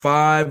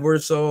5 or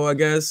so, I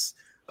guess,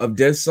 of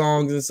diss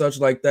songs and such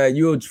like that,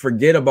 you would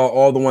forget about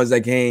all the ones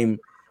that came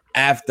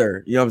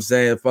after. You know what I'm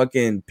saying?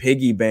 Fucking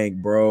Piggy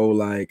Bank, bro.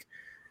 Like,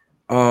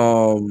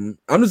 I'm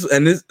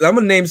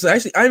gonna name. So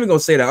actually, I ain't even gonna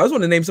say that. I just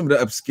want to name some of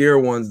the obscure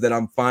ones that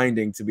I'm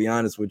finding. To be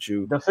honest with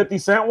you, the 50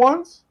 Cent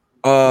ones.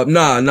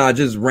 Nah,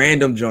 just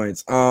random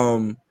joints.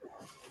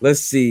 Let's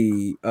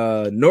see.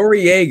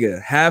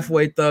 Noriega,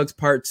 Halfway Thugs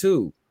Part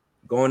 2,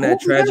 Going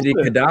That Tragedy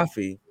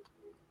Gaddafi.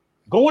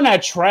 Going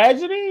That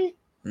Tragedy?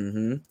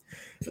 Mm-hmm.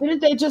 Didn't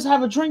they just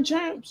have a Drink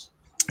Champs?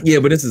 Yeah,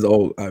 but this is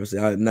old, obviously.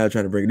 I'm not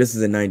trying to bring it. This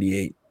is in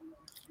 98.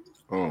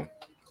 Oh.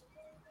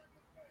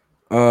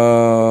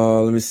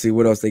 Let me see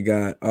what else they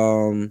got.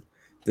 The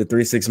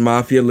 3-6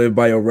 Mafia, Live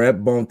by Your Rep,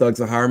 Bone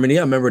Thugs and Harmony.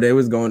 I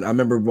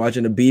remember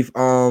watching the Beef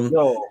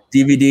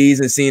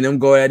DVDs and seeing them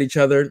go at each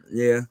other.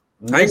 Yeah.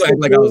 I ain't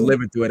like I was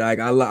living through it. I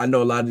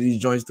know a lot of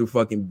these joints through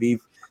fucking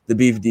the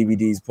Beef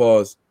DVDs.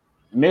 Pause.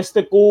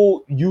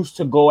 Mystical used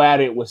to go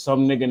at it with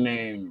some nigga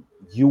named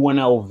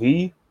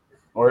UNLV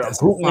or that's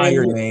a group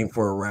fire name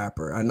for a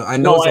rapper. I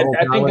know. I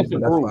think it's a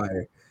group.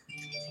 Fire.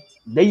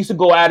 They used to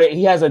go at it.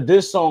 He has a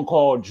diss song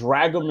called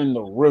 "Drag 'Em in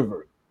the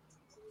River."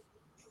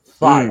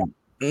 Fire.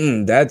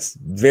 That's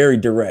very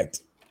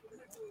direct.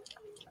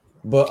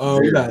 But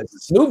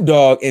Snoop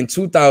Dogg in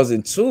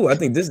 2002. I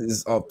think this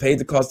is Paid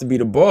the Cost to Be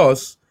the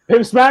Boss.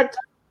 Pimp Smacked?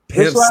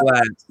 Pimp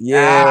Slapped.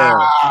 Yeah.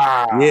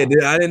 Yeah,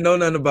 dude, I didn't know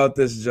nothing about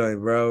this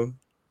joint, bro.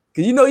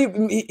 Cause you know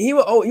he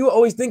would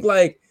always think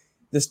like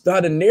this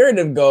how the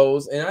narrative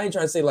goes, and I ain't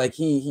trying to say like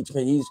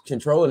he's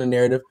controlling the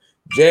narrative.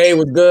 Jay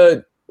was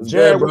good.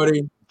 Jared, good,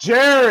 Brody.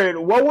 Jared,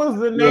 what was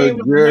the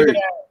name of the nigga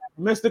that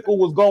Mystical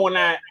was going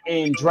at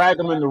and Drag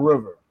 'Em in the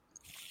River?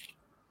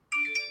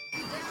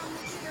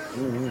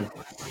 Mm-hmm.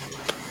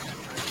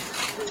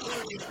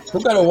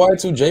 Who got a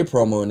Y2J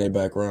promo in their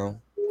background?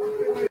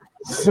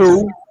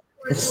 Sue.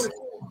 I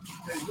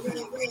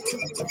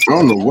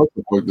don't know what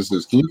the fuck this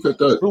is. Can you cut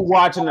that? Who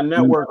watching the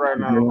network right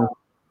now?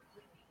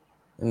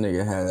 That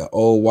nigga had an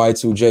old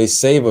Y2J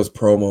Save Us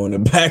promo in the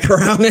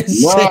background and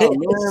shit.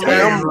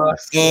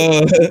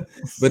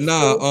 But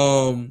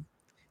nah,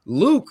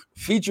 Luke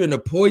featuring the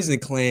Poison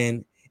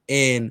Clan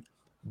and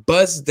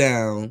Bust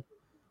Down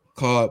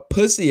called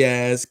Pussy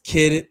Ass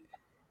Kid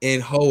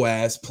and Hoe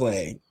Ass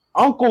Play.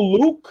 Uncle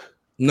Luke?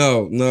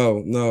 No.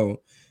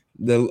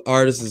 The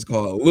artist is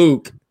called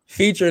Luke,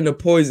 featuring the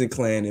Poison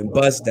Clan and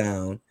Bust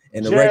Down,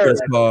 and the record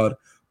is called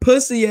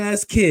Pussy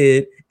Ass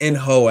Kid and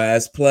Hoe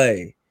Ass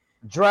Play.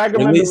 Drag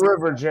 'Em in the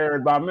River,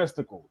 Jared, by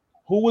Mystical.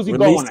 Who was he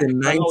going at?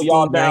 I know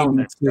y'all down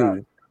there.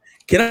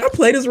 Can I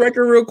play this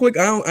record real quick?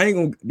 I ain't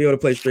gonna be able to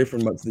play straight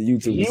from the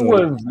YouTube. He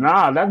was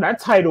that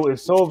title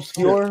is so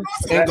obscure.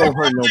 Ain't gonna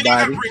hurt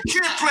nobody.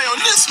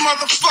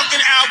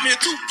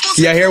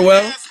 Yeah, hear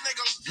well?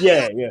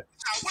 Yeah.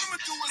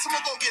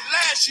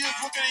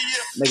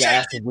 Nigga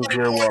asked if we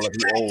hear well if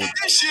he old.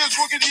 This year's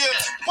rookie of the year.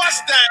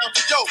 Bust down,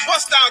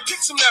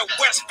 kick some of that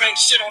West Bank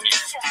shit on these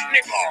fucking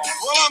niggas.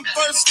 Well, I'm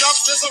first up.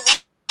 There's a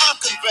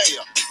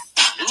conveyor.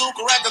 Luke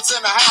Records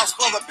in the house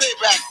for the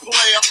payback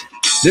player.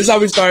 This is how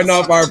we starting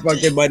off our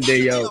fucking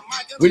Monday, yo.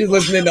 We just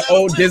listening to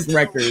old disc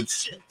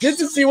records just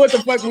to see what the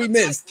fuck we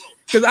missed.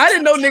 Cause I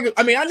didn't know niggas.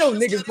 I mean, I know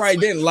niggas probably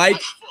didn't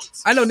like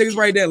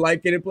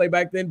Kid and Play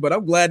back then, but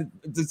I'm glad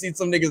to see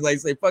some niggas like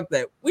say, fuck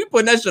that. We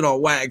putting that shit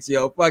on wax,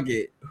 yo. Fuck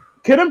it.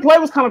 Kid and Play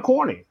was kind of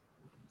corny.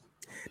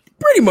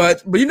 Pretty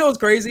much. But you know what's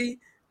crazy?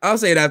 I'll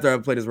say it after I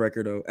play this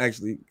record though,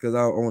 actually, because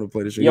I want to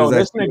play this shit. Yo,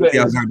 this nigga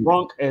is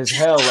drunk as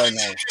hell right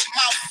now.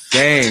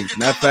 Dang,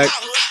 matter of fact.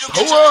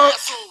 Hold up.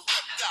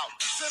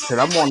 Shit,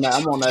 I'm on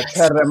that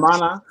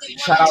Terremana.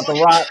 Shout out to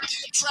Rock.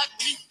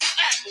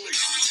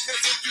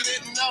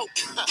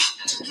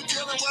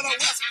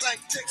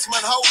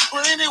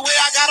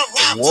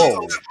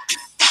 Whoa.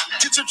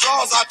 Get your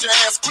drawers out your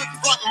ass, quit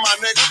fronting, my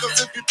nigga. Cause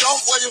if you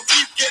don't, well, you'll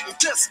keep getting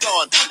pissed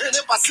on. And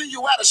if I see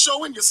you at a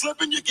show and you're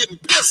slipping, you're getting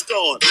pissed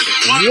on.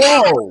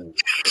 Whoa.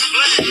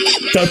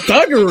 The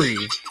thuggery.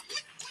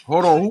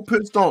 Hold on, who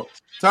pissed on?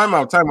 Time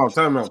out.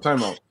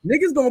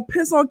 Niggas gonna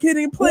piss on Kid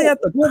and Play at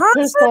the concert?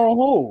 Pissed on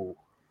who?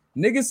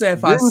 Nigga said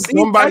if I see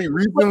somebody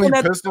recently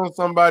pissed on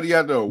somebody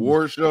at the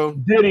award show.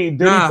 Did he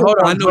hold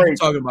on, I know what you're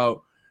talking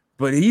about.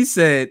 But he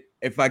said,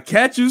 if I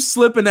catch you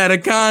slipping at a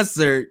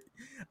concert,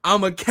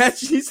 I'ma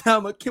catch you.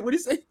 What did he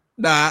say?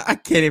 Nah, I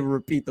can't even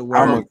repeat the word.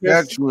 I'ma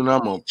catch you and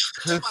I'ma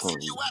piss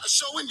on you.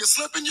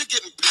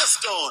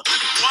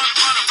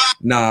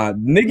 Nah,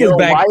 niggas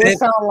back then.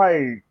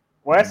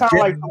 Why it sound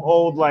like some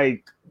old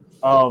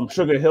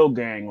Sugar Hill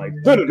Gang? Like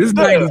this is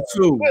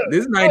 92.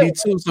 This is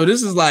 92. So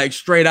this is like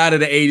straight out of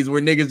the 80s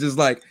where niggas just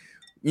like,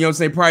 you know what I'm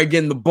saying, probably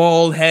getting the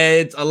bald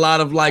heads, a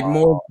lot of like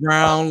more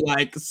brown,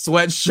 like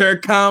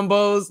sweatshirt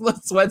combos,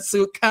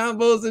 sweatsuit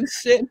combos and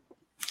shit.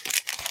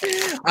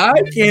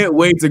 I can't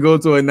wait to go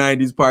to a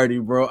 90s party,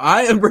 bro.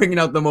 I am bringing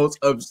out the most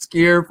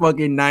obscure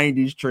fucking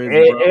 90s trends,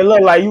 bro. It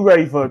look like you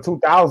ready for a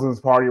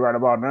 2000s party right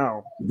about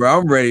now. Bro,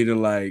 I'm ready to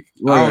I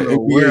Right, don't know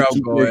where I'm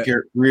going.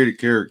 Create a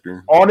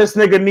character. All this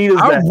nigga need is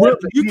that.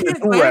 You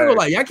can't, I ain't gonna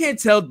lie, y'all can't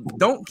tell.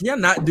 Can y'all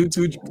not do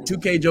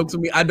 2K jokes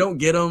with me? I don't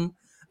get them.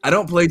 I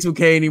don't play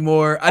 2K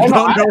anymore. I don't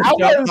know what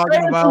y'all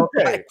talking about.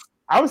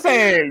 I'm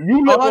saying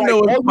you look all I know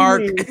like is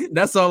Park.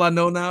 That's all I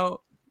know now.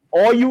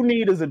 All you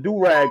need is a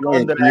do-rag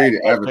under Create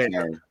an that.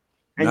 avatar.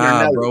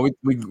 Nah, bro,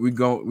 we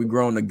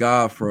growing the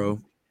god, bro.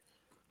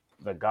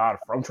 The god,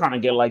 I'm trying to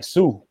get like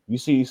Sue. You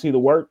see the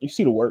work. You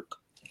see the work.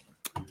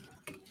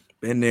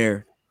 Been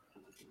there.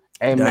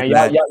 Hey man,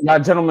 y'all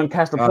gentlemen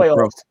catch the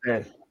playoffs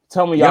today.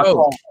 Tell me y'all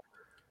call.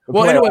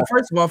 Well, anyway,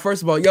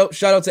 first of all, yo,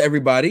 shout out to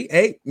everybody.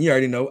 Hey, you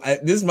already know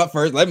this is my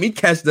first. Let me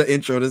catch the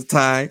intro this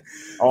time.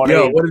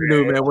 Yo, what it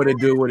do, man? What it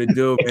do, man?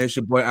 It's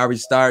your boy Ari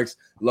Starks,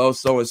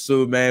 Loso and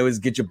Sue, man. Let's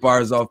get your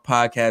bars off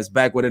podcast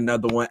back with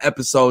another one,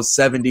 episode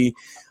 70.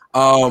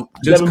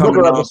 Just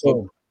coming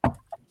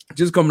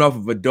off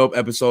of a dope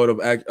episode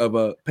of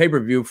a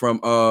pay-per-view from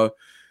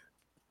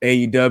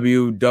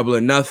AEW, Double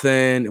or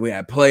Nothing. We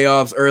had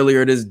playoffs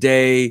earlier this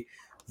day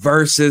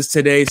versus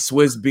today,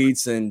 Swiss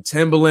Beats and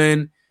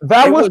Timbaland.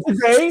 That was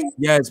today?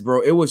 Yes, bro.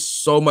 It was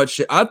so much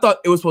shit. I thought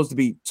it was supposed to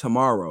be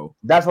tomorrow.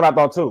 That's what I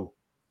thought too.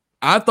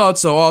 I thought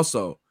so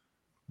also,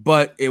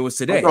 but it was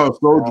today. I'm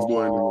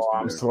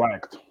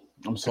slacked.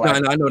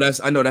 I know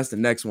that's the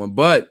next one,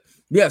 but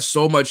we have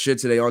so much shit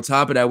today. On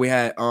top of that, we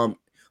had like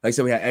I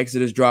said, we had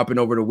Exodus dropping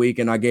over the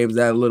weekend. I gave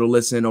that a little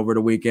listen over the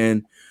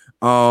weekend.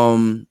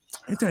 I'm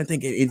trying to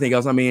think anything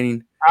else. I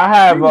mean, I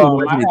have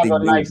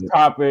a nice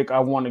topic I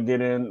want to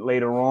get in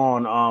later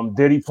on.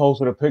 Diddy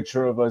posted a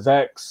picture of his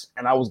ex,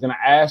 and I was gonna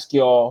ask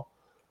y'all,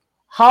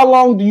 how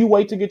long do you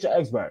wait to get your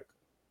ex back?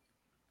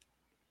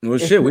 Well,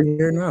 shit, we're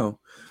here now.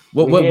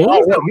 What you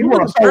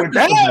want to start with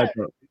that? I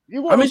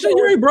mean, shit, you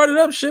already brought it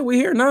up. Shit, we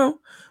here now.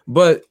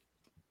 But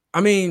I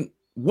mean,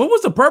 what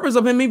was the purpose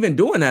of him even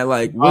doing that?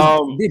 Like,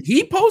 did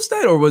he post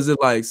that, or was it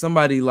like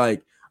somebody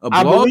like a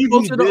blog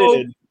posted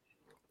it?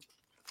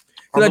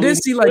 Because I did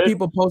see like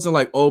people posting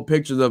like old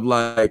pictures of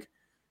like,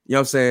 you know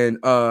what I'm saying,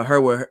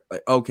 her with her,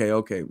 like, okay.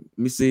 Let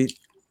me see.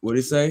 What did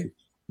he say?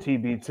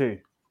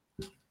 TBT.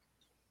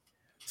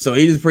 So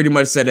he just pretty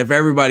much said if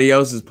everybody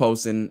else is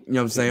posting, you know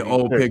what I'm saying,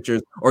 old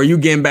pictures, or you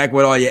getting back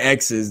with all your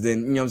exes, then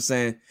you know what I'm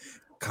saying,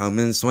 come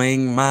and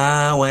swing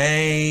my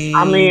way.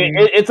 I mean,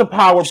 it's a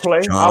power play.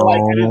 I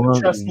like it. It's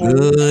a chess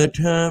move. Good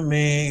to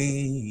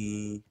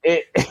me.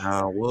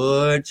 How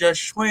would you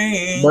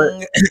swing?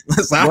 Wasn't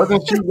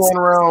she going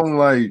around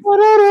like?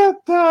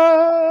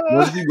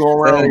 Wasn't she going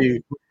around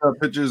putting up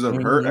pictures of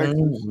her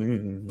exes?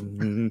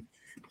 You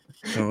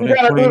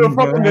gotta do the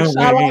fucking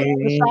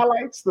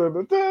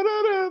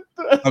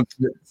I'm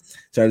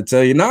trying to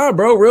tell you, nah,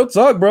 bro. Real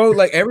talk, bro.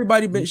 Like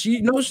everybody been,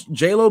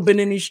 J-Lo been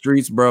in these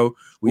streets, bro.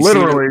 We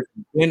literally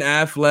in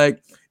Affleck.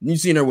 You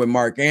seen her with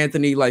Mark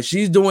Anthony. Like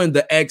she's doing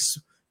the ex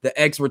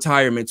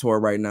retirement tour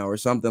right now, or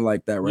something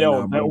like that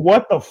now. Bro.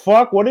 What the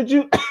fuck? What did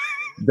you?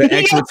 The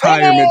ex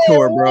retirement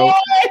tour, bro.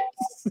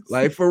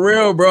 Like for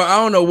real, bro. I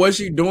don't know what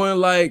she's doing.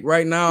 Like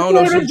right now, I don't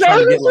know if she's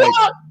trying to get like.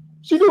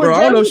 Bro,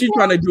 I don't know if she's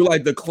trying to do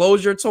like the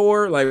closure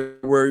tour, like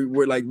where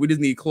like we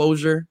just need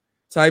closure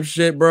type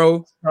shit,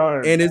 bro.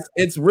 And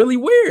it's really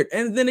weird.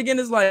 And then again,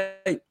 it's like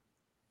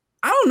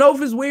I don't know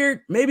if it's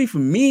weird. Maybe for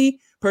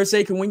me per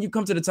se, because when you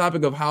come to the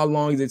topic of how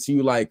long is it to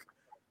you, like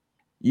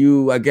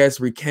you, I guess,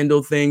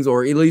 rekindle things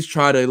or at least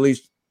try to at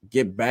least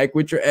get back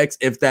with your ex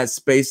if that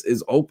space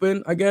is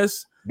open, I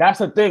guess. That's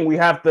the thing. We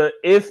have to,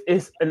 if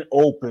it's an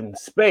open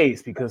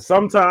space, because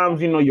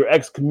sometimes your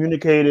ex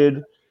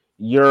communicated.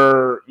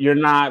 You're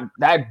not,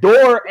 that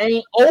door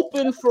ain't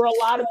open for a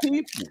lot of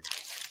people.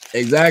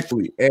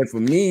 Exactly. And for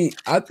me,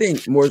 I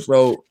think more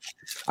so,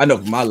 I know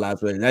for my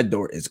life, that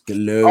door is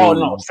closed. Oh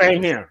no,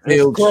 same here.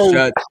 Sealed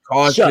shut.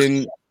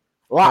 Caution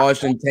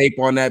tape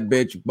on that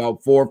bitch,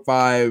 about 4 or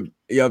 5,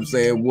 you know what I'm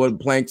saying, wood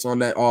planks on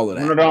that, all of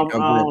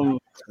that.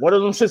 What are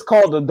them shits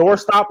called? The door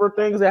stopper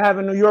things they have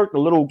in New York? The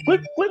little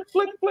click, click,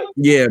 click, click.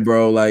 Yeah,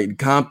 bro, like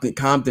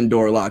Compton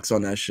door locks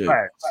on that shit.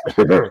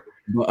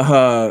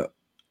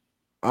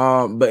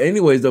 But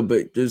anyways, though,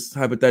 but just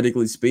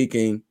hypothetically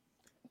speaking,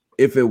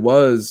 if it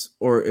was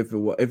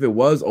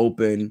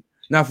open,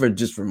 not for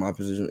just for my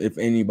position, if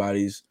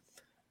anybody's,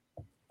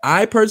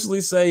 I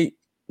personally say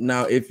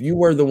now, if you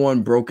were the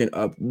one broken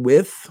up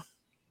with,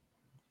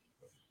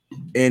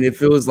 and it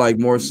feels like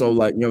more so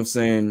like, you know what I'm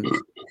saying,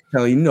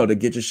 telling to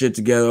get your shit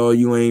together, oh,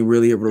 you ain't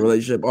really here for a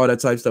relationship, all that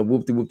type of stuff,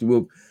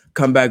 whoop,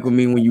 come back with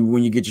me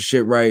when you get your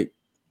shit right.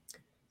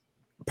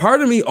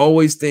 Part of me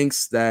always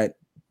thinks that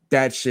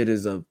shit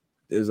is a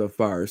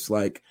farce.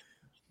 Like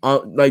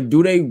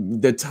do they,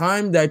 the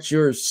time that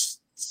you're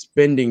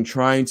spending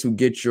trying to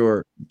get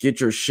your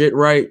shit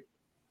right,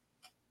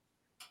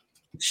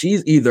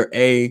 she's either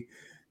A,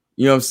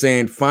 you know what I'm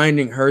saying,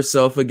 finding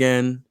herself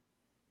again,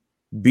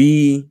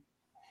 B,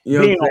 you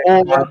know,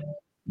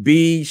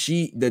 B,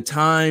 the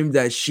time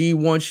that she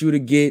wants you to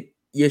get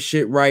your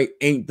shit right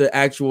ain't the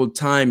actual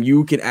time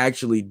you can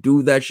actually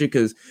do that shit,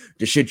 because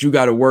the shit you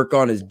got to work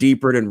on is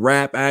deeper than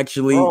rap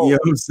actually. Bro, you know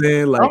what I'm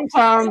saying? Like,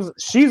 sometimes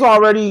she's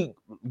already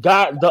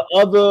got the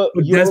other.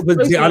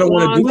 but see, I don't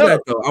want to do that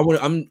up.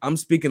 though. I'm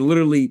speaking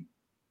literally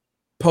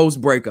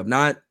post breakup,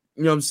 not,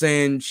 you know what I'm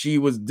saying, she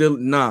was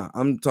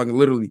I'm talking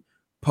literally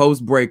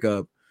post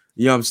breakup,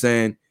 you know what I'm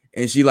saying,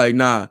 and she like,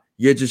 nah,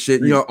 get your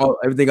shit,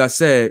 everything I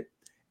said,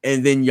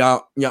 and then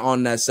y'all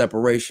on that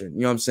separation,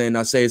 you know what I'm saying.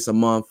 I say it's a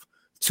month,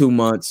 2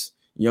 months,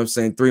 you know what I'm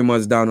saying, 3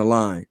 months down the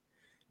line.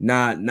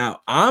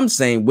 Now I'm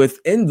saying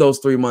within those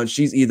 3 months,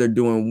 she's either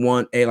doing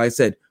one, like I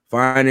said,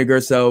 finding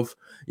herself,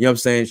 you know what I'm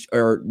saying,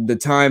 or the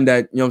time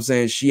that, you know what I'm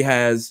saying, she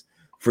has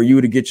for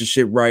you to get your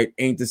shit right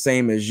ain't the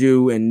same as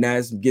you, and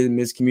that's getting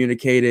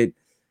miscommunicated.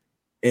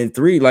 And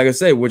 3, like I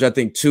said, which I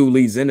think 2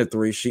 leads into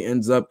 3, she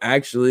ends up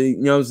actually, you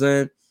know what I'm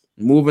saying,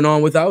 moving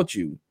on without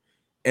you.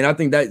 And I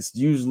think that's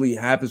usually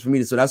happens for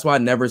me. So that's why I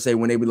never say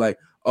when they be like,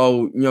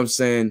 oh, you know what I'm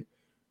saying,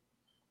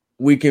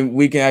 we can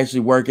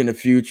actually work in the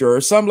future or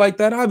something like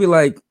that. I'll be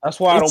like, that's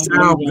why I don't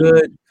sound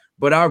good,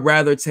 but I'd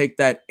rather take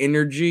that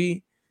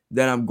energy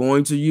that I'm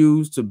going to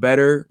use to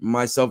better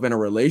myself in a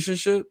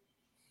relationship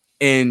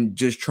and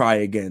just try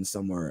again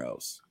somewhere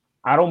else.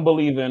 I don't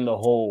believe in the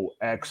whole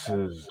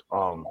exes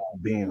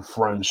being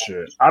friend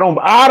shit. I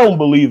don't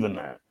believe in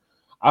that.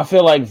 I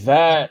feel like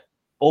that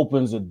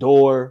opens a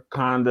door,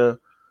 kinda.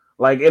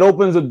 Like it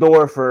opens a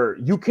door for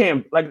you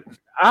can't like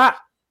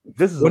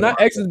this is not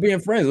exes being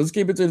friends. Let's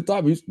keep it to the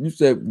top. You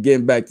said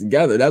getting back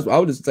together. That's what I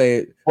was just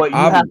saying. But you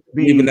I'm have to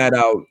be leaving that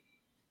out.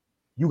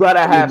 You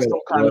gotta have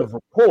some kind of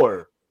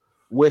rapport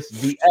with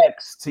the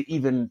ex to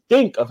even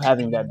think of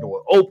having that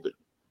door open.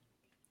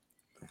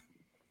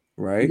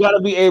 Right. You got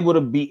to be able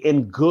to be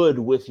in good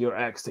with your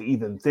ex to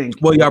even think.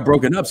 Well, y'all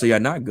broken up, so y'all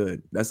not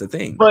good. That's the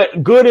thing.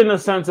 But good in the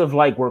sense of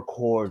like we're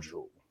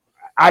cordial.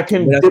 I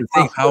can. But that's the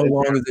thing. How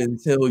long is it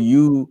until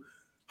you?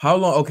 How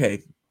long?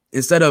 Okay.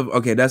 Instead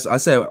of that's I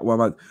said.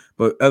 Well,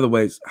 but other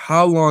ways.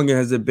 How long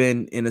has it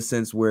been in a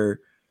sense where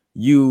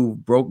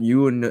you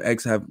and the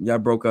ex y'all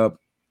broke up,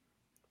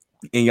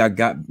 and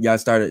y'all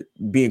started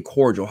being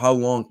cordial? How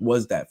long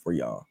was that for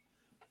y'all?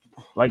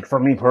 Like for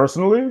me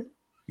personally.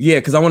 Yeah,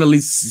 because I want to at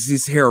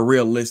least hear a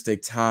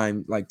realistic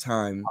time, like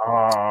time.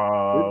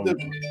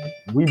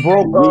 We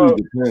broke up.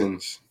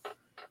 Depends.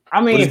 I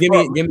mean,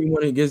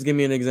 just give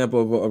me an example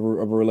of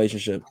a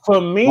relationship.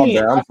 For me,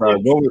 I'm sorry.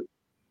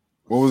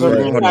 What was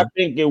it? I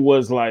think it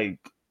was like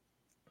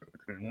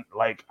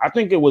I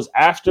think it was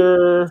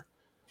after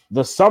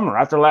the summer,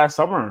 after last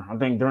summer. I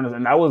think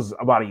and that was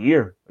about a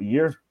year.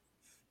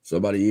 So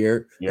about a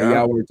year. Yeah, and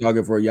y'all were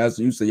talking for you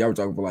said y'all were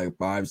talking for like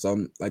 5,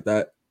 something like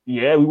that.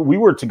 Yeah, we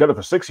were together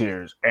for 6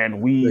 years,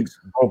 and we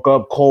broke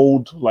up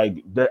cold,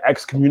 like the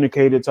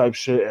excommunicated type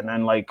shit. And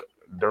then like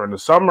during the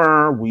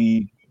summer,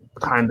 we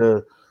kind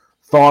of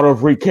thought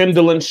of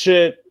rekindling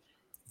shit.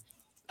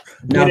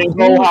 Now,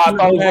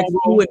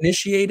 who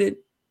initiated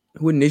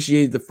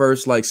the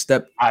first like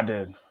step? I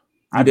did.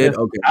 I did.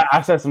 Okay.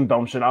 I said some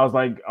dumb shit. I was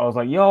like,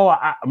 yo,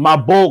 my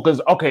bowl,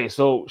 because okay,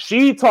 so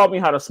she taught me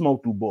how to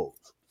smoke through bowls.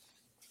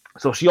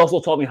 So she also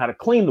taught me how to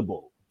clean the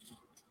bowl.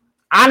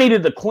 I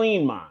needed to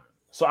clean mine.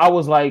 So I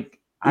was like,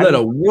 let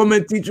a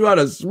woman teach you how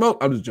to smoke?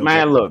 I'm just joking.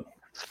 Man, look.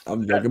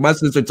 I'm joking. My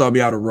sister taught me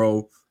how to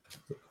roll.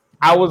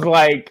 I was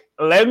like,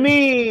 let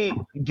me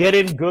get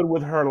in good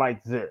with her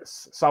like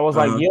this. So I was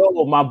like,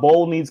 yo, my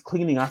bowl needs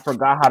cleaning. I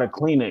forgot how to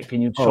clean it.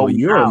 Can you show me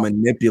you're how? a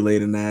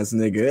manipulating ass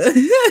nigga.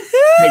 Can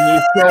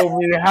you show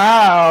me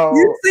how?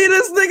 You see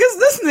this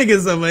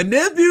nigga's a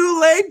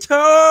manipulator.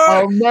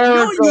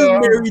 America. Don't use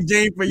Mary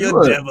Jane for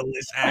your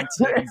devilish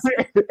accents.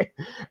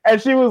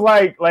 And she was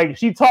like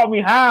she taught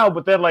me how,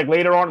 but then like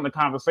later on in the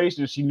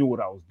conversation, she knew what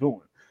I was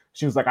doing.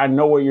 She was like, I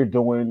know what you're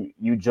doing.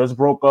 You just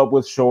broke up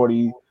with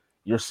Shorty.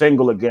 You're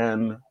single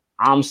again.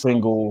 I'm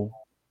single.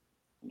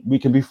 We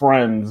can be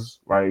friends,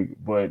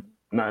 but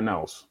nothing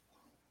else.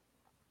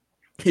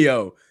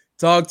 Yo,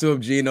 talk to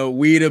him, Gino.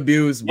 Weed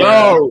abuse,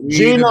 bro. Yo,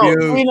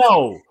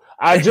 Gino.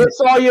 I just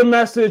saw your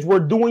message. We're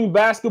doing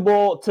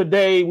basketball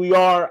today. We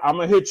are. I'm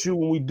gonna hit you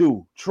when we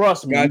do.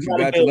 Trust me. Got you.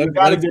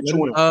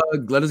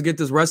 Let us get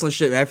this wrestling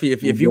shit.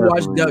 If you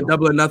watch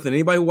Double or Nothing,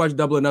 anybody who watched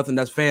Double or Nothing,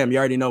 that's fam. You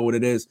already know what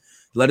it is.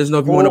 Let us know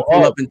if you want to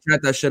pull up and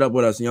chat that shit up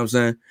with us. You know what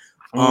I'm saying?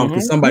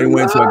 Because somebody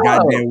went to a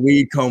goddamn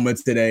weed coma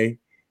today.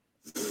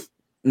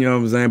 You know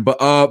what I'm saying?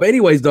 But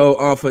anyways, though,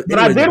 but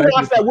I did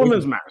watch that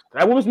women's match.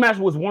 That women's match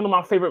was one of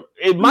my favorite.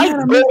 It might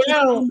go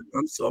down.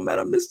 I'm so mad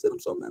I missed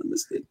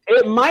it.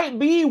 It might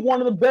be one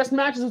of the best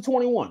matches of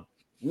 21.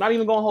 I'm not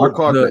even gonna hold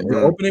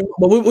the opening.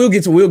 But we'll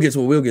get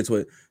to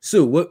it.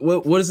 Sue,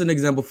 what is an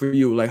example for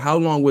you? Like, how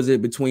long was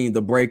it between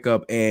the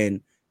breakup and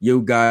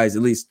you guys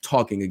at least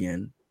talking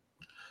again?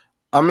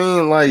 I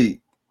mean, like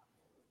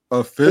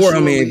officially, or I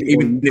mean,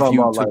 even if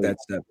you took that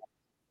step,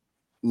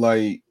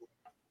 like.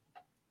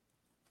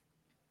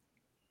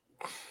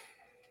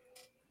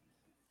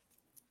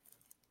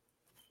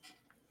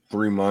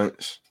 3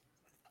 months.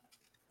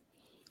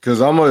 Cause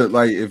I'm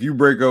like, if you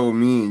break up with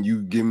me and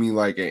you give me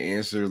like an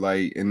answer,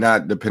 like, and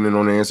not depending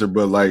on the answer,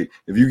 but like,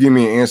 if you give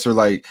me an answer,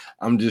 like,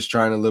 I'm just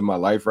trying to live my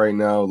life right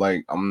now,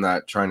 like, I'm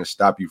not trying to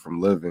stop you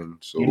from living.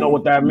 So you know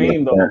what that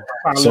means, though. I'm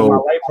trying to so, live my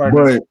life right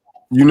now. but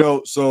you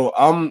know, so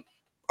I'm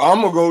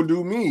gonna go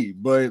do me.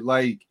 But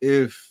like,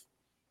 if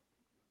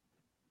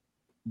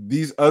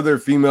these other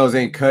females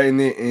ain't cutting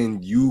it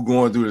and you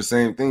going through the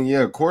same thing,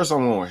 yeah, of course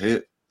I'm gonna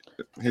hit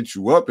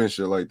you up and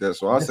shit like that.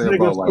 So I say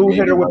about like maybe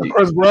hit her with the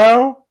Chris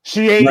Brown.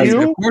 She ain't like,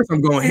 you. Of course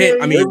I'm gonna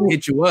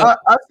hit you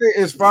up. I think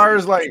as far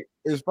as like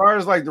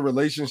the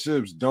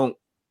relationships don't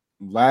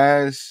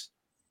last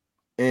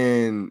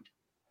and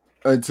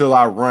until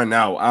I run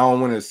out. I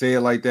don't want to say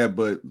it like that,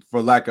 but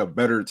for lack of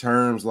better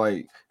terms,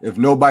 like if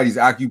nobody's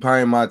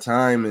occupying my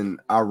time and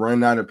I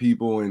run out of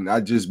people and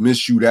I just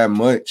miss you that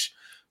much,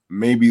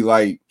 maybe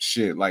like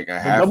shit, like a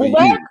half a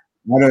year.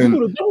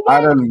 I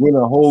done went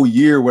a whole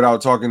year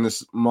without talking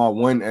to my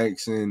one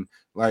ex, and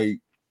like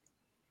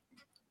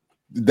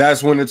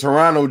that's when the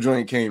Toronto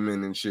joint came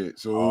in and shit.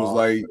 So it was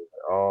like,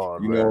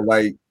 you know,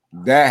 like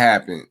that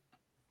happened.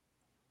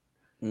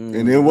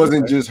 And it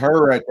wasn't just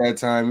her at that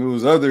time; it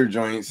was other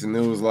joints, and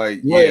it was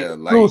like,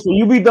 like. So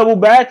you be double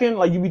backing,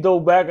 like I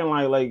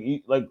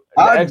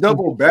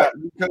double back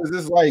because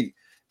it's like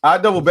I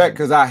double back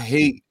because I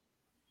hate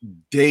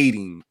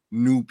dating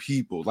new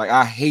people. Like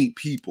I hate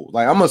people.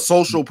 Like I'm a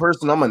social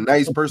person. I'm a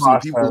nice person.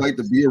 People like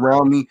to be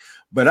around me,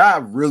 but I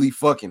really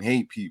fucking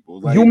hate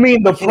people. Like you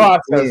mean the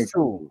process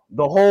too?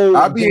 The whole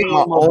game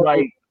of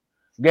like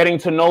getting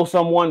to know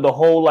someone. The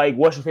whole like,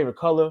 what's your favorite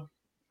color?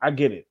 I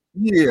get it.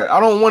 Yeah, I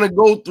don't want to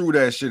go through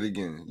that shit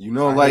again. You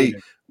know, like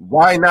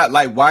why not?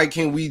 Like why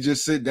can't we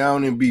just sit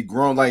down and be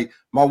grown? Like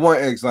my one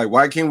ex, like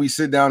why can't we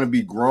sit down and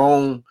be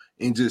grown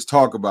and just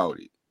talk about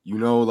it? You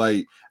know,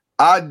 like.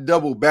 I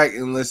double back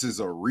unless it's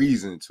a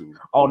reason to.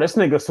 Oh, this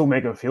nigga still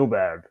make him feel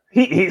bad.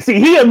 He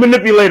a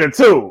manipulator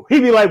too. He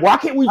be like, why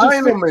can't we just? I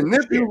ain't a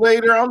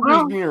manipulator. I'm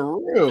just being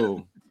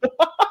real.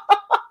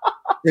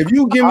 If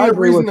you give me a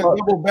reason to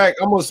double back,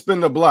 I'm gonna spin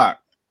the block.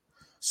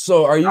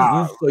 So are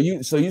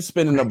you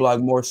spinning the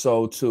block more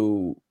so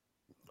to?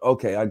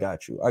 Okay, I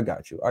got you.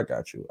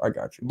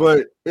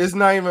 But it's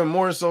not even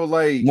more so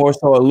like more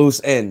so a loose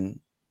end.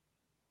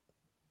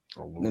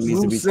 It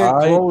needs to be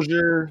tied.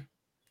 Closure.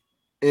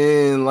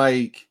 And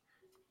like,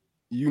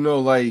 you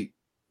know, like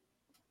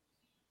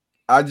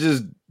I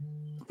just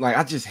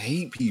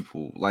hate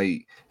people.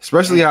 Like,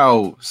 especially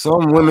how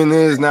some women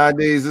is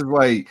nowadays. It's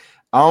like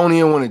I don't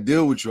even want to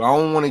deal with you. I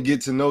don't want to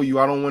get to know you.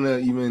 I don't want to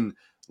even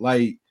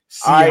like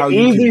see how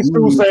you can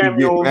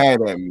get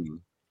mad at me.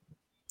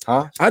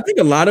 Huh? I think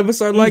a lot of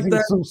us are like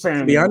that.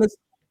 To be honest,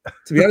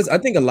 I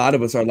think a lot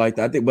of us are like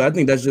that. I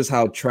think that's just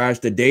how trash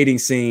the dating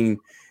scene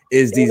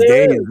is these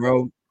days,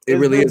 bro. It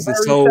really is.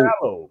 It's so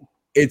shallow.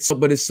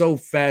 But it's so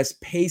fast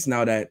paced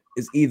now that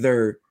it's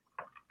either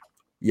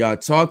y'all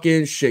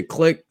talking, shit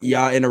click,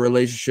 y'all in a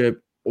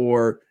relationship,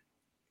 or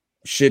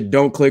shit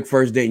don't click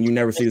first date and you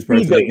never see this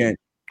person again.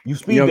 You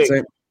know what I'm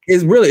saying?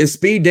 It's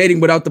speed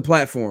dating without the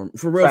platform.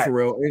 For real, for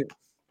real.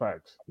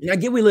 Facts. I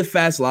get we live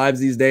fast lives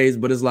these days,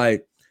 but it's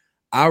like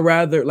I'd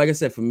rather, like I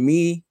said, for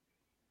me,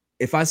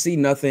 if I see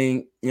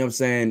nothing, you know what I'm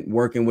saying,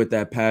 working with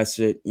that past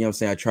shit, you know what I'm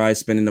saying, I try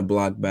spinning the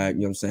block back,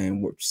 you know what I'm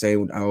saying, say,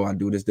 oh, I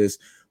do this.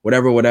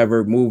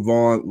 Whatever, move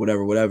on,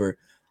 whatever.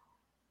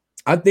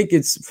 I think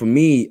it's for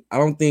me. I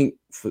don't think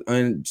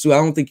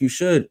you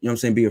should, you know what I'm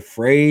saying, be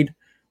afraid.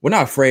 We're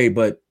not afraid,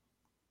 but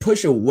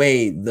push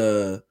away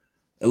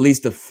at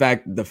least the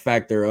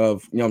factor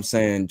of, you know what I'm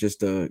saying,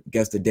 just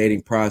the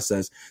dating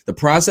process. The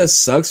process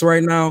sucks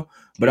right now,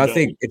 but I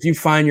think if you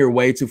find your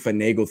way to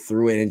finagle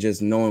through it and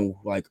just knowing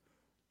like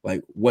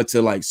what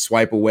to like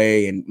swipe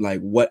away and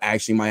like what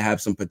actually might have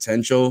some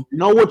potential.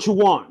 Know what you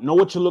want, know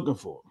what you're looking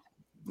for.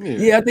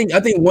 Yeah, I think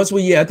once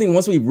we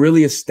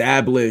really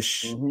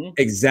establish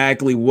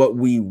exactly what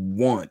we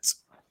want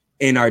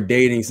in our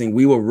dating scene,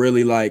 we will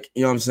really like,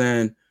 you know what I'm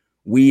saying,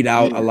 weed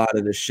out a lot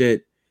of the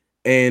shit.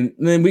 And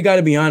then we got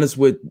to be honest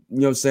with, you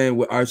know what I'm saying,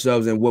 with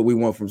ourselves and what we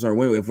want from certain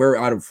women. If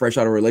we're fresh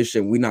out of a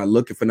relationship, we're not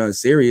looking for nothing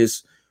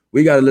serious,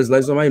 we got to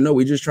let somebody know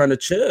we're just trying to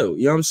chill.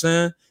 You know what I'm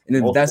saying? And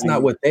if that's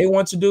not what they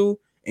want to do,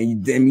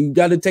 and you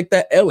got to take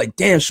that L. Like,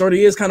 damn,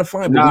 shorty is kind of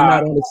fine, but we're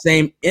not on the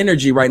same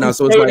energy right now.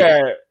 So it's like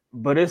that.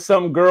 But it's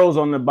some girls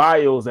on the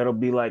bios that'll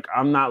be like,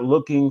 I'm not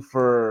looking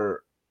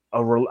for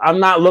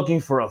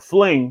a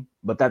fling,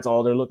 but that's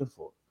all they're looking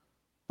for.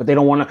 But they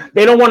don't want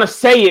to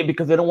say it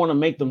because they don't want to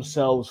make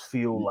themselves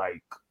feel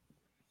like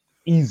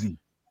easy.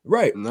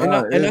 Right.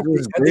 Nah,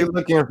 they're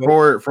looking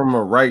for it from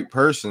a right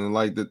person.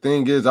 Like the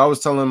thing is, I was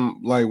telling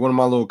like one of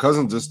my little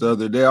cousins just the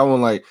other day, I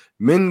was like,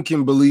 men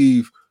can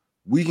believe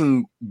we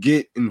can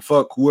get and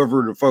fuck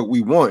whoever the fuck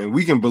we want, and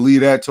we can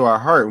believe that to our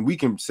heart, and we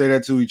can say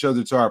that to each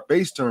other till our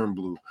face turn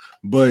blue.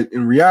 But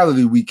in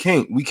reality, we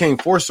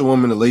can't force a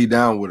woman to lay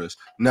down with us.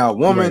 Now, a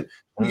woman,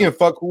 we can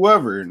fuck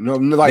whoever. No,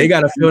 like they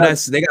gotta feel that.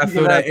 They gotta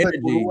feel that energy.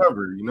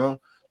 Whoever, you know,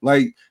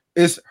 like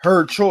it's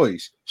her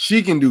choice.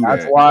 She can do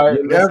That's that. Why,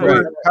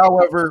 whenever,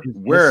 however,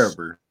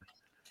 wherever.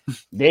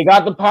 They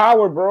got the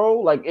power, bro.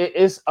 Like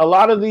it's a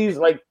lot of these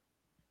like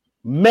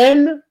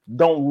men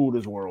don't rule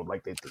this world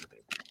like they think they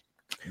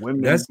do.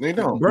 Women, they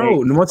don't,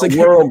 bro. Once again,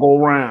 world go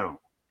round.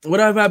 What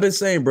have I been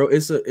saying, bro?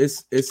 It's a.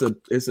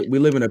 We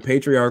live in a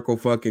patriarchal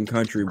fucking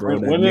country, bro.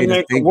 That Women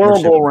make the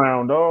world go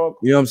round, dog.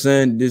 You know what I'm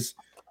saying?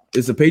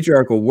 It's a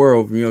patriarchal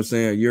world. You know what I'm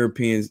saying?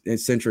 European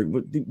centric.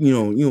 You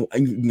know,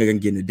 I'm not gonna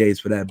get into days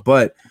for that,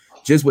 but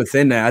just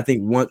within that, I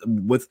think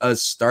with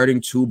us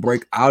starting to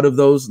break out of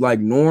those like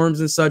norms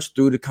and such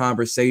through the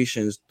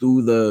conversations,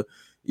 through the,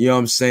 you know what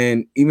I'm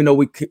saying? Even though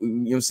you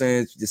know what I'm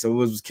saying, so it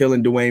was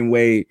killing Dwayne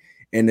Wade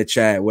in the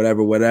chat,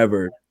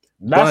 whatever.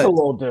 That's a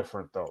little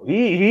different though.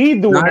 He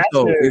doing not that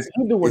though. shit.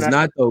 It's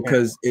not though,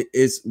 because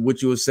it's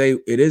what you would say.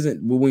 It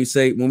isn't when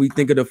we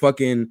think of the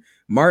fucking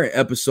Martin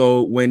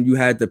episode when you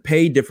had the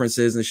pay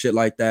differences and shit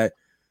like that.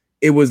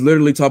 It was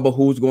literally talking about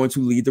who's going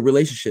to lead the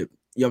relationship.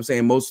 You know what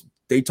I'm saying?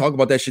 They talk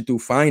about that shit through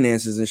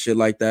finances and shit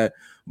like that.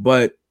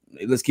 But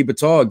let's keep it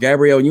tall.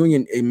 Gabrielle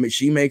Union,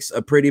 she makes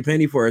a pretty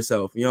penny for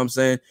herself. You know what I'm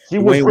saying?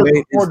 Dwayne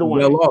Wade is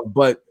well off,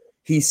 but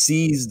he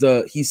sees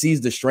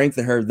the strength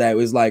in her that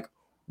was like,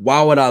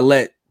 why would I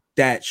let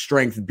that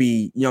strength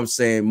be, you know what I'm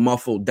saying,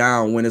 muffled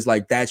down when it's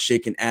like that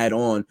shit can add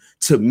on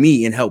to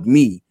me and help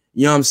me.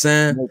 You know what I'm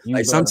saying?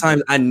 Like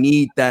sometimes I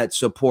need that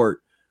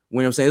support.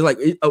 When I'm saying it's like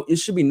it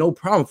should be no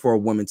problem for a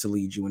woman to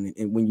lead you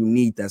and when you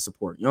need that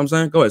support. You know what I'm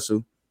saying? Go ahead,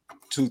 Sue.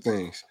 Two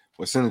things.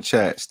 What's in the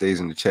chat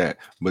stays in the chat.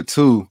 But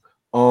two,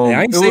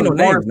 I ain't saying no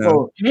names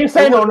now. You didn't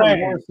say no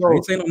names. I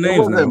ain't saying no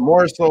names now. It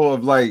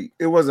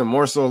wasn't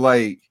more so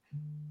like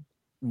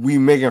we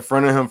making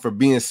fun of him for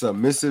being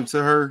submissive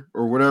to her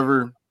or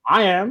whatever.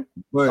 I am.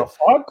 But the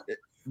fuck?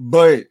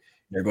 But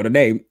there go the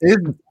name.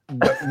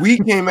 We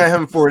came at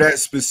him for that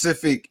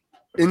specific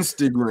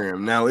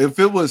Instagram. Now, if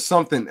it was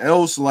something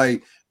else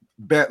like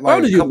a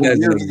couple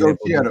years ago,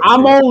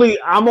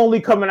 I'm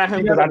only coming at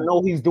him because I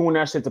know he's doing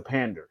that shit to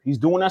pander. He's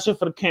doing that shit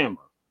for the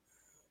camera.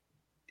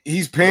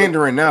 He's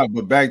pandering now,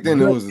 but back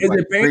then it was. Is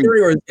it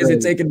pandering or is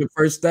it taking the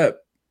first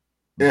step?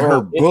 In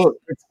her book,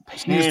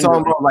 she was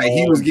talking about like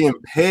he was getting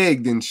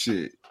pegged and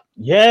shit.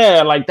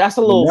 Yeah, like that's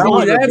a little. I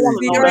ain't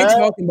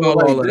talking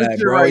about all of that,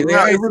 bro. I ain't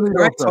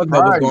talking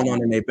about what's going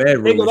on in their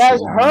bedroom.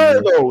 That's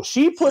her though.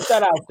 She put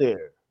that out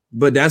there.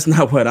 But that's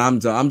not what I'm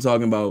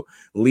talking about.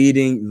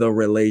 Leading the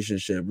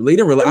relationship. I'm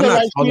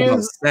not talking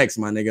about sex,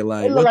 my nigga.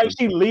 Like, it look like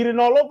she leading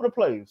all over the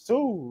place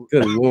too.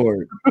 Good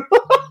lord.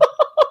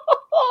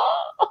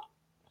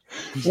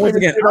 Once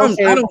again, I'm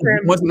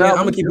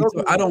gonna keep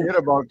it. I don't forget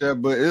about that,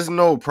 but it's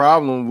no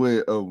problem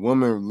with a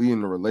woman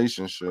leading a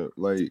relationship.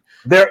 Like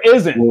there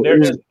isn't.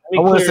 I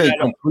wouldn't say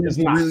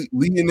completely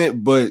leading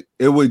it, but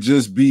it would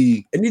just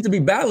be. It needs to be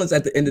balanced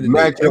at the end of the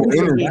match day. Your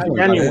energy.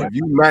 Anyway. If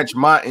you match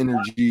my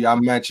energy, I'm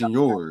matching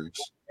yours.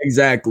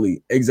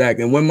 Exactly.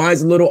 And when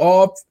mine's a little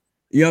off,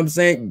 you know what I'm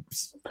saying?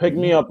 Pick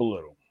me up a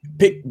little.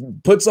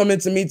 Put some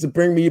into me to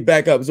bring me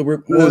back up. So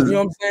we're, you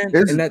know what I'm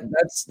saying? And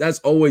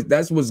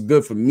that's what's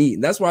good for me.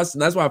 And that's why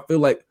I feel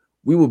like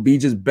we will be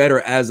just better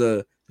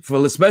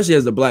especially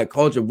as a Black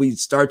culture. We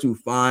start to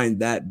find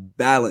that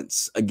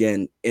balance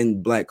again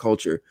in Black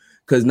culture.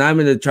 Because not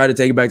even to try to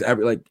take it back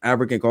to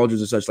African cultures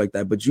and such like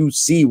that, but you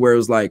see where it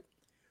was like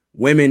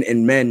women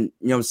and men,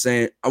 you know what I'm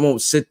saying? I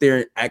won't sit there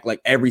and act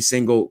like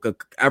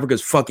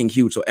Africa's fucking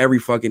huge. So every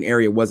fucking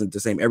area wasn't the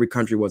same. Every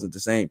country wasn't the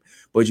same.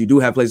 But you do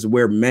have places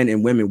where men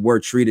and women were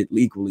treated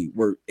equally,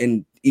 were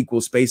in equal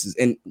spaces,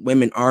 in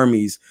women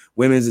armies,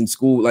 women's in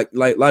school, like a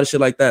lot of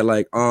shit like that.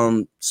 Like,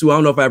 Sue, I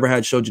don't know if I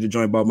ever showed you the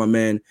joint about my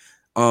man,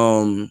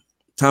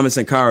 Thomas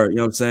Sankara, you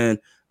know what I'm saying?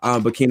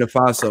 Burkina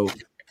Faso,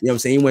 you know what I'm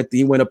saying?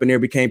 He went up in there,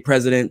 became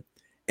president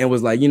and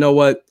was like, you know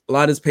what? A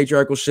lot of this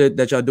patriarchal shit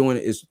that y'all doing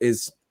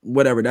is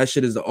whatever, that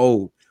shit is the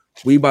old.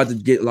 We about to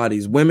get a lot of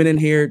these women in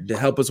here to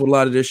help us with a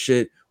lot of this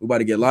shit. We about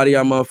to get a lot of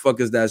y'all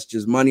motherfuckers that's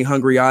just money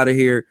hungry out of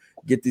here,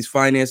 get these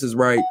finances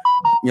right. You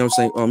know what I'm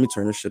saying? Oh, let me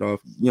turn this shit off.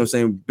 You know what I'm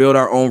saying? Build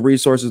our own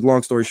resources,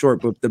 long story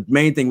short. But the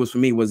main thing for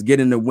me was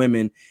getting the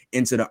women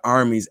into the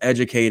armies,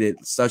 educated,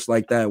 such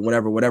like that,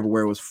 whatever,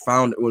 where it was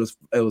frowned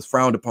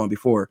upon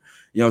before.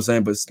 You know what I'm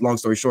saying? But long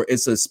story short,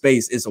 it's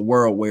a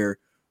world where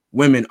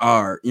women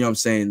are, you know what I'm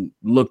saying,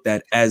 looked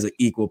at as an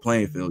equal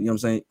playing field. You know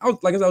what I'm saying? I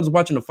was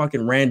watching a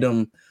fucking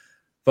random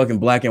fucking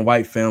black and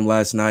white film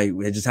last night.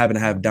 It just happened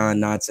to have Don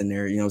Knotts in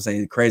there. You know what I'm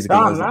saying? Crazy.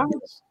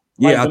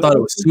 Yeah, I thought it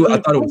was Sue. I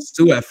thought it was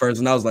Sue at first,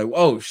 and I was like,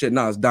 "Oh shit,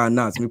 no, it's Don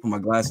Knotts." Let me put my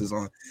glasses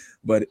on.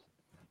 But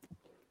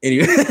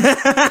anyway, this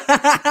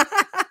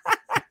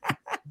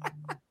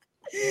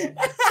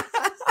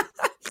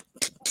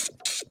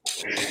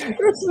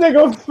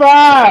nigga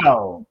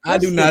foul. I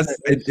do not.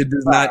 It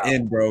does not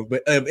end, bro.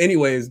 But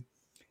anyways,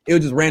 it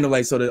was just random.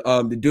 Like, so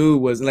the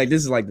dude was like,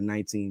 this is like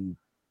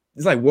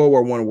it's like World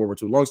War I and World War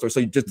II. Long story.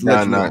 So just to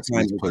let you know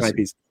the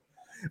timepiece.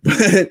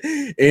 But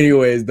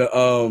anyways,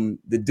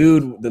 the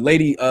dude, the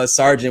lady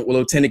sergeant,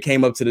 lieutenant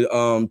came up to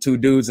the two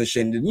dudes and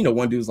shit. And, you know,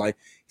 one dude's like,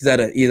 he's at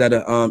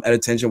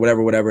attention,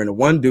 whatever. And the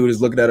one dude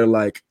is looking at her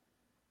like,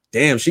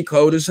 damn, she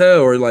cold as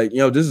hell. Or like, you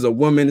know, this is a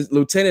woman,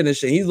 lieutenant and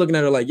shit. He's looking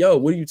at her like, yo,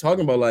 what are you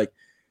talking about? Like,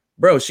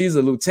 bro, she's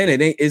a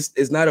lieutenant.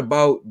 It's not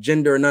about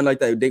gender or nothing like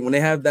that. When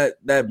they have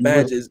that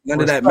badge, none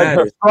of that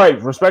matters.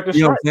 Right, respect the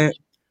You know strike. what I'm saying?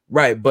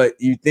 Right, but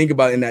you think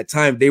about in that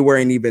time, they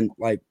weren't even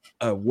like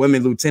a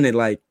women lieutenant.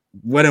 Like,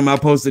 what am I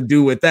supposed to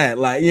do with that?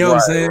 Like, you know what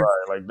I'm saying?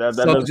 Right. Like that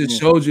So it just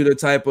shows you the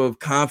type of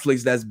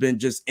conflicts that's been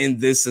just in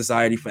this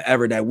society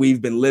forever that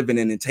we've been living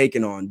in and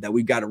taking on that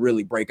we got to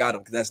really break out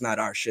of because that's not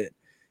our shit.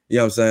 You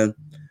know what I'm saying?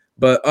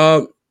 But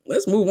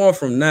let's move on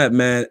from that,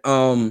 man.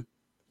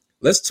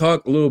 Let's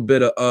talk a little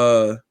bit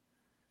of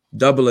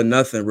Double or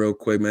Nothing real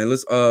quick, man.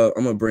 Let's I'm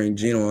gonna bring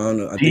Gino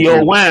on.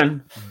 Gino,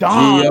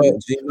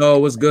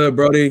 what's good,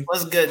 Brody?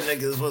 What's good,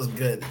 niggas? What's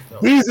good?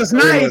 Jesus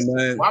nice,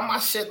 man. Why my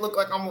shit look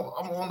like I'm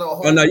on the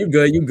whole? Oh no, you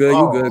good,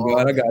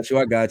 God. I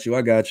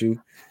got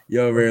you.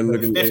 You over here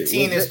looking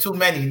 15 is too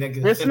many,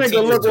 niggas. This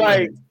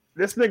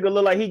nigga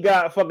look like he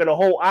got fucking a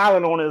whole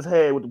island on his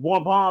head with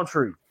one palm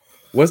tree.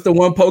 What's the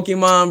one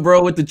Pokemon,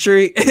 bro, with the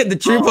tree? The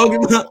tree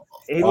Pokemon?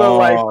 He look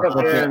like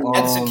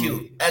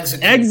Execute. You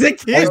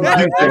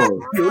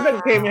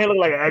nigga came in here look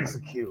like an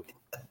Execute.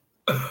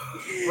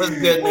 What's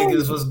good,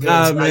 niggas? What's good?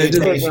 Nah, man,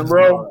 just,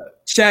 bro.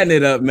 Chatting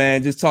it up,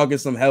 man. Just talking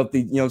some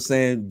healthy, you know what I'm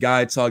saying,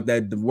 guy talk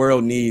that the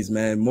world needs,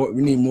 man.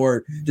 We need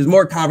more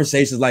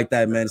conversations like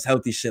that, man. It's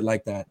healthy shit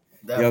like that.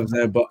 Definitely. You know what I'm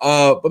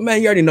saying? But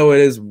man, you already know what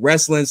it is.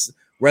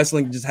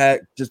 Wrestling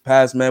just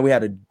passed, man. We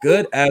had a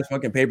good ass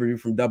fucking pay-per-view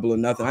from Double or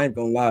Nothing. I ain't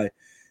gonna lie.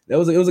 It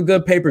was a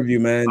good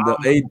pay-per-view, man.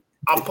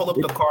 I'll pull up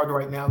the card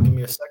right now. Give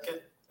me a second.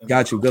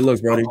 Got you. Good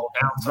looks, Brody.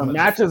 The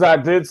matches I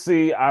did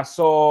see, I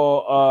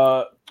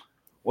saw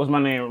what's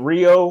my name?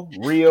 Rio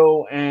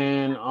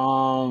and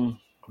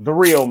the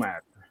Rio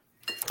match.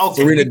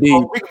 Okay, Serena we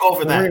can go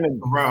over that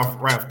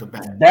right off the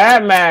bat.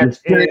 That match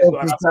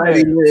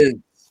is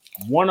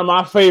one of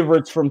my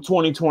favorites from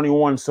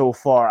 2021 so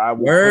far. I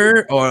will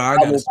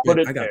put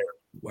it there.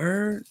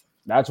 Word.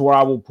 That's where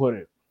I will put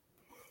it.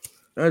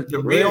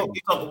 The Rio,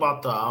 you talk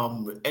about the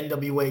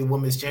NWA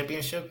Women's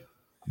Championship.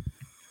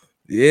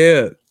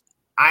 Yeah.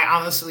 I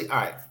honestly, all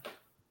right.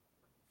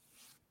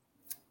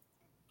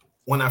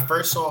 When I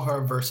first saw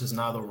her versus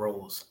Nyla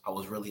Rose, I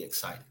was really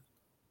excited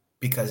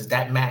because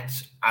that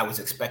match I was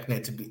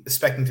expecting to be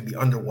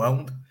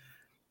underwhelmed,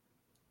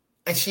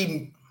 and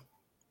she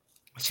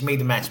made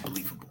the match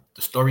believable.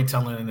 The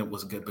storytelling in it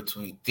was good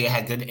they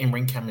had good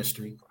in-ring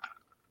chemistry.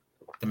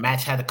 The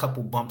match had a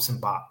couple bumps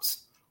and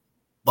bops,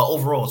 but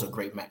overall it was a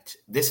great match.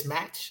 This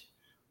match,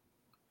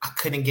 I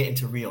couldn't get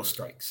into Rio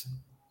strikes.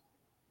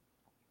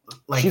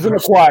 Like she's an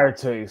acquired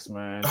taste,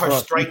 man. Her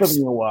strikes took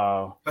me a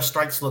while. Her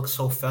strikes look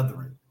so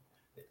feathery.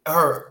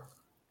 And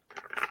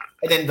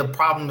then the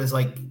problem is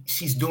like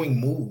she's doing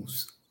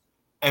moves,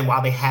 and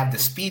while they have the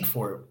speed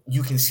for it,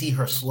 you can see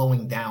her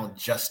slowing down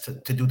just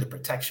to do the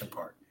protection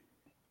part.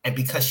 And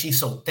because she's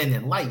so thin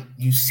and light,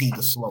 you see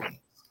the slowing.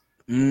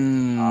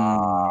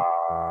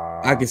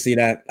 I can see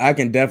that. I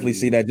can definitely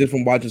see that just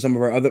from watching some of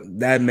her other.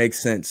 That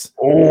makes sense.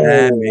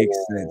 That makes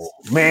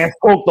sense. Man,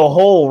 spoke the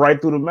hole right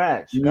through the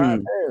match.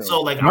 So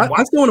like,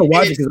 I still want to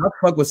watch it because I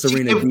fuck with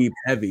Serena Deeb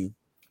heavy.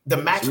 The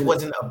match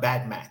wasn't a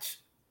bad match.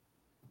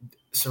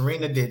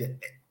 Serena did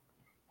it.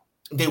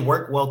 They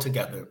worked well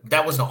together.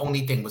 That was the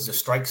only thing, was the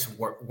strikes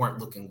weren't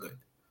looking good.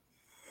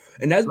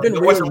 And that's been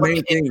Rhea's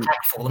main thing.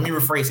 Impactful. Let me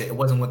rephrase it. It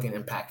wasn't looking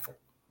impactful.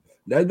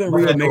 That's been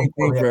Rhea's main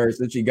thing for her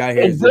since she got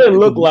here. It did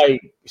look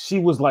like she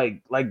was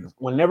like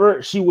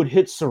whenever she would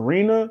hit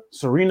Serena,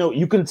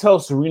 you can tell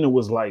Serena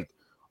was like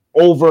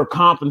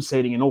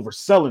overcompensating and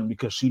overselling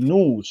because she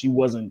knew she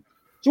wasn't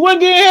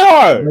getting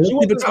hard.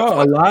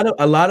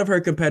 A lot of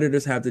her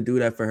competitors have to do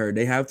that for her.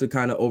 They have to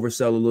kind of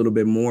oversell a little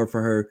bit more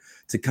for her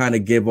to kind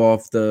of give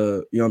off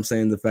the, you know what I'm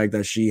saying, the fact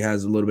that she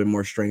has a little bit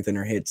more strength in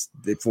her hits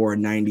for a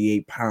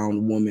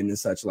 98-pound woman and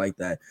such like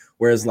that.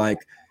 Whereas like,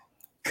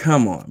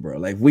 come on, bro.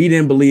 Like we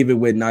didn't believe it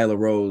with Nyla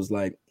Rose.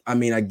 Like, I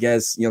mean, I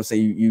guess, you know what I'm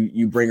saying,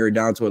 you bring her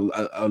down to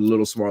a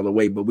little smaller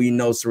weight, but we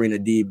know Serena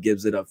Deeb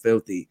gives it up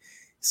filthy.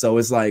 So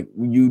it's like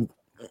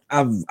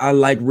I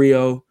like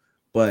Rio.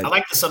 But I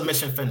like the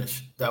submission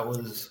finish.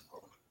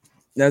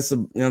 That's you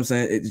know what I'm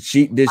saying.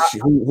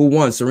 Who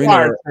won?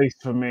 Serena.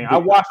 For me, I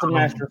watched the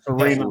match for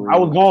Serena. I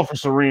was going for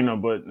Serena,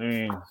 but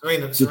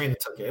Serena took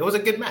it. It was a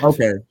good match.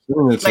 Okay.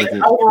 Like,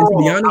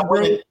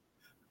 overall,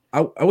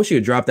 I wish you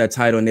would drop that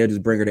title and they'll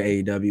just bring her to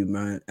AEW,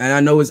 man. And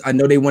I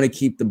know they want to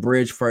keep the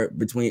bridge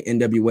between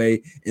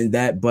NWA and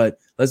that, but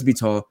let's be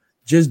tall.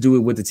 Just do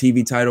it with the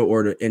TV title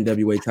or the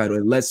NWA title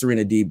and let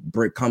Serena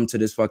Deeb come to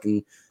this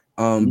fucking.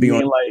 Be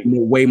on like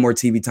way more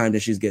TV time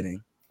than she's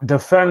getting.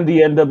 Defend the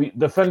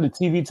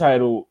TV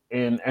title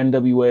in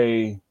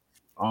NWA.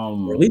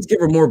 Or at least give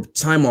her more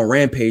time on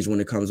Rampage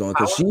when it comes on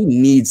because she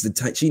needs the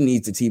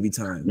TV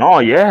time. No,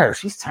 yeah,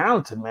 she's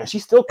talented, man.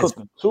 She's still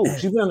cooking too.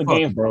 She's been in the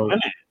game for a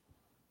minute.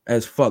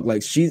 As fuck,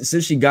 like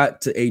since she got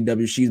to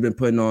AEW, she's been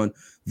putting on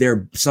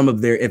some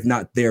of their, if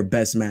not their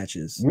best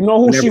matches. You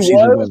know who she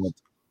was?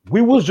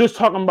 We was just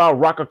talking about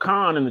Raka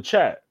Khan in the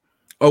chat.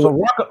 Oh,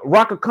 so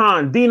Raka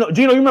Khan, Gino,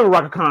 you remember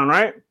Raka Khan,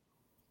 right?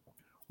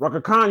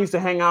 Raka Khan used to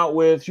hang out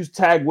with, she used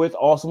to tag with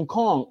Awesome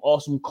Kong.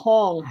 Awesome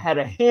Kong had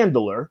a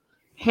handler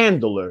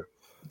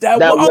That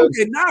That was, was-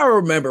 okay, now I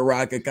remember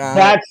Rocket Khan.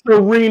 That's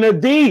Serena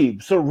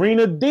Deeb.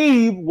 Serena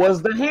Deeb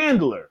was the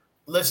handler.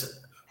 Listen,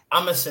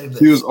 I'm gonna say this.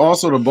 She was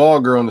also the ball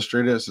girl in the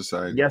Straight Edge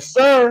Society. Yes,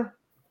 sir.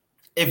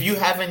 If you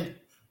haven't,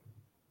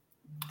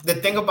 the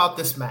thing about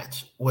this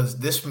match was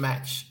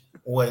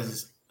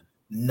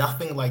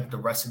nothing like the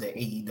rest of the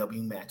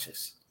AEW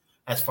matches.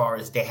 As far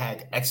as they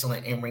had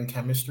excellent in-ring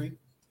chemistry,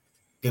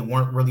 they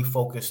weren't really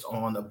focused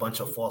on a bunch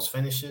of false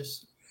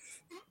finishes,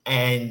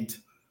 and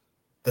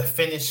the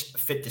finish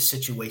fit the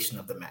situation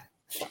of the match.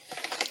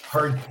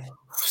 Her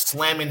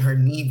slamming her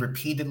knee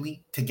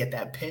repeatedly to get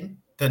that pin,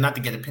 not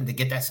to get a pin, to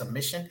get that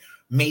submission,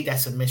 made that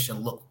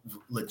submission look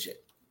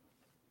legit.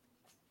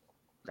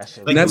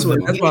 And that's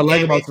what I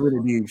like about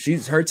Serena Deeb.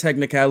 She's her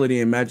technicality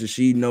in matches.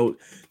 She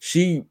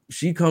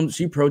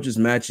approaches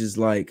matches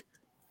like,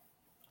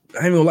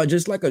 I mean, like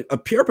just like a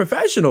pure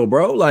professional,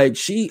 bro. Like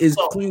she is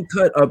clean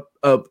cut,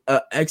 a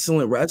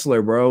excellent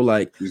wrestler, bro.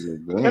 Like,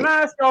 can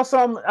I ask y'all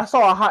something? I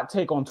saw a hot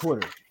take on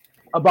Twitter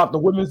about the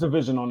women's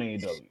division on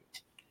AEW,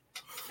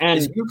 and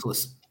it's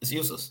useless. It's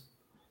useless.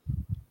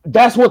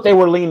 That's what they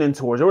were leaning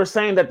towards. They were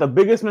saying that the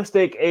biggest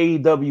mistake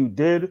AEW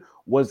did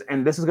was,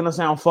 and this is going to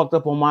sound fucked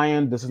up on my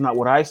end. This is not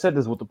what I said.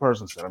 This is what the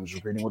person said. I'm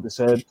just repeating what they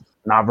said,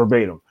 not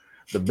verbatim.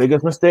 The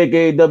biggest mistake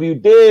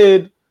AEW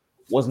did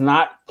was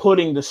not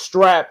putting the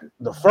strap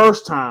the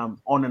first time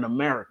on an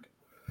American.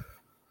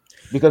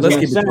 Because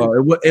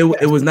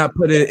it was not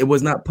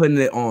putting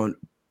it on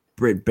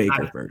Britt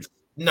Baker first.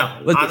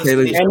 No,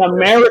 honestly, an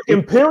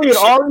American period,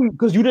 already,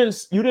 because you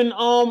didn't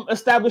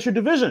establish your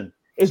division.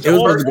 It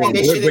was Britt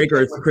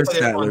Baker, Chris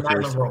Statler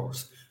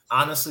first.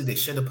 Honestly, they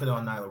should have put it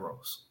on Nyla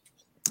Rose.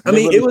 I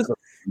mean, it was.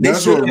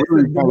 That's what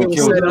really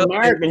killed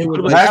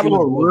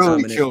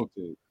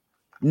it.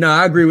 No,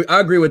 I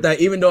agree with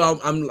that. Even though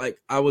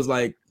I was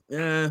like,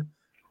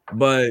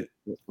 but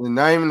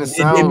not even the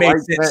sound. It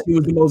makes sense. She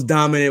was the most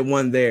dominant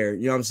one there.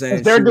 You know what I'm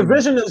saying? Their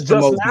division is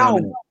just now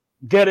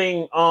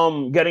getting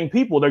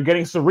people. They're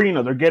getting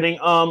Serena. They're getting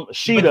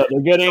Shida.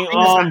 They're getting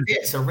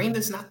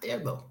Serena's not there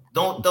though.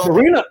 Don't.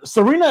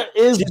 Serena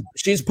is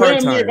she's part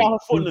time.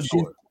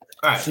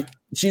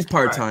 She's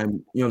part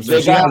time. You know what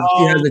I'm saying?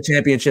 She has a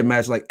championship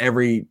match like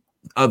every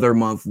other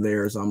month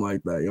there or something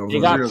like that. You know what they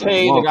got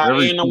Tay, they got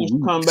Anna when she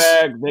come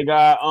back. They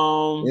got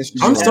I'm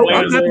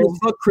happy to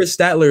fuck Chris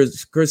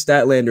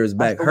Statlander is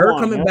back. Her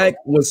coming back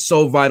was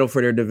so vital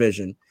for their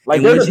division. Like,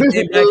 and when she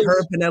came back,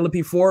 her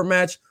Penelope Ford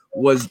match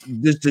was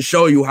just to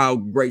show you how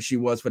great she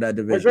was for that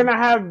division. They're gonna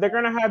have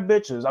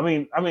bitches. I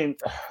mean,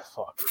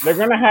 fuck. They're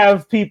gonna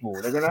have people.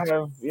 They're gonna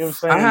have, you know what I'm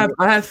saying?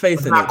 I have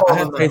faith in it. I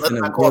have faith in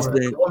them.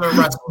 Women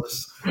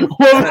wrestlers. I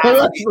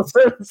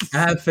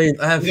have faith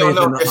in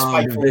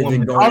the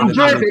division going. I'm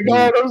joking,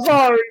 dog. I'm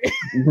sorry.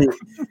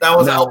 That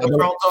was Alpha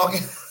Girl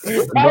talking.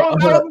 That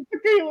was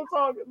Tequila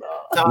talking,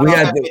 dog. We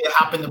had to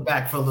hop in the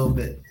back for a little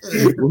bit.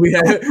 we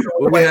had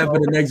for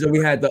the next one. We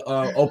had the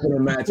opener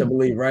match, I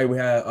believe, right? We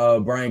had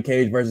Brian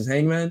Cage versus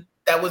Hangman.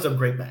 That was a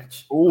great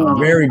match.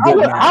 Very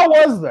good. How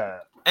was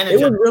that? It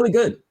was really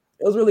good.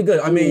 It was really good.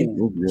 I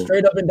mean,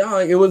 straight up and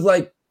down, it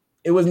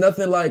was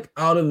nothing like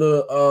out of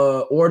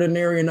the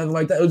ordinary or nothing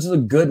like that. It was just a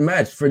good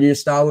match for your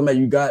style of match.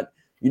 You got,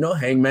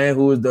 Hangman,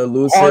 who is the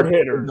elusive, hard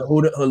hitter,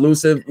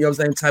 elusive, you know what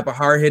I'm saying, type of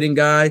hard hitting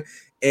guy.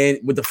 And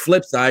with the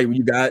flip side,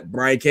 you got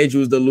Brian Cage,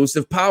 who's the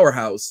elusive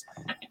powerhouse,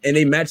 and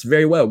they matched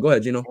very well. Go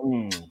ahead, Gino.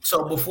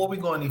 So before we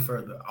go any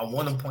further, I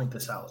want to point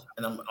this out,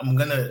 and I'm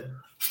gonna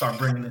start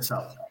bringing this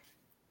up.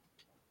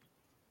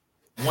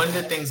 One of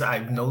the things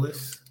I've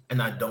noticed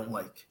and I don't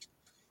like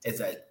is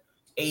that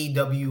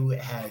AEW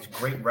has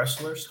great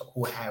wrestlers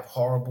who have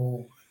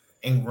horrible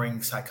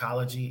in-ring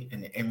psychology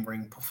and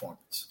in-ring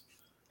performance,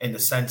 in the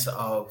sense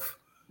of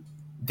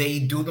they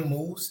do the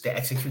moves, they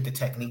execute the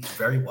techniques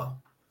very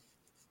well,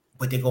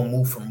 but they go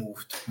move from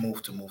move to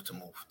move to move to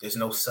move. There's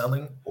no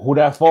selling. Who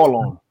that fall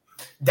on?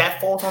 That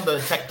falls on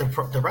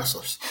the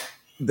wrestlers.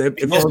 They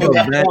fall on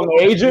the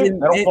agent?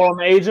 They don't fall on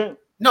the agent?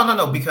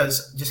 No,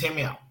 because just hear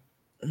me out.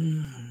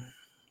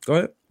 Go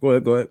ahead.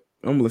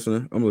 I'm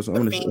listening.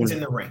 The Fiend's in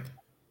the ring.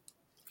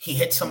 He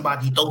hits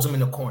somebody, he throws him in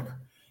the corner.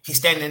 He's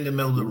standing in the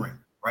middle of the ring,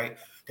 right?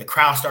 The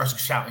crowd starts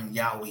shouting,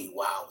 Yahweh,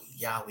 Wowie,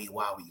 Yahweh,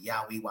 Wowie,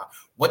 Yahweh, Wowie.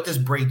 What does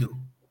Bray do?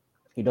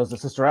 He does the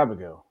Sister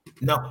Abigail.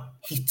 No,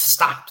 he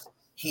stops.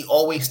 He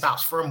always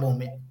stops for a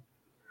moment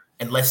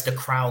and lets the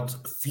crowd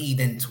feed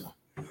into him.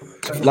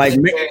 Just like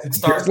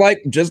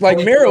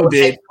Miro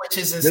did.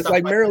 Just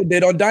like Miro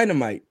did on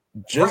Dynamite.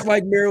 Just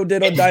like Miro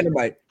did on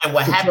Dynamite. And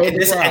what happened,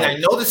 and I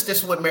noticed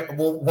this with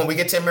when we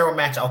get to a Miro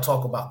match, I'll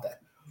talk about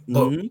that.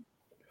 But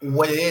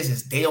what it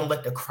is they don't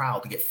let the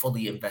crowd get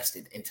fully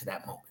invested into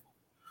that moment.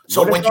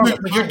 So when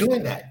you're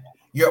doing that,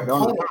 your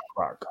opponent,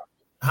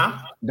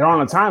 they're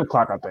on a time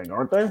clock, I think,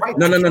 aren't they? Right.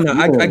 No.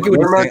 I get what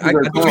you're saying.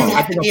 You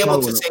have to be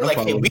able to say, like,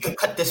 hey, we can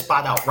cut this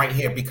spot out right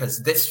here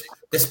because this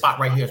spot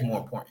right here is more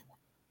important.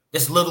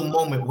 This little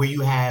moment where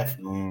you have,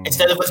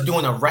 instead of us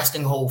doing a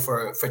resting hold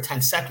for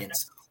 10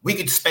 seconds, we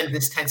could spend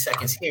this 10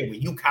 seconds here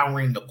with you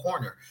cowering in the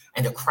corner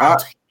and the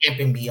crowd's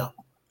amping me up.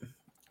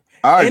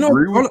 I And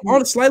agree with you.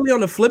 on slightly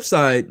on the flip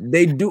side,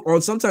 they do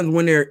on sometimes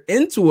when they're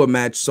into a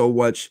match so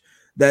much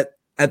that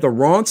at the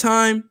wrong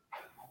time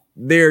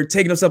they're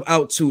taking themselves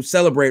out to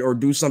celebrate or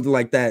do something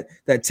like that.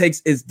 That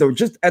takes is the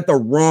just at the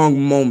wrong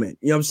moment.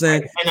 You know what I'm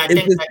saying? And I It's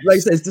think just, that's- like I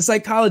said, it's the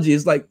psychology.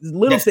 It's like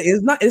little Yes. thing.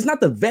 It's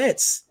not the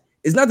vets.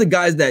 It's not the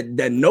guys that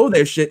know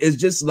their shit. It's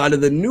just a lot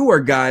of the newer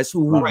guys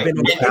who've Right. been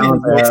on the And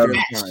internet this for a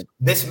match, time.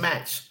 this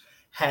match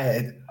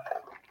had,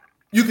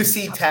 you could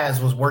see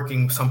Taz was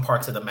working some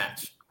parts of the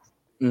match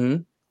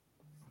Mhm.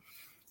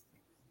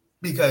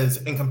 because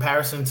in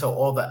comparison to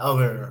all the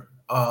other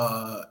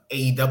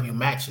AEW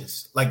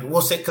matches, like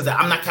we'll say, because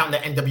I'm not counting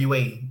the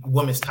NWA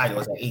women's title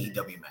as an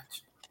AEW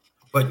match,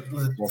 but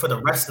for the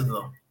rest of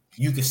them,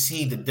 you could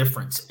see the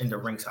difference in the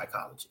ring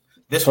psychology.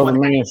 This So the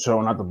one, main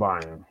show, not the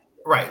buy-in.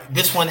 right?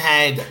 This one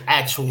had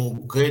actual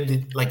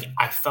good, like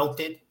I felt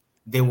it.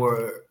 They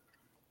were.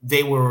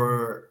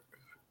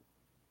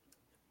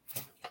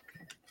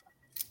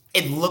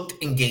 It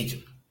looked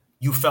engaging.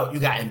 You felt you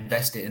got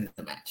invested in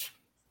the match.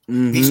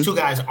 Mhm. These two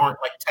guys aren't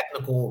like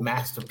technical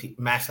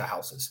master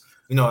houses.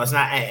 You know, it's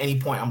not at any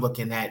point I'm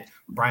looking at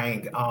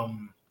Brian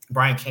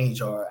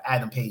Cage or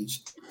Adam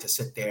Page to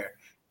sit there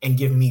and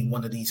give me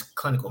one of these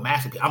clinical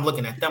masterpieces. I'm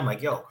looking at them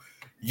like, yo,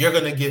 you're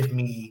gonna give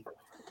me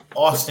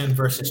Austin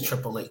versus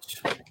Triple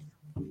H,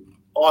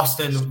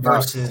 Austin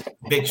versus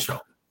Big Show.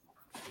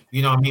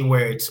 You know what I mean?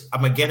 Where it's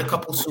I'm gonna get a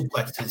couple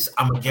suplexes,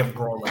 I'm gonna get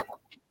brawling,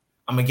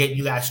 I'm gonna get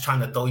you guys trying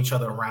to throw each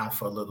other around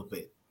for a little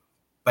bit.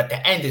 But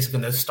the end is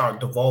going to start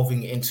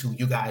devolving into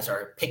you guys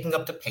are picking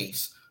up the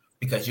pace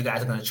because you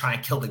guys are going to try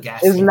and kill the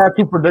gas. Isn't that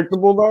too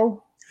predictable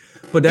though?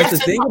 But that's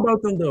Yes the thing and no.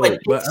 about them though. But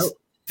But it's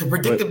the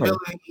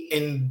predictability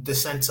in the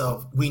sense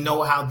of we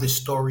know how the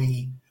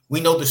story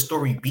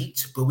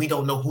beats, but we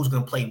don't know who's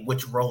going to play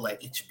which role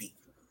at each beat.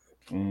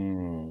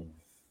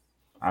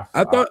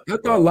 I thought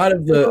a lot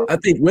of the I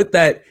think with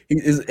that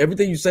is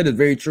everything you said is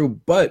very true,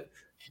 but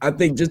I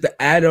think just the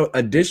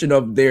addition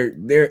of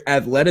their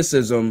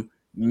athleticism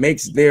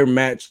makes their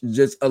match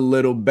just a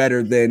little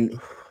better than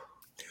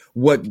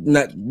what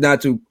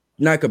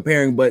not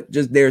comparing, but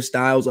just their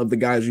styles of the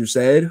guys you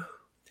said.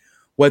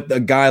 What the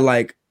guy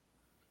like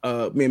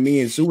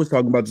me and Sue was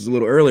talking about this a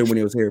little earlier when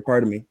he was here,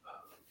 pardon me.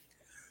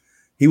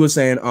 He was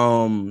saying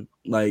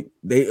like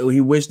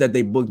he wished that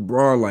they booked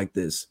Braun like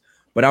this.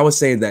 But I was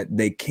saying that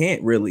they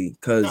can't really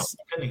because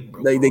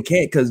they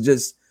can't because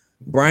just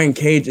Brian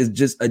Cage is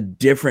just a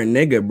different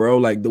nigga, bro.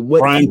 Like the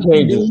what Brian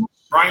Cage is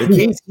Brian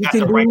Cage he got can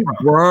the do,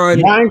 right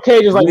Brian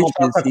Cage is like wishes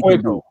Montana he can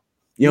do. Cueto.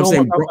 You know what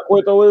I'm saying?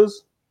 Cueto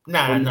is?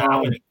 Nah,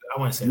 I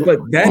want to say But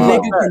that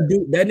Wow.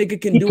 nigga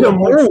can He do can a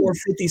move.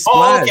 450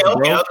 splash,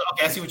 okay. bro.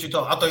 I see what you're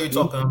talking. I thought you were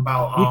talking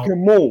about. He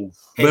can move.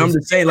 But I'm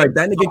just saying, like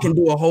that nigga can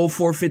do a whole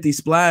 450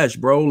 splash,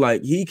 bro.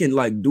 Like he can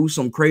like do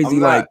some crazy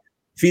like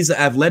feats of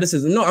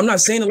athleticism. No, I'm not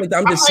saying it like that.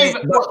 I'm just saying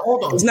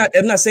hold on. it's not.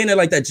 I'm not saying it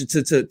like that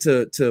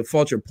to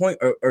fault your point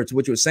or to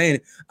what you were saying.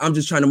 I'm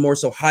just trying to more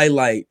so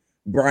highlight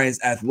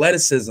Brian's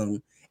athleticism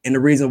and the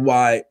reason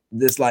why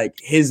this like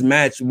his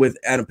match with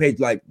Adam Page,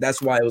 like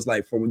that's why I was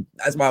like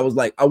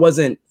I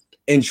wasn't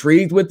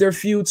intrigued with their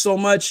feud so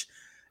much.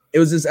 It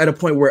was just at a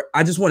point where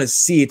I just want to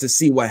see it to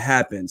see what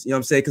happens. You know what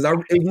I'm saying?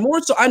 Because it's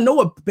more so I know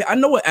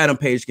what Adam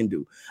Page can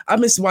do. I've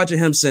been watching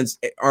him since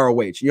ROH.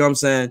 You know what I'm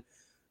saying?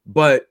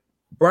 But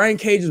Brian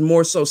Cage is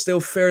more so still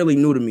fairly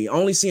new to me. I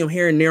only see him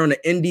here and there on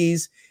the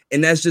indies,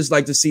 and that's just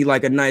like to see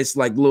like a nice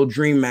like little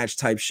dream match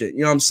type shit.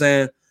 You know what I'm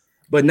saying?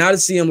 But now to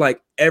see him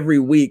like every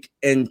week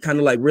and kind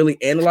of like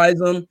really analyze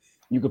him,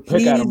 you could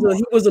pick at him.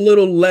 He was a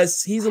little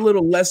less. He's a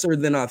little lesser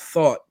than I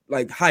thought,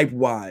 like hype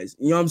wise.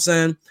 You know what I'm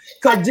saying?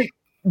 Because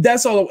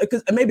that's all.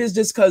 Because maybe it's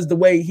just because the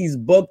way he's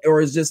booked,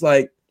 or it's just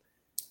like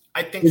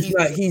I think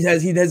he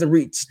hasn't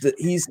reached.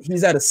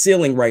 He's at a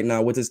ceiling right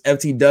now with his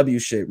FTW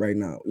shit right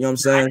now. You know what I'm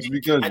saying?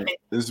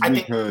 It's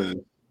because.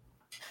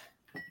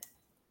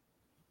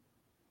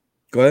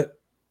 Go ahead.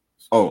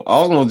 Oh, I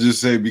was gonna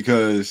just say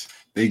because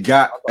they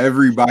got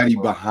everybody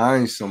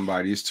behind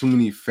somebody. It's too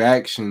many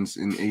factions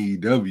in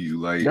AEW.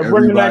 Like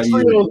everybody,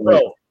 like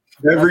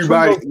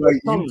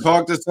you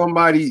talk to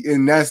somebody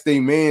and that's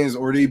their mans,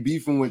 or they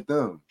beefing with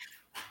them.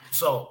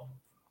 So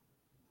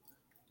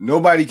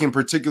nobody can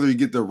particularly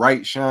get the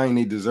right shine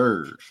they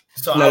deserve.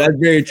 So no, that's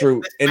very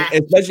true, and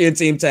especially in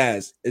Team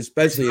Taz.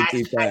 Especially in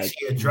Team Taz.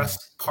 Actually,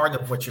 address part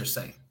of what you're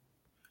saying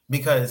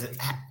because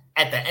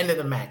at the end of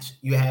the match,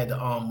 you had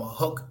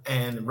Hook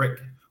and Rick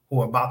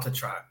who are about to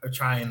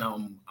try and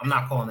I'm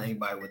not calling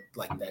anybody with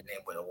like that name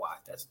with a Y.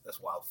 That's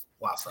wild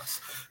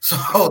sus.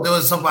 So there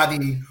was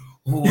somebody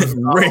who was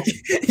Rick.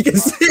 You can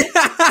see.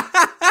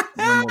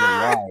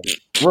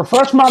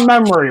 Refresh my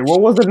memory.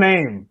 What was the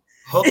name?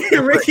 Hook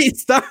and Ricky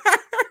Star.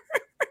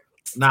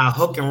 Nah,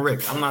 Hook and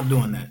Rick. I'm not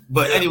doing that.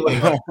 But anyway,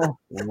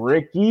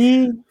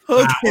 Ricky.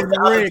 Hook and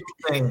Rick.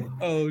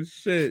 Oh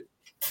shit.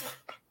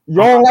 You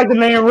don't like the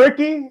name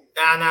Ricky? Nah.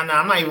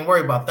 I'm not even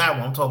worried about that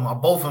one. I'm talking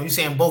about both of them. You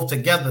saying both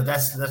together?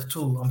 That's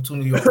too. I'm too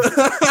New York.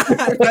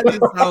 That just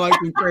sound like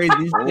some crazy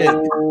shit.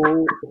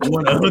 Oh, You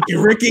want to hook it,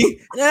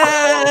 Ricky?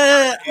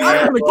 Yeah,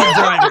 I'm gonna keep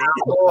driving.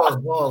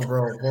 Balls,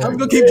 bro. I'm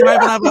gonna keep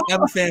driving.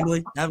 Have a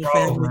family. Have a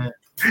family. Man.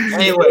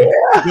 Anyway,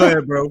 Go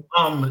ahead, bro.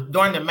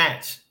 During the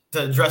match,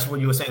 to address what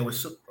you were saying with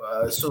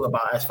Sue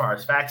about as far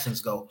as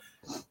factions go,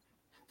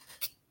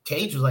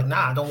 Cage was like,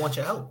 "Nah, I don't want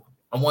your help.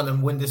 I want to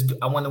win this.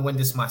 I want to win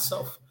this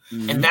myself."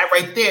 Mm-hmm. And that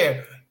right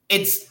there,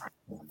 it's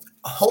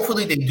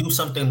hopefully they do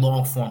something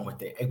long form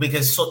with it,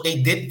 because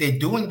they're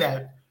doing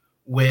that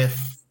with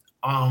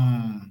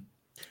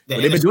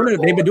they've been doing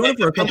it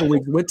for a couple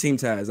weeks with Team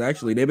Taz.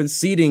 Actually, they've been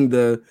seeding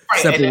the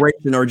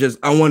separation or just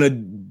I want to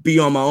be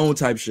on my own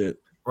type shit.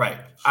 Right.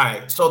 All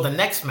right. So the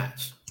next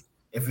match,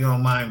 if you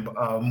don't mind,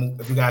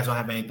 if you guys don't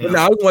have anything. No,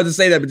 I just wanted to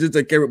say that, but just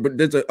to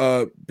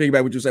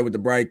piggyback what you said with the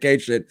Brian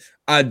Cage shit.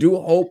 I do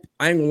hope,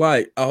 I ain't gonna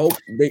lie,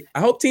 I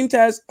hope Team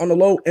Taz on the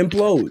low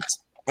implodes.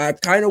 I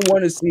kind of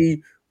want to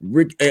see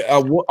Rick. I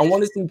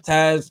want to see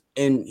Taz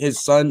and his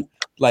son,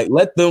 like,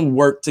 let them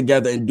work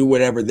together and do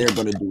whatever they're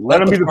gonna do. Let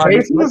them be the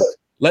faces.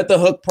 Let the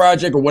Hook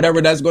Project or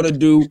whatever that's gonna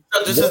do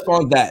work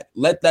on that.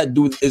 Let that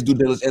do his due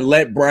diligence and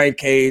let Brian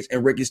Cage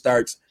and Ricky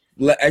Starks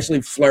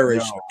actually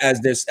flourish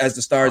as the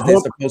stars they're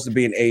supposed to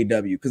be in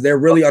AEW, because they're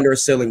really under a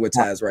ceiling with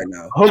Taz right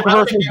now. Hook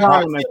versus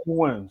Dominic, who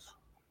wins?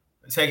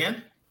 Say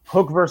again?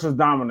 Hook versus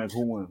Dominic,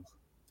 who wins?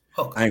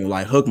 Hook. I ain't gonna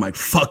lie, Hook might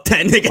fuck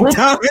that nigga. Flip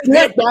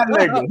that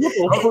nigga.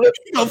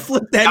 He gonna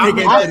flip that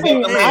nigga. I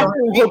think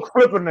Hook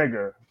flip a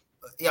nigga.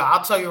 Yeah,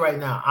 I'll tell you right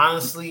now.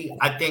 Honestly,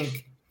 I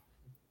think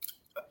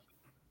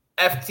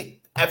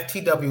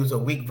FTW is a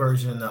weak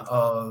version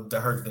of the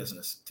Hurt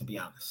Business, to be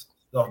honest.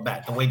 Off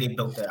bat, the way they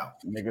built it out.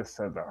 Nigga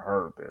said the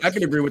Hurt Business. I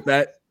can agree with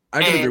that.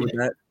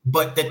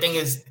 But the thing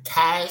is,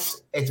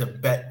 Taz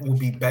will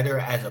be better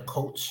as a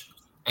coach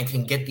and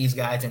can get these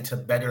guys into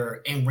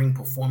better in-ring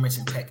performance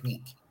and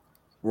technique.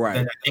 Right.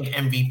 Than I think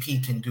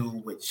MVP can do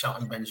with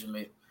Shelton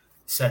Benjamin,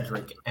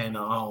 Cedric, and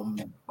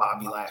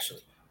Bobby Lashley.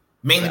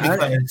 Mainly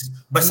because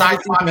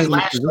besides Bobby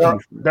Lashley,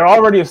 they're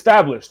already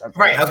established.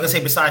 Right. I was gonna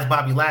say besides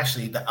Bobby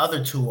Lashley, the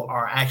other two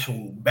are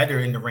actual better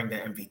in the ring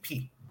than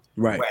MVP.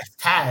 Right. Whereas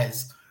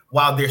Taz,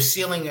 while they're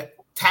ceiling,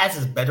 Taz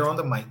is better on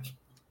the mic.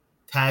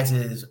 Taz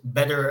is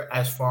better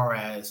as far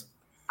as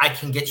I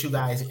can get you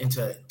guys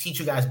teach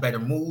you guys better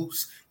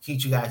moves,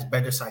 teach you guys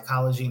better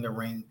psychology in the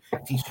ring,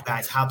 teach you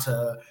guys how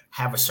to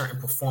have a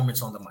certain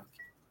performance on the mic.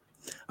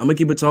 I'm gonna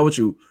keep it tall with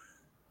you.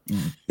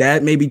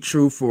 That may be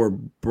true for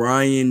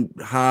Brian,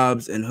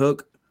 Hobbs, and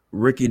Hook.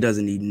 Ricky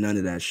doesn't need none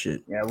of that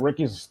shit. Yeah,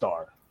 Ricky's a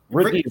star.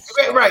 Ricky's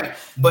right,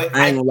 but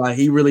I ain't gonna lie,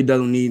 he really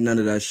doesn't need none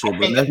of that shit.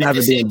 But that's not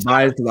being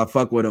biased because I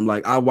fuck with him.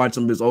 Like, I watch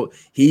him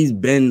he's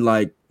been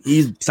like,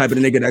 he's the type of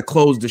nigga that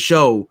closed the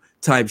show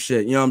type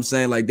shit. You know what I'm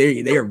saying? Like,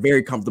 they are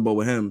very comfortable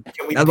with him.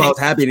 That's why I was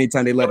happy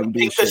anytime they let him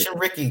do shit.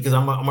 Ricky, because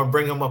I'm gonna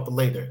bring him up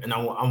later, and I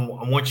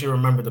want you to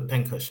remember the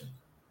pincushion.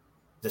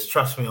 Just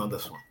trust me on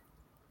this one,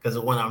 because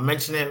when I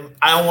mention him,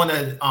 I don't want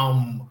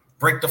to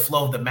break the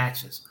flow of the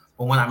matches.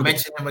 But when I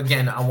mention him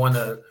again, I want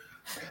to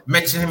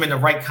mention him in the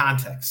right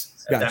context.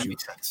 If that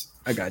makes sense.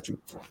 I got you.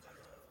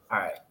 All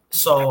right.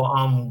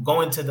 So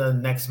going to the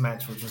next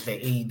match, which was the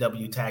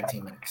AEW tag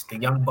team match. The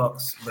Young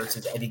Bucks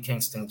versus Eddie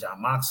Kingston, John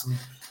Moxley.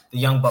 The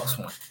Young Bucks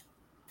won.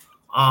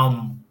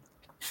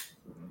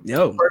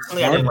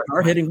 Personally, I didn't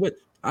like hitting with.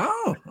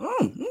 I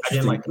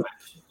didn't like the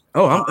match.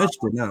 Oh, I'm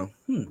interested now.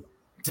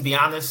 To be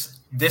honest,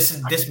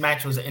 this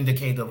match was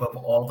indicative of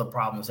all the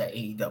problems that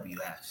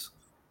AEW has.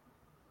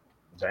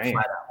 Damn.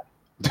 Flat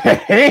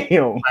out.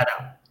 Damn. Flat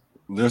out.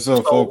 There's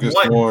a focus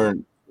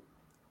on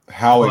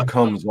how it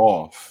comes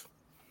off.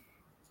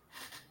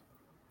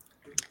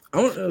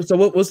 So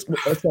what was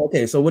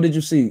okay? So what did you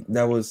see?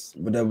 That was.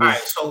 All right.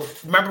 So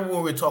remember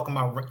when we were talking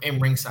about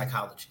in-ring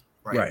psychology,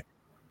 right? Right.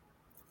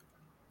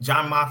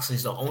 John Moxley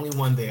is the only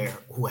one there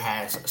who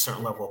has a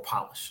certain level of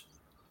polish.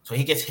 So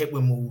he gets hit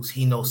with moves.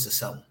 He knows to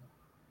sell them.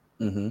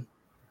 Mm-hmm.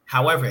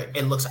 However,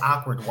 it looks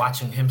awkward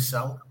watching him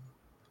sell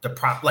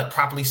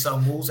properly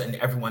sell moves, and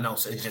everyone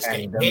else is just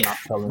getting hit,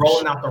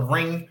 rolling out the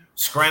ring,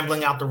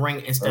 scrambling out the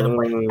ring instead of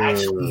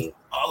actually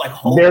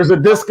There's a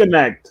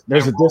disconnect.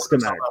 There's a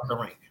disconnect. Out the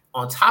ring.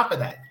 On top of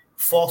that,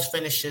 false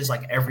finishes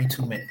like every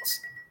 2 minutes.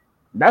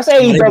 That's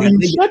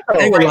AEW shit though.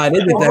 I ain't gonna lie, they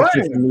did that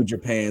shit from New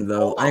Japan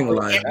though. I ain't gonna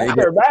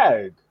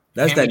lie,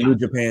 that's that New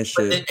Japan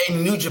shit. But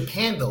in New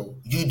Japan though,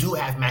 you do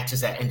have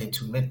matches that end in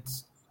 2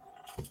 minutes.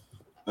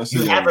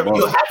 You have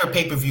a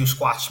pay-per-view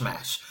squash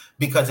match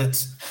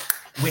because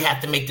we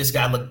have to make this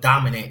guy look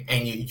dominant,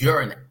 and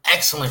you're an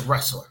excellent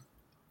wrestler.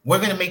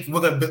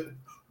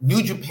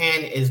 New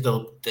Japan is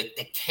the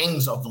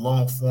kings of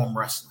long form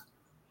wrestling.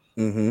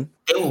 Mm-hmm.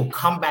 They will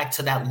come back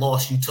to that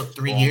loss you took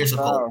 3 years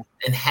ago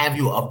and have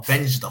you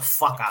avenge the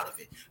fuck out of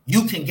it.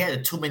 You can get a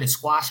 2-minute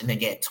squash and then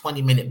get a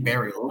 20-minute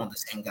burial on the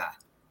same guy.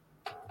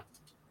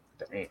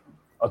 Damn.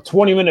 A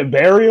 20-minute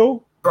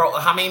burial? Bro,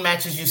 how many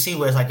matches you see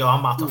where it's like, yo,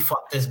 I'm about to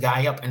fuck this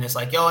guy up, and it's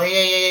like, yo,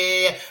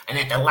 yeah, and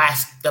at the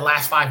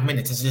last 5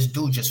 minutes, is this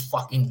dude just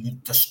fucking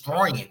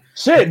destroying?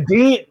 Shit,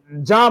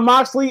 John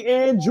Moxley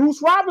and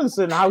Juice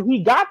Robinson, how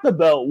he got the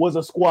belt was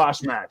a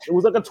squash match. It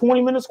was like a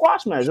 20-minute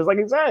squash match, just like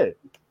he said.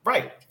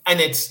 Right,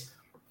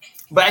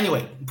 but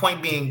anyway,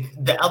 point being,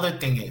 the other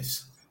thing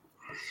is,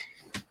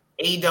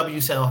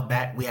 AEW set off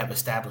bat. We have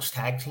established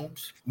tag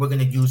teams. We're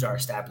gonna use our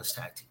established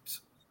tag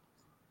teams.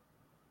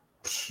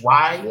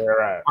 Why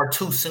are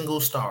two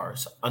single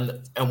stars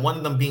and one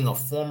of them being the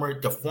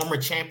former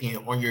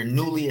champion on your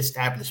newly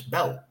established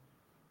belt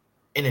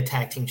in a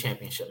tag team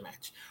championship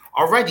match?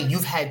 Already,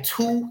 you've had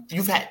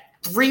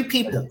three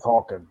people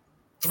talking.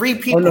 3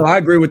 people. Oh no, I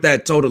agree with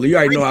that totally. You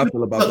already know how I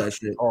feel about that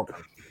shit.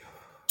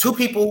 Two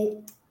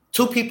people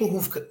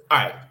who've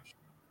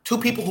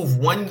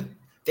won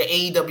the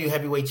AEW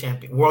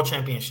Heavyweight World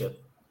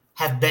Championship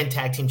have been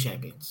tag team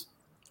champions.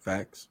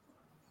 Facts.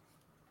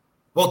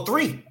 Well,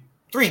 3.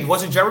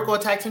 Wasn't Jericho a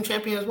tag team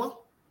champion as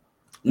well?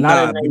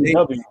 Nah,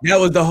 that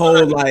was the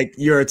whole like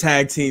you're a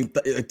tag team.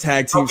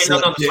 Okay, no,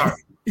 sorry.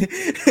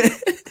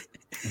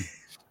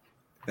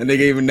 And they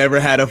even never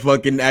had a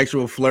fucking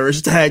actual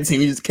flourish tag team.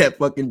 You just kept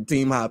fucking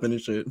team hopping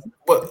and shit.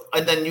 But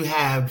and then you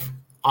have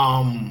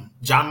John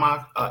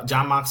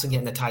Moxley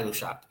getting the title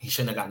shot. He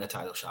shouldn't have gotten the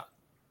title shot.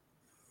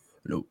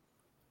 Nope.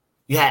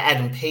 You had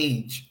Adam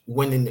Page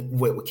winning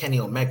with Kenny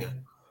Omega.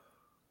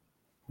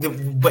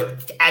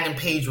 But Adam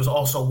Page was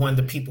also one of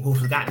the people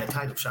who's gotten the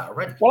title shot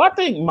already. Well, I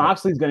think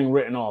Moxley's getting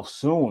written off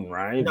soon,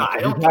 right? No,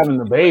 I don't. He's having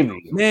the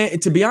baby. Man,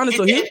 to be honest,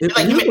 okay,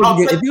 I see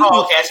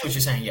what you're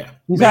saying. Yeah,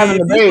 he's having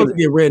the baby. To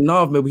get written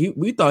off, but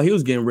we thought he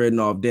was getting written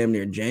off damn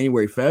near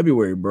January,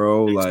 February,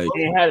 bro. Like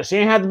she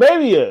ain't had the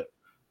baby yet.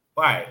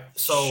 Right.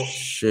 So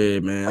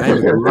shit, man. I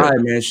ain't gonna lie,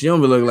 man. She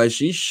don't look like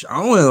she's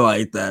showing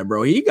like that,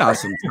 bro. He got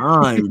some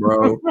time,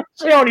 bro.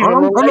 She don't even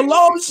I'm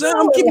alone, son.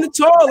 I'm keeping it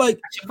tall. Like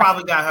she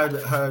probably got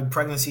her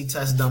pregnancy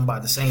test done by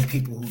the same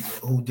people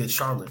who did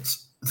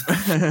Charlotte's.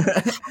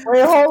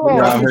 Wait, hold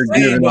on. I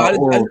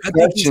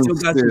think he still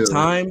got some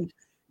time,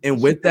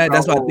 and with that,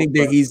 that's why I think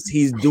that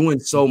he's doing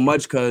so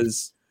much.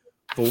 Because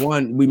for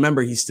one,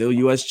 remember he's still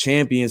U.S.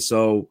 champion,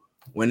 so.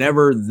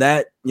 Whenever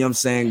that, you know what I'm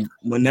saying,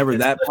 whenever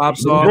that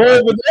pops off,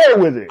 I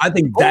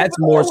think that's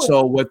more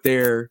so what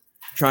they're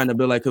trying to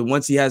build. Like, because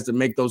once he has to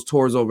make those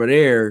tours over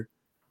there,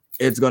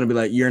 it's going to be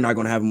like, you're not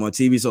going to have him on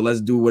TV. So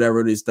let's do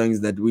whatever these things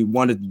that we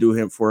wanted to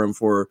do for him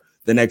for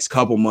the next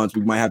couple months.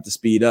 We might have to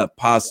speed up,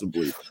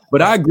 possibly.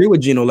 But I agree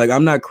with Gino. Like,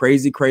 I'm not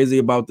crazy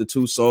about the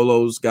 2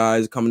 solos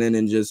guys coming in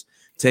and just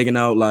taking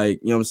out, like,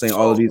 you know what I'm saying,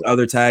 all of these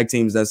other tag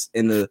teams that's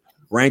in the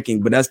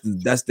ranking. But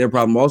that's their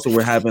problem. Also,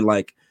 we're having,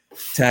 like,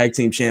 tag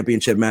team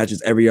championship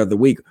matches every other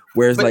week,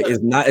 whereas like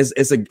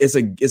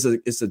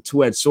it's a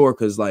two-edged sword,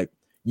 because like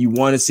you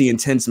want to see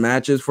intense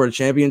matches for the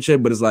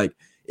championship, but it's like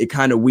it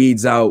kind of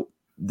weeds out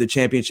the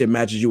championship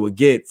matches you would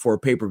get for a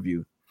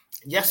pay-per-view.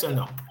 Yes or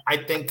no? I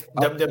think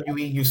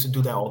WWE used to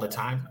do that all the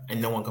time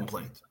and no one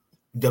complained.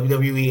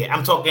 WWE,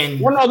 I'm talking.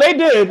 Well, no, they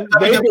did.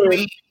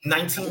 WWE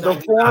 1999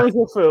 the forums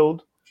were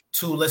filled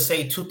to, let's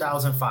say,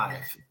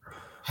 2005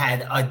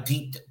 had a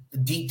deep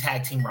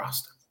tag team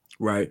roster.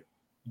 Right.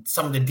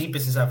 Some of the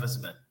deepest it's ever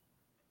been,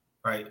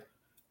 right?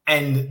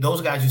 And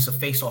those guys used to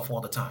face off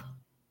all the time.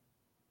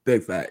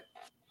 Big fact.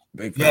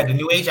 You had the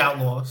New Age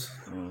Outlaws.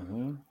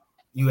 Mm-hmm.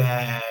 You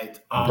had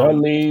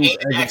Dudley's,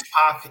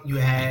 X-Pac. You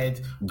had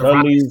the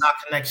Rocky Stock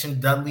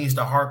Connection. Dudley's,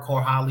 the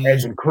Hardcore Hollies.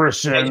 Edge and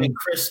Christian.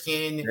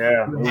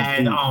 Yeah. You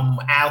had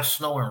Al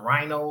Snow and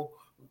Rhino.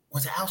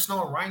 Was it Al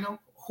Snow and Rhino?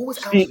 Who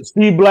was Al Snow?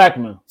 Steve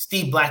Blackman.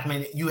 Steve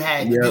Blackman. You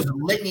had there's a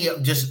litany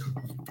of just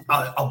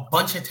a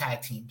bunch of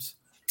tag teams.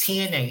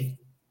 TNA.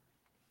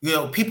 You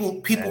know,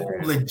 people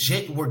who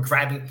legit were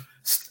grabbing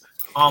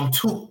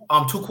too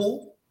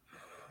cool.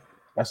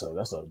 That's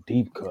a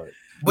deep cut.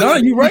 But no,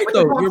 you're right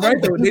though. You're right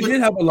though. They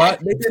did have a lot.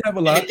 They did have a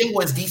lot. The thing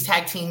was, these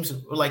tag teams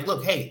were like,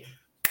 look, hey,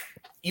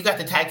 you got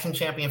the tag team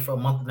champion for a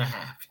month and a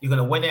half. You're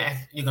gonna win it.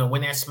 You're gonna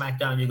win that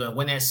SmackDown. You're gonna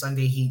win that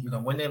Sunday Heat. You're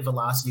gonna win that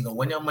Velocity. You're gonna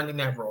win that Monday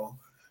Night Raw.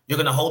 You're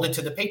gonna hold it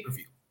to the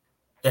pay-per-view.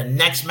 The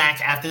next match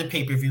after the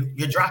pay-per-view,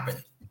 you're dropping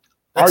it.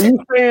 Are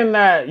you saying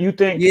that you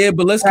think? Yeah,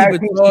 but let's keep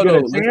it tall though.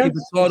 Let's keep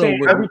it tall though.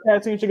 Every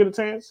tag team should get a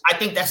chance. I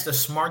think that's the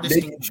smartest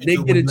thing. They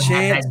get a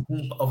chance. That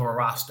deep of a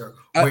roster.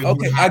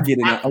 Okay, I get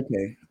it now.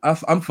 Okay,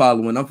 I'm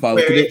following.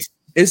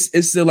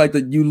 It's still like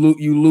that. You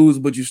lose,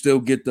 but you still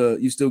get the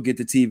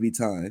TV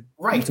time.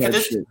 Right.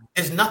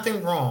 There's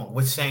nothing wrong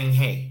with saying,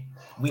 hey,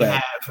 we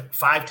have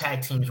 5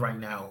 tag teams right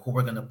now who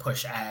we're gonna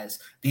push as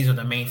these are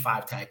the main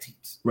 5 tag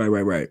teams. Right.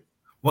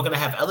 We're gonna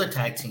have other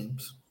tag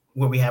teams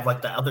where we have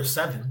like the other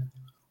 7.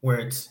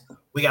 Where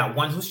we got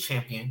 1 who's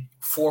champion,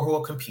 4 who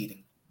are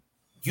competing.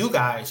 You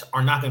guys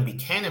are not going to be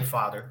cannon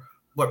fodder,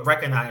 but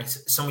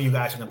recognize some of you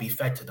guys are going to be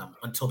fed to them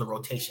until the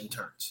rotation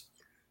turns.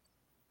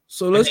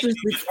 So let's just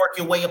work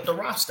your way up the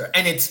roster.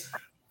 And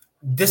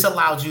this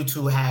allows you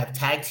to have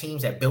tag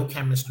teams that build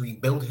chemistry,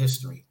 build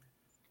history,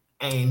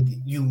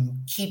 and you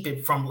keep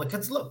it from,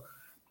 because look,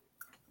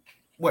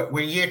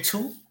 we're year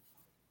 2.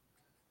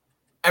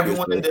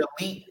 Everyone in the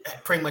elite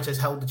pretty much has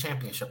held the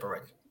championship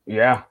already.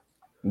 Yeah,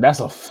 that's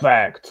a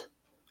fact.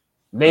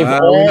 They've we're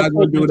all not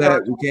gonna do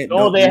that. We can't.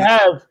 No, they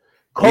have.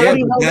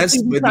 Cody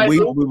but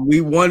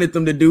we wanted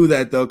them to do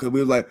that though, because we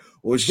was like,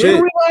 well,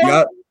 shit,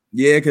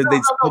 because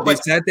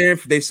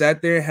they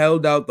sat there and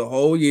held out the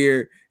whole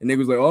year, and they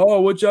was like,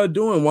 oh, what y'all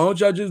doing? Why don't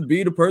y'all just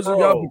be the person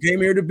y'all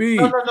came here to be?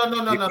 No.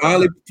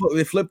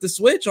 They flipped the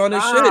switch on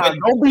this shit.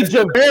 Don't be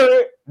Jeff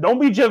Jarrett. Don't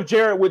be Jeff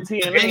Jarrett with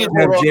TNA.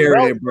 Jeff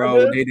Jarrett,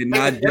 bro. They did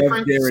not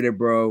Jeff Jarrett,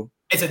 bro.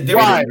 It's a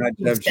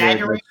difference.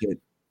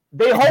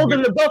 They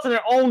holding the belts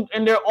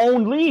in their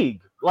own league.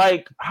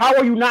 Like, how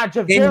are you not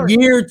Jeff Jarrett? In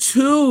year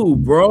 2,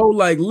 bro.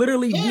 Like,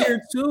 literally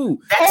year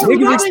 2. That's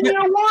not in year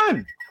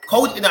 1.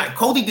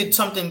 Cody did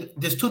something.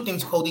 There's 2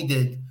 things Cody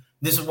did.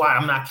 This is why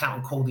I'm not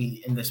counting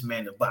Cody in this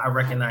manner, but I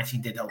recognize he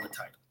did hold the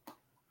title.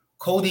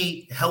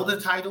 Cody held the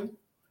title,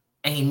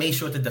 and he made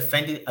sure to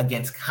defend it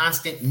against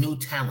constant new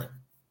talent.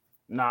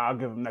 Nah, I'll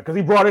give him that because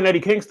he brought in Eddie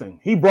Kingston.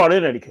 He brought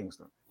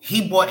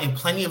in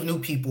plenty of new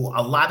people.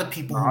 A lot of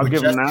people who were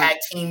just tag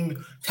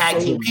team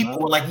people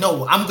were like,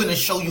 "No, I'm going to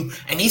show you."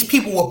 And these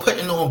people were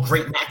putting on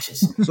great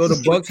matches. So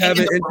the Bucks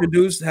haven't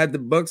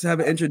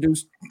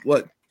introduced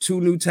what 2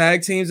 new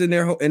tag teams in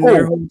their whole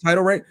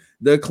title reign?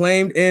 The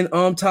Acclaimed and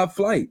Top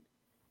Flight.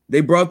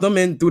 They brought them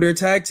in through their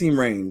tag team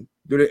reign,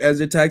 as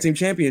their tag team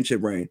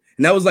championship reign,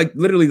 and that was like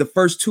literally the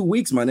first 2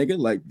 weeks, my nigga.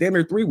 Like damn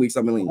near 3 weeks.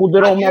 I mean, who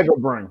did Omega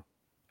bring?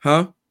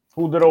 Huh?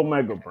 Who did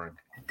Omega bring?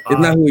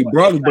 It's not who he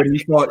brought, but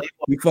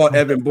he fought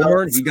Evan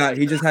Bourne.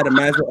 He just had a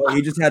match.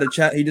 He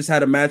just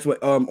had a match with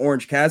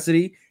Orange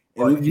Cassidy.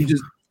 And you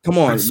just come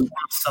on, he's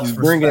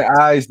bringing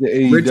eyes to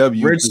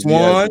AEW. Rich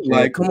Swann,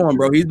 like come on,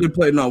 bro. He's been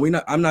putting on.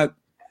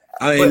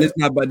 It's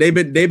not. But they've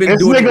been this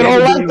doing. Nigga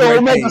don't like the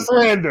Omega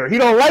slander. He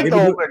don't like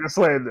the Omega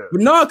slander.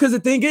 But no, because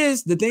the thing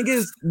is,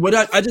 what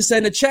I just said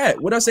in the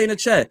chat. What I say in the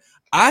chat,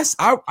 I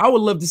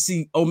would love to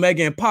see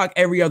Omega and Pac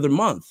every other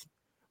month.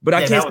 But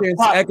I can't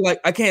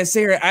sit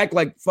here and act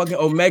like fucking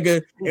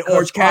Omega and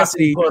Orange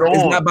Cassidy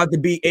is not about to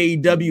be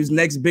AEW's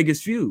next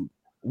biggest feud.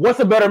 What's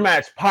a better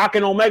match, Pac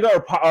and Omega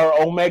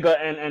or Omega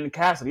and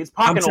Cassidy? It's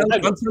Pac and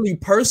Omega. I'm telling you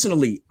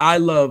personally, I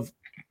love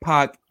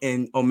Pac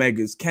and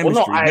Omega's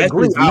chemistry. Well, no, I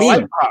agree. I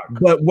like Pac.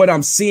 But what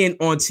I'm seeing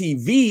on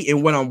TV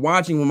and what I'm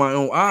watching with my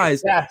own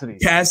eyes,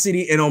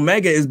 Cassidy and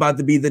Omega is about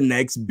to be the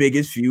next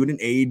biggest feud in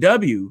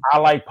AEW. I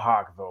like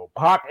Pac though.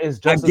 Pac is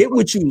just. I get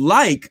what you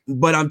like,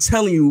 but I'm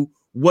telling you.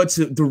 What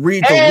to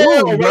read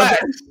the room, brother.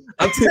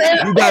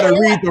 You gotta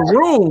read the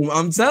room.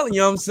 I'm telling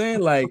you, what I'm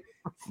saying, like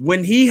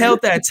when he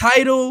held that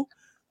title,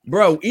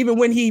 bro. Even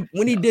when he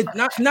did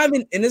not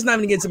even, and it's not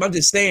even against him. I'm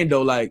just saying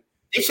though, like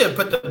they should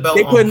put the belt.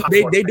 They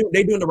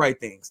doing the right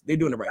things. They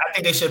doing the right. I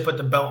think they should put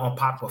the belt on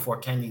Pac before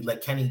Kenny.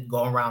 Let Kenny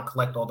go around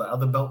collect all the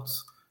other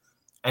belts,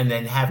 and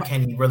then have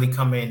Kenny really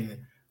come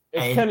in.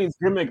 It's Kenny's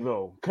gimmick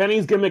though.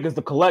 Kenny's gimmick is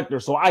the collector,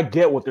 so I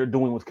get what they're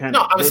doing with Kenny.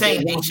 No, I'm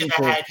saying they should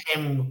have had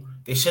him.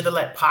 They should have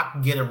let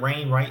Pac get a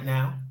reign right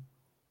now,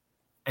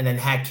 and then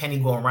had Kenny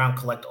go around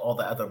collect all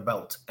the other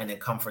belts, and then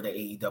come for the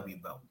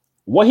AEW belt.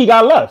 What he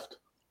got left?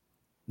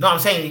 No, I'm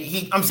saying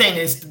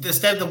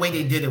instead of the way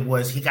they did it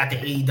was he got the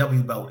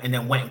AEW belt and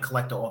then went and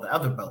collected all the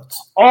other belts.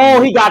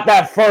 Oh, he got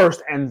that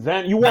first, and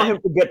then you want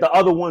him to get the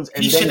other ones,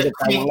 and he then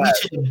he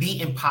should have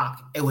beaten Pac.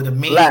 It would have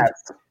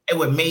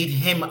made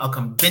him a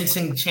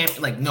convincing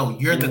champion. Like, no,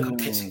 you're the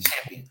convincing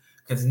champion.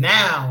 Because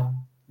now,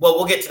 well,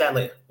 we'll get to that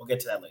later.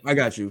 I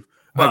got you.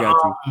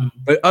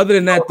 But other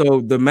than that,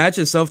 though, the match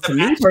itself, to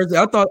me personally,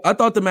 I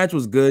thought the match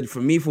was good for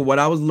me for what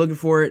I was looking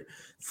for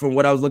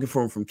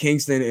from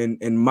Kingston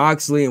and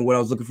Moxley and what I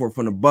was looking for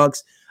from the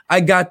Bucks. I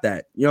got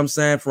that. You know what I'm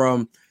saying?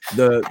 From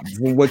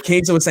what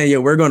Kingston was saying, yeah,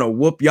 we're gonna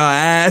whoop y'all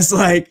ass.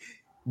 Like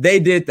they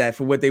did that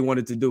for what they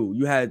wanted to do.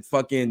 You had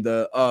fucking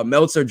the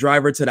Meltzer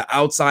driver to the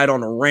outside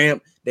on the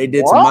ramp. They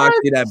did some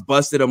Moxley that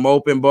busted him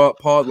open, but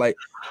Paul, like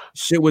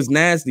shit was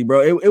nasty,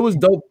 bro. It was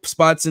dope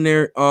spots in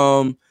there.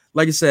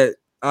 Like I said,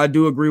 I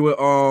do agree with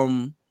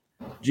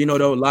Gino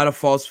though. A lot of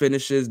false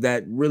finishes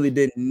that really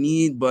didn't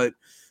need, but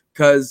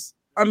because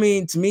I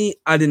mean, to me,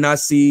 I did not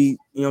see, you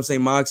know what I'm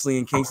saying, Moxley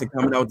and Kingston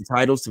coming out with the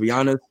titles, to be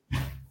honest.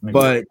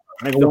 But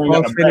the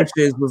false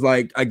finishes was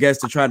like, I guess,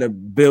 to try to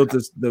build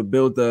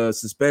the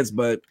suspense.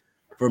 But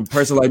for a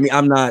person like me,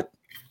 I'm not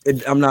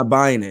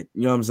buying it.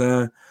 You know what I'm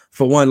saying?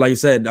 For one, like you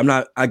said,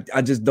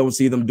 I just don't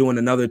see them doing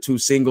another 2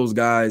 singles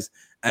guys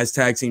as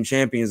tag team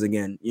champions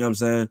again. You know what I'm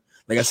saying?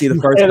 Like I see the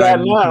first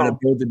time you want to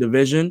build the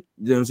division.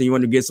 You know what I'm saying? You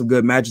want to get some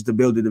good matches to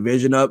build the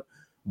division up,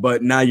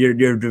 but now your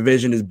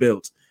division is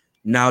built.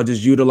 Now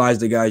just utilize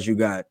the guys you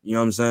got. You know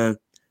what I'm saying?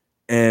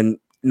 And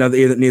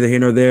neither here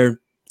nor there.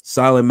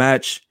 Solid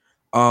match.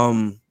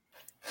 I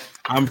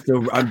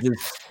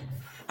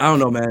don't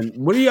know, man.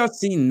 What do y'all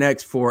see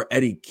next for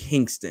Eddie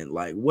Kingston?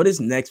 Like, what is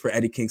next for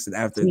Eddie Kingston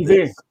after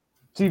this?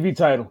 TV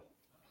title.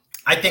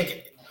 I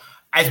think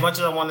as much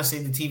as I want to see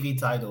the TV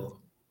title,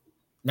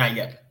 not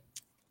yet.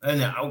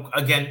 And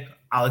again,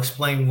 I'll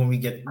explain when we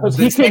get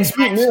this next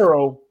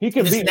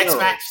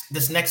match.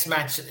 This next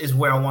match is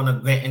where I want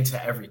to get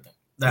into everything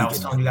that I was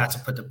telling you guys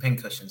to put the pin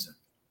cushions in.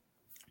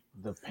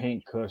 The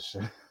paint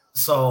cushion.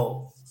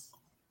 So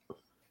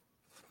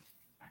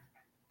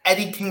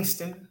Eddie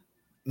Kingston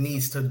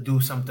needs to do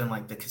something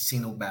like the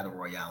Casino Battle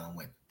Royale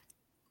and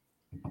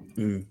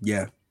win.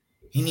 Yeah.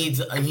 He needs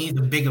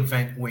a big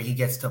event where he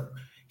gets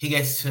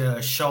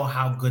to show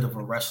how good of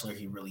a wrestler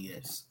he really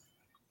is.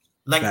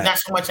 Like not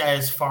so much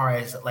as far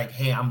as like,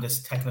 hey, I'm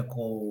this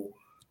technical.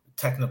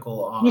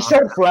 He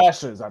showed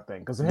flashes, I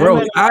think.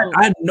 Bro,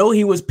 I know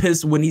he was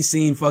pissed when he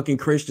seen fucking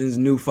Christian's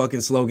new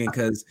fucking slogan,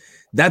 because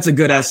that's a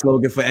good ass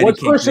slogan for Eddie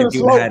Kingston. If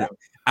he had it,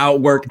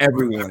 outwork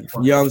everyone.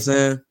 You know what I'm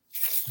saying?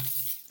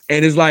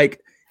 And it's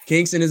like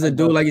Kingston is a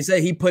dude, like you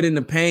said, he put in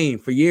the pain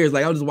for years.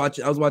 Like I was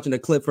watching a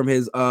clip from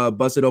his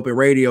Busted Open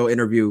Radio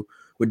interview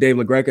with Dave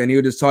LaGreca, and he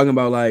was just talking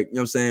about, like, you know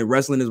what I'm saying,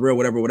 wrestling is real,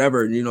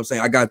 whatever. And, you know what I'm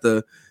saying, I got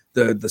the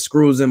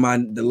screws in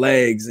the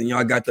legs, and, you know,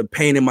 I got the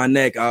pain in my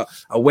neck. I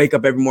wake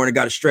up every morning,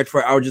 got to stretch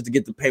for an hour just to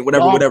get the pain,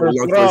 whatever.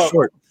 Long story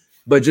short.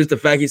 But just the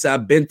fact he said,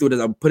 I've been through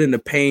this, I'm putting the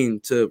pain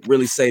to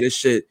really say this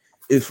shit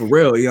is for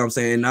real. You know what I'm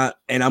saying?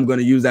 And I'm going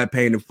to use that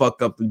pain to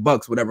fuck up the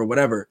Bucks,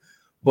 whatever.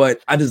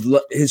 But I just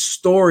love his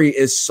story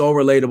is so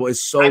relatable.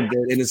 It's so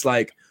good. And it's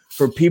like,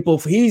 for people,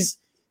 he's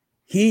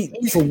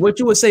for what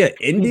you would say an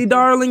indie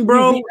darling,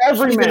 bro.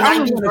 Every man,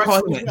 I'm going to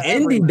call him an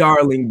indie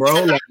darling,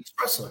 bro. Like,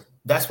 wrestler.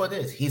 That's what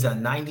it is. He's a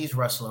 90s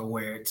wrestler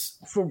where it's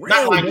for real.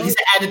 Not like he's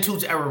an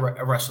Attitudes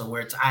Era wrestler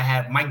where it's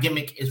my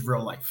gimmick is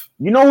real life.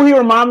 You know who he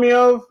remind me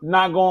of?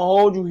 Not gonna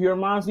hold you. He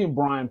reminds me of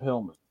Brian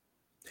Pillman.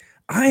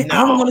 I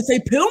don't want to say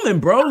Pillman,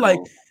 bro. Like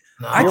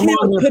I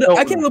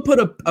can't even put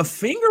a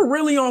finger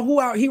really on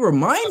who he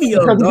remind me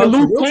of. Because he's a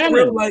loose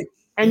cannon. Like,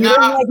 and you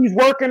don't know if he's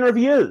working or if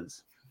he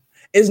is.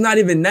 It's not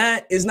even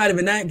that. It's not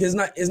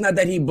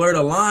that he blurred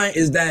a line.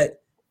 Is that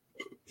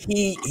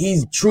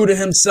he's true to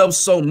himself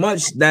so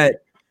much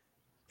that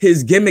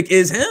his gimmick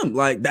is him.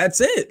 Like, that's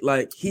it.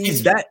 Like,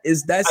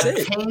 that's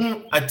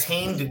it. A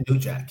tamed New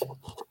Jack.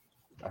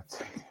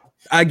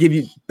 I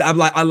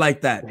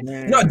like that.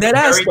 No, that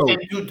ass though.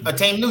 A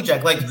tamed New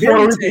Jack. Like,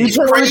 he's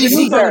crazy.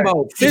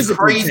 He's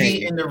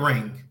crazy in the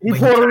ring. He's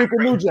Puerto Rican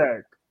New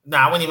Jack.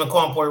 Nah, I wouldn't even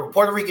call him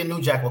Puerto Rican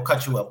New Jack. Will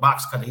cut you a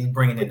box cutter. He's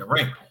bringing in the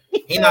ring.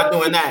 He's not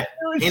doing that.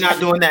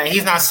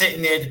 He's not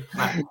sitting there.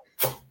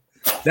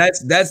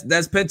 That's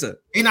Penta.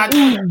 He's not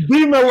doing that.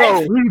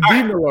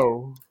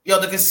 D-Melo. Yo,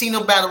 the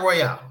Casino Battle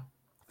Royale.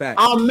 Fact.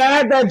 I'm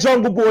mad that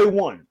Jungle Boy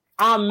won.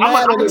 I'm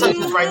gonna tell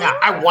you this right now.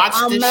 I watched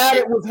this shit. I'm mad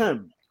it was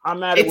him. I'm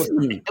mad it was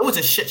him. It was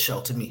a shit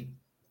show to me.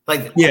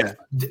 Like, yeah,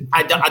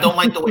 I don't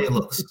like the way it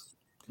looks.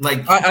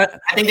 Like, I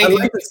think they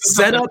like the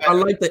setup. I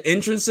like the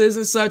entrances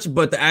and such,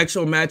 but the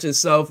actual match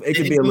itself, it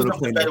could be a little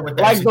cleaner.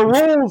 Like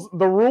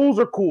the rules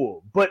are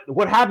cool, but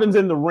what happens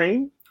in the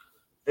ring?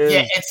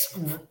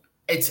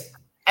 It's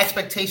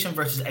expectation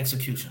versus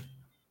execution.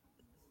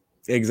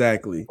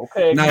 Exactly.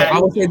 Okay. Now I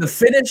would say the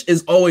finish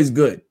is always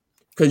good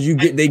because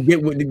they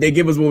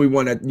give us what we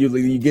want.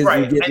 Usually you get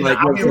like. You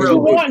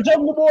want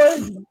Jungle Boy?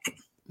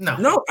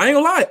 No, I ain't gonna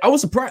lie. I was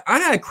surprised. I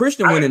had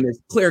Christian winning this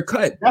clear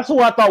cut. That's who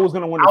I thought was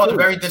gonna win. I was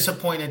very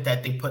disappointed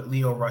that they put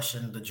Leo Rush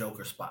in the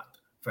Joker spot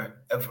for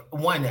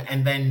one,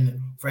 and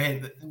then for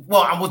him.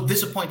 Well, I was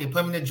disappointed they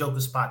put him in the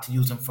Joker spot to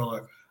use him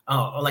for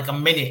like a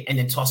minute and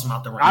then toss him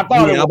out the ring. I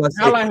thought it was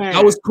Callahan.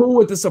 I was cool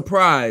with the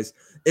surprise.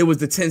 It was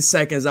the 10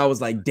 seconds. I was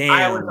like,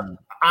 damn.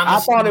 I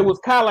thought it was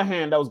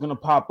Callahan that was gonna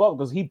pop up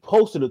because he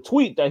posted a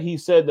tweet that he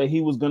said that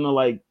he was gonna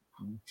like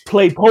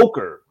play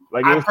poker.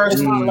 Like, I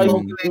personally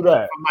do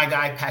that. My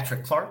guy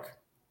Patrick Clark.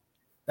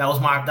 That was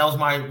my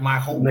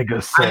whole.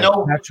 Nigga said I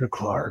know Patrick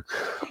Clark.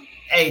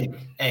 Hey,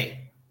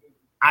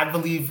 I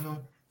believe him.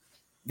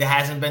 There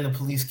hasn't been a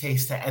police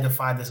case to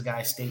edify this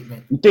guy's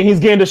statement. You think he's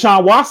getting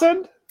Deshaun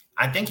Watson?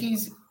 I think he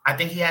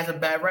has a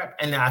bad rep,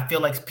 and I feel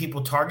like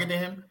people targeted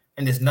him,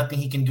 and there's nothing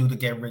he can do to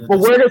get rid of. But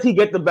where does he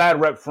get the bad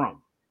rep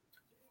from?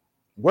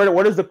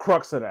 Where is the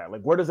crux of that?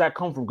 Like, where does that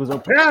come from? Because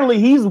apparently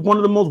he's one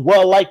of the most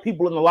well-liked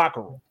people in the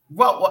locker room.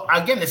 Well,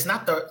 again, it's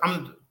not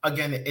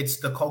it's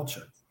the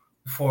culture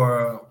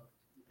for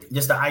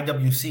just the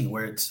IWC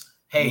where it's,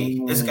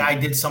 hey, this guy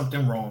did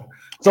something wrong.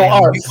 So we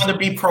want to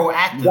be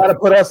proactive. You got to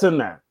put us in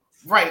that.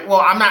 Right. Well,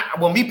 I'm not.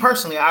 Well, me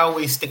personally, I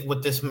always stick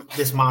with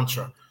this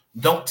mantra.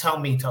 Don't tell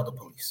me, tell the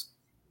police.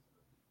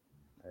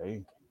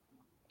 Hey.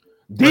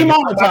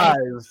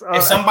 Demonetized.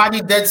 If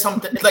somebody did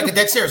something, like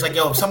dead serious, like,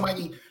 yo, if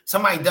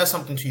somebody does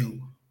something to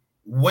you,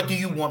 what do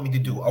you want me to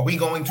do? Are we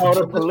going to call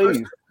kill the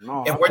police?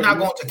 No, if we're not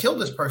going to kill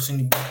this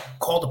person,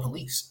 call the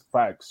police.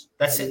 Facts.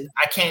 That's it.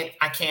 I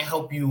can't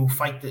help you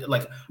fight the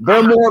like.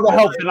 They're more of a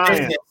help than I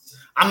am.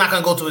 I'm not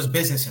gonna go to his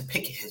business and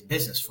pick his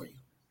business for you.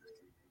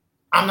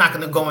 I'm not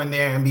gonna go in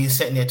there and be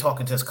sitting there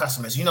talking to his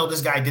customers. You know,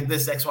 this guy did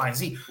this X, Y, and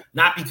Z.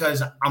 Not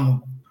because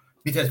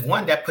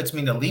one, that puts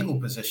me in a legal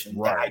position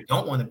that I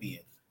don't want to be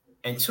in.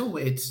 And two,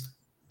 it's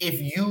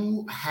if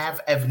you have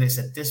evidence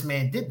that this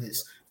man did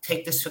this,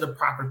 take this to the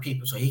proper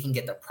people so he can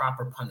get the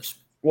proper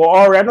punishment. Well,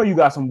 Ari, I know you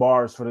got some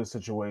bars for this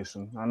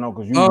situation. I know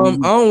because you. I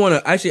don't want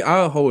to. Actually,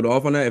 I'll hold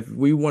off on that. If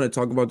we want to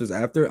talk about this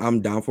after,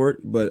 I'm down for it.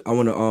 But I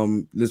want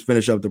to let's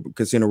finish up the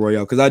Casino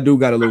Royale because I do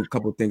got a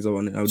couple of things I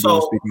want to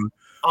speak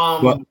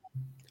on.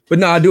 But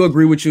no, I do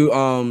agree with you.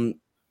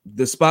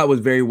 The spot was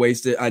very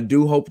wasted. I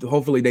do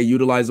hopefully they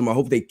utilize him. I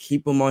hope they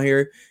keep him on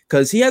here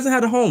because he hasn't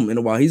had a home in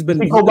a while. He's been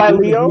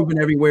moving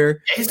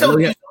everywhere. Yeah, he's still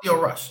Leo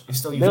Rush. He's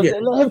still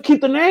let him keep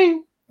the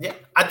name. Yeah,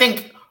 I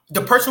think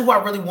the person who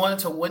I really wanted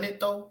to win it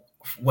though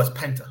was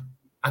Penta.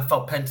 I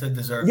felt Penta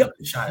deserved a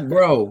shot.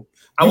 Bro,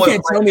 you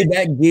can't tell me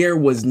that gear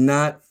was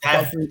not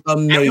fucking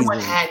amazing.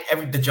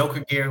 The Joker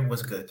gear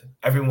was good.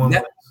 Everyone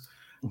had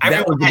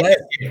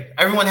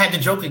the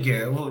Joker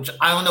gear. Which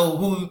I don't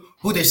know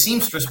who the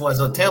seamstress was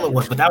or Taylor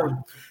was, but that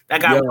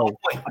got 1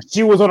 point.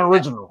 She was an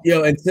original.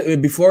 Yo,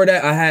 and before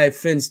that, I had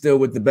Finn still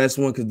with the best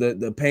one because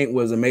the paint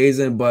was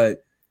amazing,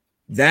 but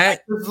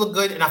that looked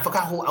good, and I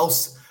forgot who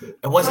else.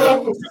 It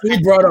wasn't.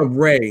 He brought up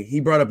Ray. He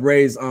brought up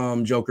Ray's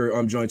Joker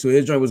joint too.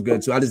 His joint was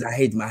good too. I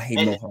hate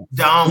Mohawk.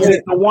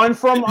 The one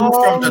from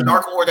the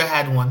Dark Order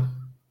had one.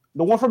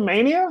 The one from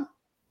Mania.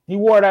 He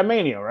wore it at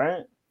Mania,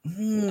 right?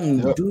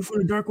 The dude from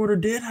the Dark Order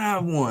did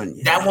have one.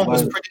 Yeah. That one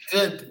was pretty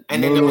good.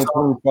 And then there was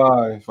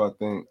 25, I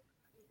think.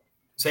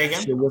 Say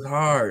again. It was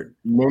hard.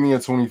 Mania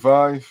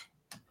 25.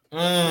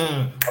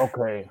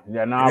 Okay.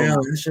 Yeah,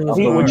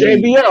 with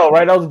JBL,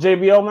 right? That was a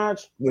JBL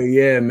match. Well,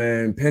 yeah,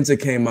 man. Penta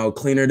came out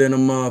cleaner than a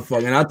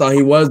motherfucker. And I thought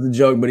he was the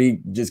joke, but he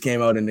just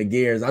came out in the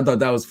gears. I thought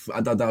that was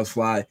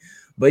fly.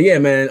 But yeah,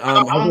 man.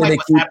 I don't like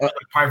what's happening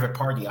with Private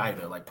Party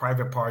either. Like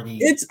Private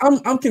Party.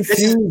 I'm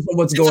confused on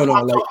what's going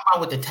on. Like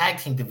with the tag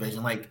team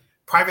division, like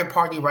Private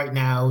Party right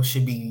now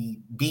should be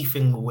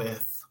beefing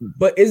with.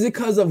 But is it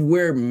because of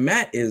where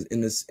Matt is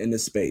in this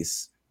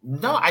space?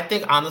 No, I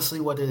think honestly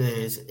what it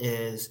is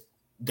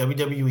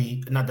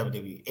AEW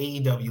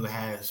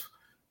has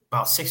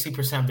about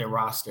 60% of their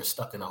roster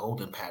stuck in a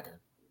holding pattern.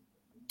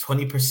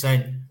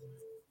 20%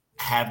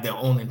 have their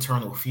own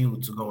internal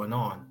feuds going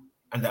on,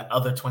 and the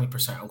other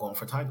 20% are going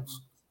for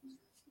titles.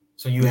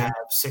 So you have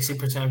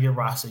 60% of your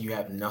roster you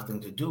have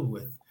nothing to do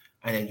with,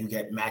 and then you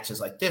get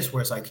matches like this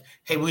where it's like,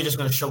 hey, we're just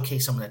going to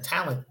showcase some of the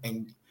talent,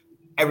 and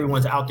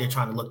everyone's out there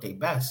trying to look their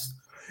best.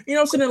 You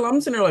know, I'm sitting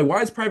there like,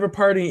 why is Private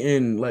Party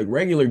in like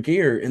regular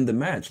gear in the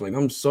match? Like,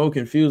 I'm so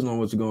confused on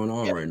what's going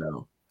on right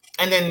now.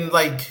 And then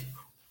like,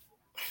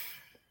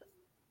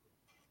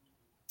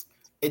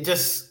 it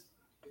just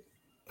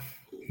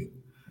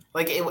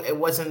like it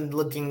wasn't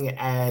looking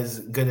as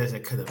good as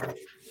it could have been.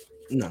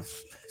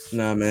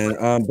 No,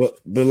 man. But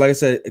like I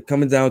said,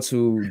 coming down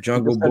to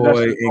Jungle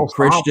Boy and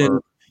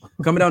Christian,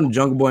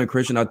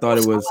 I thought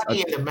it was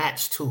somebody in the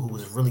match too who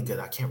was really good.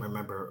 I can't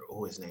remember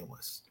who his name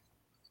was.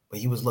 But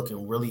he was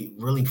looking really,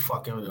 really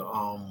fucking.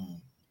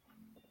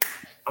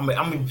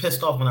 I'm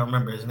pissed off when I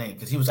remember his name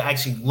because he was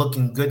actually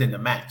looking good in the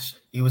match.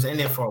 He was in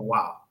there for a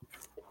while.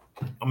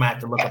 I'm gonna have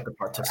to look up the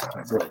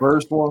participants. The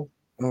first one.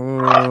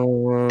 Nah,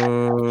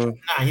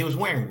 he was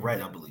wearing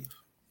red, I believe.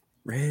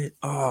 Red.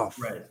 Oh,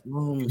 red. He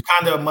was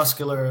kind of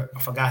muscular.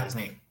 I forgot his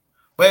name,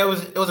 but it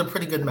was a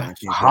pretty good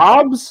match.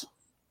 Hobbs.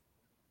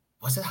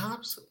 Was it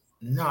Hobbs?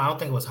 No, I don't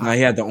think it was Hobbs. No,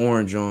 he had the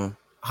orange on.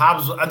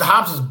 Hobbs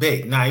was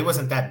big. Nah, he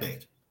wasn't that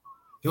big.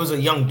 He was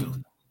a young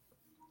dude,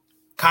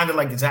 kind of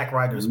like Zack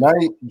Ryder's.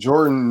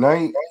 Jordan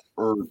Knight,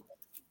 or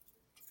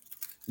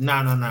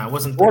no, it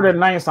wasn't. Jordan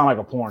Knight sound like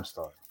a porn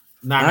star.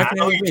 I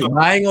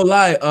ain't gonna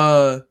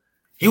lie.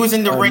 He was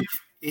in the ring.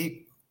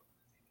 He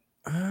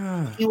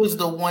was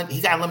the one.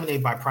 He got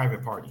eliminated by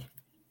Private Party,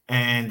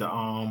 and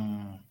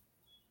I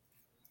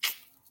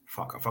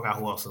forgot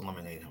who else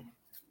eliminated him.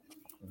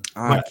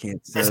 I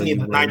can't say.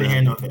 Neither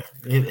here nor there.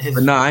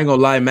 But no, I ain't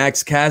gonna lie.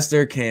 Max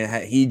Caster was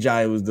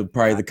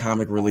probably the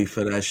comic relief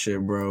for that shit,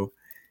 bro.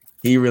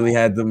 He really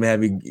had them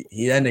heavy.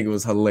 That nigga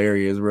was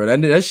hilarious, bro.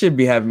 That should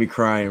be having me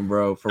crying,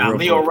 bro. For real.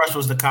 Leo Rush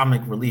was the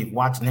comic relief.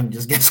 Watching him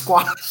just get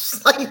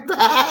squashed like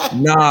that.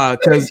 Nah,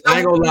 cause I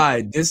ain't gonna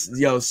lie.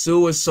 Sue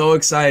was so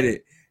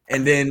excited,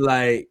 and then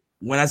like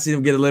when I see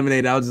him get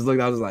eliminated, I was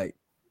like.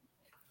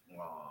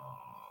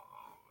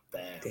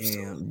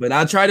 Damn, but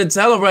I tried to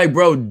tell him, like,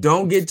 bro,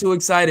 don't get too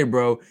excited,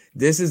 bro.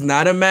 This is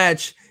not a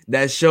match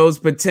that shows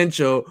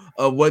potential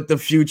of what the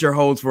future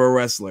holds for a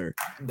wrestler.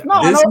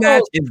 This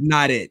match is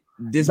not it.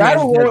 This match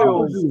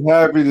is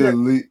happy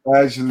to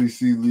actually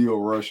see Leo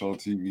Rush on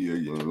TV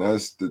again.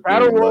 That's the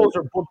Battle Royals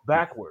are booked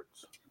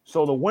backwards.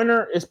 So the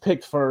winner is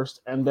picked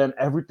first, and then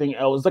everything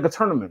else is like a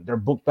tournament. They're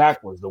booked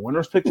backwards. The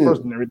winner's picked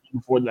first, and everything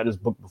before that is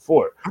booked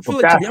before. I feel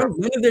like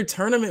none of their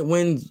tournament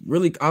wins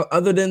really,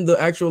 other than the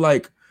actual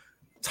like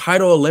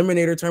title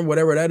eliminator term,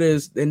 whatever that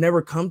is, they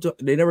never come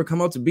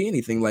out to be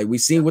anything. Like we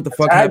seen what the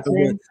fuck happened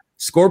with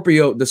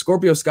Scorpio. The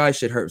Scorpio Sky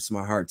shit hurts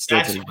my heart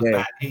still to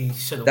the day.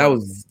 That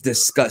was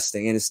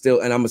disgusting, and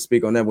I'm gonna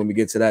speak on that when we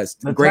get to that. It's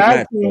a great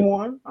match. Team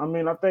one. I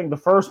mean, I think the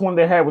first one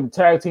they had with the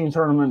tag team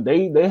tournament,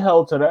 they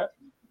held to that.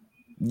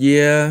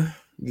 Yeah.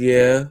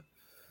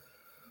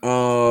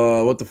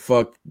 What the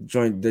fuck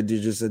joint did you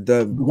just said?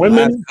 The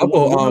women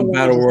couple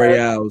battle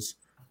royales.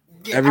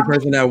 Yeah, every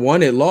person that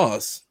won it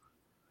lost.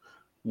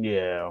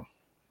 Yeah.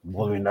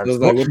 Well, I mean, that's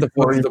like, what the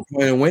fuck is the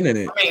point of winning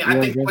it? I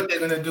think what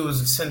they're gonna do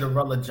is a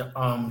Cinderella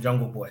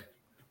Jungle Boy.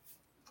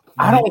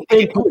 I don't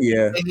think.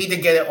 They need to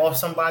get it off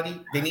somebody.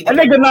 They need. That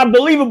nigga not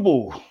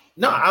believable.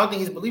 No, I don't think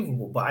he's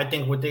believable. But I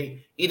think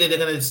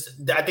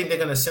they're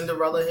gonna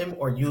Cinderella him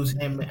or use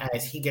him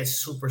as he gets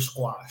super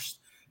squashed,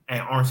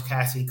 and Orange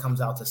Cassidy comes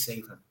out to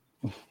save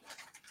him.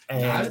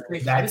 And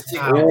that's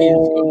how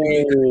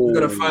we're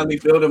gonna finally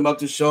build him up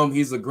to show him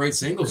he's a great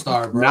single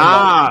star, bro.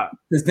 Nah,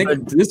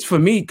 this for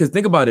me, because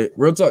think about it.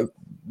 Real talk.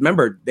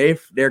 Remember,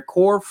 their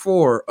core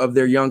 4 of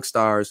their young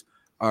stars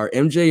are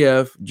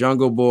MJF,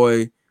 Jungle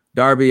Boy,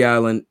 Darby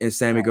Allin, and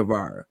Sammy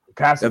Guevara.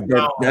 That's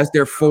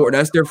their 4.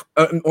 That's their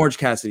Orange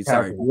Cassidy.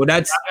 Sorry. Well,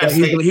 he's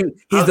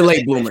the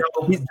late bloomer.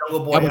 I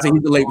would say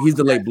he's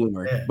the late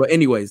bloomer. Yeah. But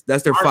anyways,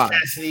 that's their 5.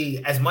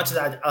 Cassidy, as much as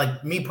I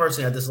like me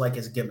personally, I dislike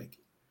his gimmick,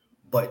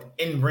 but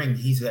in ring,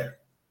 he's there.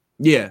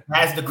 Yeah, he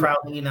has the crowd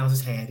leaning out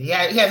his hand. He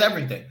has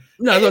everything.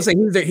 No, I was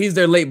gonna say he's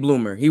their late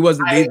bloomer. He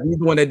wasn't. He's the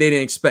one that they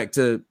didn't expect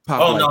to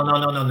pop. Oh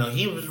no!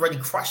 He was already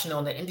crushing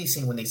on the indie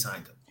scene when they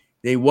signed him.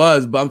 They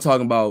was, but I'm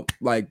talking about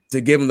like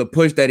to give him the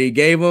push that he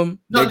gave him.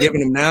 They're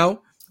giving him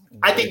now.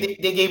 I think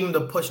they gave him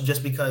the push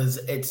just because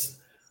it's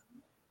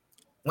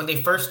when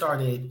they first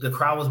started, the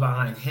crowd was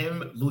behind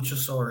him,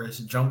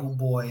 Luchasaurus, Jungle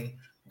Boy,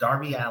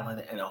 Darby Allin,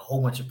 and a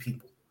whole bunch of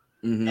people.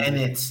 Mm-hmm. And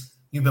it's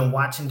you've been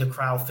watching the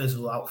crowd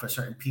fizzle out for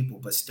certain people,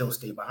 but still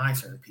stay behind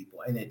certain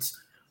people. And it's,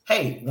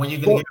 hey, when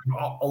you're going to give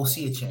OC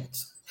a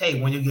chance. Hey,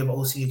 when you give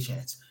OC a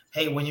chance.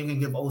 Hey, when you can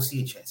give OC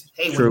a chance.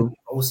 Hey, when you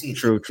give OC a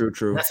chance.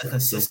 True. That's a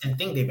consistent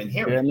thing they've been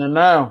hearing. Yeah,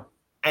 no.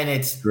 And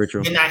it's, you're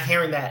not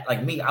hearing that.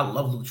 Like me, I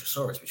love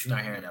Luchasaurus, but you're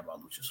not hearing that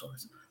about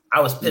Luchasaurus. I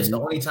was pissed the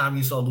only time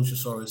you saw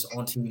Luchasaurus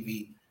on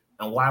TV.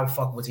 And why the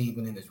fuck was he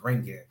even in his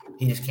ring gear?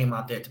 He just came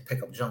out there to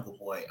pick up Jungle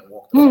Boy and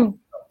walk the fuck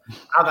up.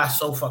 I got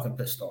so fucking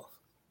pissed off.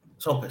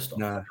 So pissed off.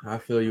 Nah, I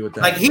feel you with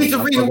that. Like he's the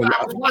reason why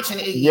I was watching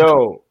it.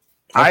 Yo,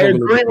 I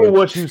agree with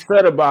what you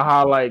said about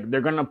how like they're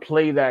gonna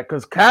play that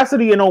because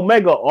Cassidy and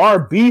Omega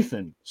are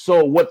beefing.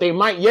 So what they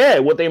might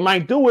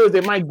do is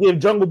they might give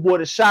Jungle Boy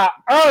the shot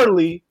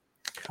early.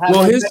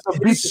 Well, his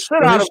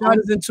shot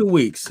is in 2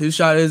 weeks. His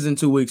shot is in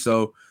 2 weeks,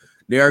 so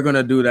they are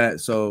gonna do that.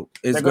 So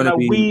it's gonna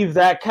be weave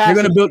that. They're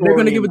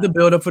gonna give it the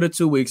build up for the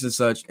 2 weeks and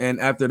such. And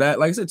after that,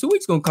 like I said, 2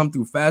 weeks gonna come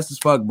through fast as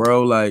fuck,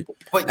 bro. Like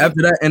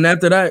after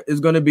that,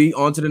 it's gonna be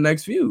on to the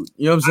next feud.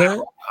 You know what I'm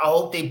saying? I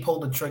hope they pull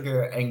the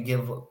trigger and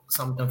give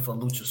something for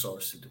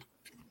Luchasaurus to do.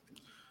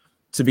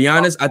 To be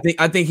honest, I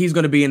think he's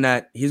gonna be in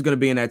that. He's gonna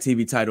be in that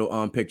TV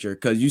title picture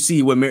because you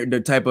see what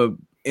the type of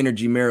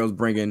energy Meryl's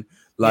bringing.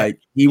 Like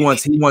he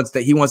wants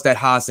that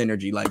Haas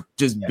energy, like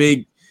just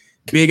big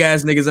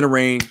ass niggas in the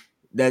ring.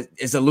 That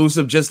is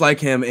elusive just like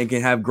him and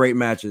can have great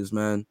matches,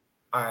 man.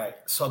 All right.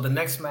 So the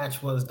next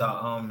match was the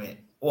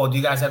well, do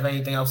you guys have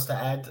anything else to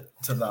add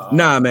to the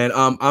Nah, man.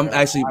 I'm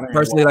actually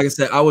personally, like I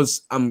said,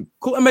 I'm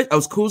cool. I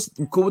was cool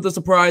with the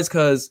surprise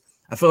because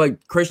I feel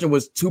like Christian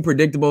was too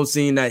predictable,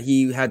 seeing that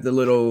he had the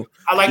little.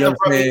 I like the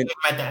rub he gave him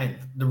at the end.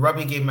 The rub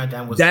he gave him at the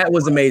end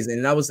was amazing.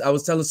 And I was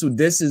telling Sue,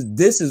 this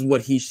is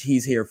what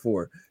he's here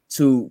for.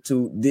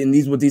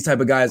 These type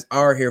of guys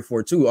are here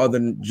for too, other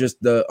than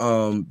just the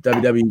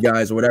WWE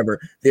guys or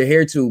whatever. They're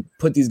here to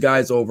put these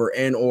guys over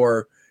and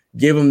or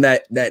give them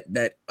that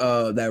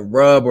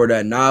rub or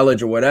that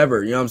knowledge or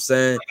whatever. You know what I'm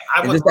saying?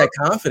 And just that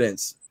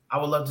confidence. I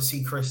would love to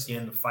see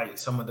Christian fight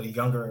some of the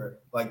younger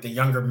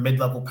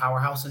mid-level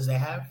powerhouses they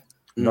have.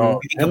 No,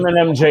 him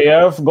and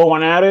MJF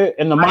going at it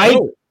in the mic.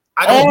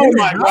 I don't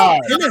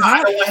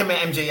want him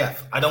at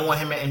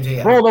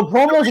MJF. Bro, the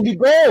promos will be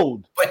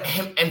gold. But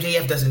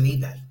MJF doesn't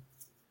need that.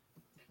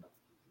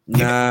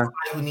 Nah,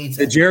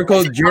 the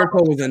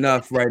Jericho was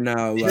enough right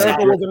now.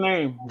 Jericho was a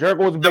name.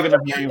 Jericho was a big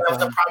enough name. That was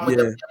the problem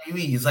with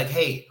WWE. It's like,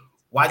 hey,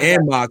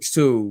 Mox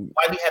too.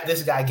 Why do you have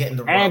this guy getting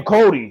the run? And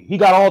Cody, he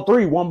got all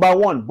three one by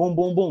one, boom,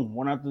 boom, boom,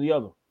 one after the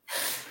other.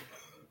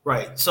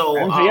 Right. So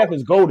MJF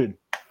is goated.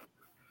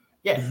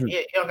 Yeah,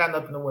 you don't got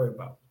nothing to worry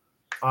about.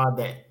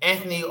 The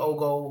Anthony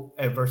Ogo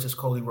versus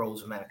Cody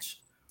Rhodes match.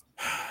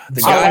 The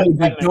guy who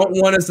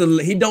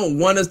don't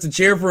want us to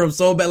cheer for him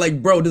so bad.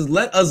 Like, bro, just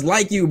let us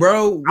like you,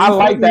 bro. I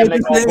like that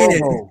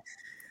nigga.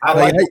 I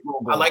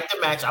like the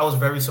match. I was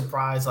very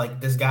surprised. Like,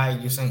 this guy,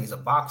 you're saying he's a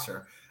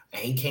boxer,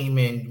 and he came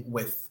in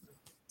with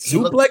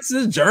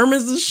suplexes,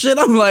 Germans and shit.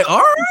 I'm like, all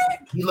right.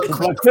 He looked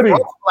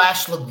the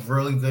flash looked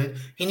really good.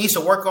 He needs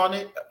to work on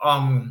it.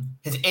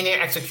 His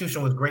in-air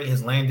execution was great.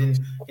 His landing,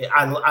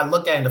 I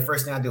looked at it, and the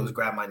first thing I did was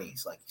grab my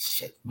knees. Like,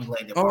 shit, he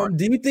landed.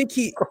 Do you think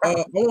he?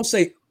 I won't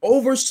say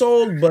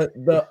oversold, but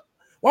I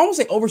won't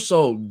say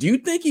oversold. Do you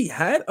think he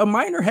had a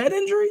minor head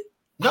injury?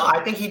 No,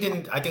 I think he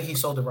didn't. I think he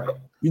sold it right.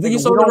 You think he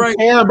sold it right?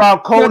 Care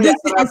about Cody?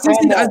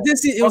 I did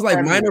see it was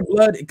like minor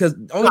blood because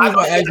only reason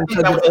I asked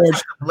because of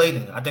the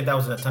blading. I think that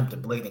was an attempt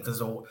at blading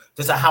because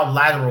just how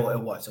lateral it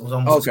was. It was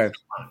almost okay.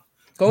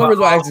 The only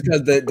reason I asked is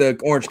because the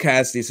Orange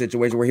Cassidy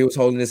situation where he was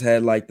holding his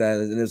head like that,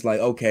 and it's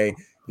like, okay.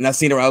 And I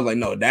seen him, I was like,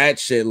 no, that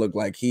shit looked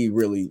like he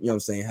really, you know what I'm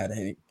saying, had a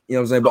headache. You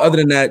know what I'm saying? But other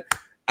than that,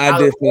 I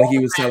did feel like he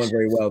was selling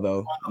very well,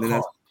 though.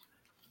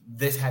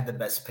 This had the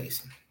best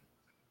pacing.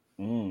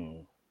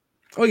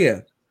 Oh,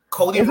 yeah.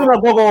 Cody isn't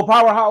a go-go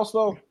powerhouse,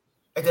 though?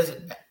 It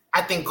doesn't.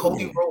 I think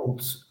Cody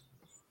Rhodes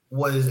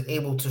was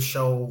able to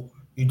show,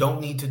 You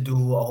don't need to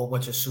do a whole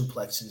bunch of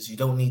suplexes. You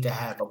don't need to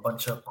have a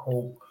bunch of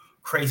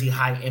crazy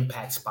high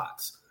impact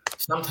spots.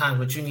 Sometimes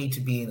what you need to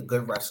be in a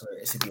good wrestler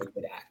is to be a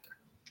good actor.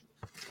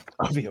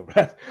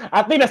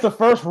 I think that's the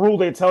first rule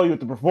they tell you at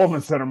the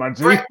Performance Center, my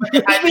G. Right.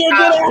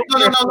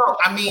 No.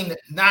 I mean,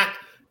 not.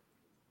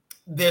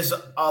 There's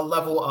a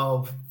level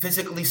of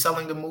physically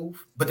selling the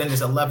move, but then there's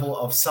a level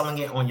of selling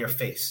it on your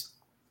face.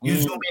 You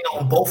zoom in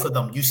on both of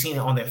them, you seen it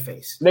on their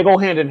face. They go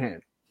hand in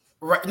hand.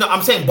 Right? No,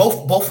 I'm saying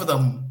both of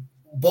them,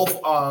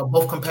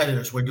 both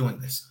competitors were doing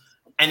this,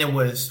 and it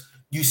was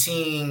you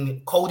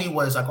seeing Cody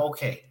was like,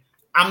 okay,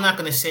 I'm not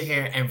going to sit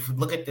here and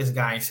look at this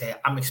guy and say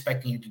I'm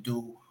expecting you to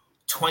do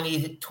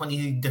 20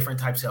 different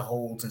types of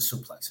holds and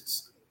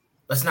suplexes.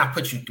 Let's not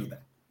put you through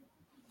that.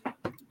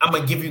 I'm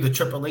going to give you the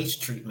Triple H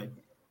treatment.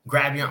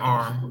 Grab your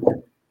arm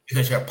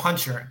because you're a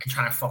puncher and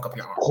try and fuck up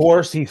your arm. Of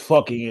course he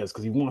fucking is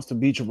because he wants to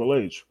beat Triple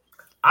H.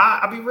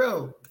 I'll be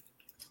real.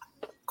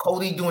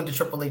 Cody doing the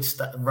Triple H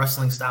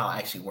wrestling style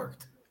actually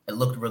worked. It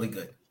looked really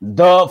good.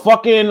 The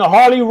fucking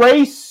Harley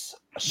Race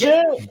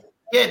shit.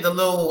 Yeah, the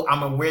little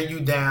I'm gonna wear you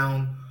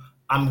down.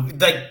 I'm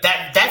like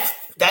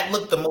that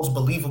looked the most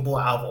believable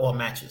out of all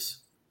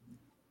matches.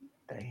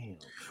 Damn.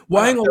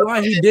 Well, I ain't gonna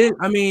lie, he did.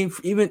 I mean,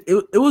 even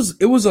it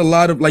was a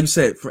lot of, like you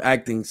said, for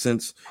acting,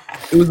 since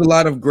it was a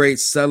lot of great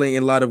selling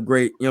and a lot of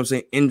great, you know what I'm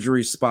saying,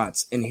 injury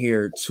spots in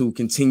here to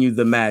continue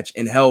the match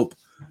and help,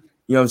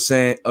 you know what I'm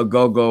saying,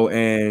 Ogogo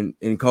and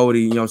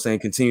Cody, you know what I'm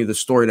saying, continue the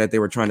story that they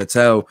were trying to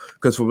tell.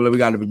 Because we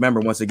got to remember,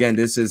 once again,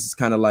 this is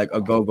kind of like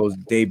Ogogo's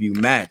debut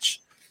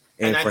match.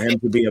 And for him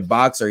to be a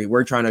boxer,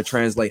 we're trying to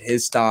translate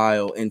his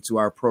style into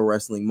our pro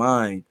wrestling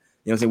mind. You know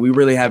what I'm saying? We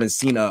really haven't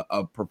seen a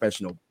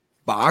professional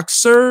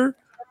boxer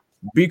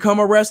become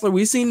a wrestler.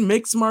 We've seen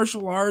mixed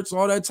martial arts,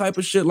 all that type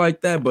of shit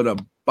like that, but a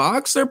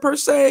boxer per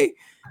se,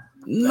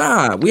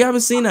 nah, we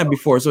haven't seen that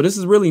before. So this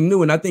is really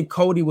new, and I think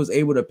Cody was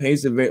able to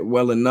pace it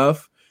well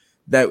enough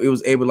that it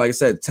was able, like I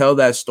said, tell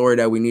that story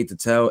that we need to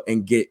tell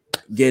and get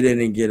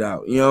in and get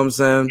out. You know what I'm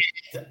saying?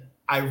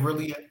 I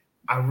really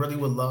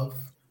would love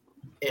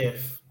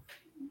if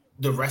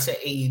the rest of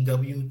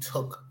AEW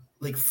took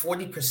like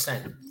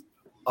 40%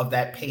 of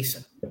that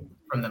pacing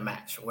from the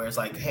match, where it's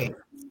like, hey,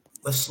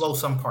 let's slow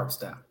some parts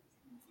down.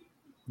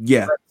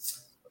 Yeah.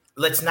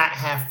 Let's not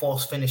have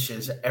false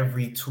finishes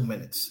every 2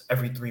 minutes,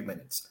 every 3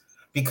 minutes,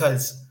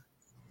 because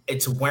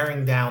it's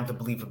wearing down the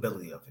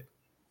believability of it.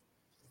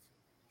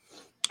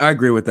 I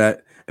agree with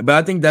that. But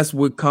I think that's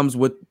what comes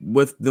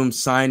with them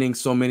signing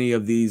so many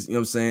of these, you know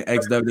what I'm saying,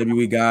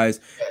 ex-WWE guys,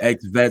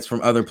 ex-vets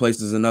from other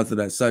places and other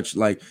that such,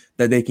 like,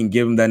 that they can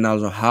give them that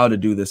knowledge on how to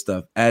do this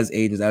stuff as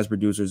agents, as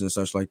producers and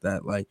such like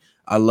that. Like,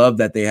 I love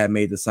that they had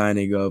made the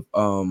signing of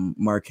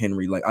Mark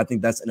Henry. Like, I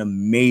think that's an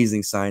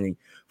amazing signing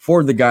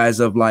for the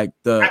guys of, like,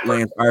 the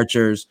Lance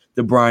Archers,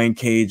 the Brian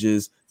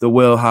Cages, the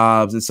Will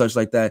Hobbs and such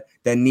like that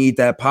need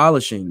that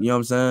polishing. You know what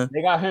I'm saying?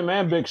 They got him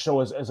and Big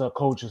Show as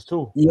coaches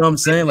too. You know what I'm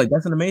saying? Like,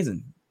 that's an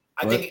amazing.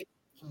 I think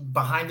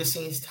behind the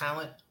scenes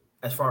talent,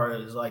 as far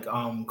as like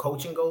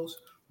coaching goes,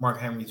 Mark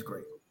Henry's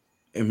great.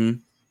 Mm-hmm.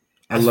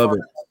 I love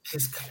it.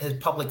 His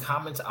public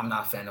comments, I'm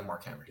not a fan of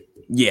Mark Henry.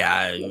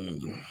 Yeah.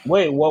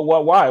 Wait,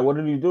 what? Why? What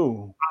did he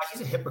do?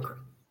 He's a hypocrite.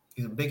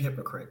 He's a big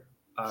hypocrite.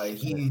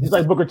 He's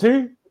like Booker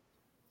T.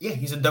 Yeah,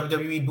 he's a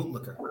WWE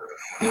bootlicker.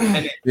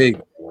 Big.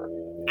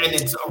 And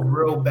it's a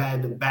real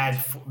bad.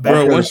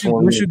 Bro, once you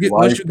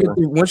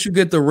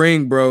get the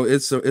ring, bro,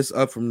 it's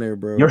up from there,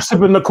 bro. You're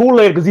sipping the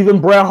Kool-Aid because even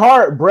Bret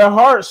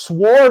Hart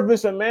swore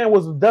Vince McMahon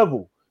was the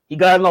devil. He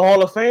got in the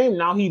Hall of Fame.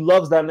 Now he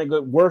loves that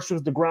nigga,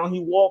 worships the ground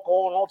he walk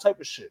on, all type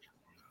of shit.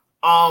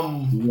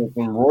 Some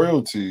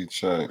royalty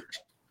check.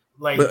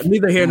 Like, but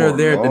neither here nor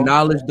there. The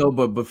knowledge though,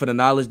 but for the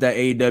knowledge that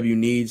AEW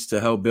needs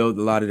to help build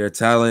a lot of their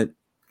talent,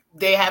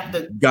 they have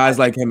the guys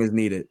like him is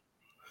needed.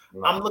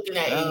 I'm looking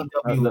at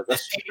AEW.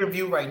 This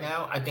pay-per-view right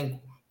now, I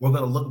think we're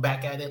going to look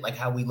back at it like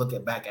how we look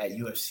back at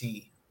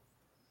UFC.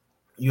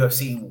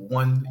 UFC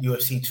 1,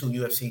 UFC 2,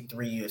 UFC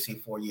 3,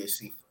 UFC 4,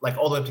 UFC, like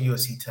all the way up to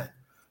UFC 10,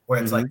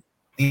 where it's like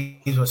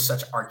these were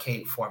such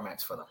arcade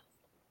formats for them.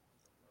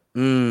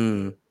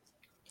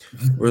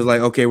 Where it's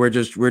like, okay, we're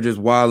just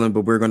wilding,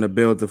 but we're going to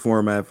build the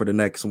format for the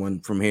next one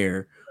from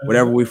here.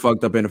 Whatever we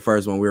fucked up in the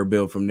first one, we'll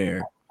build from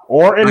there.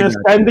 Or in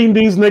sending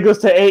these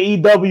niggas to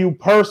AEW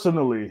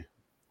personally.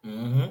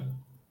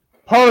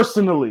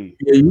 Personally,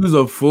 yeah, you was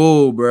a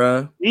fool,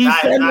 bro. He's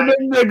sending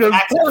them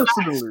niggas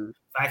personally.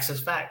 Facts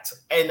is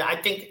facts, and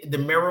I think the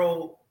Miro.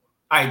 All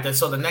right,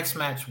 so the next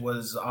match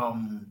was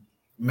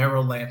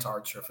Miro Lance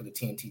Archer for the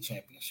TNT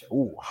Championship.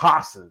 Ooh,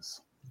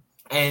 hosses,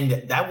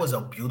 and that was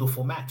a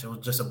beautiful match. It was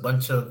just a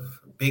bunch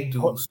of big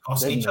dudes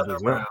tossing each other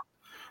around.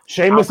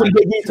 Sheamus and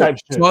Big E type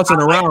shit.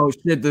 Tossing around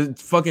shit. The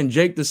fucking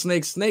Jake the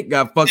Snake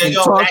got fucking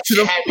tossed to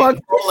the fuck. I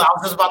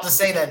was just about to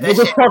say that. Was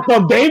it fucked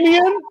up,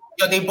 Damien?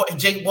 Yo,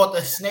 Jake bought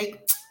the snake,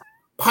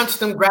 punched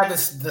him, grabbed the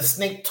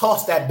snake,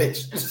 tossed that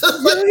bitch.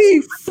 Yeah,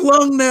 he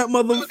flung that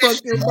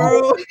motherfucker,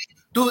 bro.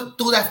 Do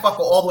that fucker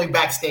all the way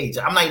backstage.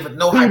 I'm not even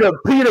no hype.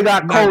 Peter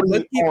got Nah,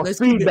 Cody on let's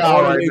speed keep it dial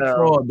all the right way now.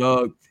 raw,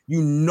 dog.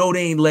 You know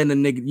they ain't letting a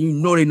nigga. You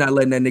know they not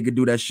letting that nigga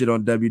do that shit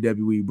on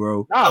WWE,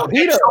 bro. Nah,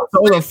 Peter. So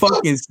the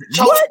fucking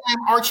what?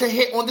 Archer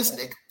hit on this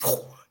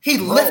nigga. He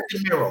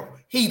lifted Miro.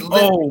 He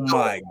lifted Oh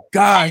my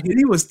god,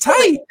 he was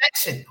tight.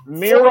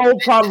 Miro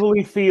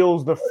probably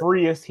feels the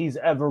freest he's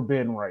ever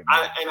been right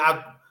now.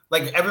 I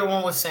like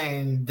everyone was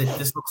saying that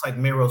this looks like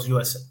Miro's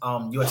US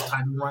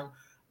title run,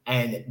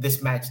 and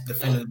this match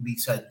definitively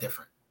said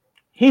different.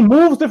 He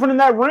moves different in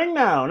that ring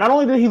now. Not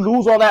only did he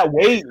lose all that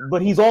weight,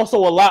 but he's also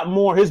a lot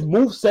more. His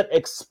moveset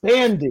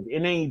expanded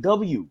in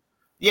AEW.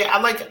 Yeah, I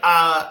like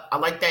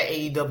that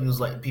AEW's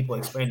like people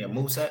expand their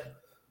moveset.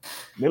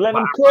 They let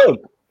him cook.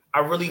 I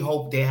really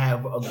hope they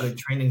have a good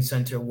training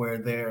center where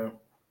they're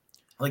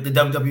like the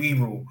WWE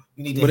rule.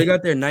 You need to. But they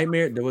got their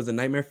nightmare. There was a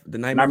nightmare. The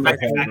nightmare.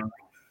 Nightmare.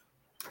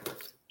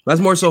 That's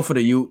more so for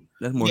the youth.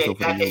 That's more Yeah, so you for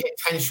the got to youth. hit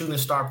 10 shooting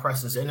star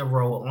presses in a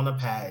row on a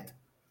pad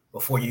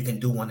before you can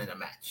do one in a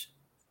match.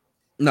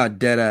 Not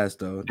dead ass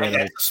though. And Dead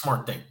that's ass. a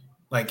smart thing.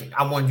 Like,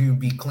 I want you to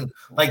be clean.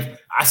 Like,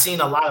 I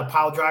seen a lot of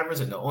pile drivers,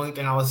 and the only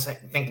thing I was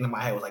thinking in my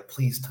head was like,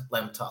 please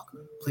let him talk.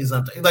 Please let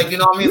him talk. Like, you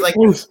know what I mean? Like,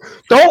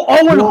 don't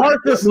Owen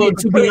Hart this. No,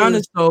 to be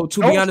honest, though,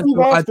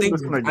 I think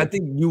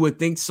think you would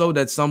think so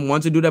that some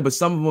want to do that, but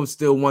some of them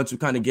still want to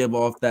kind of give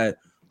off that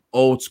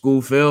old school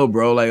feel,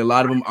 bro. Like a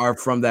lot of them are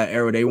from that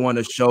era. They want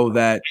to show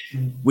that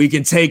we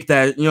can take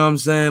that. You know what I'm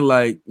saying?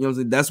 Like, you know what I'm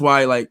saying? That's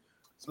why, like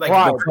Right.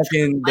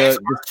 Lance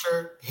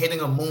Archer hitting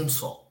a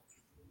moonsault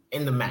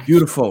in the match.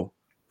 beautiful.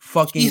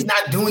 Fucking, He's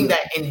not doing that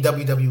in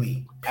WWE.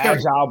 Period.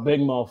 agile big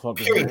motherfucker.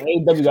 Period.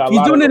 AEW got a he's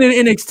lot doing of it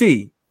in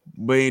NXT,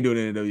 but he ain't doing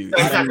it in WWE.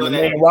 He's not the doing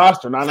main that.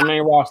 roster, not the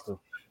main roster.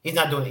 He's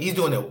not doing it. He's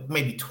doing it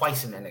maybe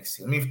twice in NXT.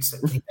 Let me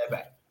take that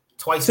back.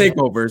 Twice. in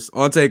Takeovers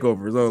on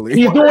takeovers only.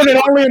 He's doing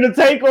it only in the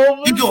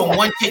takeover. You're doing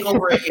one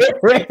takeover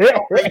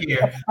a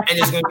year, and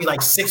there's going to be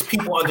like 6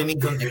 people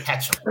underneath him to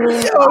catch him. Oh,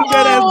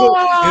 yeah, that's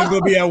good. It's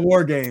gonna be at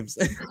War Games.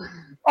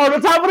 On the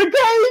top of the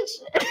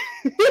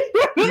cage.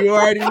 You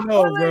already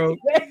know, bro.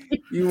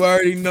 You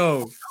already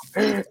know.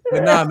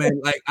 But nah,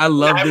 man. Like I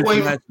love They this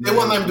wouldn't match.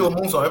 let him do a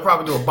moonsault. They'll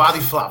probably do a body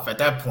flop at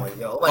that point,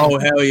 yo. Like, Oh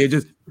hell yeah,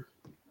 just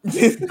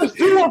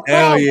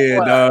hell yeah,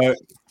 dog.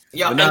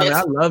 yo, But nah, and man, I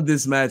it's- love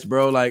this match,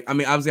 bro. Like, I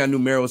mean, obviously, I knew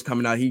Miro was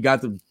coming out. He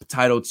got the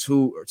title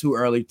too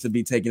early to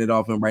be taking it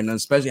off him right now,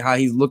 especially how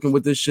he's looking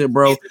with this shit,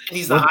 bro.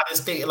 he's the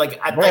hottest thing. Like,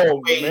 I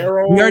Bro, think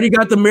Miro, We already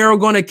got the Miro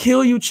gonna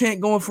kill you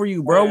chant going for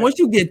you, bro. Yeah. Once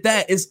you get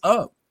that, it's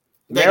up.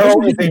 Miro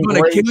Once you is get in the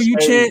gonna great kill you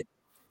shape. chant,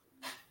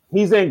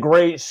 He's in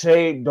great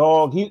shape,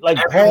 dog. He like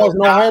Everyone pause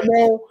no died.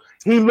 homo.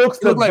 He looks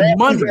He the look like best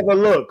money. he's ever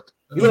looked.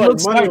 He he looks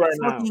looks like money like right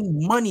now.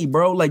 fucking money,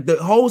 bro. Like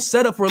the whole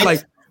setup for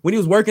like when he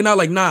was working out,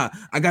 like, nah,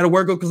 I gotta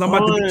work out because I'm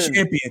about to be Fun.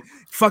 champion.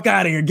 Fuck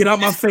out of here, get out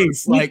my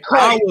face. He Like cut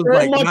I was so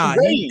like, much nah,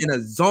 weight. he's in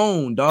a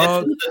zone, this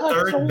dog. is the cut so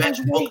third best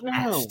much book weight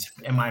now. match,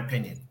 in my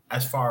opinion,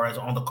 as far as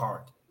on the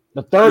card.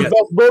 The third Yes.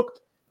 best booked.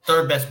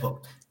 Third best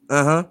book.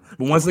 But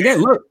once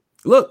again,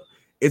 look,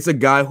 it's a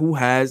guy who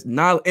has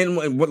knowledge,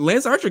 and what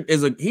Lance Archer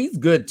he's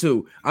good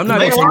too. I'm not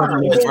Lance gonna say Archer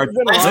nothing is- Lance Archer.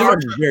 Lance Lance Archer-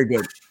 Archer is very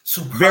good.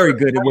 Superb. Very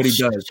good at what he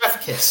does.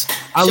 Chef kiss.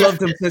 I Chef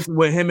loved him kiss. since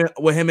with him and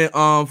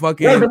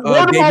fucking Where the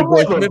Davey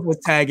Boy motherfucker? Smith was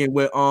tagging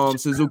with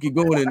Suzuki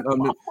Goon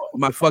and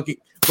my fucking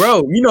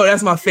bro. You know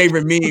that's my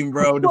favorite meme,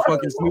 bro. The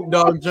fucking Snoop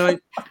Dogg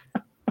joint.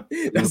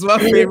 That's my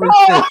favorite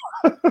shit.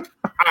 All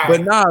right.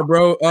 But nah,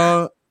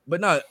 bro.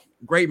 But nah,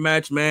 great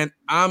match, man.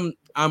 I'm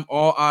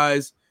all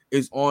eyes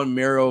is on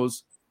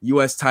Miro's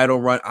U.S.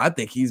 title run. I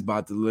think he's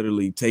about to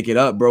literally take it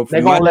up, bro.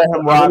 They're gonna let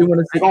him rock. really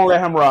wanna see- They're gonna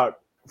let him rock.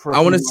 I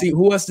want to see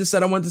who else just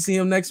said I want to see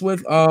him next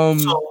with.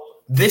 So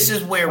this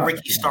is where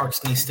Ricky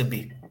Starks needs to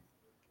be.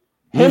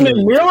 him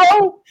and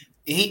Miro.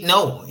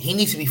 He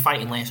needs to be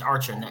fighting Lance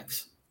Archer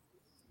next.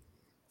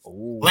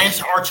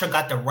 Lance Archer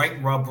got the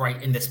right rub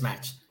right in this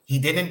match. He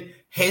didn't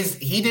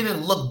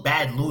look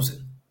bad losing.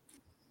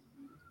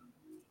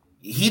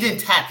 He didn't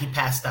tap, he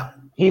passed out.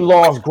 He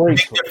lost Big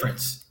gracefully.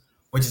 difference,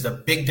 which is a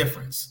big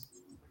difference.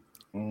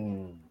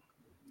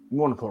 You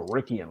want to put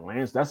Ricky and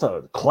Lance? That's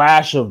a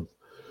clash of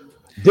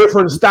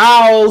different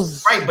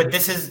styles. Right,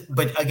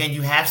 but again,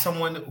 you have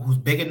someone who's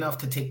big enough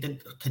to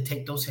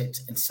take those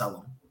hits and sell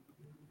them.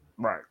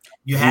 Right.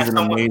 You have He's an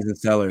someone amazing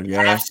seller. You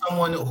Yeah. have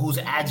someone who's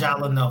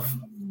agile enough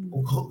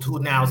who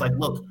now is like,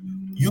 look,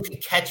 you can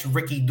catch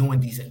Ricky doing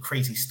these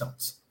crazy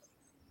stunts.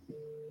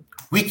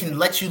 We can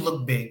let you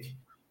look big,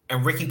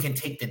 and Ricky can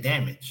take the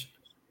damage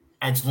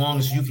as long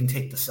as you can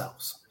take the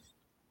sells.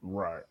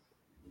 Right.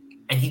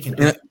 And he can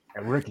do it.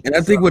 And Ricky. And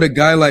I think with a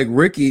guy like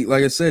Ricky,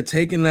 like I said,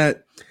 taking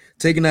that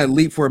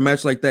leap for a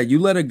match like that, you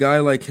let a guy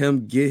like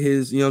him get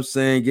his, you know what I'm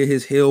saying, get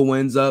his heel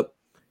wins up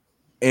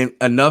and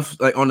enough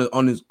like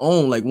on his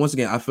own. Like once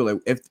again, I feel like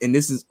if, and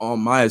this is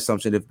on my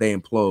assumption, if they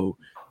implode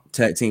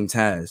Team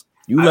Taz,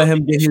 you let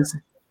him get his.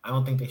 I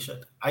don't think they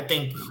should. I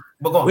think,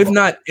 but go on.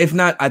 If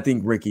not, I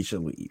think Ricky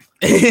should leave.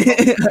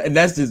 And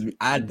that's just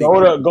I think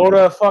go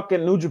to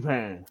fucking New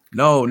Japan.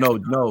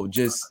 No,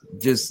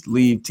 just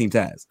leave Team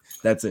Taz.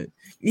 That's it.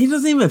 he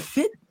doesn't even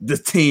fit the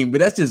team, but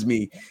that's just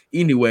me.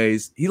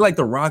 Anyways, he like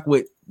the Rock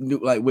with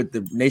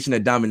the Nation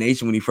of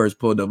Domination when he first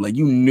pulled up. Like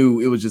you knew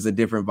it was just a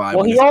different vibe.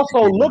 Well, he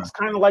also looks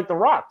kind of like the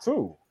Rock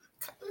too.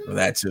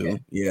 That too,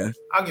 yeah.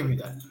 I'll give you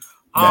that.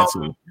 That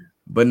too.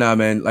 But nah,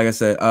 man. Like I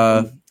said,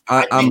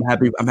 I'm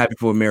happy. I'm happy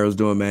for what Mero's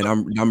doing, man.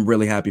 I'm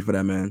really happy for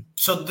that, man.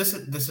 So this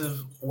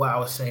is what I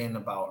was saying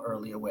about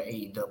earlier with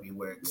AEW,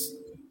 where it's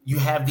you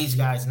have these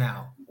guys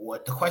now.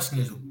 What the question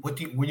is, what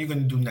are you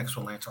going to do next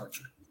for Lance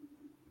Archer?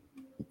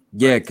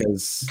 Yeah,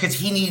 because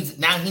he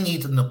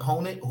needs an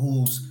opponent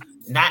who's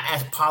not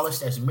as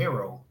polished as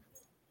Miro,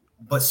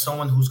 but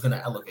someone who's going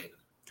to elevate him.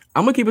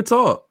 I'm gonna keep it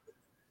tall.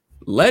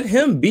 Let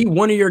him be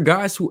one of your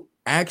guys who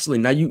actually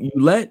now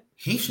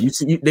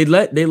they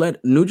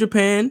let New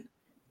Japan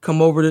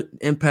come over to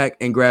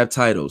Impact and grab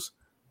titles.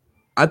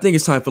 I think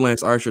it's time for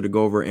Lance Archer to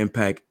go over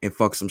Impact and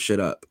fuck some shit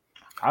up.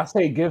 I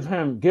say give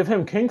him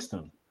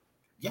Kingston.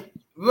 Yeah,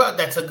 well,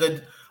 that's a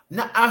good.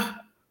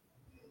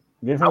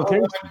 Give him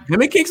Kingston.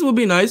 Him and Kingston would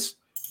be nice,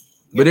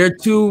 but they're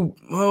too.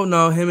 Oh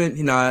no,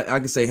 I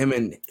can say him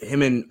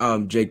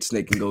and Jake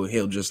Snake can go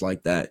heel just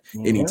like that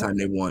anytime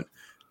they want.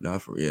 No,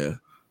 for yeah,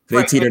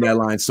 they teeter that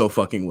line so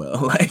fucking well.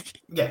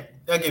 Like yeah,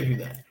 I'll give you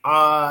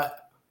that.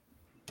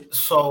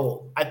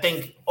 So I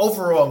think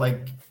overall,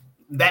 like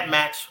that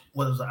match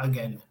was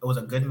it was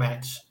a good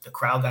match. The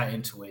crowd got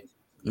into it.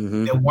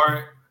 Mm-hmm.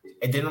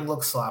 It didn't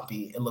look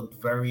sloppy. It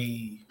looked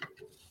very.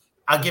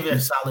 I'll give it a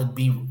solid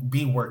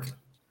B working.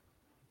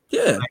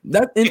 Yeah,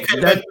 that's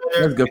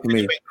good for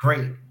me.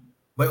 Great,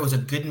 but it was a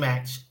good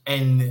match,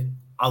 and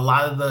a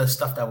lot of the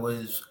stuff that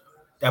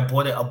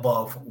brought it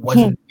above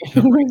wasn't.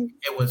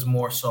 It was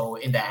more so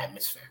in the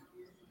atmosphere.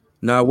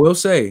 Now I will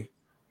say,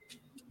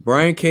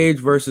 Brian Cage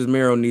versus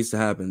Miro needs to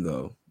happen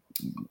though.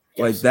 Yes.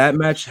 Like that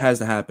match has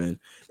to happen.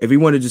 If we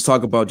want to just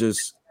talk about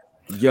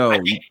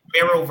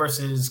Miro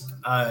versus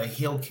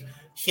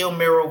heel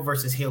Miro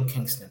versus heel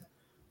Kingston.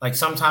 Like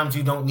sometimes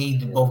you don't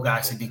need both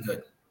guys to be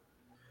good.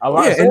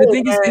 Yeah, and the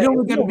thing is, it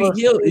don't gotta be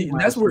heel.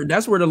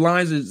 That's where the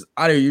lines is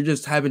either you're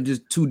just having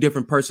just two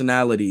different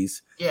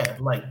personalities. Yeah,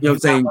 like you know what I'm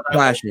saying,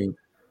 clashing.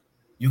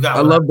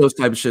 I love those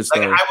type of shit.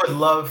 Like I would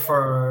love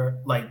for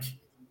like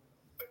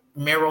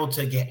Miro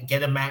to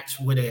get a match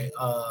with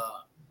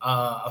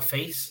a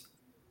face,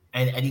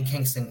 and Eddie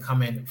Kingston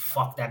come in,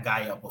 fuck that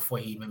guy up before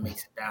he even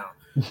makes it down.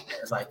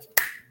 It's like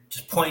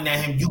just pointing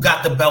at him. You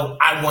got the belt.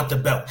 I want the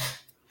belt.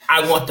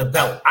 I want the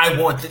belt. I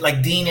want it.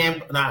 Like Dean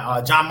and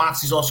John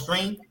Moxley's off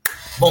screen.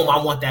 Boom!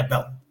 I want that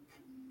belt.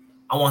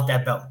 I want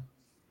that belt.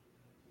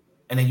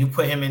 And then you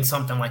put him in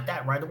something like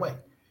that right away.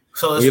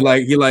 So he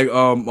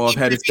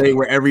had a state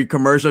where every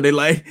commercial they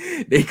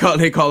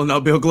calling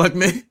out Bill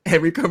Gluckman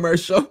every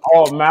commercial.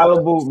 Oh,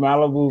 Malibu's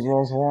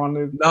Most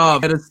Wanted. No,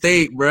 at a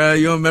state, bro.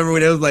 You don't remember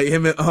when it was like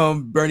him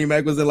and Bernie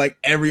Mac was in like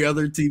every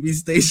other TV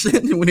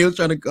station when he was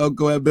trying to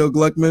go at Bill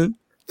Gluckman.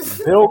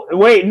 Bill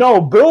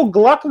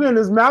Gluckman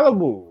is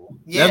Malibu.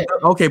 Yeah.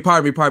 Okay,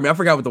 pardon me. I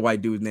forgot what the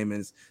white dude's name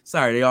is.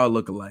 Sorry, they all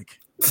look alike.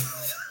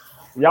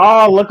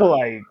 Y'all look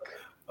alike.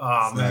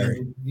 Oh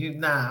man,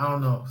 I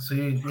don't know. So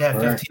you have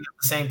 15 of the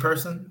same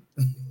person?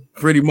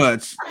 Pretty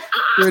much,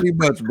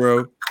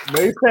 bro.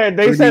 They said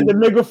the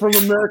nigga from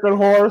American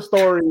Horror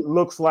Story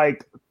looks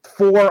like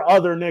 4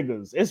 other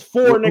niggas. It's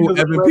 4 niggas.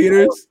 Evan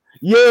Peters?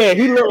 Yeah,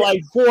 he looked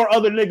like 4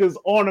 other niggas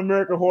on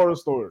American Horror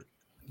Story.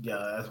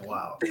 Yeah, that's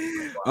wild.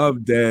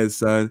 I'm dead,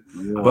 son.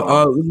 Yeah. But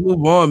let's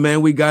move on,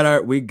 man. We got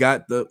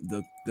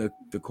the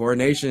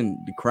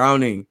coronation, the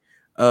crowning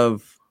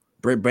of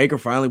Britt Baker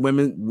finally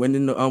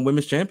winning the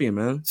women's champion,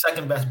 man.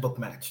 Second best book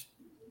match.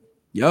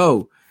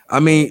 Yo,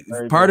 I mean,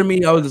 part of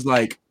me, I was just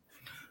like,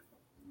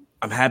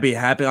 I'm happy it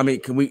happened. I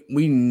mean,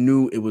 we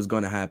knew it was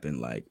gonna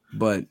happen, like,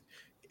 but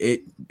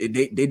they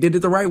did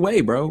it the right way,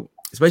 bro.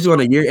 Especially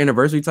on a year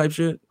anniversary type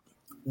shit.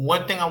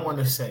 One thing I want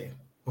to say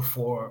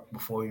before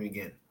we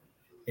begin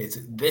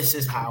is this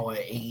is how an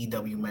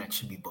AEW match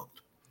should be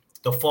booked.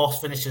 The false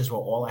finishes were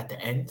all at the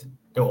end.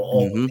 They were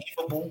all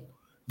believable.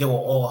 They were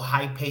all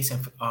high pace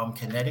and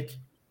kinetic.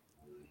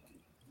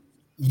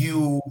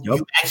 You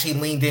actually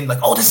leaned in like,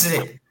 oh, this is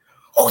it.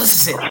 Oh,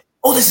 this is it.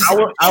 Oh, this is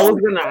it. I was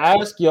gonna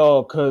ask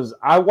y'all because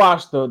I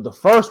watched the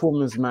first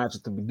women's match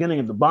at the beginning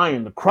of the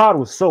buy-in. The crowd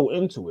was so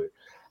into it.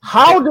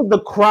 How did the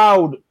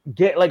crowd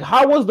get? Like,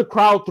 how was the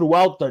crowd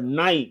throughout the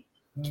night?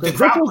 The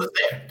crowd was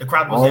there. The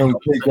crowd was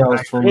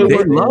there.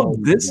 They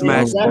loved this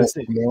match.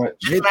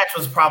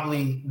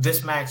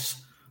 This match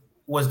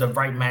was the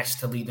right match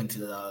to lead into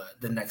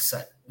the next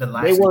set.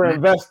 They were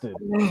invested.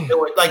 They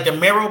were like the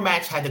Miro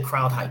match had the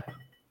crowd hype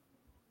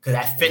because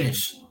that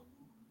finish.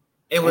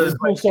 It's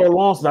been so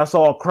long since I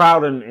saw a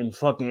crowd in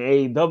fucking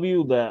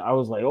AEW that I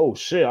was like, oh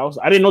shit! I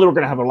didn't know they were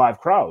gonna have a live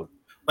crowd.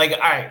 Like, all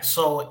right,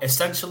 so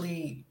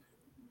essentially,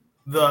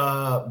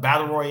 the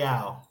battle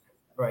royale,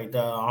 right?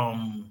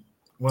 The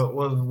what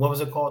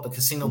was it called? The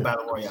Casino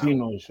Battle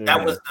Royale.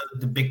 That was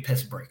the big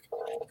piss break.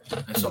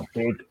 And so,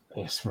 big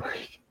piss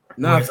break.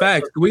 Nah,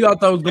 facts. We all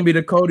thought it was gonna be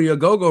the Cody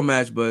Ogogo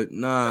match, but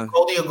nah. The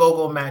Cody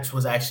Ogogo match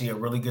was actually a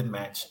really good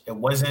match. It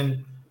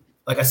wasn't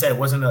like I said, it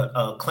wasn't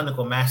a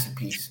clinical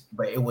masterpiece,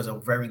 but it was a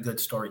very good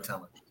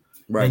storytelling.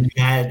 Right. Then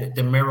you had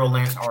the Miro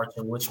Lance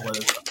Archer, which was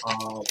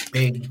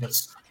big,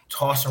 just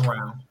toss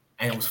around,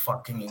 and it was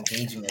fucking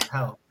engaging as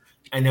hell.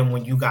 And then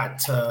when you got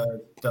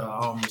to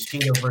the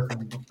Sheeta versus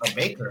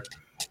Baker,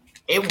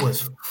 it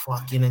was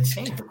fucking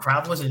insane. The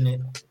crowd was in it.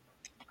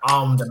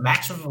 The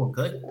matches were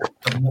good.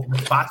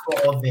 The spots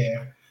were all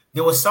there.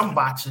 There was some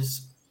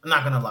botches. I'm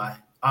not gonna lie.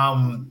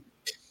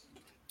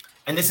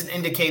 And this is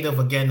indicative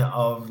again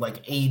of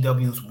like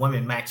AEW's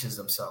women matches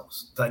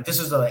themselves. Like this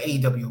is a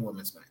AEW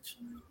women's match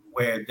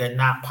where they're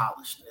not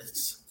polished.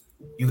 It's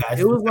you guys.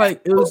 It was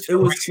like it was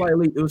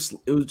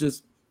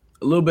just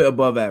a little bit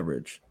above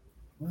average.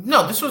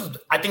 No, this was.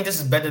 I think this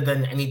is better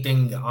than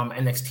anything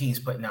NXT is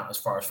putting out as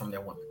far as from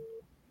their women.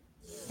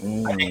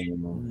 I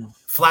think,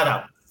 flat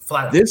out.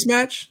 This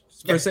match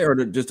per se, or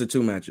just the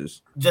two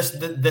matches? Just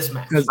this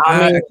match. With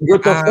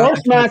the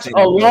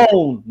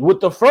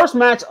first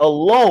match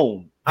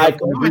alone, I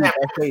can agree with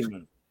that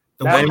statement.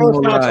 That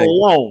first match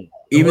alone.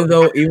 Even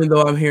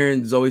though I'm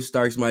hearing Zoe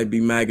Starks might be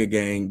MAGA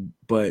gang,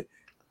 but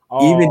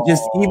even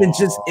just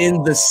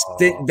in the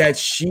stint that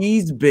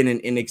she's been in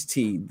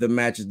NXT, the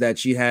matches that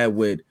she had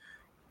with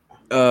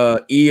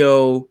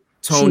Io,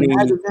 Tony,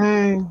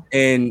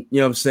 and you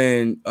know what I'm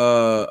saying,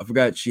 I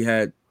forgot she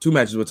had 2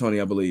 matches with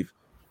Tony, I believe.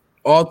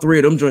 All 3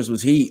 of them joints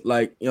was heat,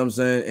 like, you know what I'm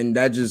saying, and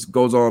that just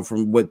goes on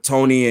from what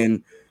Tony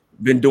and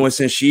been doing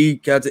since she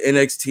got to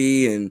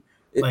NXT, and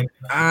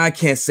I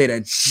can't say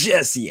that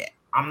just yet.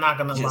 I'm not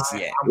gonna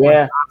lie.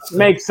 Yeah,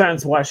 makes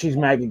sense why she's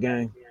MAGA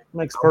gang.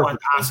 Makes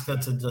perfect. I want Asuka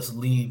to just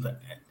leave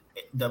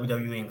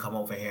WWE and come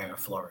over here and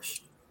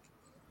flourish.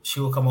 She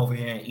will come over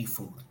here and eat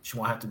food. She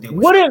won't have to deal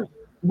with.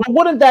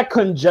 Wouldn't that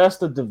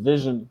congest the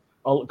division?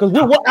 Because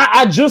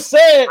I just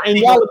said, and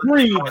y'all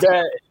agreed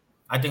that.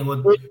 I think it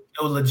would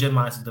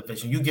legitimize the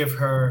division. You give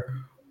her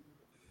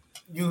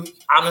a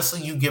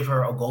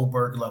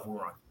Goldberg level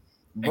run.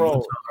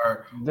 Bro,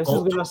 this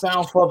is gonna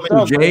sound fucked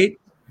up. Jade?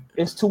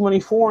 It's too many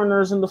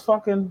foreigners in the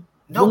fucking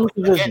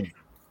division.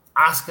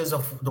 Asuka's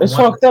it's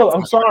fucked up.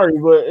 I'm sorry,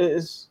 but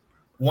it's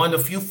one of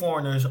the few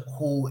foreigners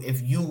who,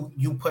 if you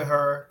put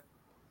her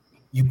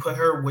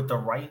with the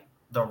right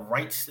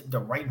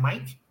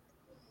mic,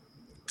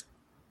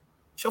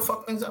 she'll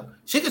fuck things up.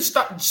 She could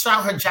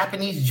shout her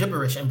Japanese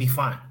gibberish and be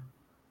fine.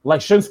 Like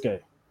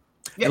Shinsuke.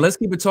 Yeah. And let's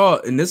keep it tall.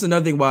 And this is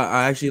another thing why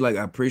I actually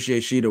I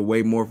appreciate Sheeta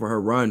way more for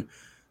her run.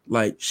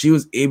 Like she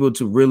was able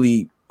to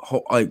really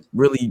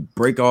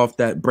break down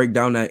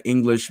that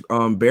English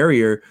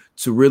barrier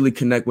to really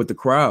connect with the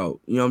crowd.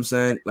 You know what I'm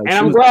saying? Like, and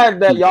I'm glad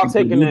that y'all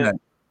taking it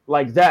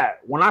like that.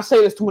 When I say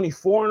there's too many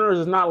foreigners,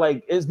 it's not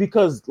like it's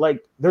because like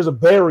there's a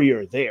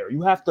barrier there.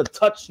 You have to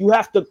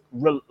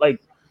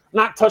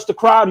not touch the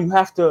crowd. You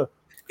have to.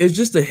 It's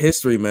just the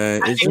history,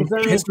 man. It's just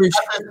history.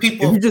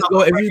 If you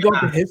go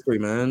to history,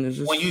 man, it's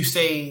just when you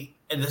say,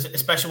 and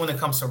especially when it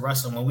comes to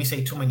wrestling, when we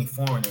say too many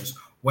foreigners,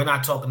 we're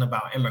not talking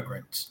about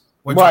immigrants.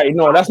 Right?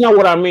 No, that's not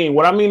what I mean.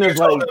 What I mean is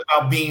talking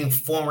about being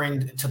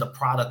foreign to the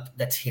product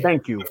that's here.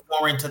 Thank you.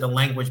 Foreign to the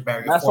language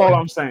barrier. That's all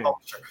I'm saying.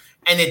 Culture.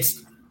 And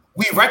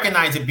we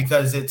recognize it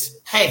because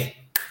hey,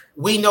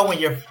 we know when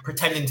you're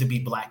pretending to be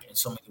black in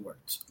so many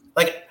words.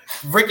 Like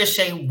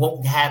Ricochet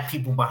won't have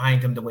people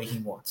behind him the way he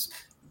wants.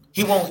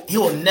 He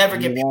will never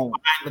get people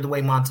behind him the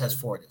way Montez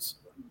Ford is.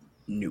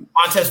 No.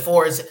 Montez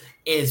Ford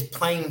is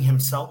playing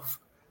himself,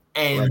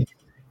 and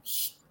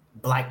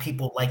black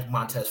people like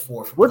Montez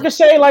Ford.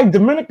 Ricochet like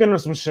Dominican or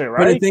some shit, right?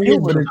 But the thing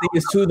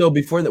is too, though,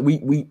 before that,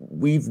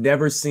 we've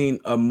never seen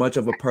much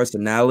of a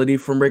personality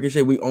from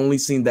Ricochet. We only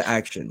seen the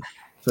action.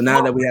 So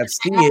now that we have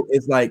seen it,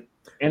 it's like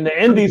in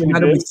the Indies, now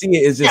that we see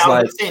it, it's just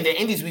I was saying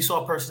the Indies we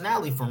saw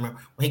personality from him.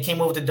 When he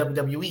came over to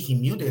WWE, he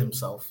muted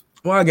himself.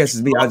 Well, I guess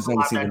it's me. I just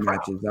only see the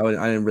matches.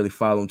 I didn't really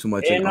follow him too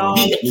much. And,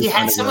 he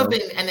had some of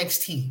it in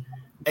NXT,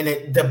 and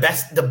the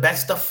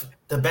best stuff,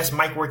 the best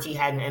mic work he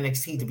had in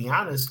NXT, to be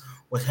honest,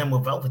 was him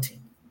with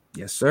Velveteen.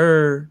 Yes,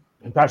 sir.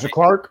 And Patrick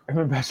Clark.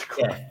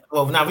 Yeah.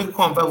 Well, now we can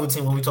call him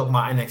Velveteen when we talk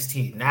about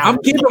NXT. Now I'm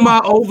keeping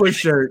my over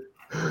shirt.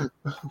 I'm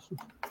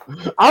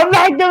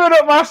not giving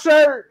up my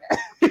shirt.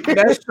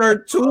 That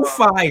shirt too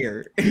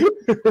fire.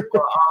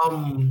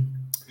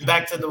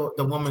 Back to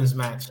the women's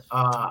match.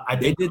 I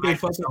think they did their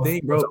fucking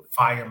thing, bro.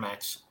 Fire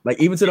match.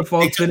 Like even to the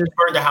false finish.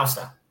 Burned the house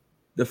down.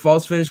 The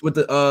false finish with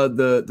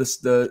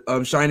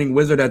the Shining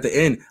Wizard at the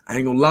end. I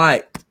ain't gonna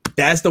lie.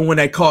 That's the one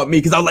that caught me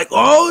because I was like,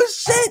 oh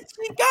shit,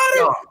 she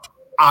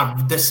got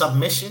it. The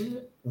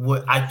submission.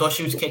 I thought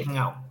she was kicking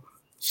out.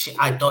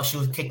 I thought she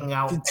was kicking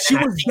out. She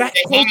was that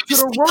close to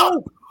the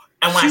rope.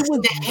 And when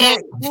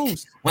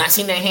I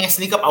seen that hand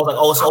sneak up, I was like,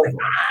 oh, it's over.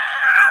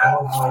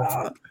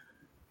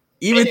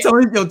 Even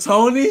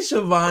Tony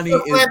Schiavone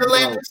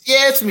is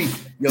yeah, it's me.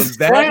 Yo,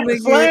 that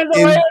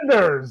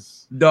nigga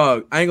is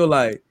dog. I ain't gonna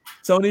lie.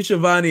 Tony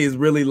Schiavone is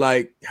really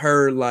like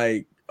her,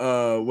 like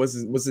what's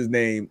his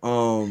name?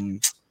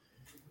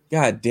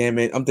 God damn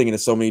it. I'm thinking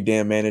of so many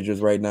damn managers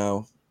right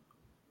now.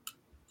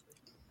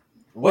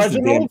 What's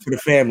the damn for the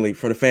family?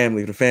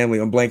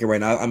 I'm blanking right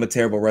now. I'm a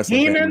terrible wrestler.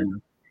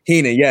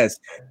 Heenan, yes.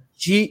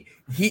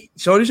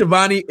 Shoni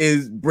Shivani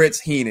is Britt's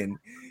Heenan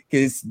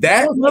because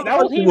that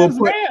was Heenan's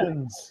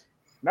man's.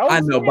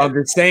 I know, but I'm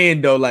just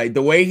saying though, like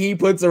the way he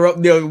puts her up,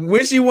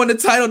 when she won the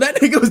title, that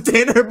nigga was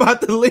standing there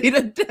about to lead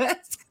a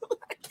desk.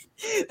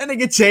 That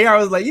nigga JR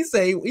was like, he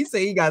say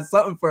he got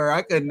something for her.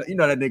 I couldn't,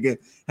 that nigga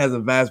has a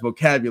vast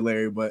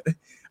vocabulary, but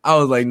I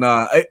was like,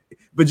 nah.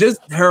 But just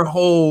her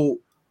whole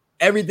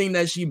everything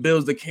that she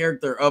builds, the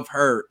character of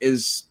her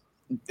is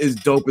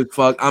dope as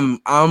fuck.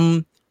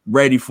 I'm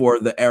ready for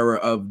the era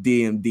of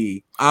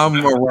DMD.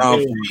 I'm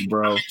around for you,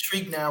 bro. I'm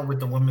intrigued now with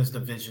the women's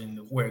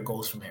division where it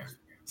goes from here.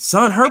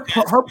 Son, her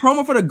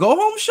promo for the Go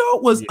Home show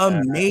was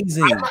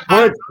amazing.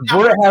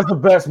 Britt has the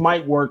best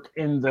mic work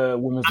in the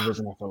women's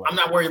division. I feel like. I'm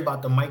not worried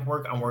about the mic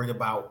work. I'm worried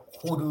about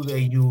who do they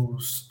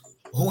use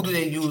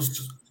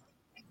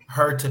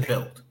her to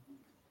build.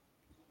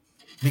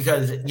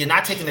 Because you're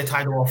not taking the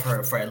title off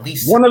her for at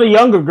least one of the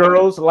younger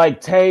girls,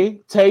 like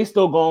Tay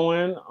still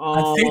going.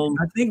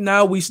 I think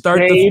now we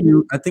start the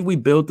feud. I think we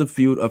built the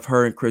feud of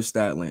her and Chris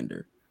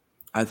Statlander.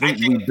 I think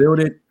we build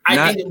it.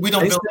 I think we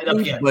don't build it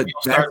up yet, but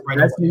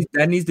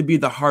that needs to be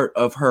the heart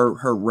of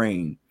her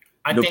reign.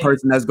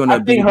 Person that's going to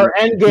be. I think her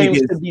end game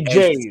is to be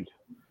Jade.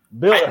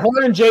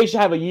 Her and Jade should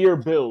have a year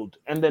build,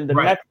 and then the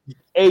next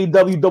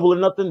AEW Double or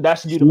Nothing, that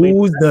should be the main.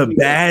 Who's the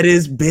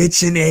baddest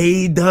bitch in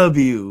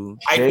AEW?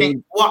 I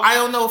think. Well, I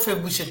don't know if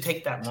we should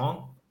take that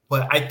long,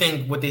 but I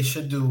think what they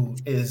should do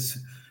is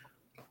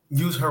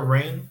use her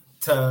reign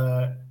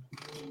to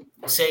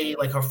say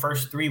like her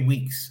first 3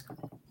 weeks.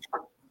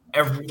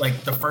 Give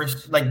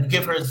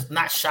her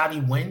not shoddy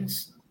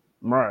wins,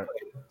 right?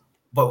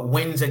 But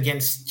wins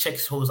against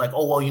chicks who's like,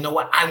 oh well, you know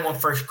what? I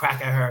want first crack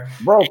at her,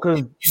 bro.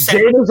 Because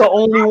Jade is the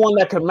only one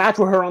that can match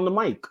with her on the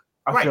mic.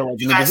 I feel like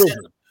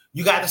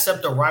you got to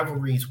set the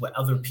rivalries with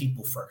other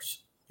people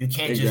first. You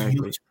can't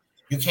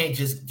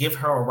just give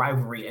her a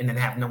rivalry and then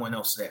have no one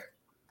else there.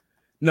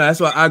 No, that's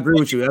why I agree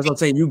with you. That's what I'm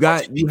saying.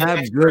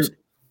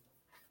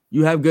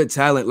 You have good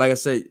talent. Like I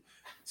said.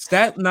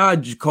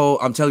 Cole,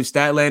 I'm telling you,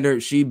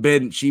 Statlander, she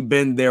been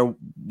their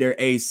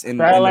ace,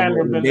 and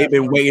they've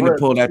been waiting to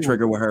pull that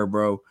trigger with her,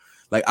 bro.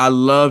 Like I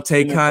love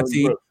Tay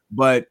Conti,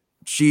 but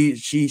she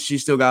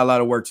still got a lot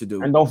of work to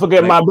do. And don't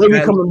forget, my baby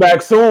coming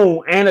back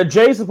soon. Anna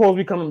Jay supposed to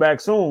be coming back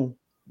soon.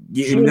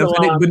 Yeah,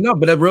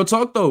 but that real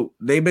talk though,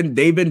 they've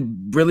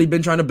been really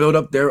trying to build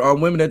up their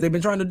women that they've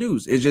been trying to do.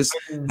 It's just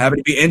having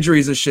to be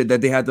injuries and shit that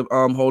they had to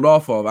hold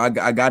off of. I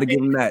got to give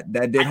them that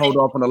did hold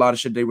off on a lot of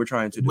shit they were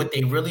trying to do. What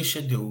they really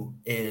should do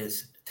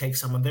is take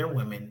some of their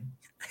women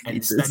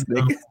and send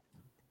them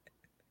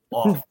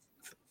off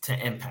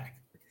to Impact.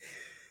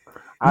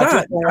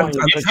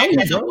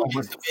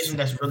 Division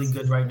that's really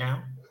good right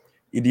now.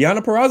 Deonna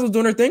Purrazzo's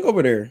doing her thing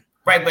over there.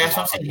 Right, but that's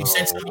what I'm saying. You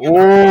send some of your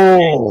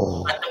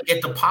let them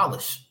get the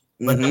polish.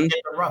 Let them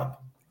get the rub.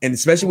 And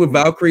especially with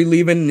Valkyrie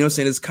leaving,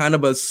 saying it's kind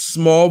of a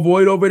small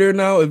void over there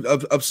now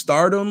of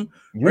stardom.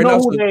 Right now,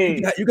 so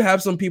you can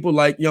have some people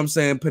like,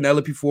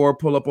 Penelope Ford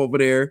pull up over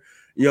there.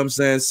 You know what I'm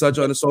saying? Such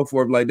on and so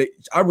forth. Like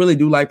I really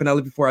do like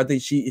Penelope Ford. I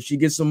think if she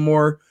gets some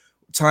more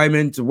time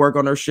in to work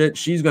on her shit,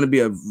 she's gonna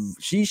be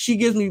she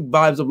gives me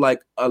vibes of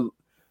like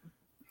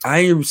I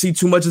ain't see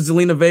too much of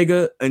Zelina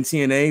Vega and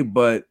TNA,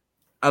 but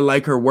I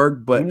like her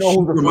work, but she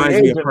reminds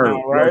me of her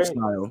work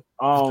style.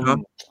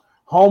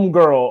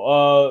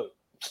 Homegirl,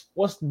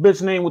 what's the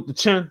bitch name with the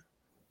chin?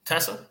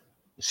 Tessa?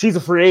 She's a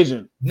free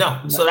agent.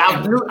 No. So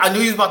I knew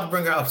you was about to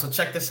bring her up. So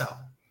check this out.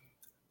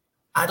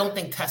 I don't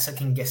think Tessa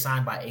can get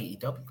signed by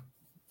AEW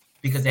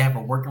because they have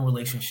a working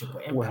relationship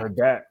with Impact. With her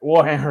dad.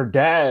 Well, and her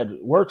dad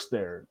works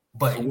there.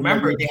 But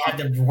remember, they have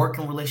the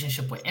working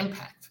relationship with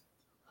Impact.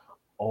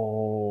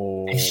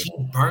 Oh. And she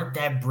burnt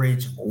that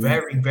bridge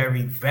very,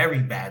 very, very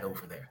bad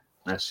over there.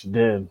 Yes, she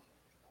did.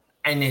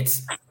 And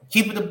it's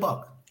keep it a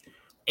buck.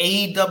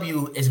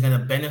 AEW is going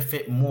to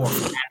benefit more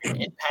from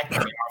having Impact than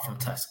they are from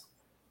Tessa.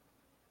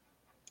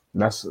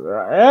 That's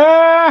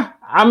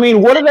I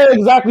mean, what are they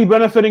exactly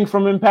benefiting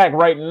from Impact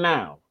right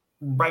now?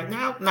 Right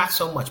now, not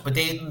so much. But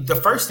the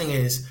first thing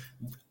is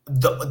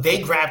they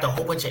grabbed a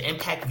whole bunch of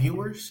Impact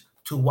viewers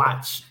to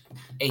watch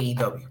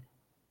AEW.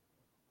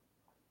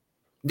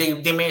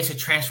 They managed to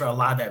transfer a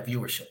lot of that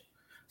viewership.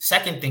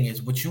 Second thing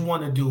is what you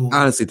want to do.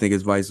 I honestly think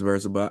it's vice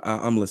versa, but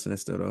I'm listening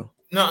still though.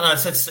 No.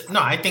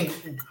 I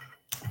think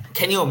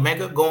Kenny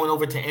Omega going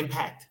over to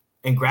Impact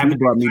and grabbing. He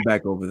brought me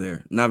back over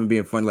there. Not even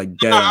being funny, like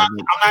dead.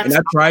 And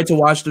I tried to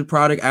watch the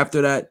product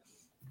after that.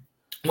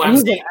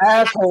 He's an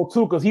asshole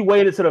too, because he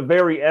waited to the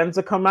very end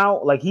to come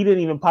out. Like he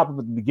didn't even pop up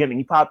at the beginning.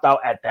 He popped out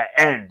at the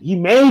end. He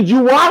made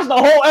you watch the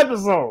whole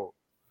episode.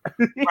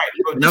 Right.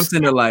 And I'm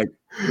sitting there like,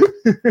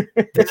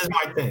 this is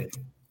my thing.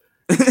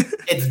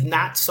 It's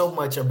not so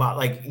much about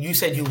like you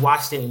said you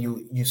watched it and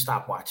you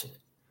stopped watching it,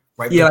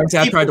 right? Yeah, like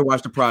I tried to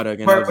watch the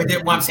product. And but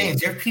what I'm saying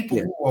is there are people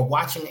who are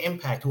watching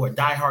Impact who are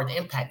diehard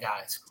Impact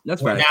guys.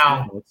 That's right.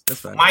 Now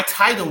my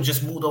title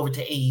just moved over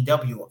to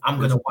AEW.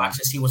 I'm gonna watch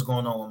and see what's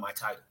going on with my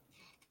title.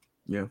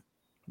 Yeah,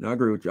 no, I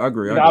agree with you. I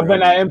agree. I've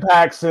been at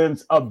Impact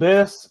since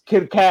Abyss,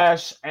 Kid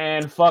Cash,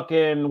 and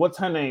fucking what's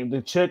her name?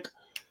 The chick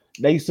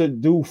they used to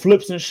do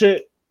flips and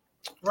shit.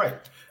 Right.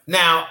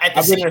 Now, at the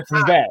I've been same there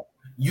since time, that.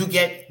 you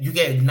get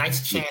a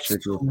nice chance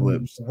Shit, your to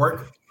flips.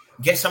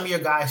 get some of your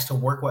guys to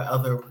work with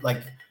other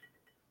like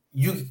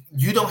you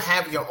don't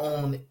have your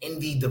own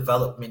indie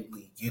development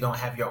league. You don't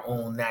have your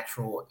own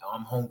natural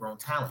homegrown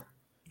talent.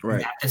 Right.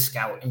 You have to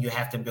scout and you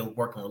have to build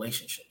working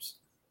relationships.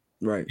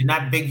 Right. You're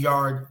not big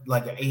yard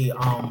like a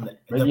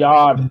Big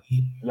yard.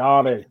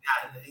 Y'all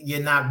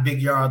You're not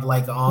big yard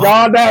like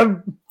y'all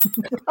them.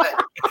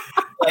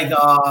 like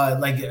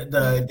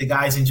the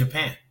guys in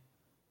Japan.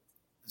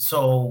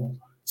 So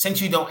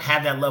since you don't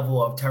have that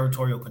level of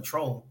territorial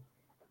control,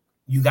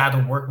 you got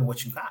to work with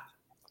what you got.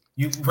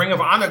 You Ring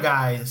of Honor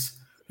guys,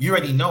 you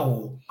already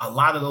know a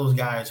lot of those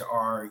guys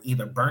are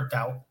either burnt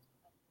out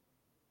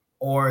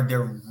or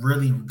they're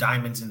really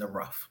diamonds in the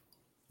rough,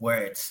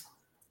 where it's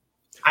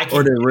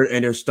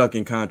they're stuck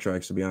in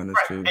contracts, to be honest,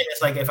 right. too. And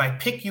it's like if I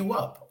pick you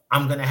up,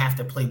 I'm gonna have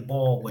to play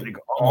ball with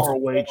almost all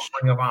ROH.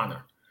 Ring of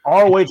Honor.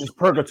 ROH is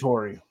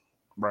purgatory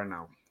right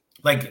now.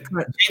 Like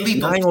I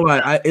ain't gonna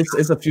lie,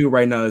 it's a few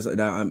right now that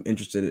I'm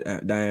interested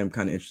in, that I am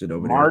kind of interested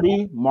over there.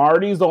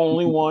 Marty's the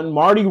only one.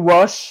 Marty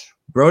Rush.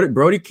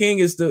 Brody King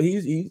is still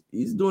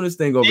he's doing his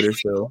thing over there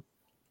still.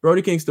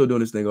 Brody King's still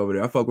doing his thing over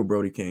there. I fuck with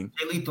Brody King.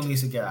 Jay Lethal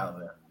needs to get out of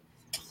there.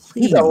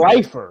 He's a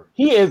lifer.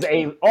 He is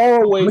a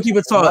ROH. Keep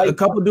it talk. A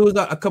couple dudes,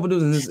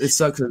 and it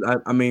sucks.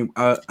 I mean,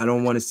 I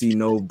don't want to see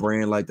no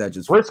brand like that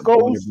just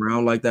Briscoes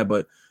around like that.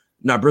 But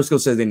Briscoe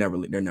says they're never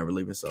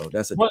leaving. So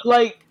that's it. But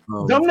like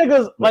them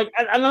niggas, like,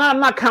 and I'm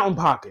not counting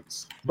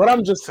pockets, but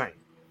I'm just saying,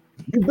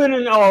 you've been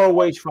in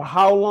ROH for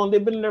how long?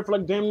 They've been there for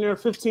like damn near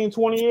 15,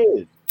 20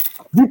 years.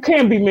 You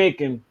can't be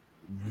making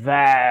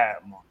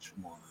that much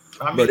more.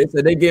 But they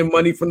said they get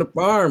money from the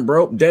farm,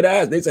 bro. Dead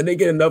ass. They said they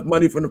get enough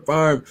money from the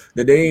farm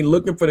that they ain't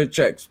looking for the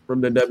checks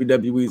from the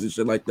WWEs and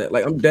shit like that.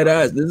 Like, I'm dead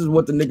ass. This is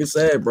what the nigga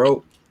said,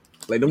 bro.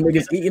 Like, them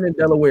niggas eating in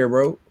Delaware,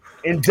 bro.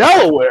 In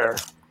Delaware?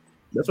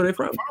 That's where they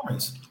from.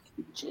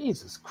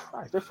 Jesus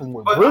Christ. They're from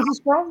where Briz is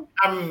from?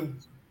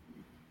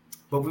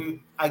 But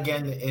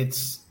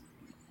it's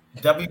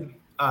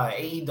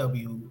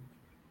AEW.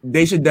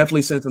 They should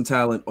definitely send some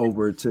talent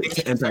over to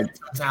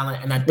Impact.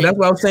 And I think that's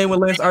what I was saying with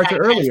Lance Archer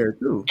earlier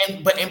too.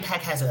 But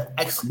Impact has an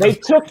excellent. They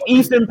took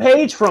Ethan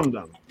Page from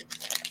them.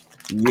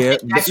 Yeah,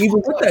 but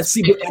even with that,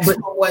 but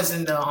was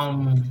in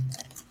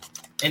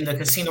the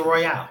Casino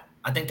Royale.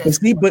 I think that's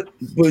but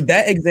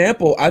that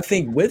example, I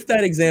think with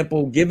that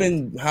example,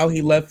 given how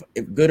he left,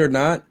 if good or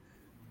not,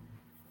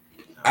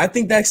 I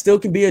think that still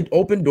can be an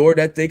open door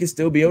that they can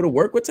still be able to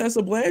work with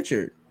Tessa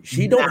Blanchard.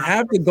 She don't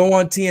have to go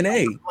on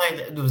TNA.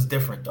 It was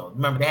different though.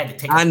 Remember, they had to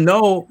take. I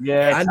know.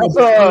 Yeah, I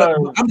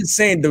know. I'm just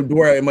saying the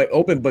door it might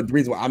open, but the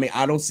reason why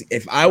I don't see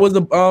if I was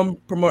a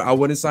promoter, I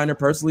wouldn't sign her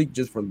personally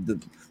just for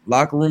the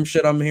locker room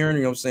shit I'm hearing.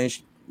 You know what I'm saying?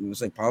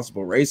 It's like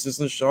possible racist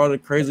and shit, all the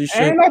crazy shit.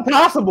 Ain't no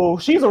possible.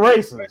 She's a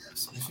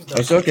racist.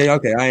 It's okay. I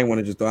ain't want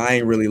to just. I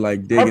ain't really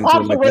like dig into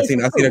it. Like I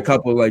seen a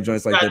couple like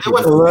joints like that. It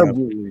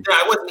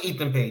wasn't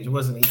Ethan Page. It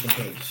wasn't Ethan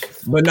Page.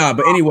 But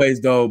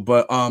anyways though.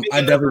 But I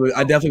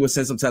definitely would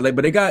send some talent.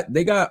 But they got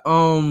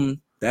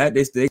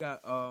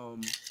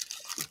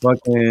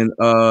fucking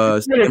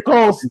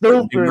called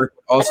stupid.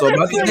 Also, oh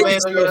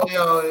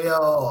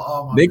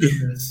my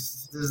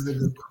goodness, this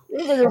nigga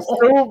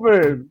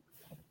stupid.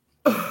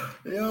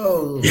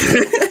 Yo.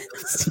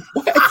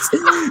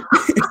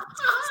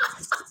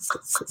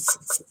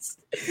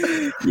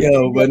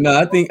 Yo, but no,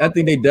 I think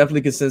they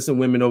definitely can send some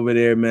women over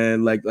there,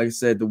 man. Like I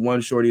said, the one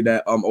shorty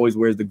that always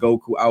wears the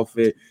Goku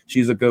outfit.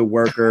 She's a good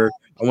worker.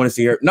 I want to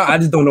see her. No, I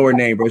just don't know her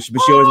name, bro. But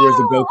she always wears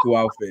the Goku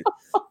outfit.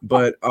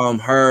 But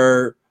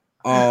her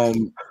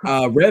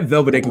Red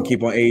Velvet they can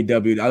keep on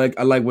AEW.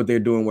 I like what they're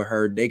doing with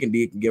her. They can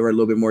give her a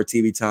little bit more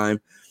TV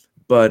time.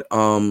 But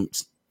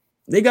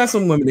they got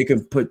some women they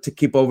can put to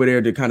keep over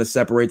there to kind of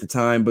separate the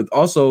time. But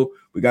also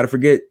we can't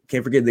forget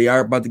they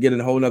are about to get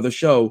in a whole nother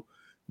show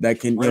that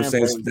can, you know what I'm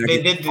saying?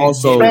 They did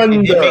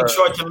make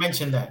sure to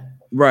mention that.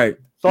 Right.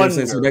 You know what I'm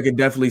saying? So that could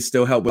definitely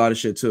still help with a lot of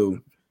shit too. You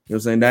know what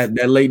I'm saying?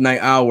 That late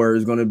night hour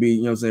is gonna be, you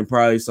know what I'm saying,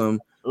 probably some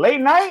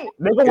late night?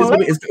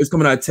 It's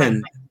coming out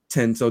at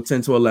 10, so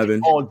 10 to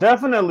 11. Oh,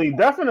 definitely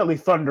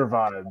Thunder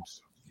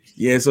vibes.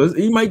 Yeah, so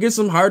you might get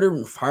some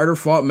harder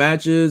fought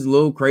matches, a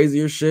little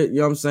crazier shit, you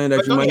know what I'm saying,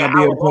 that you might not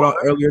be able to put on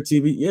earlier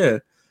TV. Yeah.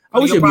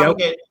 You'll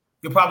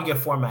probably get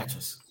 4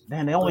 matches.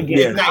 Man, they only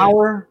get an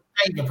hour.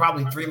 You get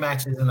probably 3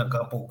 matches in a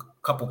couple.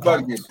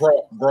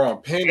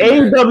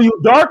 AEW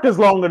Dark is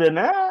longer than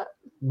that.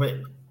 But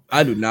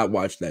I do not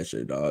watch that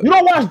shit, dog. You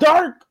don't watch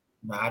Dark?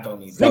 No, I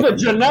don't either. Nigga,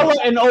 Janela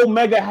and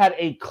Omega had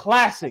a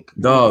classic.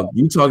 Dog,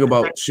 you talk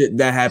about shit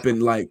that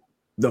happened like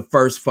the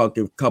first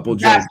fucking couple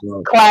jumps,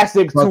 bro.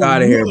 Classic. Fuck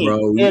out of here,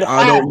 bro.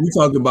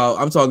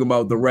 I'm talking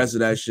about the rest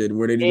of that shit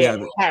where they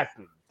didn't have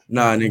it.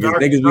 Nah,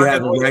 niggas be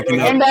having ranking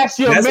up. And that's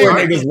where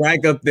niggas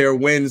rank up their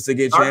wins to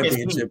get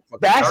championship.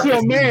 That's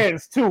your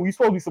man's too. You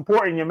supposed to be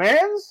supporting your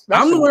man's.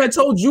 I'm the one that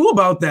told you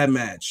about that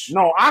match.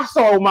 No, I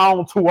saw my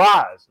own 2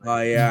 eyes.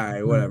 Oh yeah, all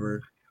right,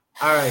 whatever.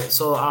 All right,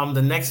 so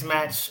the next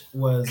match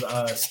was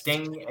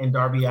Sting and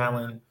Darby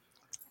Allin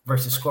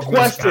versus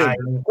Scorpio Sky.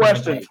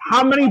 Question.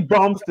 How many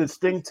bumps did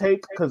Sting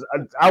take? Because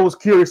I was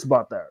curious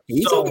about that.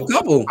 He took a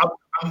couple.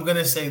 I'm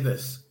gonna say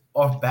this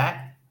off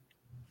bat.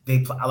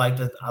 I like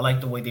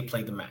the way they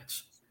played the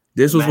match.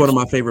 This was one of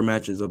my favorite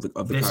matches of the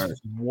card.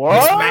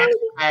 What?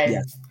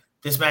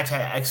 This match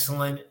had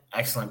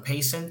excellent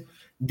pacing.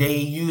 They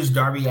used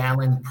Darby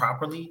Allin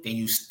properly. They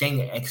used Sting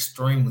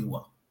extremely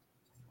well.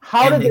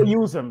 How did they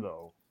use him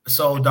though?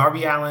 So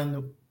Darby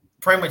Allin,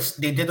 pretty much,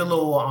 they did a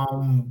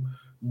little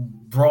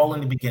brawl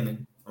in the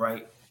beginning,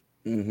 right?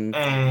 Mm-hmm.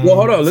 And well,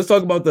 hold on. Let's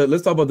talk about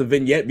the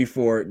vignette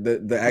before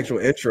the actual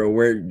intro,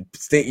 where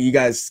Sting, you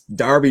guys,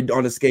 Darby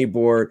on the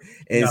skateboard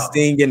and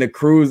Sting in the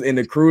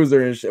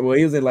cruiser and shit. Well,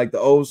 he was in like the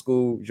old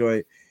school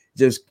joint,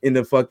 just in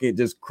the fucking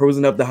just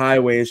cruising up the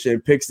highway and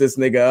shit. Picks this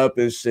nigga up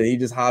and shit. He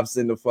just hops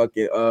in the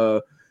fucking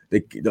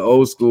the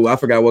old school. I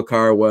forgot what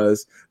car it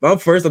was, but I'm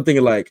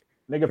thinking like,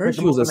 nigga, first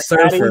he was a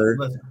surfer.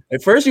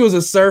 At first he was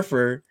a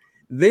surfer,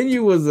 then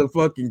you was a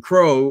fucking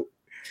crow.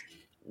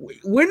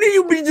 When did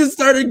you just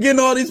started getting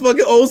all these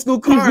fucking old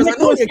school cars? I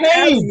know you're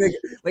Cali nigga.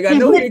 Like I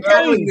know you're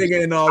Cali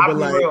nigga and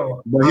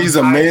all, but he's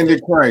a man to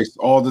Christ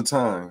all the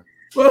time.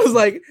 Well, I was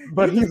like,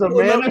 but he's a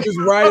man just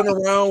riding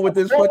around with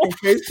this fucking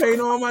face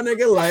paint on, my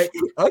nigga. Like,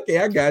 okay,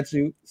 I got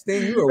you.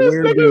 Sting, you a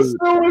weird dude.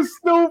 So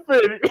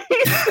stupid.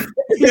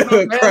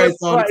 Christ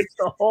on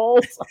the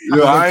whole time.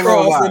 Yo, I ain't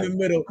gonna lie. In the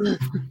middle.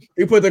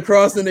 He put the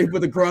cross in. They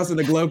put the cross in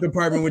the glove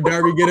compartment when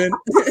Darby get in.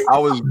 I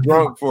was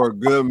drunk for a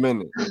good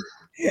minute.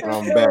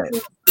 I'm back.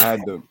 I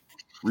had to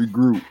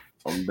regroup.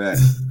 I'm back.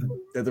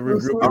 Had to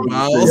regroup your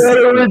bowels.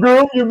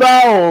 Regroup your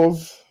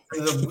bowels.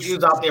 He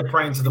was out there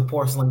praying to the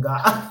porcelain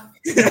god.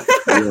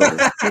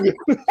 That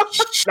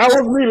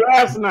was me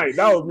last night.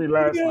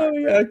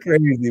 Yeah,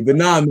 crazy. But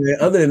nah, man.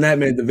 Other than that,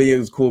 man, the video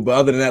was cool. But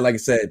other than that, like I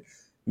said,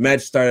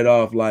 match started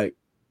off like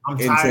I'm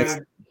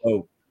tired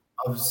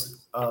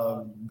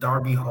of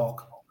Darby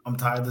Hawk. I'm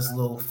tired of this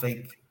little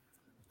fake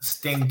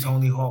Sting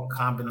Tony Hawk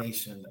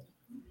combination.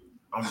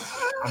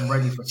 I'm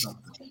ready for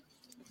something.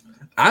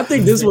 I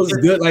think this was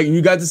good. Like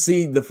you got to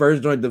see the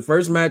first joint, the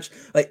first match.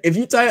 Like if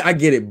you tired, I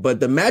get it. But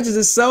the matches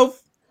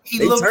itself,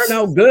 they turn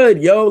out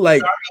good, yo.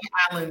 Like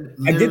I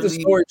get the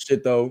story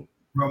shit though.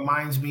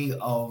 Reminds me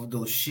of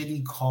those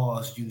shitty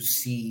cars you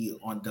see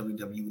on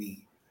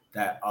WWE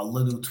that a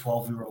little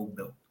 12-year-old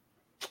built.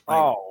 Like,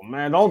 oh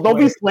man, don't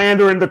be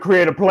slandering the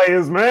creative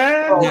players,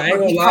 man. Yeah, I ain't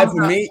gonna lie,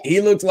 for me,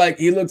 he looks like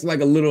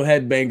a little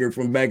headbanger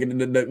from back in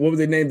the what was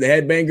their name? The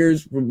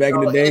Headbangers from back in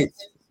the day.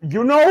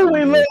 You know who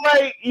he looked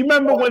like? You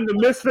remember when the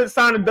Misfits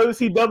signed to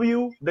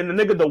WCW? Then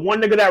the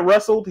one nigga that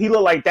wrestled, he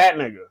looked like that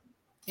nigga.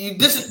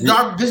 This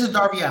is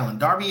Darby Allin.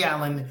 Darby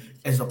Allin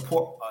is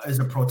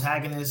a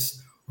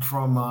protagonist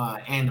from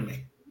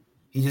anime.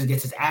 He just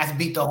gets his ass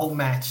beat the whole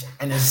match,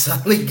 and then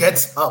suddenly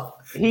gets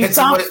up, hits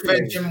him with his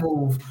finishing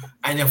move,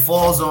 and it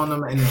falls on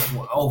him, and it's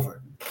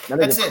over.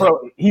 That's it.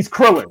 He's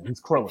Krillin.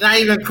 Not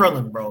even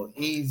Krillin, bro.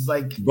 He's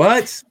like,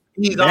 but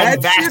he's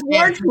that shit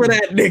works for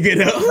that nigga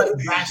though.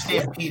 Vast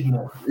Stampede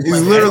more.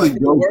 He's literally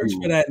Goku. Works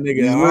for that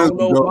nigga. I don't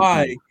know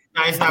why.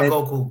 No, he's not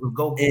Goku.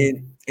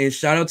 Goku. And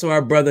shout out to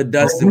our brother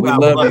Dustin. We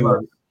love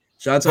you.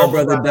 Shout out to our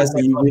brother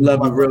Dustin. We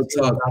love you. Real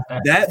talk.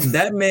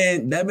 That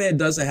man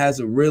Dustin has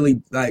to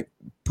really like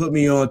put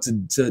me on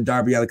to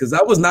Darby Allin because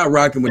I was not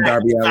rocking with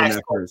Darby Allin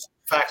at first.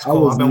 I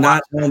was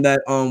not on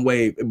that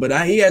wave, but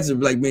he had to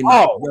like me.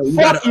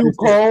 Fuck you,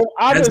 Cole.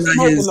 I've been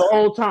smoking the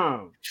whole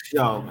time.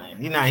 Yo,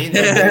 man, he's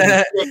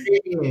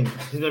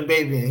been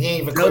babying. He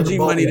ain't even no G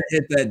Money to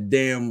hit that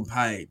damn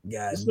pipe.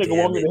 God, this nigga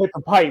want me to hit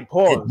the pipe.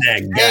 Pause.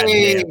 Hit that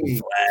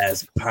goddamn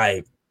glass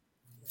pipe.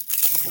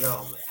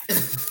 Yo, man.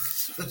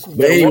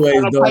 But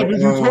anyways, though, like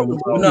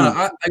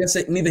I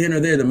said, neither here nor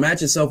there. The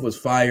match itself was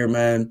fire,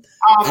 man.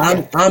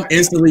 I'm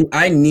instantly.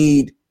 I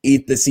need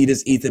to see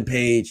this Ethan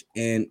Page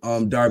and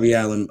Darby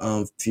Allin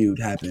feud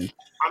happen.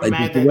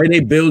 Like the way they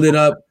build it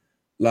up,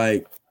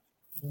 like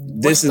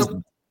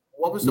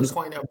what was the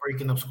point of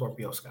breaking up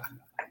Scorpio Sky?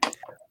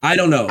 I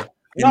don't know.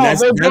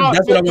 That's what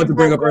I wanted to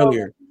bring up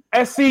earlier.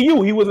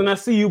 SCU, he was in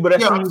SCU, but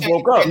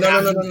SCU broke up.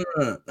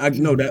 No. I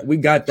know that we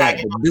got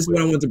that. But this is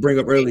what I wanted to bring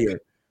up earlier.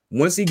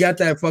 Once he got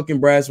that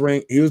fucking brass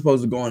ring, he was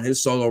supposed to go on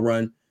his solo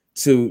run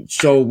to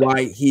show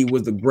why he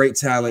was the great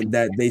talent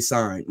that they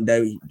signed.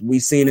 That we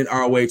seen in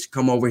ROH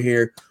come over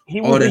here.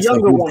 He was the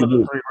younger one of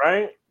the three,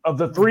 right? Of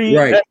the three,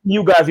 right.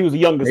 You guys, he was the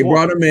youngest. They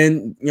brought him in, you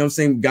know what I'm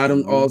saying? Got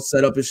him all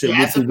set up and shit. He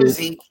has the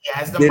physique, he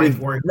has the mic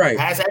work, right?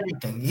 Has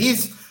everything.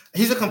 He's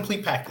a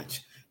complete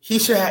package. He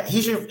should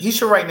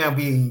right now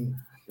be.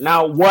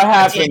 Now what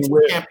happened?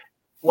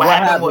 What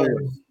happened was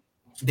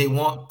they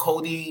want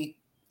Cody.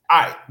 All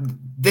right,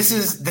 this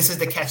is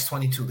the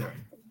catch-22 there.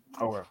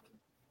 Okay.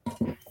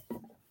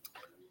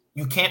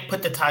 You can't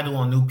put the title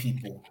on new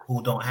people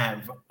who don't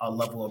have a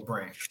level of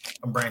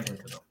branding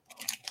to them.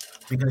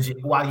 Because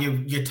while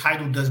your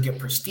title does get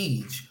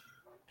prestige,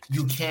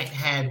 you can't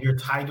have your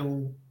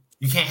title.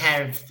 You can't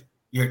have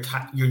your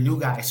new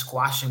guys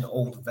squashing the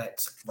old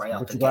vets right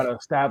out the gate. You got to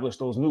establish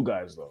those new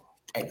guys, though.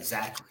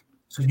 Exactly.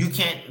 So you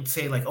can't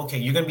say like, okay,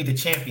 you're gonna be the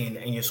champion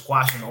and you're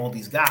squashing all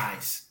these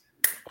guys,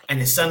 and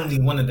then suddenly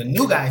one of the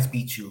new guys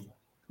beat you.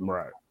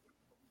 Right.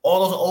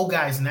 All those old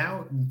guys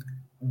now,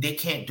 they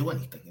can't do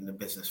anything in the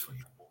business for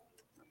you.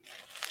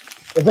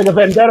 It's like a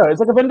vendetta. It's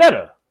like a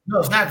vendetta. No,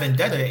 it's not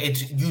vendetta.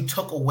 It's you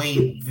took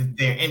away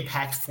their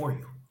impact for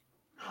you.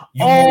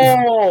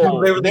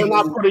 They're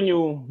not putting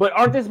you, but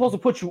aren't they supposed to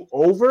put you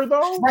over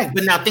though? Right,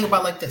 but now think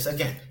about it like this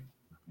again.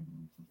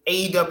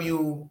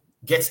 AEW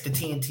gets the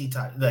TNT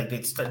title, like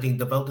they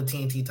developed the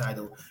TNT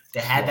title.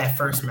 They had that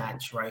first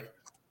match, right,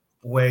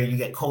 where you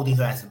get Cody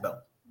who has the belt,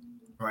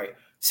 right?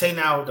 Say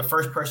now the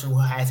first person who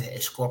has it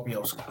is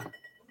Scorpio Sky.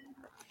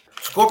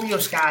 Scorpio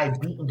Sky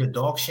beating the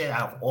dog shit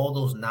out of all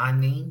those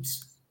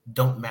non-names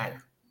don't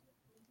matter.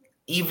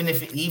 Even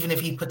if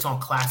he puts on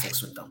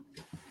classics with them,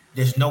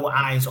 there's no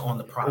eyes on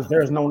the product.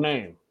 There's no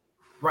name.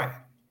 Right.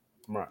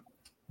 Right.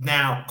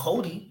 Now,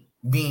 Cody,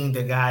 being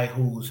the guy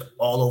who's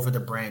all over the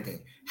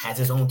branding, has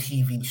his own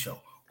TV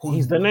show.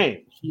 He's the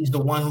name. He's the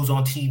one who's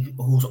on TV,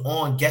 who's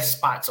on guest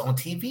spots on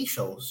TV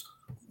shows,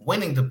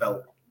 winning the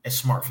belt is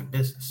smart for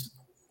business.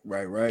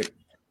 Right.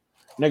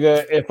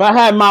 Nigga, if I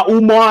had my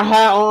Umar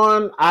hat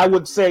on, I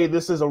would say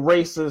this is a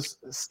racist.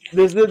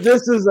 This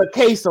is a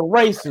case of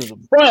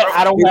racism. But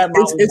I don't have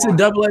my it's a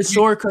double-edged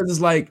sword because it's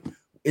like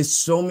it's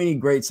so many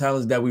great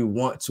talents that we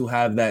want to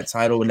have that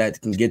title that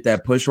can get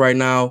that push right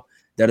now.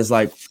 That is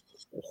like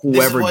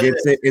whoever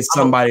gets it is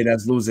somebody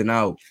that's losing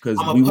out because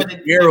we want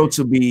Arrow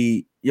to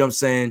be, you know what I'm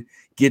saying,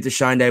 get the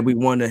shine that we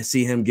want to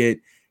see him get,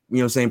 you know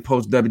what I'm saying,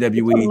 post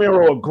WWE.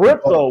 Miro a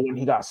grip though when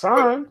he got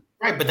signed.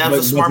 Right, but that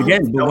was a smart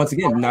once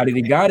again, now that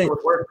he got it,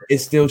 it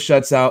still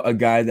shuts out a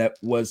guy that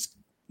was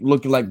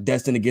looking like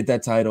destined to get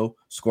that title,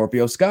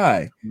 Scorpio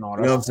Sky. No,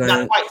 you know what I'm saying?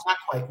 Not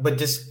quite. But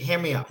just hear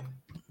me out.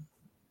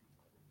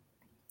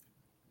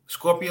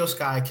 Scorpio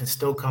Sky can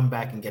still come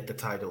back and get the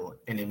title,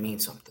 and it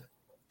means something.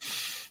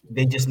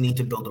 They just need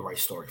to build the right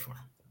story for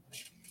him.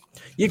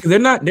 Yeah, because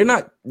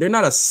they're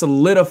not a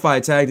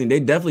solidified tag team.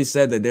 They definitely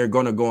said that they're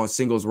going to go on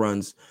singles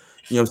runs.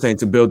 You know what I'm saying,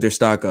 to build their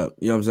stock up.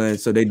 You know what I'm saying?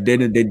 So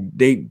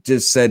they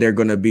just said they're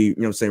gonna be, you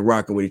know what I'm saying,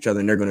 rocking with each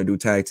other and they're gonna do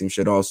tag team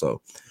shit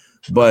also.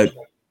 But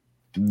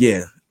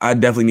yeah, I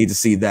definitely need to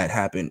see that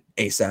happen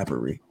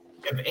ASAP.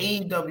 If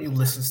AEW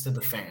listens to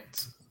the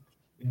fans,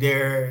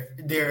 their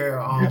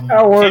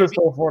that word is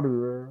so funny,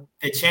 man.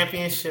 The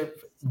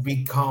championship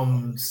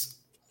becomes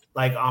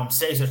like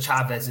Cesar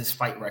Chavez's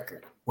fight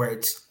record, where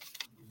it's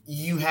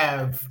you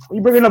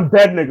bringing up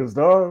dead niggas,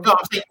 dog. No,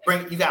 I'm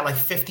saying you got like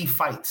 50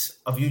 fights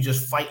of you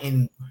just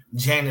fighting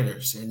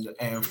janitors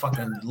and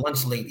fucking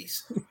lunch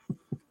ladies.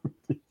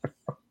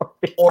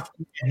 Or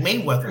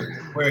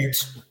Mayweather, where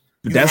it's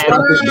that's what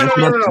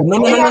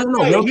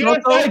no. He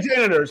didn't fight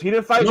janitors. He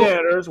didn't fight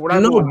janitors. But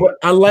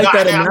I like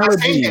that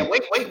analogy.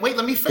 Wait,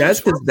 let me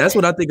finish. That's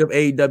what I think of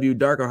AEW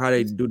Dark on how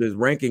they do this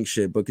ranking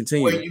shit. But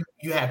continue. Where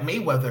you have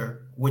Mayweather,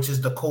 which is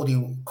the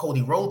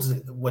Cody Rhodes,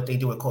 what they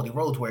do with Cody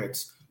Rhodes, where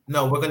it's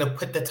no, we're gonna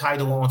put the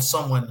title on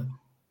someone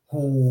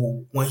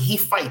who, when he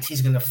fights,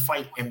 he's gonna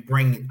fight and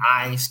bring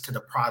eyes to the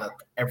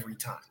product every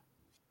time.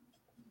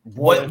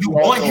 What you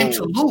want him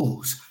to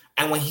lose,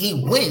 and when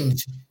he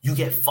wins, you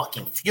get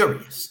fucking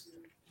furious.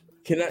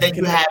 Then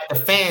you have the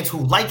fans who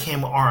like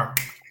him are,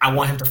 I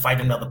want him to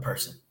fight another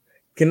person.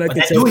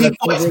 That dude he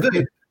fought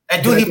good.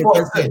 That dude he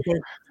fought good.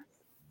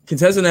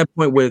 Contesting that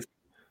point with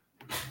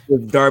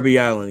Darby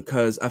Allin,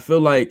 because I feel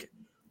like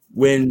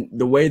when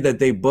the way that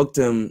they booked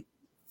him.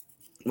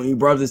 When he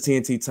brought this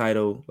TNT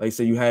title, like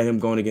so you had him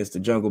going against the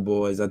Jungle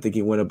Boys. I think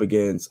he went up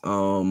against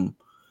a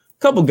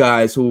couple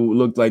guys who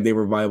looked like they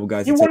were viable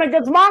guys. He went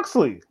against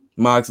Moxley,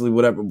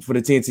 whatever, for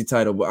the TNT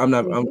title. But I'm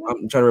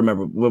trying to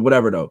remember.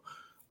 Whatever though,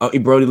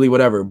 Brody Lee,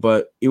 whatever.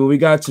 But when we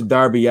got to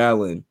Darby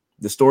Allin,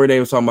 the story they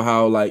was talking about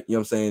how, like, you know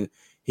what I'm saying,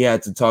 he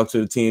had to talk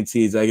to the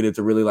TNT executive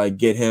to really like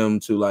get him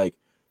to like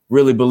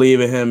really believe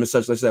in him and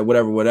such like that,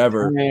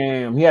 whatever.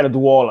 Damn, he had to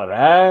do all of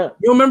that.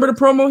 You remember the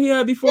promo he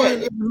had before?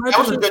 Yeah, that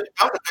was a good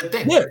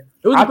thing. Yeah,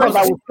 I thought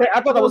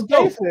that was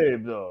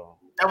kayfabe though.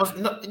 That was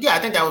I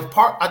think that was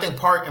part. I think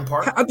part and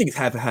part. I think it's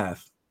half and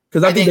half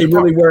because I think they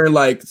really were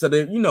like so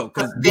they, you know,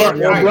 because they're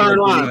blurring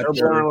lines.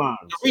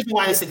 The reason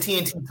why it's the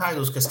TNT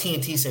titles because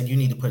TNT said you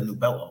need to put a new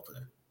belt over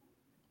there.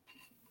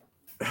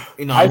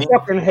 You know, I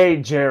fucking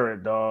hate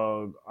Jared,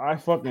 dog. I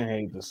fucking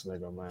hate this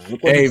nigga, man.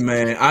 Hey,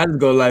 man, I just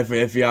go live for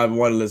if y'all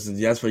want to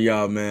listen. That's for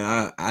y'all,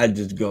 man. I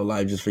just go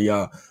live just for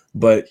y'all.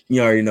 But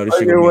you already know this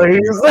shit.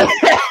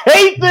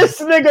 Hate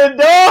this nigga,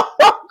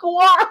 dog.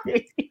 Why?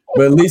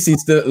 But at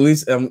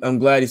least I'm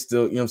glad he's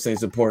still, you know what I'm saying,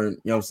 supporting, you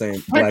know what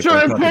I'm saying,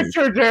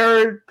 picture,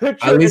 Jared.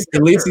 Picture. At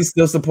least he's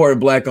still supporting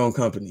black-owned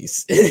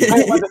companies. At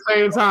the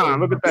same time,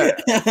 look at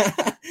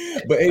that.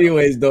 But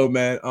anyways, though,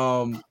 man,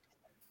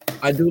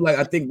 I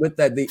think with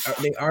that they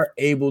are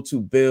able to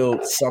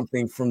build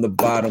something from the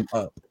bottom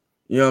up.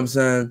 You know what I'm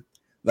saying?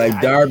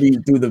 Like Darby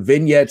through the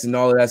vignettes and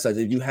all of that stuff.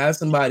 If you have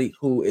somebody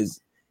who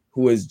is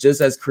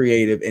just as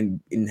creative and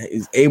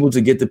is able to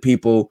get the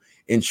people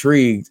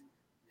intrigued,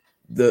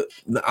 the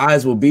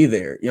eyes will be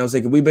there. You know what I'm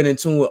saying? We've been in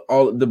tune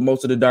with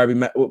most of the Darby.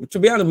 To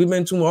be honest, we've been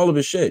in tune with all of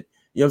his shit.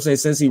 You know what I'm saying?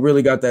 Since he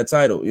really got that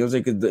title. You know what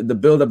I'm saying? Because the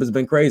buildup has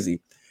been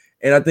crazy.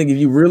 And I think if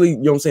you really, you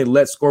know what I'm saying,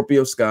 let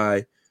Scorpio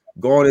Sky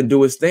go on and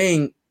do his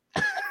thing,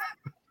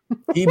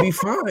 he'd be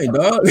fine,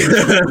 dog.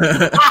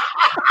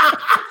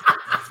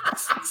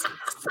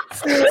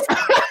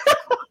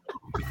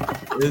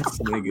 This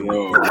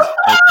nigga,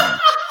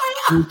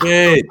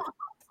 stupid.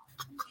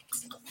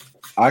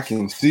 I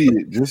can see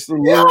it just a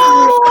little.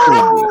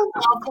 I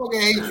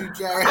fucking hate you,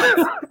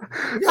 Jared.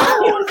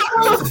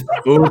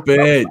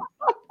 Stupid.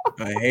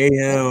 I hate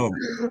him.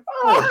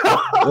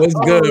 What's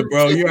good,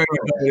 bro? You already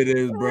know what it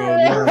is, bro.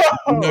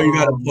 You know you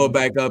gotta pull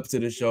back up to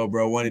the show,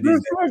 bro. One of these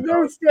days.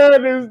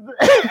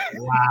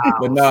 Wow.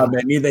 But nah,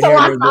 man, neither here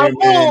nor there,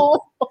 man.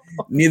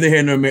 Neither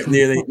here nor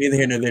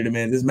there,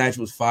 man. This match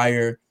was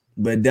fire,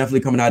 but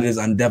definitely coming out of this,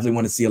 I definitely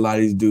want to see a lot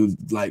of these dudes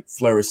like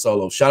flourish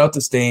solo. Shout out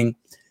to Sting.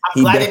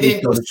 I'm glad it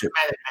didn't do a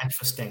dramatic match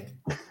for Sting.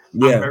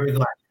 Yeah, I'm very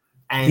glad.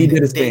 And he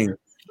did his thing. He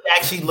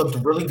actually looked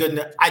really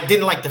good. I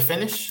didn't like the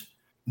finish,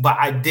 but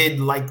I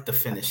did like the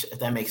finish. If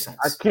that makes sense.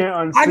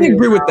 I can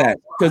agree with that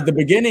because the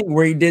beginning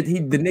where the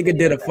nigga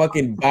did a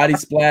fucking body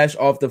splash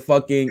off the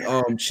fucking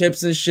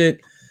chips and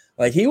shit.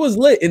 Like he was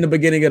lit in the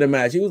beginning of the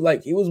match. He was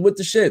with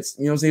the shits.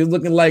 You know what I'm saying? He was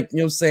looking like, you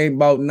know what I'm saying,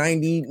 about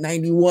 90,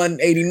 91,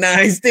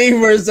 89 Steve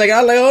for a second.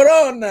 I was like, hold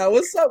on now.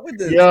 What's up with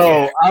this?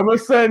 Yo, I'm gonna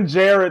send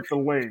Jared the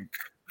link.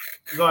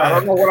 Go ahead. I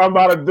don't know what I'm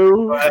about to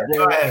do.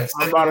 Go ahead.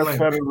 I'm about to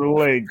send him the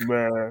link,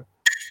 man.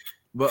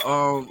 But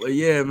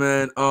yeah,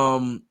 man.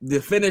 The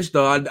finish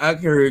though, I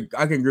can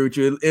agree with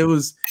you.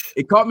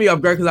 It caught me off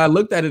guard because I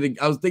looked at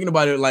it. I was thinking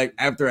about it like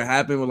after it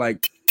happened. With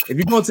like, if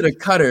you go to the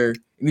cutter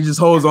and he just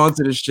holds on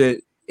to the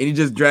shit and he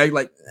just dragged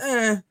like,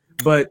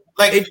 but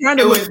like it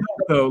kind of was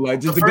though, like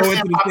just to go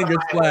into the Stinger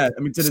splash.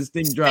 I mean, to the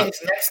Sting drop.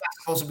 Next not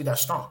supposed to be that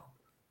strong.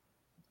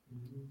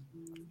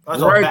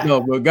 Right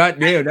though, but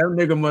goddamn, that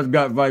nigga must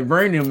got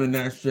vibranium in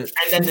that shit.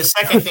 And then the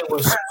second thing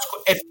was,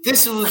 if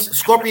this was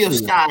Scorpio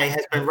Sky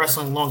has been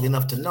wrestling long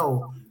enough to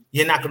know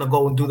you're not gonna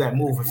go and do that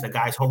move if the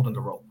guy's holding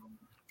the rope.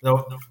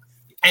 So,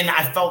 and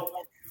I felt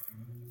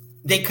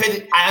they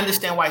could. I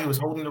understand why he was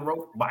holding the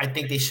rope, but I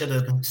think they should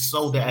have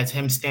sold it as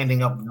him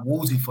standing up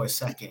woozy for a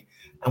second,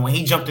 and when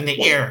he jumped in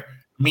the air,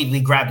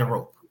 immediately grabbed the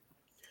rope.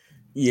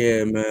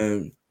 Yeah,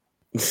 man.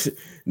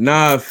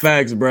 Nah,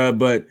 facts, bro.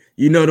 But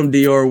you know them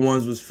Dior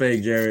ones was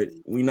fake, Jared.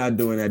 We not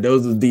doing that.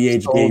 Those are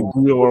DH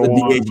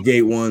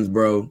Gate ones,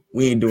 bro.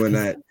 We ain't doing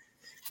that.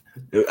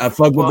 I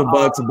fuck with the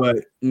Bucks,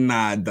 but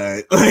nah,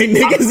 done. Like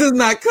niggas is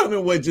not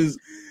coming with just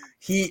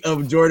heat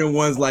of Jordan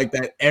ones like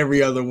that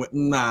every other one.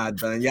 Nah,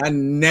 done. Y'all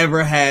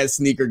never had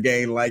sneaker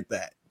game like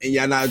that. And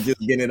y'all not just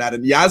getting it out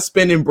of y'all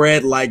spending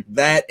bread like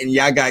that, and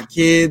y'all got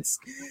kids.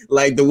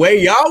 Like the way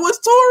y'all was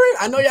touring,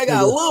 I know y'all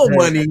got a little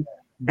money.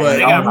 But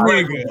y'all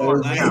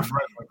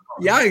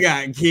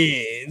got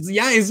kids.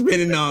 Y'all ain't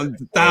spending on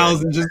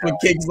 $1,000 just for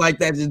kicks like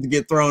that just to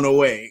get thrown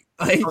away.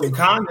 Like, they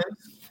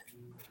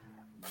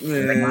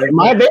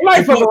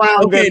might fuck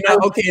around. Okay,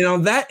 now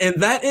that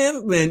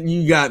end, then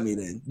you got me.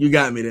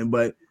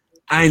 But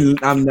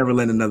I'm never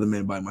letting another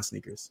man buy my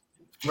sneakers.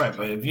 Right,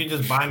 but if you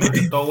just buy them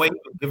and throw away,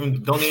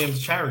 donate them to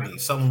charity,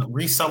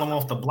 resell them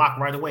off the block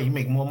right away, you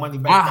make more money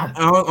back.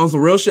 On some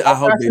real shit, I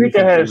hope they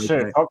sneakerhead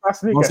shit.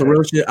 On some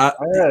real shit,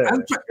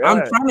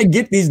 I'm trying to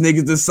get these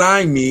niggas to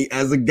sign me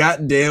as a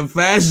goddamn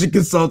fashion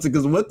consultant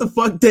because what the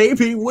fuck they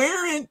be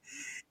wearing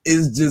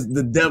is just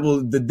the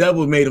devil. The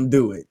devil made them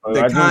do it.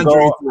 I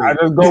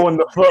just go in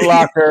the Foot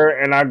Locker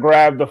and I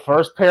grab the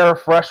first pair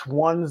of fresh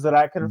ones that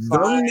I can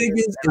find. Niggas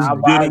is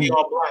good.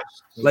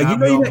 Like you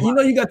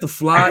know you got the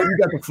fly. You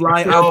got the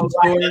fly out the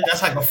store.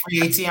 That's like a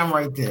free ATM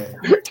right there.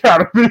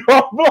 Gotta be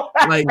all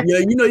black. Like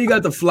you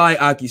got the fly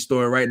Aki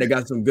store, right? They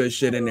got some good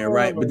shit in there,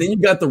 right? But then you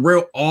got the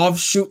real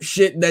offshoot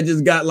shit that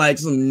just got like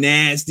some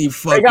nasty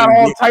fucking. They got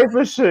all type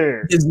of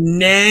shit. It's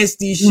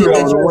nasty shit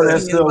that you want to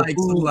like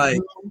some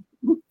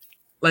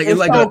like it's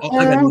like a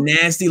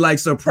nasty like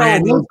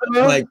Sopranos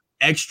like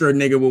extra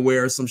nigga will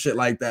wear or some shit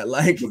like that.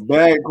 Like the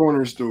bad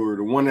corner store,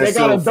 the one that they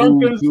got a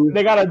Dunkin's.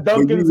 They got a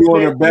Dunkin's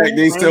on the back.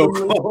 They sell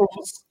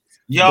clothes.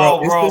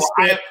 Yo, bro,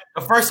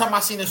 the first time I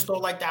seen a store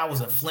like that, I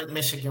was in Flint,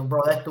 Michigan,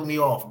 bro. That threw me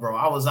off, bro.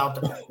 I was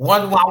out there.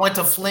 When I went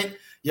to Flint,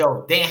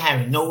 yo, they ain't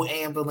have no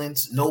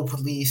ambulance, no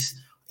police.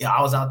 Yeah,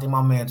 I was out there.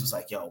 My man was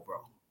like, yo, bro,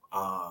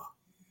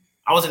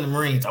 I was in the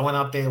Marines. I went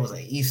out there. It was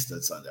like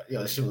Easter Sunday.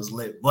 Yo, that shit was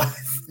lit. But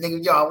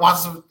nigga, yo, I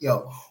watched some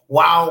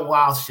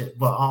wild shit.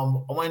 But I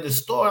went in the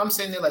store. I'm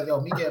sitting there like, yo,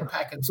 me get a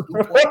pack of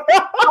Newport.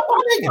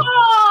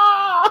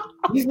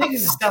 These niggas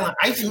is selling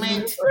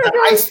Iceman,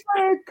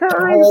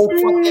 whole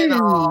fucking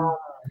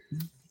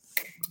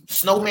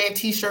snowman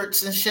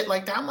t-shirts and shit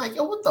like that. I'm like,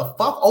 yo, what the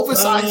fuck?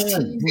 Oversized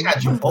tees. They got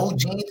Jabot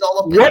jeans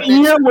all up. What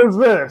year was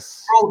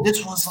this? Bro,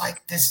 this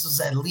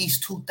was at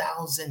least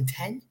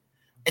 2010.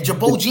 And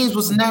Jabot jeans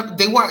was never.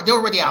 They were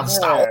already out of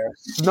style.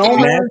 No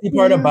nasty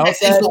part about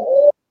that.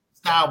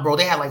 Style, bro.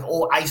 They had like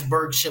old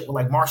iceberg shit with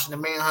like Martian the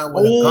Manhunt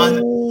with a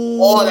gun,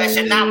 all that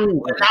shit. Not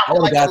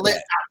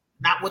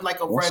with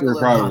like a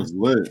regular gun.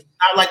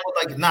 Not like with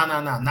like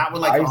not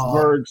with like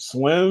iceberg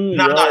swim.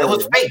 No, it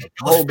was fake. It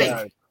was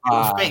fake.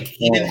 was fake.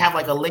 He didn't have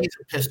like a laser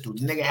pistol.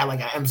 The nigga had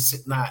like an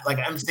M6, not like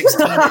an M16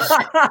 and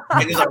shit.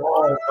 Niggas like,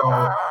 oh,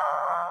 bro.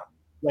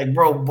 Like,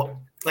 bro,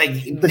 like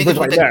niggas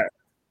like that.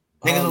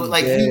 Niggas was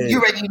like, you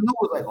already knew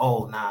it was like,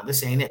 oh, nah,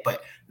 this ain't it.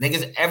 But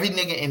niggas, every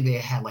nigga in there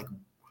had like,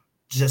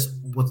 just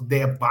was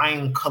there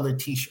buying colored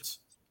t-shirts.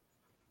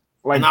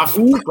 Like, tall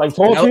tees?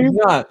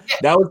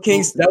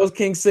 That was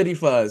King City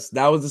for us.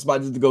 That was the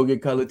spot just to go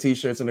get colored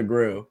t-shirts and a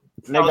grill.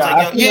 Nigga,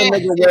 I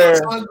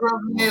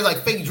wear like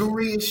fake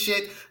jewelry and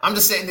shit. I'm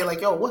just sitting there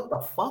like, yo, what the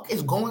fuck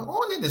is going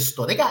on in this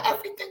store? They got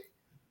everything.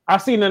 I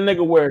seen a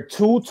nigga wear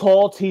 2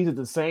 tall tees at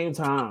the same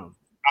time.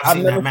 I've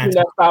never seen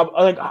that style.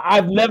 Like,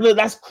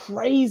 that's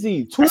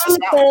crazy. 2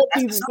 tall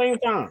tees at the same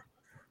time.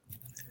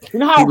 You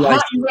know how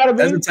hot you gotta be?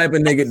 That's the type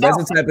of nigga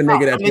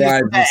that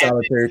thrives in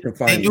solitary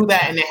confinement. They do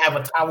that and they have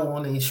a towel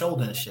on their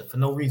shoulder and shit for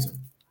no reason.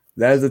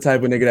 That is the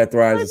type of nigga that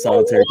thrives in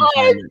solitary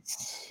confinement.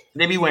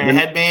 They be wearing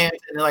headbands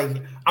and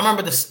like I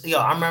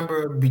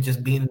remember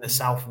just being in the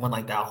South when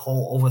like that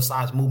whole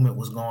oversized movement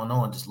was going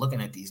on, just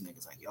looking at these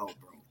niggas like, yo,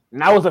 bro.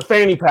 And that was a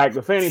fanny pack.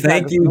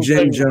 Thank you,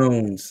 Jim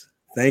Jones.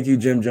 Thank you,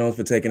 Jim Jones,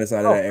 for taking us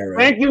out of that era.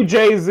 Thank you,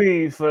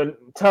 Jay-Z, for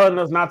telling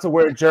us not to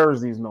wear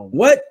jerseys no more.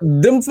 What?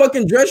 Them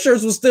fucking dress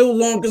shirts was still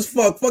long as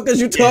fuck. Fuck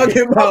is you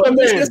talking about? Tuck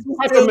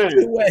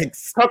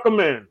them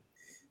in.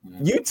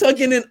 You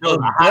tucking in a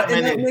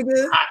button up,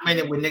 nigga? Hot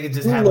minute when niggas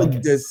just have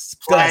like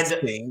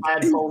disgusting.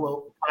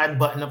 Plaid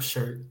button-up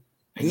shirt.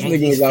 This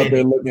nigga was out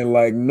there looking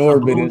like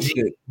Norbit and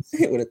shit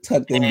with a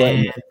tucked-in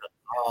button.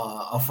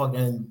 A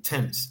fucking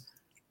Tim's.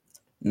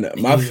 No,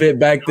 my fit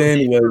back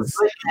then was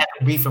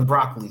beef and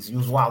broccolis. You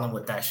was wilding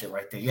with that shit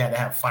right there. You had to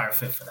have fire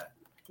fit for that.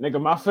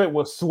 Nigga, my fit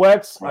was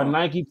sweats, a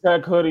Nike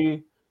Tech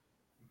hoodie,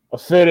 a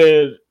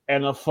fitted,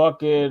 and a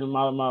fucking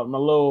my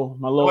little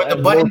the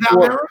button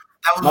down era.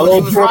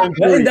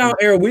 Button down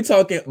era. We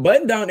talking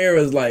button down era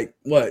is like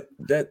what?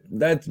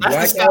 That's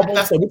Black Album.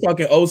 So we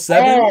talking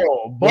 07.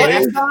 Oh,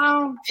 button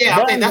down. Yeah,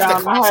 I think that's the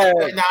classic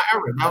button down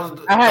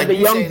era. I had the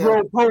Young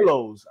Dro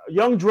polos.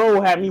 Young Dro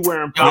had me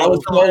wearing polos. That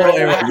was polo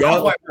era.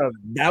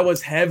 That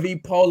was heavy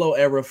polo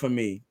era for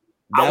me.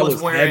 That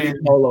was heavy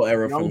polo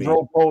era for me. I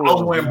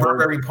was wearing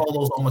Burberry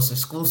polos almost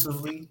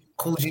exclusively.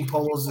 Coogee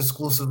polos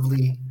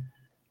exclusively.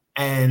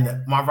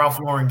 And my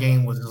Ralph Lauren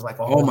game was just like,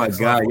 oh my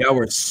god, y'all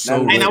were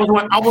so. And I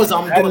was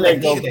doing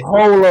like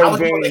polo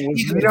game.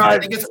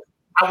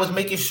 I was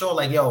making sure,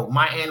 like, yo,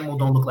 my animal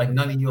don't look like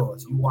none of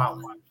yours. You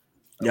wild.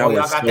 Y'all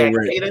got so that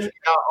data?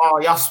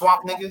 Y'all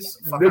swap niggas.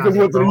 Niggas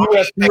went to the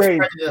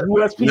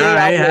USPA. Nah,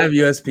 I didn't have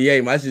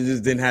USPA. My shit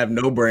just didn't have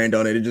no brand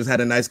on it. It just had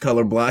a nice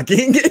color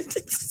blocking.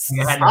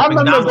 I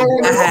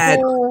had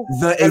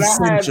the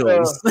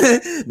essentials.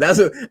 That's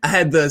what I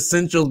had. The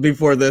essentials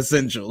before the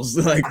essentials.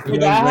 Like, you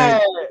know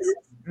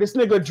this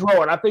nigga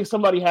Dro, and I think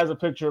somebody has a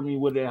picture of me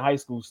with it in high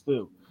school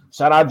still.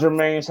 Shout out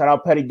Jermaine. Shout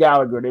out Petty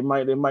Gallagher. They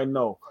might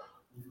know.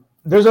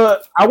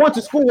 I went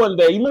to school one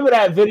day. You remember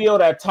that video,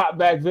 that top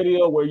back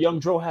video where Young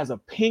Dro has a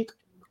pink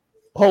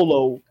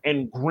polo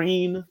and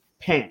green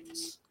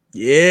pants?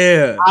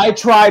 Yeah. I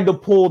tried to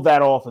pull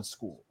that off at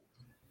school.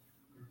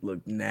 Look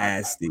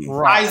nasty.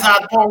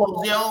 Izod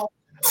polos, yo.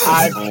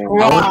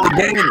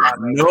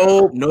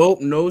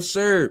 No,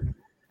 sir.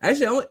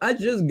 Actually, I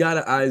just got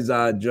an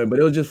Izod joint, but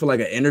it was just for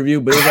like an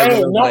interview. But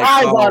it was like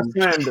Izod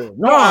slander.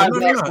 No.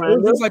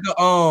 It was like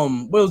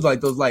what was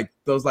like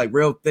those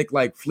real thick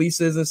like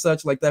fleeces and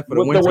such like that for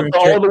the winter.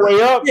 All the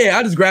way up. Yeah,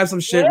 I just grabbed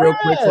some shit real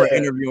quick for an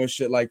interview and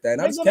shit like that.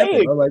 And I just kept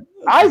it. I was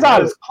like,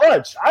 Izod is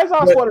clutch.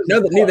 Izod's what is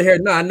neither here.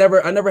 No, I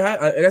never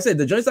had. Like I said,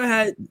 the joints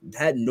I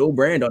had no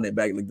brand on it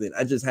back then.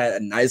 I just had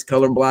a nice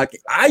color block.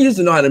 I used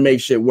to know how to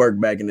make shit work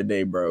back in the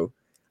day, bro.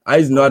 I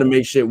used to know how to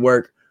make shit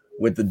work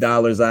with the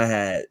dollars I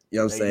had. You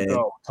know what I'm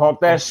saying? Talk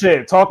that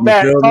shit. Talk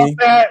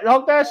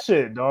that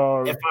shit,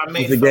 dog. If I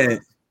made again,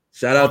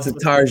 shout out to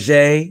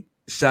Tarjay.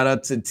 Shout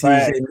out to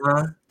TJ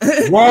Ma.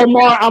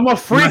 Walmart. I'm a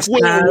freak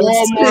with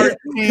Walmart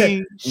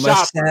tea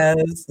shop. You know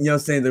what I'm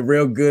saying? The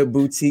real good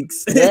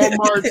boutiques.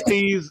 Walmart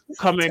tees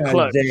come in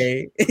clutch.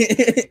 You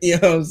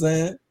know what I'm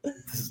saying?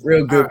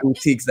 Real good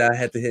boutiques that I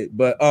had to hit.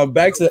 But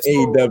back to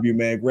AEW,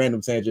 man.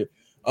 Random tangent.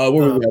 What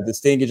were we at? The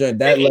Sting joint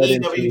that led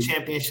into AEW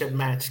championship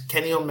match.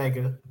 Kenny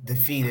Omega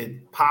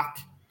defeated Pac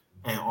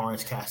and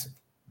Orange Cassidy.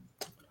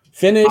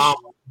 Finish.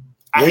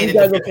 Were you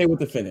guys okay with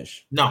the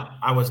finish? No,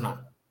 I was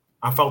not.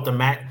 I felt the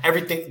match.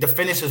 Everything. The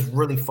finish is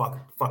really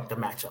fucked the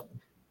match up.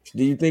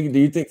 Do you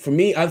think? For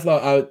me, I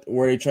thought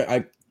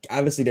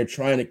obviously they're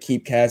trying to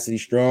keep Cassidy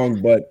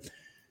strong, but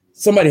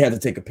somebody had to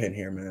take a pin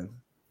here, man.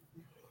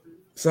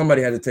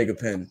 Somebody had to take a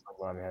pin.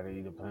 Somebody had to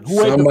eat a pin.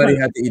 Somebody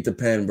had to eat the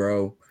pin,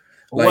 bro.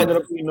 Who ended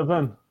up eating the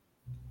pin?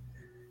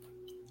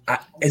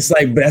 It's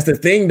like, but that's the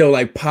thing though.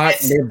 Like Pac,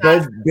 they're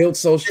both built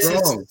so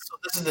strong. So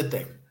this is the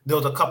thing. There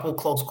was a couple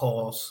close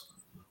calls.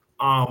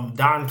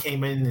 Don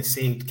came in and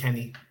saved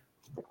Kenny.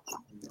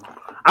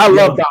 I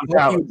love Don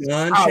Callis.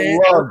 That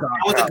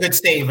was a good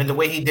save, and the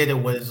way he did it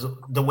was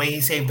the way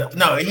he saved.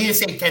 No, he didn't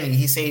save Kenny.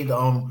 He saved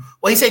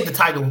he saved the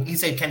title. He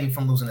saved Kenny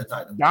from losing the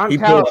title. He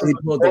pulled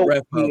the ref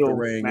out the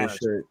ring and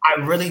shit.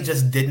 I really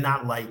just did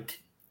not like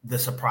the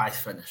surprise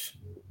finish.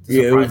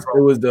 Yeah, it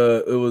was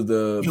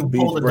the You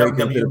beach pull the break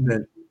into the WWE,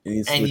 pin, and he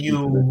and switched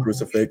into the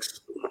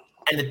crucifix.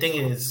 And the thing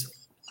is,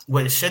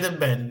 what it should have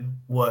been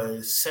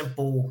was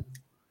simple.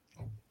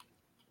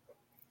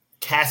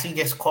 Cassie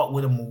gets caught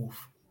with a move,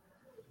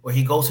 where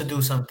he goes to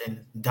do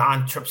something.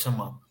 Don trips him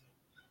up.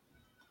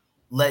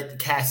 Let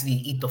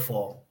Cassidy eat the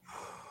fall.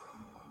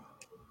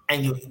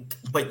 And you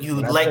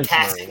let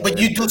Cassidy, but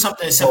you do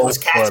something as simple as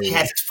Cassidy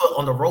has his foot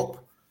on the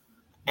rope,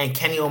 and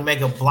Kenny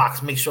Omega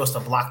make sure to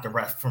block the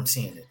ref from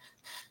seeing it.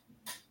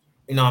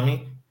 You know what I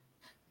mean?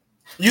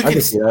 You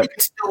can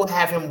still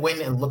have him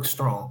win and look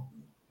strong.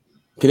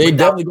 Cause they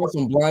definitely got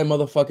some blind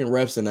motherfucking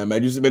refs in that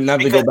match. You been not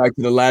to go back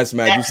to the last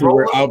match. You see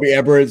where Albie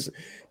Edwards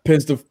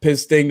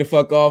pissed Sting the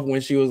fuck off when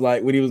he was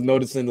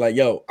noticing like,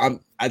 yo,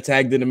 I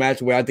tagged in the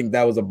match where I think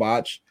that was a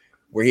botch,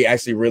 where he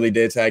actually really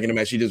did tag in the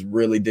match. He just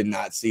really did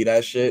not see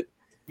that shit.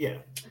 Yeah.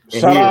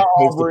 Shout out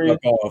Aubrey.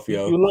 Off,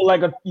 yo. You look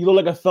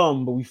like a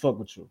thumb, but we fuck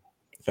with you.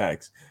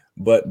 Facts.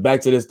 But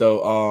back to this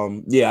though.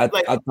 I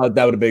thought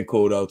that would have been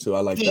cool though too. I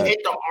like that. He hit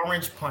the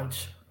orange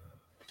punch.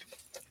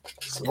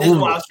 This is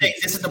what I was saying.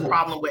 This is the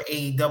problem with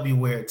AEW,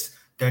 where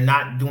they're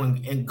not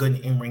doing good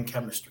in-ring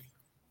chemistry.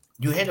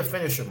 You hit a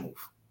finisher move.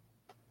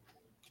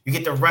 You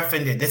get the ref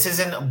in there. This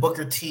isn't a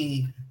Booker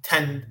T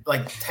 10,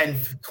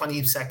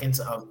 20 seconds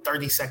of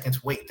 30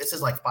 seconds wait. This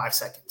is like 5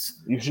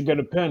 seconds. You should get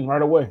a pin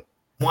right away.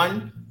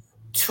 1,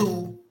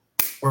 2,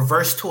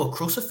 reverse to a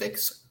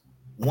crucifix.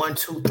 1,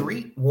 2,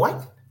 3.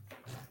 What?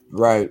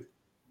 Right.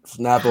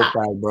 Snap it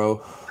back,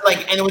 bro.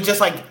 And it was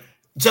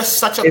just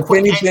such a If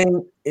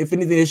anything,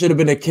 it should have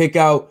been a kick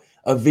out,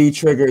 a V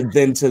trigger,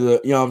 then to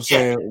the, you know what I'm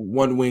saying,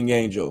 one wing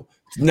angel.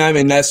 I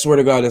mean, that's, swear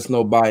to God, that's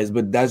no bias,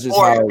 but that's just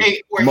how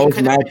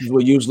most matches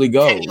will usually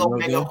go. Kenny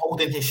Omega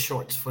holding his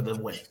shorts for the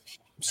win.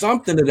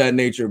 Something of that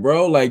nature,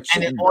 bro. Like,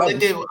 and then all it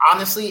did,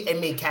 honestly, it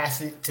made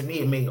Cassidy, to me,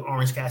 it made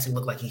Orange Cassidy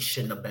look like he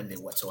shouldn't have been there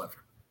whatsoever.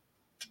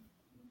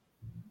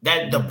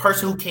 That the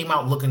person who came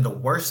out looking the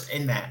worst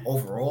in that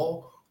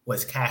overall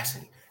was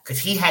Cassidy. Because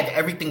he had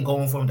everything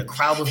going for him. The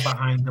crowd was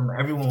behind him.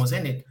 Everyone was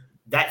in it.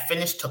 That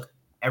finish took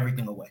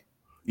everything away.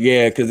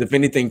 Yeah, because if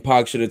anything,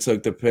 Pac should have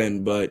took the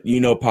pin, but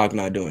Pac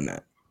not doing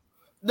that.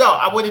 No,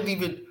 I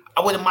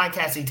wouldn't mind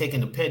Cassidy taking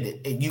the pin.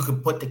 You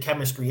could put the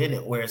chemistry in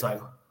it, where it's like,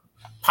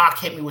 Pac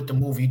hit me with the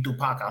move, you threw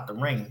Pac out the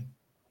ring.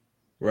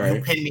 Right.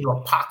 You pinned me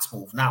off Pac's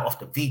move, not off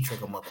the V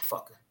trigger,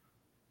 motherfucker.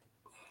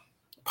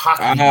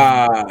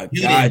 I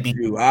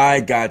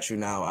got you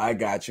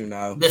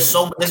now. This is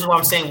what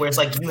I'm saying, where it's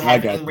like you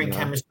have in-ring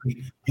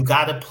chemistry. You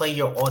got to play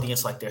your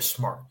audience like they're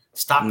smart.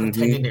 Stop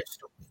pretending they're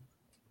stupid.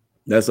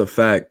 That's a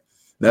fact.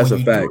 When you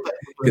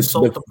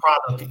insult the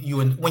product.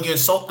 When you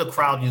insult the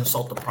crowd, you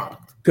insult the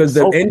product. Because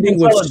the ending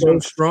was so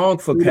strong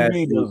for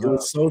Cassidy. It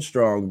was so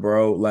strong,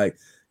 bro. Like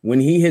when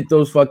he hit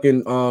those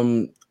fucking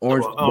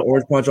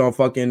orange punch on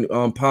fucking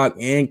Pac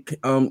and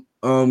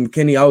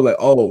Kenny, I was like,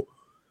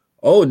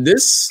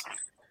 this.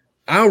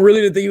 I don't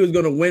really think he was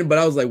gonna win, but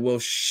I was like, well,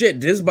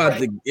 shit, this about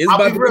to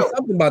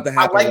something about to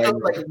happen. I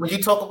like when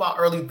you talk about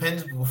early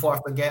pins. Before I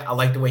forget, I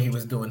like the way he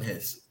was doing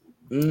his.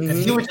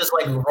 Because he was just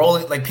like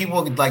rolling, like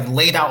people like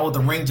laid out on the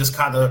ring, just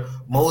kind of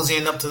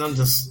moseying up to them,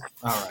 just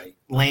all right,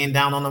 laying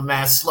down on the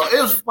mat slow.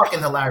 It was fucking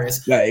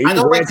hilarious. Yeah, he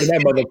was ranting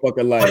that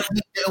motherfucker like.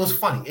 It was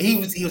funny.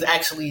 He was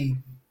actually.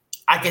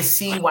 I can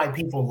see why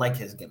people like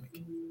his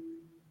gimmick.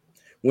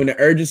 When the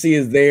urgency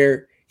is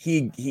there,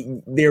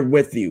 they're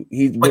with you.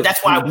 But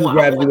that's why I want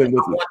that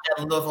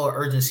level of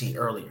urgency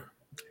earlier.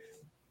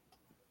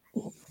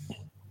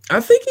 I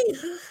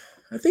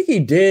think he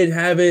did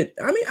have it.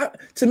 I mean,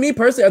 to me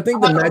personally, I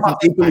think the match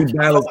is equally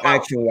balanced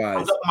action-wise.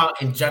 I'm talking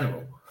about in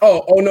general.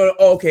 Oh no.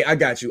 Oh, okay, I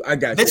got you.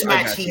 This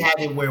match, he had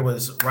it where it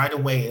was right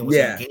away. It was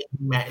a game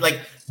match. Like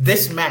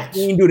this match,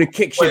 he didn't do the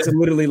kick shit to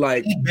literally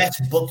like the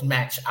best booked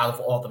match out of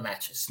all the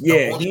matches.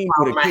 Yeah, he didn't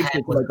do the kick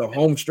shit to like the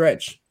home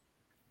stretch.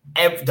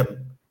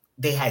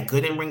 They had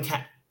good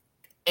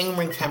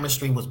in-ring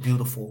chemistry was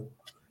beautiful.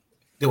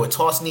 They were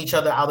tossing each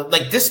other out of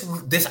like this.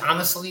 This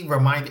honestly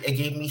it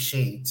gave me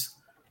shades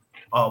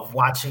of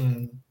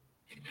watching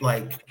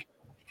like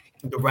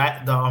the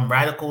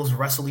Radicals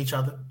wrestle each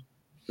other.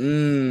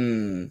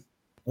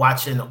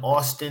 Watching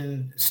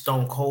Austin,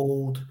 Stone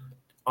Cold,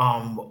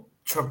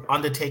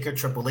 Undertaker,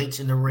 Triple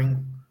H in the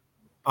ring.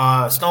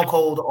 Stone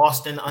Cold,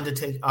 Austin,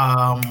 Undertaker,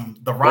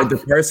 The Rock. Like the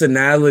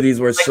personalities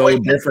were so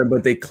different,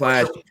 but they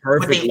clashed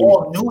perfectly. But they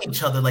all knew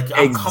each other. Like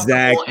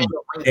exactly.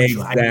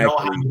 I know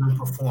how you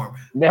perform.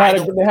 They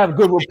have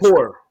good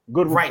rapport.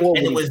 Good rapport. Right,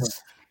 and it was.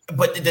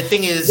 But the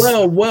thing is,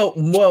 well,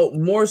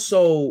 more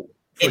so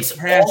for it's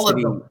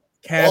Cassidy and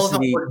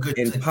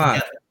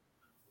Pac.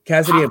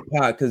 Cassidy and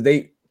Pac, because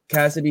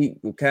Cassidy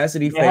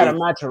had a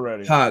match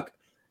already. Pac.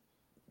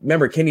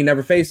 Remember, Kenny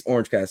never faced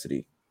Orange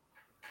Cassidy.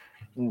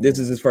 This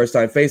is his first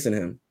time facing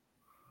him.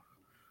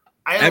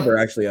 Ever,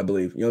 actually, I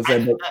believe. You know what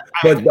I'm saying?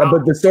 But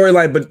the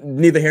storyline, but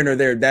neither here nor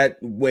there, that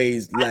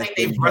weighs less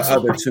than the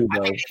other two,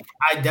 though.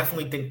 I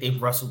definitely think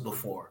they've wrestled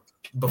before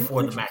the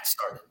match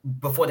started,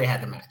 before they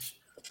had the match.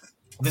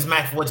 This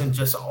match wasn't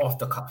just off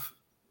the cuff.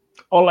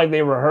 Oh, like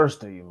they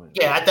rehearsed it, you mean?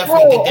 Yeah, I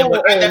definitely think I in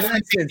definitely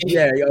that sense, think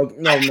yeah, yo,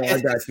 no, think I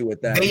got you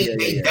with that.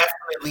 They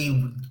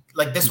definitely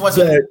like this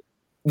wasn't. But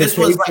the This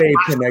was like kayfabe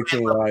Macho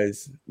connection Man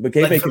wise, the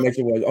kayfabe Like, for me-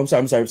 connection was.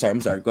 I'm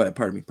sorry. Go ahead.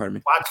 Pardon me.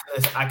 watching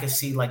this, I could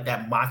see like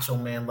that Macho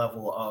Man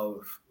level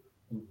of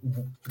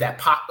that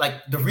Pac.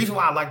 Like the reason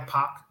why I like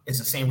Pac is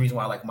the same reason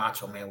why I like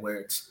Macho Man, where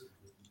it's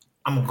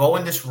I'm gonna go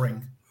in this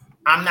ring.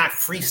 I'm not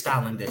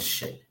freestyling this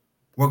shit.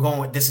 We're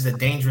going. This is a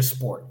dangerous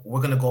sport.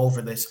 We're gonna go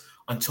over this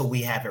until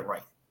we have it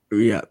right.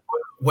 Yeah,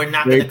 We're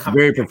not very, gonna come.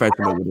 very I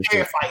professional with don't this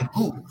care shit. if I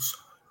lose,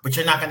 but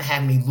you're not gonna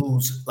have me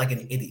lose like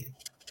an idiot.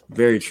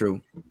 Very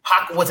true.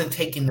 Pac wasn't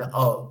taking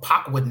the.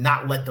 Pac would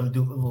not let them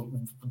do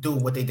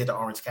what they did to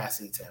Orange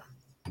Cassidy to him.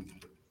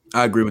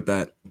 I agree with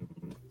that.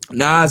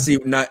 Now I see.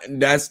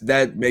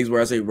 That makes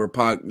where I say where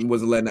Pac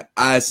wasn't letting.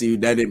 I see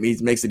that it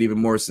makes it even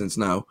more sense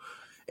now,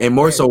 and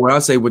more so where I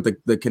say with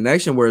the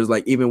connection where it's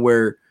like even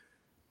where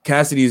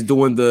Cassidy's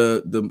doing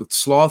the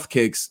sloth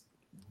kicks,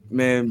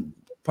 man,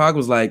 Pac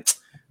was like,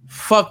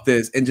 fuck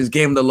this, and just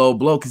gave him the low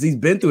blow because he's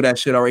been through that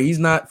shit already. He's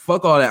not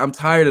fuck all that. I'm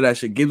tired of that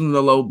shit. Give him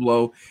the low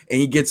blow, and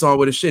he gets on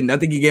with his shit. And I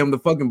think he gave him the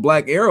fucking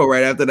black arrow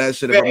right after that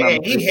shit.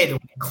 He hit him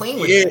clean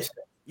with that shit.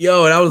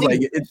 Yo, and I was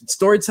like,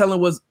 storytelling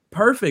was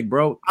perfect,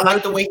 bro. I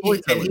like the way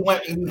he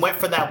went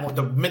for that one.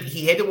 The minute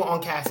he hit it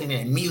on Cassidy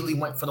and immediately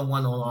went for the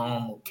one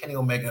on Kenny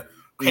Omega.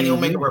 Kenny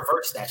Omega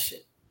reversed that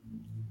shit.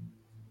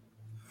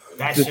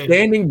 The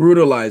standing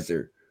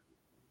brutalizer.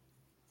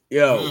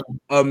 Yo,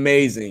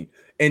 amazing.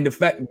 And the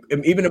fact,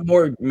 even a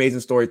more amazing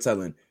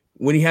storytelling,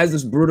 when he has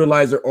this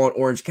brutalizer on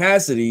Orange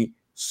Cassidy,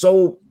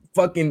 so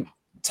fucking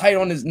tight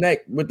on his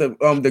neck with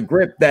the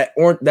grip that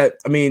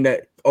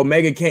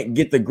Omega can't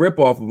get the grip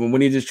off of him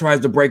when he just tries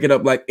to break it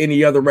up like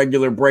any other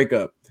regular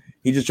breakup.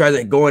 He just tries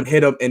to go and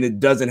hit him and it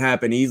doesn't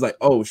happen. He's like,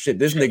 oh shit,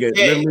 this nigga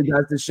literally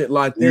got this shit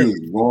locked in.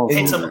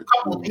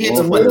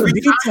 The little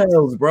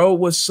details, bro,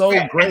 was so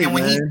great,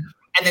 man.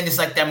 And then it's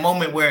like that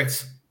moment where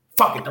it's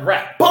fuck it, the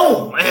rap,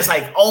 boom, and it's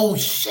like, oh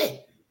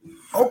shit.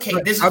 Okay,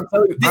 I've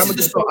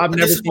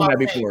never seen that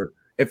before.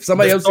 If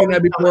somebody else seen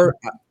that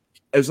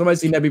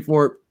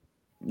before,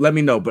 let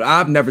me know. But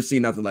I've never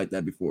seen nothing like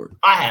that before.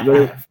 I have.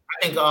 I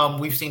think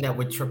we've seen that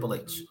with Triple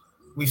H.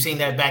 We've seen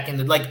that back in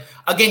the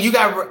again. You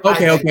got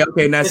okay.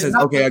 In that sense,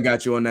 I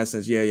got you on that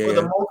sense. Yeah. For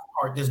the most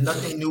part, there's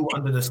nothing new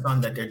under the sun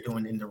that they're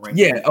doing in the ring.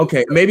 Yeah,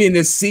 okay. Maybe in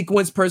this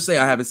sequence per se,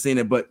 I haven't seen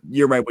it, but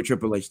you're right with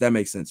Triple H. That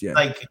makes sense. Yeah,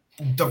 like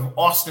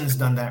Austin's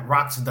done that.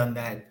 Rock's done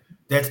that.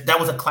 That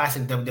was a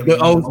classic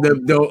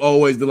WWE. They'll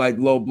always do like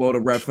low blow the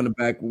ref from the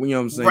back. You know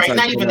what I'm saying? Right,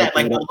 not even that.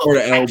 Like or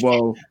the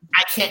elbow.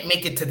 I can't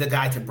make it to the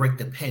guy to break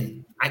the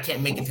pin. I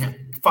can't make it to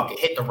him. Fuck it,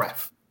 hit the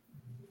ref.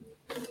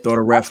 Throw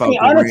the ref out.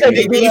 Undertaker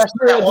did that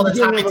shit at the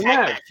beginning of the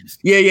match.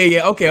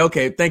 Yeah.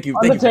 Okay. Thank you.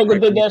 Undertaker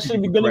did that shit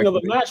at the beginning of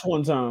the match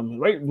one time.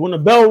 Right when the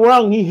bell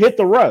rung, he hit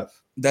the ref.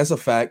 That's a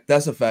fact.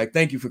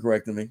 Thank you for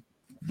correcting me.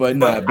 But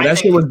that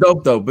shit was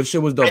dope though. But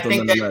shit was dope. But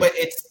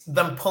it's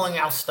them pulling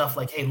out stuff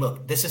like, hey,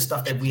 look, this is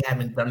stuff that we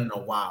haven't done in a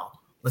while.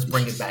 Let's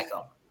bring it back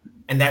up,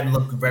 and that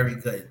looked very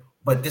good.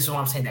 But this is what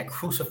I'm saying. That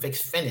crucifix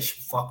finish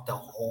fucked the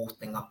whole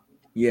thing up.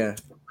 Yeah,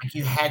 like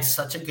you had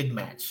such a good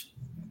match.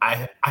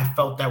 I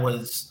felt that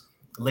was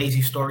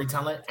lazy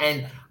storytelling,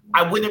 and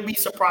I wouldn't be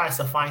surprised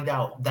to find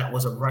out that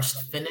was a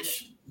rushed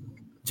finish,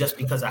 just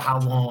because of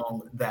how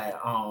long that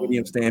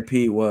William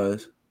Stampede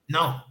was.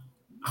 No,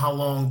 how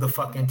long the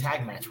fucking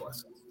tag match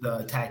was.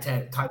 The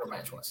tag title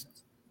match was.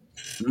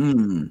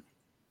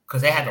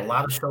 Because they had a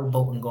lot of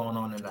showboating going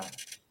on in that,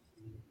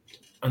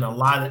 and a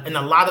lot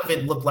of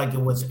it looked like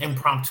it was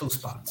impromptu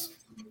spots.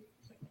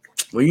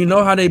 Well, you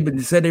know how they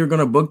said they were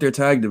going to book their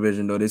tag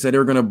division, though. They said they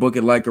were going to book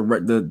it like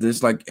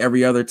like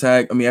every other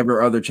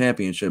every other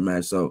championship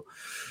match. So,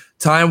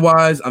 time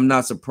wise, I'm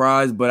not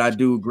surprised, but I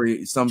do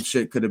agree some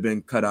shit could have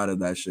been cut out of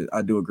that shit.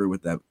 I do agree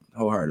with that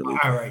wholeheartedly.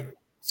 All right,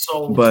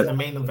 so to the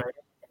main event.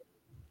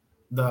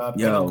 The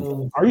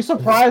Pinnacle. Are you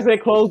surprised they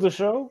closed the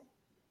show?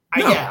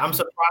 Yeah, I'm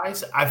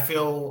surprised. I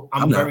feel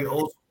I'm very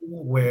old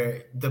school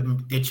where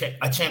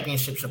a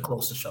championship should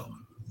close the show.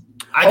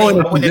 I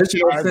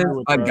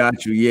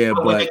got you. Yeah,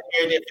 but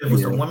if it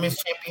was a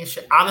women's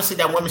championship, honestly,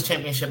 that women's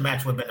championship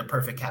match would have been the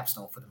perfect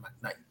capstone for the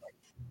night.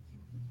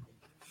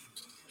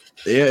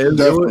 Yeah, it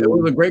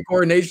was a great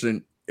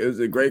coordination. It would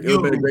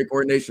have been a great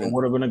coordination. It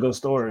would have been a good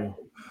story.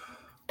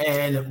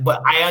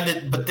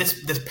 But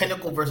this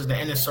Pinnacle versus the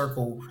Inner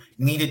Circle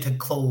needed to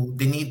close.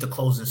 They need to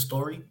close this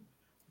story,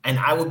 and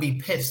I would be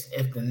pissed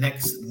if the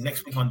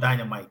next week on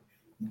Dynamite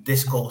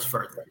this goes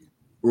further.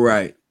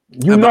 Right.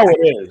 You know it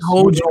is.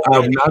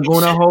 I'm not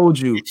going to hold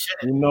you.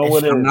 You know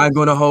it is. I'm not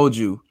going to hold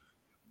you.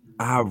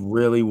 I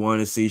really want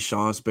to see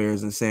Shawn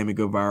Spears and Sammy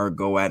Guevara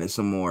go at it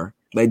some more.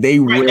 Like they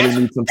really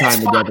need some time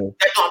together.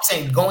 That's what I'm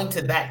saying. Going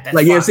to that. That's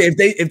like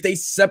if they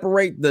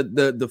separate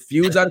the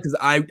feuds out because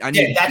I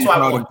need to see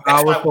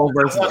Powerful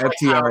versus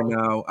FTR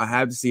now. I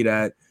have to see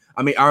that.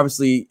 I mean,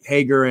 obviously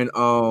Hager and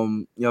you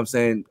know what I'm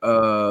saying,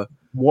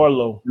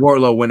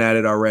 Wardlow went at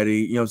it already.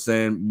 You know what I'm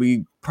saying?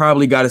 We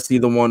probably got to see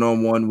the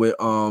one-on-one with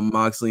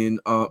Moxley and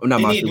not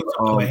Moxley,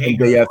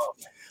 MJF.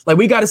 like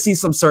we got to see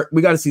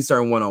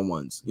certain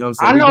one-on-ones. You know what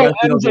I I'm saying? know We gotta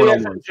see those MJF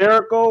one-on-ones. and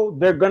Jericho,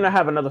 they're gonna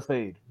have another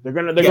fade. They're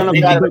gonna they battle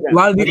need- again. A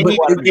lot of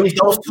these-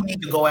 Those two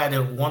need to go at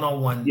it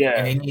one-on-one. Yeah,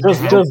 and they need to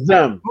have, just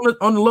them.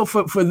 on the low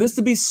for this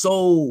to be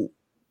so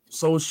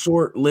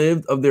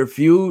short-lived of their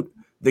feud,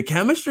 the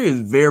chemistry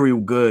is very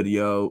good,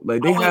 yo.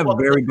 Like they have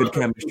very good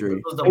chemistry.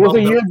 It was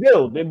a year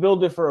build. They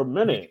built it for a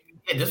minute.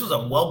 Yeah, this was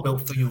a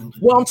well-built feud.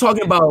 Well, I'm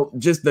talking about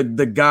just the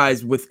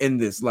guys within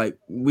this. Like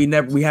we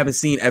haven't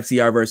seen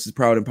FTR versus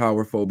Proud and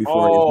Powerful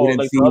before. Oh, We didn't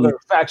like see, the other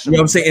faction. you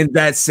know what I'm saying? In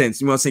that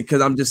sense, you know what I'm saying?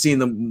 Because I'm just seeing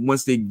them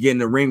once they get in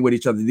the ring with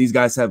each other. These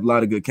guys have a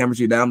lot of good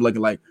chemistry. That I'm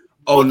looking like,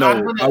 oh Well,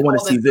 no, I want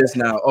to see this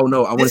now. Oh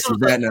no, I want to see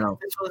that now.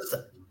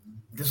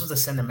 This was a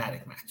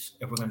cinematic match.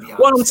 If we're gonna be honest.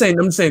 Well,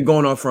 I'm saying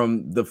going off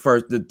from the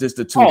first, just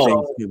the two Oh,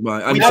 things.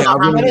 I'm we saying, don't know how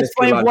That many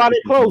explains why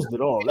they closed it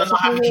all. we don't That's know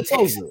how why many they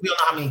closed takes. We it. don't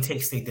know how many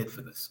takes they did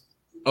for this.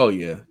 Oh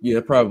yeah,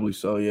 probably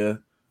so. Yeah,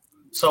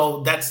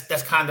 So that's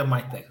kind of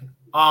my thing.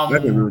 I can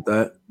agree with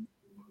that.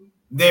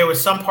 There were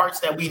some parts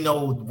that we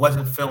know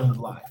wasn't filmed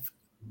live.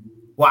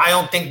 Well, I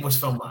don't think was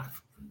filmed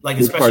live. Like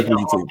Which especially part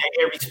did you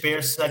the Aries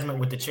Spears segment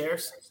with the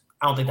chairs.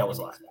 I don't think that was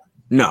live.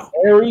 No.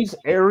 Aries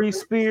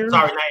Spears.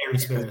 Sorry, not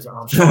Aries Spears.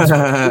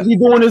 Is he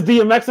doing his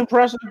DMX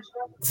impression?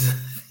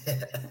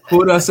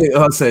 Who did I say?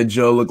 Oh, I said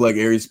Joe looked like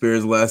Aries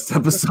Spears last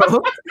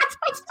episode.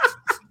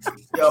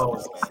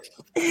 Yo,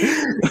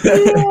 but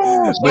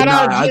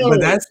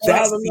that Shout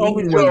out to scene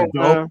Nolan was Joe, dope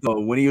man. though.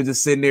 When he was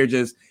just sitting there,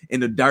 just in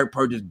the dark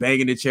part, just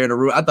banging the chair in the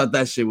room. I thought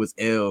that shit was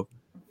ill.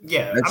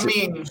 yeah. That's I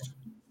mean,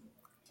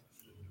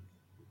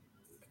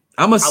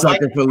 I'm a like-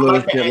 sucker for I little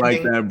like the shit like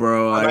ending. that,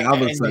 bro. I Like, like I'm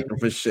the a sucker ending.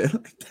 for shit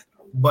like that.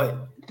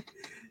 but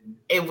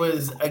it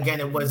was again.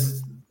 It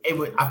was.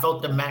 I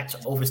felt the match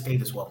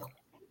overstayed as well.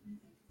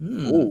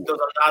 Hmm. Ooh, There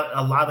was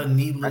a lot of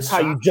needless. that's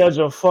how you shots. judge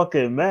a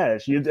fucking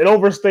match. It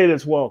overstayed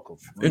its welcome.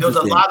 There was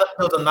a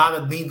Interesting. lot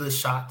of needless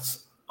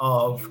shots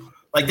of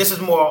like this is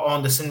more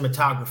on the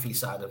cinematography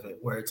side of it,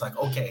 where it's like,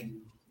 okay,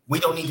 we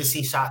don't need to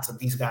see shots of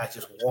these guys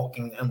just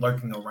walking and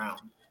lurking around.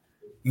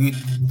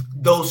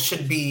 Those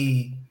should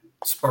be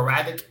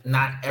sporadic,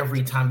 not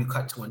every time you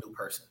cut to a new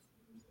person.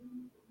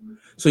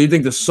 So you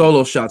think the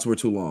solo shots were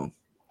too long?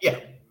 Yeah,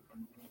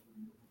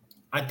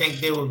 I think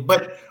they were,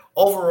 but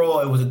overall,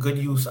 it was a good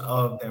use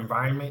of the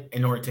environment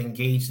in order to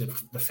engage the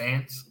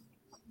fans.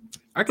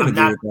 I can I'm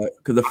agree not- with that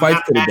because the I'm fights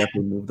not could have mad.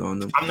 definitely moved on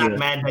them. I'm not Yeah.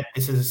 mad that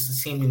this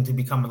is seeming to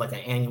become like an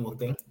annual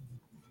thing.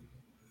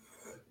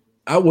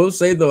 I will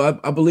say though,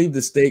 I believe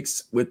the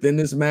stakes within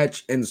this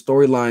match and the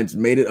storylines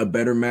made it a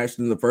better match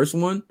than the first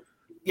one.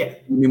 Yeah,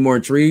 Be more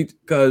intrigued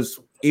because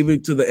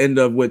even to the end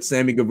of with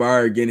Sammy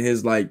Guevara getting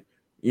his like,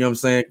 you know what I'm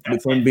saying,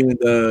 with him being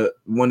the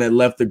one that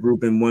left the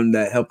group and one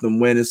that helped them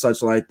win and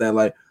such like that.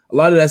 Like a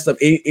lot of that stuff,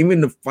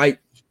 even the fight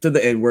to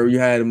the end where you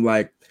had him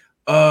like,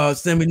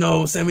 Sammy,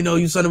 no,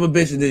 you son of a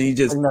bitch, and then he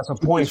just And that's a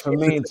point for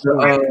me.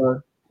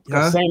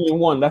 huh? Sammy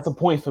won. That's a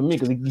point for me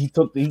because he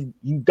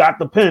got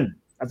the pin.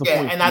 That's a yeah,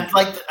 point. and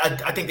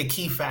I think the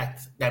key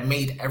fact that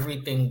made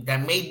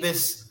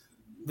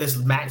this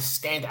match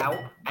stand out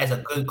as a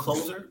good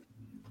closer,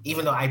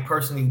 even though I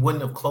personally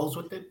wouldn't have closed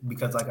with it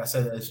because, like I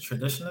said, as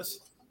traditionalist.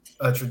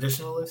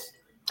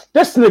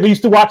 This nigga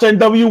used to watch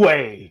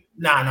NWA.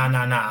 Nah.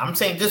 I'm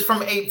saying just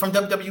from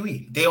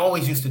WWE, they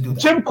always used to do that.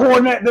 Jim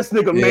Cornette, this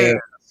nigga Yeah. man.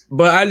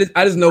 But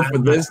I just know for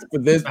Nah. this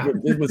with I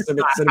think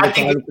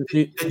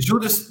cinematography. the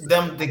Judas,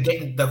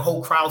 getting the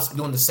whole crowd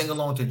doing the sing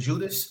along to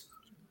Judas,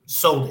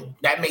 sold it.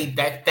 That made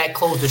that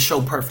closed the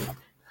show perfect.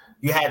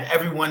 You had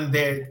everyone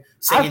there I've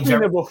singing seen it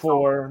Jericho,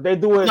 before. They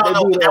do it. No, they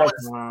no, do it that all was-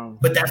 the time.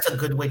 but that's a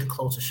good way to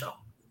close the show.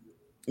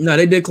 No,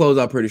 they did close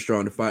out pretty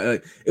strong to fight.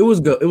 Like, it was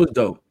good. It was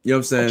dope. You know what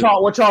I'm saying?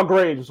 What y'all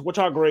grades? What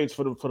y'all grades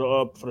for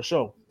the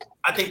show?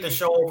 I think the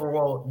show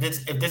overall,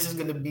 if this is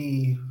going to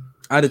be,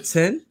 Out of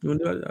 10? You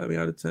want to do it? I mean,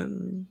 out of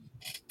 10?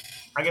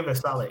 I give it a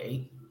solid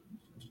 8.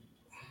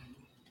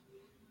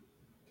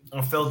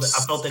 I felt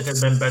that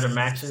there's been better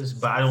matches,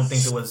 but I don't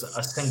think there was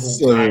a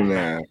single bad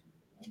match.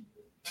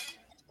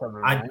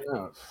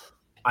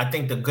 I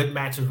think the good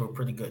matches were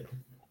pretty good.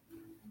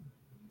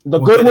 The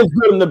good was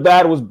good and the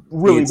bad was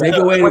really Take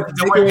bad. away It wasn't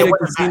bad.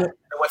 casino. It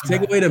wasn't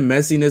Take bad. away the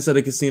messiness of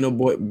the casino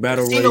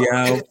battle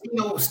royale. The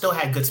Casino still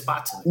had good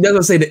spots in it. That's what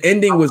I say. The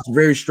ending was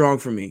very strong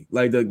for me.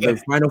 Like the Yeah.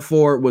 final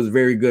four was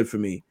very good for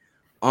me.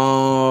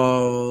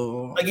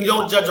 Like you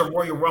don't judge a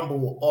Royal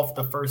Rumble off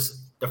the first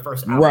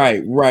hour.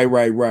 Right.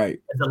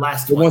 It's the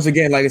last But 20. once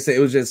again, like I said, it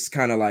was just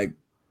kind of like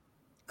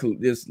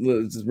just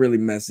really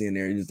messy in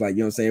there. Just like, you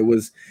know what I'm saying? It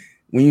was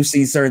when you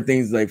see certain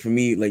things, like for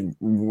me, like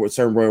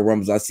certain Royal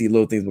Rumbles, I see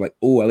little things like,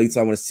 oh, at least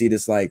I want to see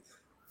this like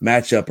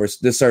matchup or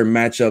this certain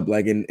matchup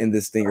like in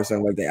this thing or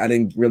something like that. I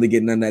didn't really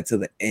get none of that to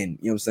the end.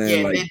 You know what I'm saying?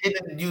 Yeah, like they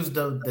didn't use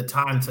the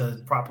time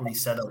to properly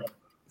set up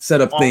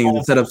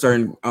things, set up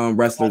certain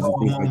wrestlers and all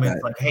things like moments.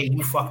 that. Like, hey,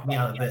 you fucked me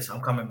out of this.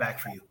 I'm coming back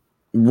for you.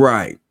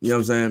 Right. You know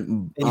what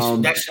I'm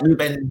saying? That should have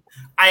been.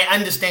 I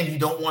understand you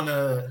don't want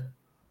to.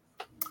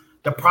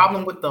 The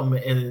problem with them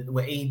is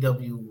with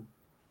AEW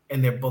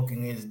and their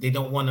booking is they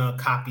don't want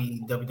to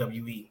copy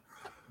WWE,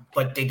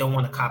 but they don't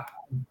want to copy.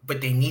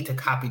 but they need to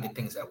copy the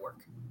things that work.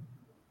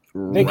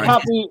 They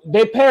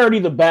parody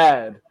the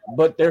bad,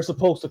 but they're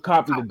supposed to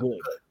copy the good.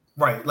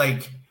 Right.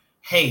 Like,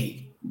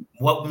 hey,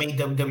 what made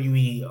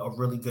WWE a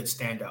really good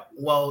standout?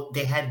 Well,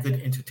 they had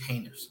good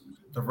entertainers.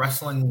 The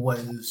wrestling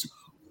was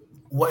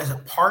a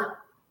part,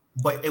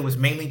 but it was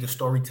mainly the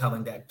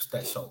storytelling that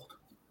sold.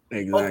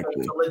 Exactly.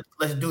 Okay, so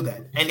let's do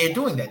that. And they're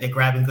doing that. They're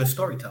grabbing good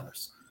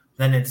storytellers.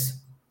 Then it's,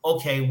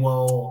 okay,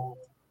 well,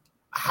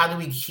 how do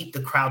we keep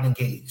the crowd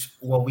engaged?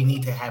 Well, we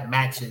need to have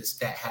matches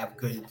that have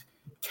good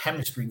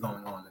chemistry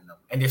going on in them.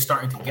 And they're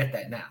starting to get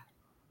that now.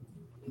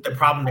 The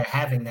problem they're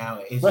having now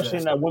is especially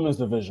in that women's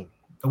division.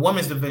 The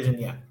women's division,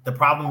 yeah. The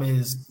problem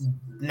is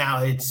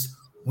now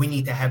we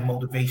need to have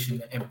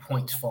motivation and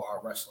points for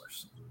our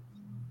wrestlers.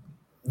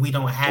 We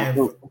don't have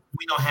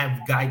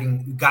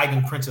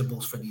guiding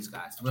principles for these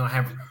guys. We don't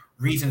have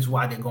reasons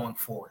why they're going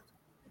forward.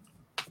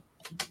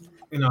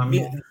 You know what I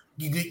mean?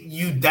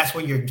 You that's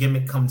where your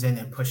gimmick comes in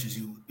and pushes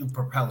you, it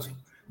propels you.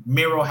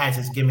 Miro has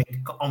his gimmick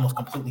almost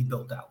completely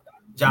built out.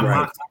 John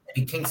Moxley,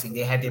 Eddie Kingston,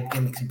 they had their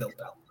gimmicks built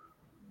out.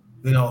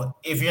 You know,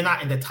 if you're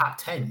not in the top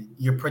 10,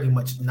 you're pretty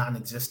much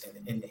non-existent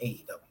in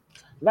AEW.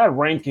 That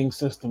ranking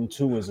system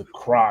too is a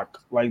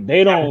crock. Like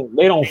they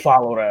don't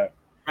follow that.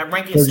 That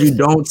ranking Because system,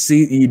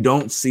 you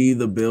don't see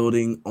the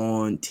building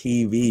on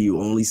TV.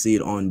 You only see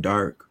it on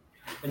Dark.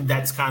 and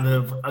that's kind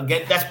of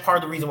again that's part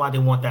of the reason why they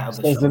want that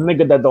other There's show. the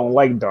nigga that don't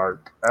like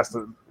Dark.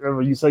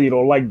 You say you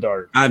don't like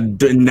Dark.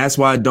 And that's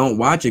why I don't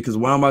watch it. Because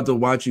when I'm about to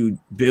watch you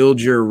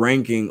build your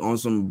ranking on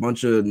some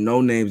bunch of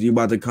no names, you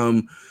about to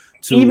come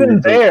to Even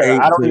there,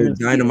 I don't even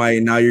Dynamite,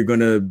 and now you're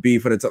gonna be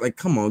for the top. Like,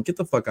 come on, get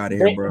the fuck out of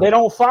here, bro. They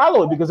don't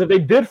follow it because if they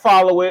did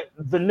follow it,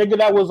 the nigga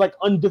that was like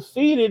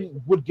undefeated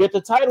would get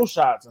the title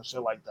shots and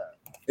shit like that.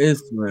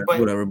 It's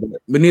whatever, but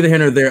neither here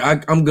nor there.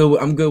 I'm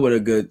good. I'm good with a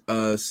good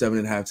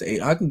 7.5 to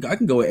 8. I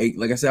can go with 8.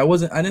 Like I said,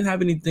 I didn't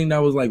have anything that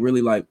was like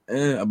really like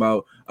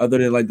about other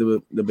than like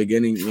the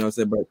beginning. You know what I'm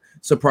saying? But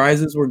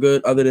surprises were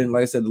good. Other than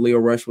like I said, the Leo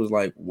Rush was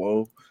like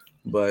whoa,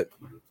 but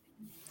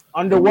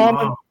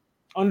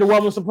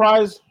underwhelming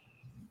surprise.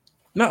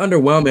 Not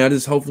underwhelming. I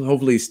just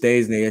hopefully he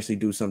stays and they actually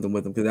do something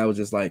with him because that was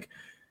just like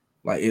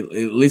at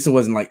least it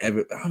wasn't like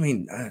ever. I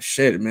mean,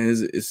 shit, man,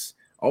 it's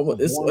not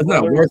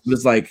worse. But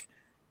it's like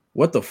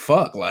what the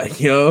fuck, like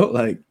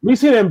like we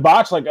see them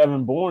botch like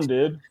Evan Bourne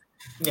did.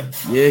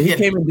 Yeah, he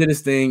came and did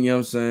his thing. You know what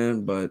I'm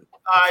saying? But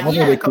I hope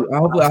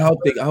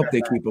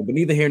they keep him. But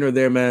neither here nor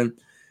there, man.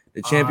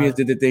 The champions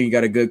did the thing. You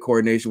got a good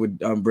coordination with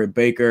Britt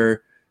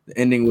Baker. The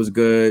ending was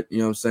good. You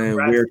know what I'm saying?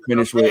 Weird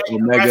finish with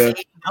Omega.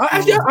 I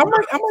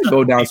might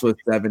go down to a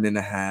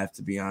 7.5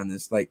 to be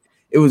honest. Like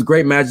it was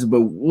great matches, but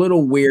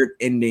little weird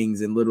endings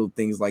and little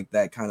things like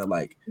that kind of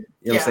like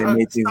what I'm saying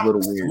made things a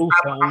little weird.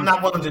 I'm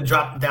not willing to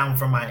drop down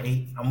from my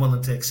 8. I'm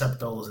willing to accept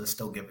those and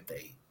still give it the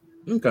 8.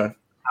 Okay.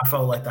 I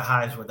felt like the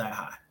highs were that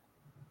high.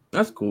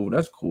 That's cool,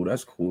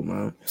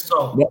 man.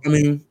 So but, I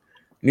mean,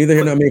 neither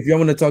here nor there. If y'all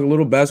want to talk a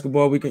little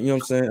basketball, we can. You know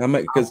what I'm saying? I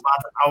might because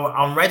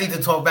I'm ready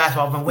to talk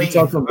basketball. I've been waiting.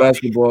 Talk some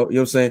basketball. You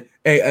know what I'm saying?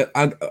 Hey,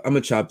 I'm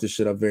gonna chop this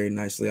shit up very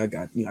nicely. I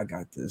got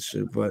this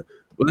shit. But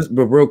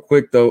real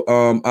quick though,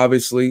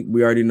 obviously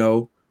we already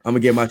know. I'm gonna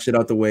get my shit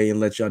out the way and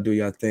let y'all do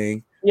y'all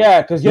thing.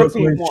 Yeah, because your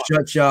team won.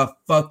 Shut y'all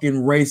fucking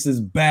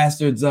racist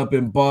bastards up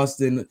in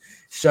Boston.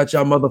 Shut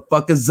y'all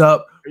motherfuckers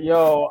up.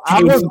 Yo,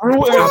 I was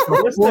rooting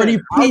for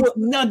 40-piece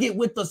nugget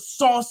with the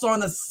sauce on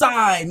the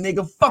side,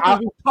 nigga. Fuck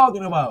what you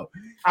talking about?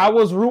 I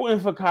was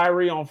rooting for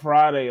Kyrie on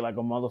Friday like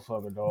a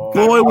motherfucker, dog.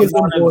 Boy was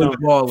the boy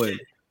balling.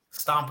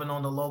 Stomping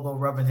on the logo,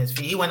 rubbing his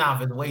feet. He went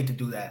out of his way to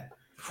do that.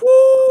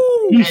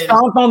 Woo! He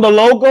stomped on the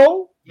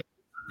logo?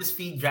 His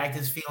feet, dragged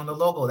his feet on the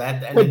logo.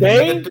 Then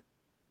the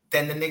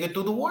nigga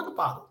threw the water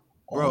bottle.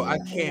 Bro, I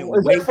can't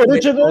wait to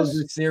get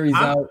the series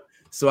out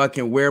so I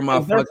can wear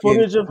my fucking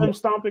footage of him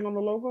stomping on the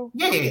logo.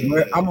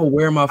 Yeah. I'm gonna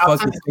wear my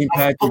fucking St.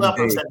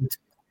 Patrick's Day.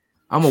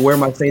 I'm gonna wear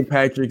my St.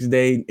 Patrick's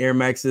Day Air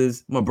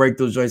Maxes. I'm gonna break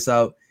those joints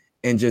out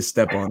and just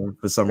step on them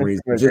for some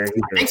reason. I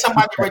think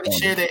somebody already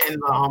shared it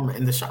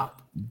in the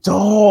shop.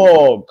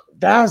 Dog,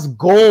 that's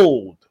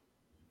gold.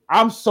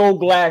 I'm so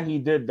glad he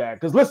did that.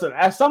 Because listen,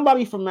 as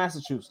somebody from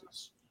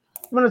Massachusetts,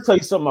 I'm gonna tell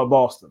you something about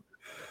Boston.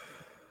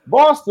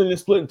 Boston is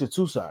split into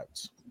two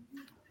sides.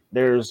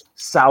 There's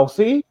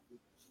Southie,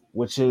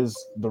 which is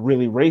the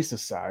really racist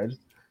side,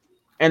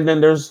 and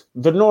then there's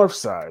the North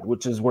side,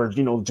 which is where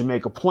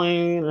Jamaica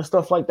Plain and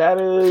stuff like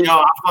that is. Yo,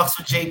 I fucks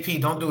with JP.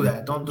 Don't do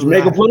that. Don't do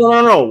Jamaica that. Plain.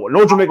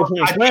 No Jamaica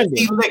Plain.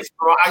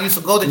 I used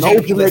to go to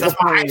JP Licks. That's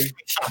my ice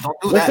cream shop. Don't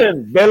do that.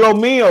 Listen, de lo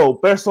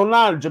mío,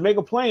 personal,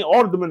 Jamaica Plain.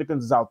 All the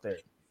Dominicans is out there.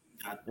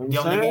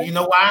 Yo, nigga, you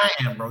know where I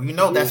am, bro. You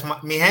know that's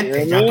mi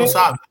gente.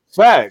 Yeah,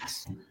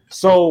 facts.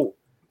 So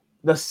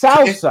the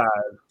South side.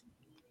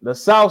 The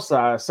South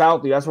side,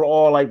 Southie, that's where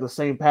all like the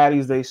St.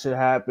 Patty's Day shit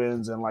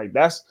happens, and like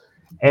that's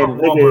that's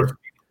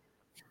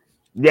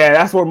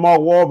where Mark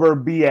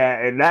Wahlberg be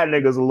at, and that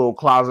nigga's a little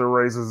closet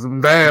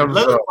racist. Damn,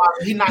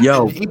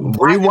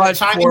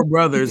 rewatch Four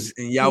Brothers,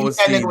 and y'all will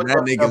see that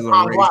nigga's a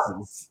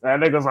racist.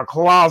 That nigga's a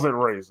closet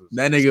racist.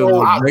 That nigga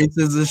was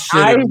racist as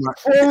shit. I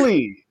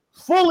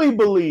fully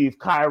believe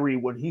Kyrie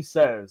when he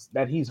says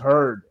that he's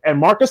heard. And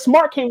Marcus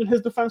Smart came in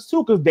his defense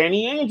too, because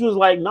Danny Ainge was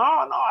like, no,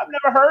 I've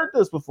never heard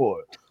this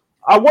before.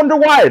 I wonder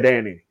why,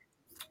 Danny.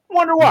 I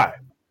wonder why.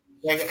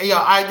 Yeah,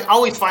 I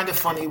always find it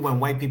funny when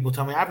white people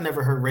tell me I've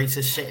never heard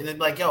racist shit, and it's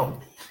like, yo,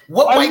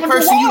 what white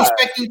person you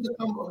expect you to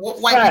come?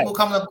 What white people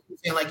coming up and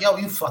saying like, yo,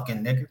 you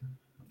fucking nigga,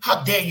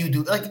 how dare you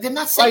do like? They're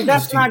not saying like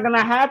that's not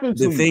gonna happen.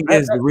 The thing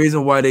is, the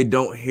reason why they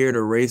don't hear the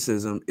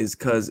racism is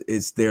because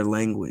it's their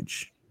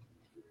language.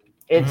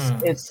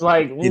 It's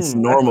like it's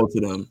normal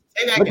to them.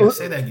 Say that again.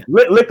 Say that again.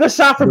 Lick a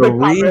shot for the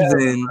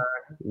reason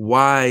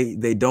why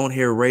they don't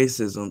hear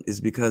racism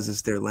is because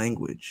it's their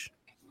language.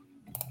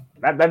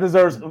 That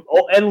deserves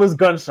endless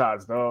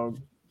gunshots, dog.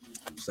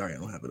 Sorry, I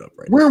don't have it up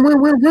right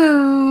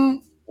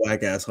now.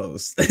 Whack ass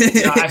host. No,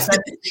 I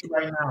sent it to you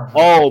right now.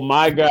 Oh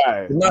my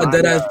god. Not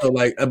dead ass though,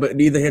 like, but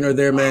neither here nor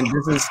there, man.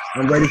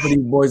 I'm ready for these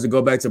boys to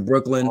go back to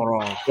Brooklyn,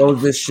 close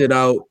this shit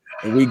out,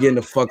 and we getting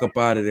the fuck up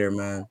out of there,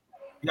 man.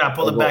 You gotta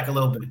pull it back a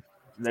little bit.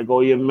 There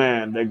go your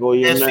man. There go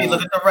your man.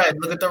 Look at the red.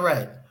 Look at the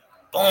red.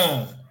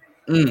 Boom.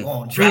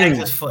 Boom. Dragged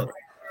his foot.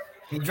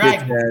 He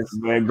dragged it.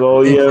 There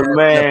go your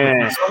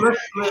man. So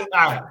all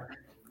right.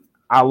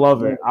 I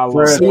love it.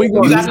 So we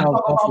go I'm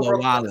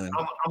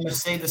gonna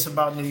say this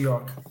about New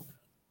York.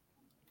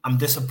 I'm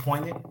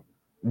disappointed.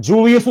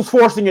 Julius was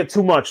forcing it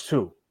too much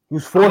too. He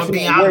was forcing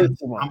it way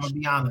too much. I'm gonna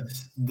be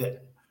honest.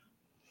 The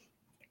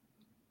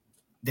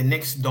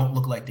Knicks don't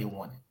look like they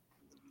want it.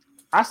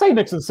 I say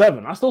Knicks in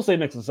 7. I still say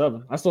Knicks in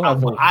 7. I still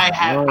have. I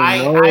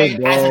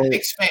as a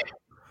Knicks fan,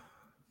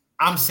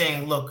 I'm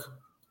saying, look,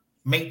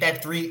 make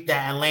that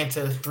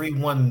Atlanta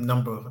 3-1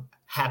 number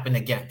happen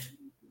again.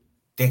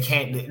 They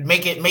can't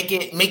make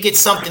it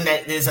something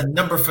that is a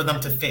number for them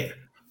to fear.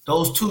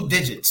 Those 2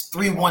 digits,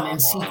 3-1 in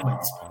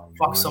sequence,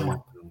 fuck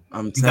someone.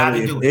 I'm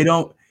telling you,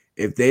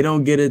 if they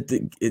don't get it,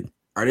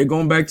 are they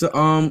going back to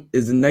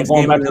is the next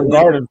game back to the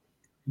Garden?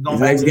 The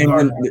next game,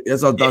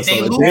 that's all done.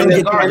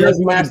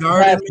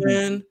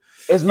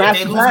 It's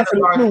massive.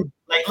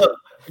 Like, look,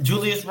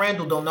 Julius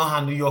Randle don't know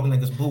how New York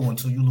niggas boo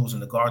until you lose in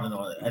the Garden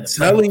or at the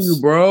telling you,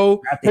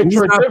 bro. He's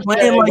not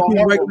playing like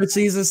his regular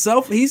season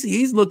self.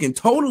 He's looking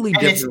totally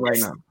different right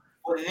now.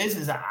 What it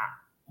is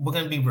we're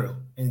gonna be real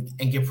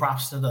and give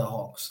props to the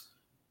Hawks.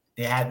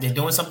 They're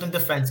doing something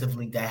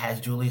defensively that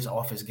has Julius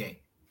off his game.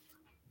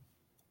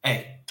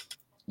 Hey,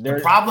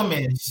 the problem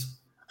is,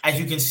 as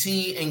you can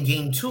see in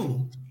game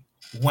 2,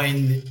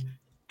 when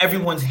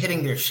everyone's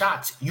hitting their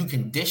shots, you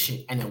can dish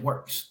it and it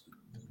works.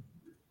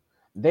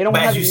 They don't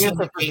have an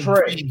answer for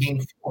Trey. Game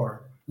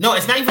 4. No,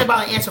 it's not even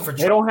about an answer for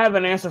Trey. They don't have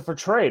an answer for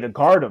Trey to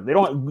guard him. They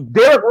don't.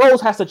 Derrick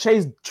Rose has to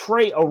chase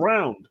Trey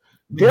around.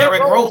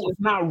 Derrick Rose is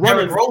not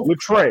running with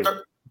Trey.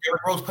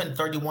 Derrick Rose putting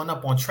 31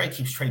 up on Trey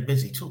keeps Trey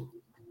busy too.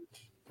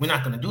 We're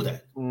not going to do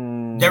that.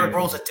 Derrick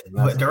Rose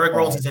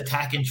is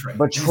attacking Trey.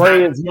 But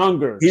Trey is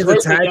younger. He's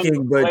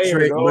attacking, but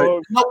Trey.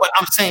 No, but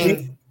I'm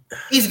saying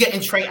he's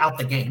getting Trey out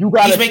the game.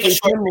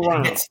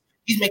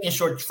 He's making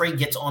sure Trey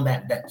gets on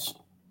that bench.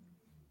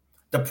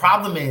 The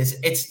problem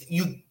is,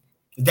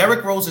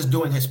 Derrick Rose is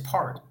doing his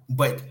part,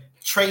 but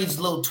Trey's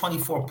little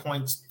 24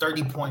 points,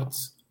 30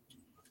 points,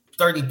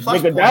 30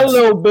 plus points. That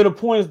little bit of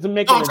points to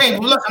make. No, I'm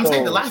saying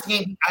the last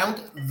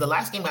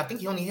game. I think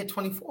he only hit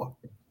 24.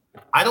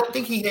 I don't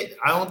think he hit.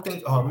 Let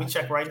me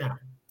check right now.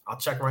 I'll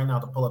check right now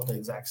to pull up the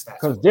exact stats.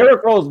 Because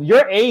Derrick Rose,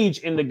 your age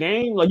in the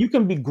game, like you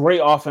can be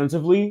great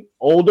offensively,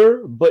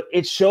 older, but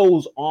it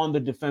shows on the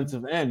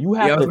defensive end. You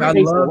have to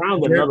chase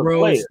around another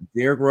player.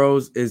 Derrick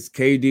Rose is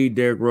KD.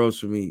 Derrick Rose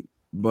for me,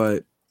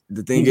 but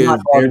the thing is,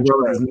 Derrick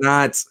Rose is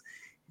not.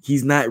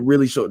 He's not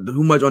really showing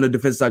too much on the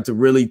defense side to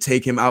really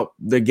take him out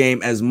the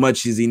game as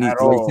much as he needs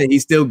to.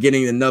 He's still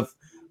getting enough.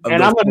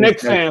 And I'm a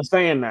Knicks fan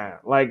saying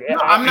that. Like, no,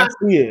 I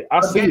see it. I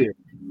see it.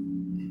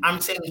 I'm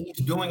saying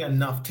he's doing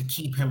enough to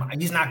keep him.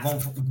 He's not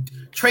going for.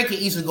 Trey can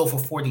easily go for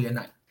 40 a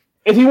night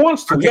if he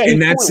wants to. Okay, in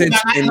that sense,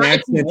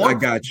 I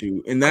got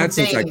you. In that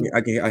sense, I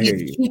hear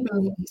you.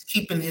 He's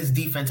keeping his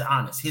defense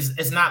honest.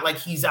 It's not like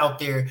he's out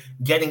there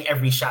getting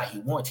every shot he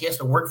wants. He has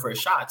to work for his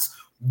shots.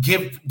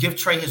 Give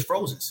Trey his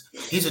roses.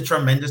 He's a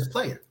tremendous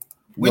player.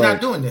 We're not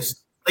doing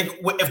this. Like,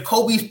 if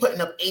Kobe's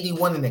putting up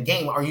 81 in the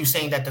game, are you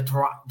saying that the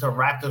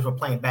Raptors were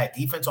playing bad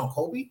defense on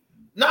Kobe?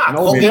 Nah,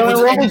 no, Kobe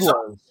was.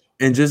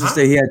 And just to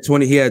say, he had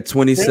 27 and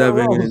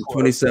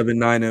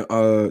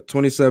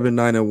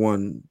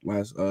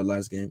 27-9-1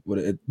 last game.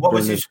 What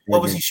was his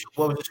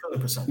shooting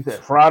percentage?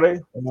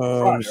 Friday.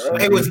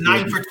 It was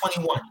 9 for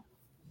 21.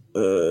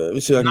 Let me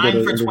see. I can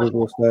 9 for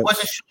 21.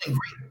 Wasn't shooting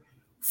great.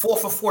 4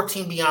 for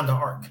 14 beyond the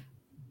arc.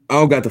 I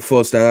don't got the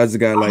full stat. I just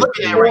got like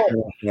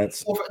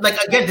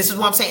again. This is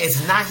what I'm saying.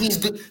 It's not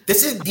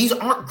these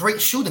aren't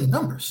great shooting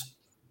numbers.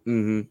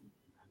 Mm-hmm.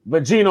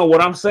 But Gino,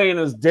 what I'm saying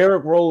is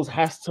Derrick Rose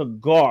has to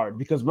guard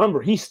because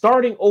remember he's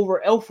starting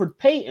over Elfrid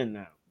Payton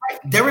now. Right.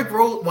 Derrick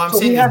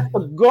Rose. He has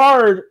to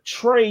guard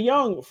Trey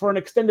Young for an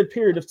extended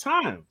period of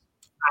time.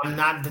 I'm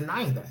not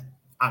denying that.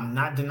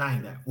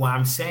 What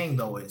I'm saying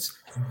though is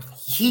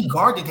he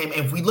guarded him.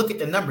 If we look at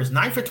the numbers,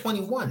 9 for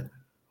 21,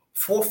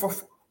 4 for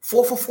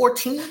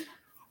 14,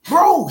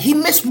 Bro, he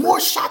missed more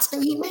shots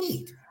than he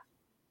made.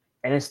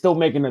 And it's still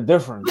making a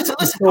difference. Listen,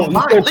 he's still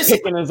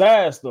kicking his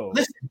ass, though.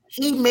 Listen,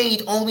 he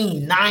made only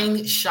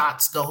 9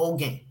 shots the whole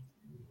game.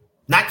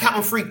 Not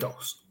counting free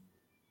throws.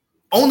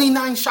 Only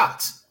 9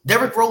 shots.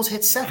 Derrick Rose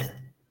hit 7.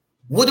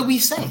 What are we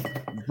saying?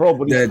 Bro,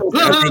 but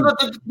what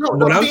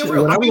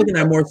I'm looking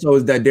at more so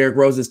is that Derrick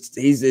Rose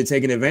he's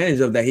taking advantage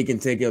of that. He can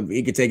take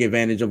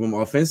advantage of him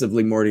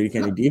offensively more than he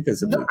can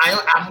defensively. No,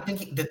 I don't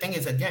think the thing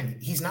is, again,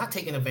 he's not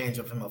taking advantage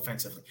of him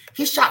offensively.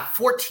 He shot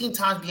 14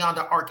 times beyond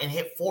the arc and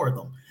hit 4 of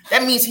them.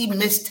 That means he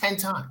missed 10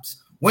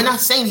 times. We're not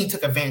saying he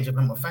took advantage of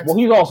him offensively. Well,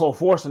 he's also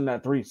forcing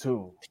that 3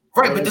 too.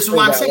 Right, but this is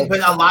what I'm saying.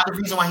 But a lot of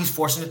the reason why he's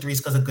forcing the 3 is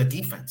because of good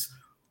defense.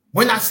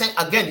 We're not saying,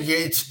 again,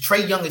 it's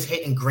Trae Young is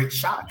hitting great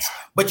shots,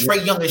 but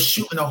Trae Young is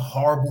shooting a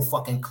horrible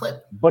fucking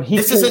clip. But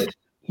he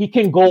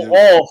can go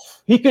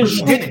off. He can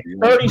shoot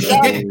 30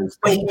 shots.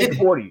 But he didn't.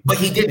 40. But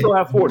he didn't. Still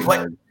have 40.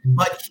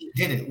 But he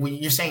didn't. When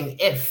you're saying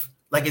if,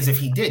 like as if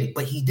he did,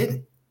 but he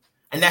didn't.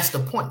 And that's the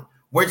point.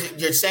 Where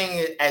you're saying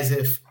it as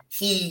if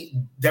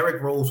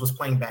Derrick Rose was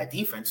playing bad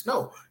defense.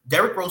 No,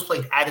 Derrick Rose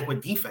played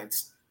adequate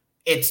defense.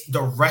 It's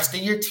the rest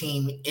of your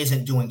team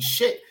isn't doing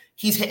shit.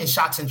 He's hitting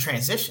shots in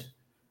transition.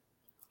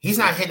 He's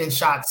not hitting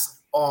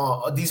shots.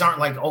 These aren't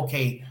like,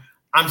 okay,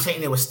 I'm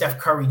saying it was Steph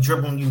Curry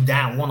dribbling you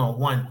down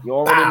one-on-one. You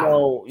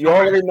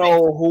already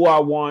know who I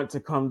want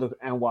to come to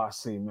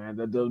NYC, man.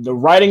 The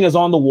writing is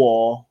on the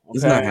wall. Okay?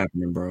 It's not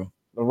happening, bro.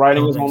 The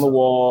writing is on the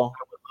wall.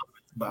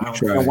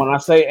 And when I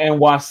say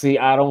NYC,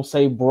 I don't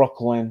say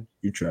Brooklyn.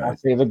 You try. I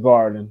say the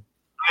Garden.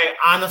 I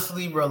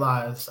honestly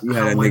realize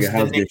how much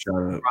the Knicks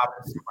Robinson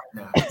right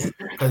now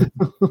because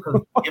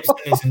Gibson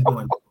isn't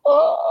doing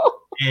it.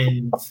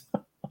 And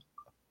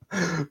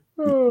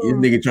this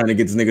nigga trying to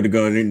get this nigga to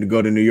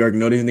go to New York.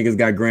 No, these niggas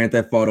got Grand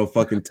Theft Auto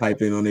fucking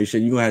typing on their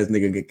shit. You gonna have this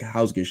nigga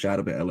house get shot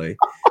up in LA.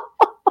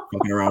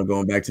 Fucking around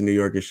going back to New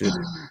York and shit.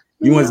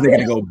 You want this nigga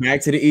to go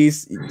back to the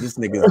East? This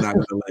nigga's not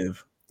gonna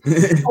live.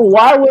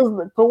 Why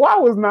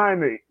was not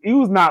he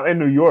was not in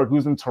New York, he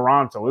was in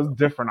Toronto. It's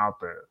different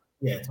out there.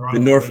 Yeah, Toronto,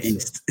 the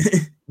Northeast.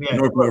 Yeah,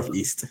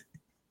 Northeast.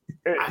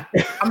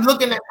 I'm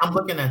looking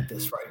at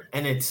this, right?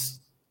 And it's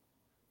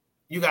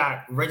you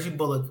got Reggie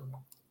Bullock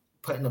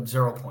putting up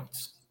 0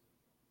 points.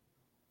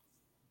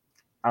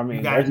 I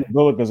mean, Reggie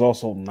Bullock is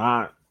also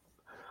not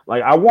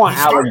like I want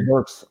Alec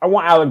Burks. I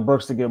want Alec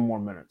Burks to get more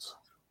minutes.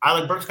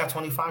 Alec Burks got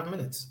 25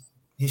 minutes.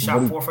 He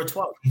shot 4 for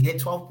 12. He hit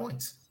 12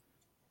 points.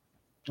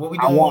 What we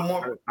doing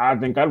more? I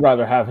think I'd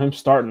rather have him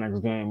start next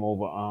game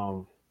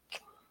over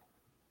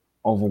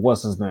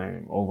what's his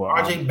name? Over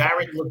RJ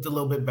Barrett looked a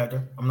little bit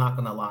better. I'm not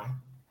gonna lie.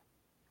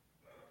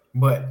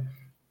 But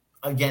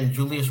again,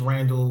 Julius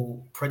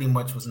Randle pretty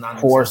much was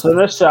not forcing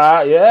a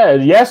shot. Yeah,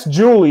 yes,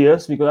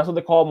 Julius, because that's what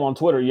they call him on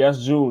Twitter.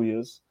 Yes,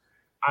 Julius.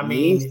 I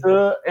mean, needs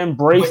to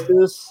embrace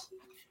this.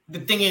 The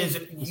thing is,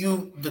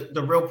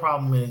 the real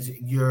problem is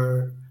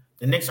the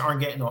Knicks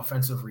aren't getting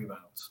offensive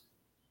rebounds.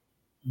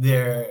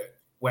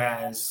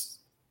 Whereas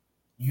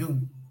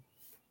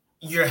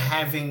you're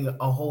having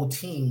a whole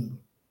team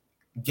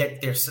get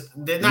their.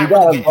 They're not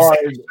really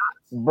getting shots.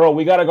 Bro,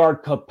 we got to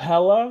guard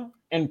Capella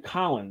and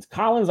Collins.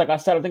 Collins, like I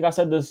said, I think I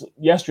said this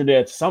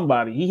yesterday to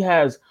somebody. He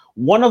has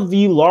one of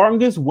the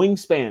longest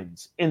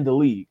wingspans in the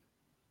league.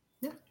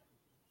 Yeah,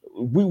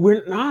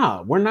 we're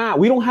not.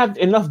 We don't have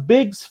enough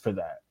bigs for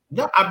that.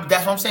 No,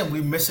 that's what I'm saying.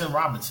 We're missing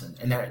Robinson,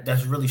 and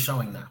that's really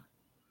showing now.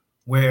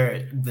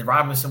 Where the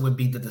Robinson would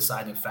be the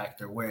deciding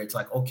factor. Where it's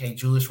like, okay,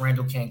 Julius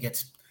Randle can't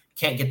get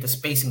the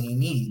spacing he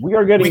needs. We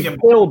are getting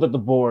killed at the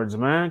boards,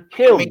 man.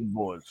 Killed at the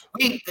boards.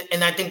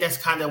 And I think that's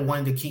kind of one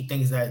of the key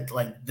things that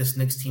like this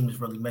Knicks team is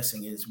really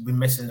missing is we're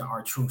missing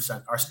our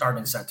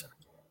starting center.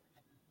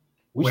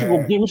 We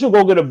should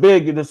go get a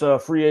big in this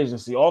free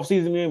agency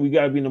offseason. Man, we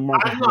got to be in the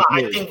market.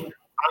 I think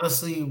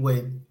honestly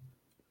with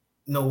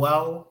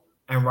Noel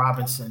and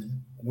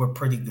Robinson, we're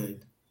pretty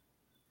good.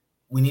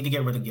 We need to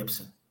get rid of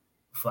Gibson,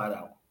 flat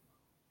out.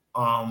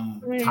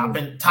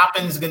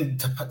 Toppin's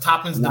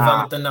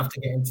developed enough to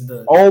get into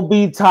the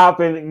OB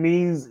Toppin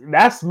means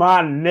that's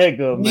my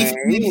nigga, man.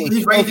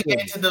 He's ready to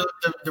get into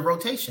the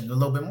rotation a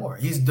little bit more.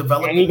 He's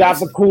developed, and he got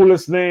the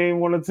coolest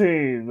name on the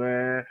team,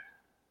 man.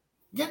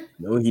 Yeah,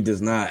 no, he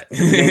does not.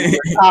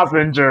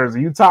 Toppin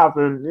jersey, you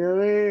Toppin, you know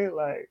what I mean?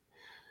 Like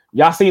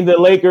y'all seen the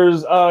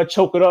Lakers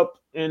choke it up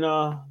in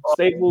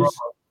Staples.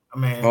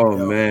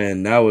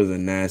 Man, that was a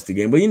nasty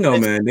game. But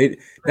man,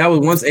 that was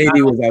once AD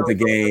was out the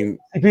game.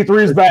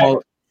 CP3's back.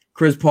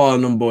 Chris Paul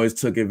and them boys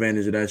took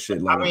advantage of that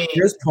shit. Like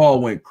Chris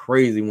Paul went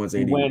crazy once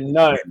AD went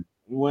nuts.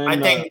 I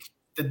think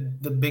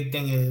the big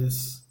thing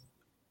is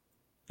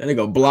that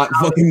nigga block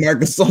fucking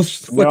Marcus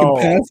fucking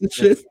pass and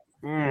shit.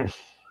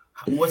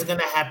 What's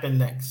gonna happen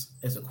next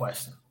is a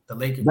question. The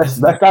Lakers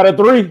best out of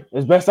 3.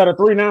 It's best out of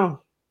 3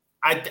 now.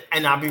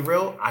 And I'll be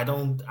real. I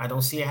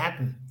don't see it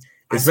happen.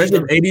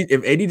 Especially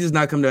if AD does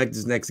not come back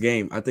this next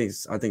game, I think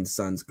the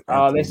Suns.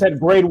 They said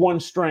grade 1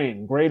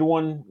 strain, grade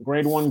one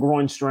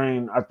groin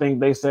strain. I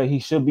think they said he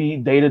should be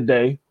day to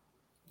day.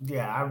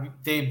 Yeah,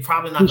 they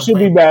probably not. He gonna should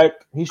play. be back.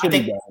 He should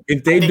be back.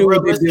 If they do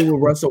what they did with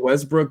Russell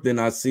Westbrook, then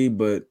I see,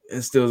 but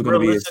it's still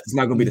going to be. It's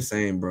not going to be the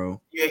same, bro.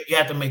 You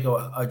have to make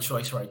a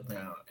choice right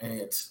now, and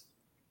it's: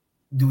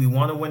 do we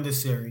want to win the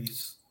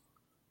series,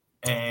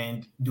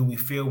 and do we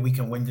feel we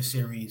can win the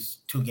series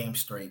 2 games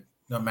straight,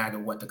 no matter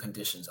what the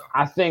conditions are?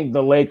 I think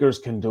the Lakers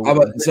can do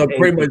it. So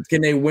pretty much,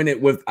 can they win it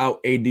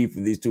without AD for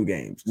these 2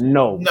 games?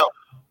 No.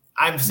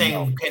 I'm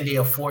saying, can they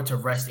afford to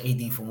rest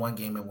AD for 1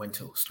 game and win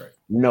 2 straight?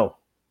 No.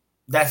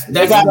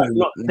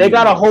 They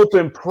gotta hope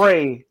and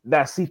pray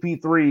that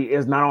CP3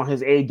 is not on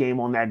his A game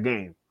on that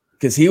game.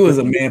 Because he was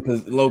a man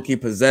low key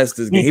possessed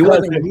this game.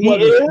 Listen,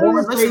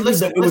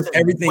 it was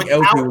everything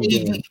else he was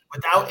doing.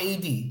 Without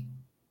AD,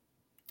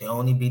 they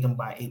only beat them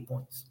by 8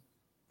 points.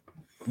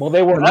 Well,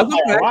 they were up by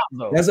a lot,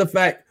 though. That's a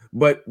fact.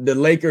 But the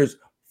Lakers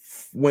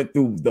went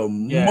through the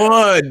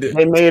mud.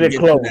 They made it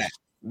close.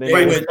 They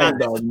went through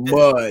the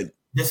mud.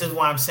 This is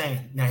why I'm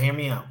saying. Now, hear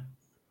me out.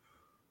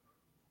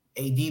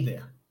 AD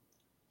there.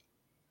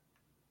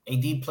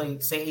 AD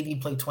played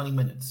 20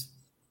 minutes.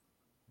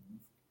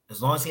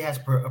 As long as he has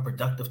a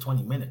productive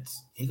 20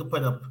 minutes, he could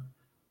put up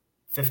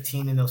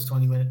 15 in those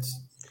 20 minutes.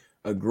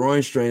 A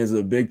groin strain is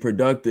a big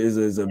productive,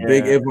 is a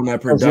big if on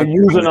that production.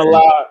 You're using a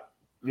lot.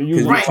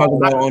 Because you're talking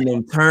about on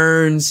them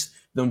turns,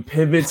 them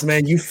pivots,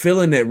 man. You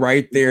feeling it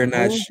right there in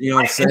that, you know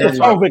what I'm saying? In the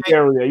pelvic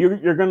area.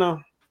 You're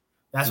gonna.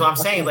 That's what I'm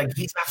saying. Like,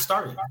 he's not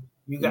starting.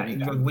 What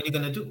are you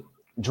gonna do?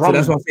 So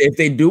that's what I'm saying. If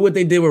they do what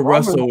they did with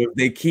Russell, if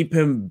they keep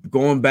him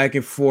going back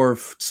and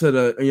forth to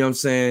the, you know what I'm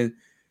saying,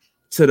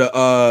 to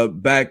the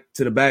back,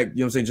 you know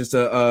what I'm saying, just to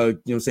you know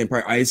what I'm saying,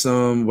 probably ice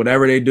him,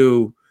 whatever they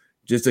do,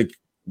 just to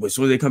as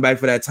soon as they come back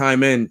for that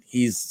time in,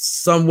 he's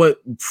somewhat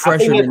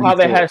fresher. I think that's how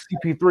they had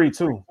CP3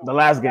 too, the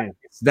last game.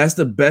 That's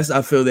the best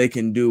I feel they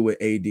can do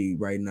with AD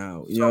right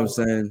now. You know what I'm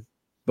saying?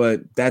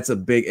 But that's a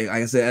big,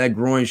 like I said, that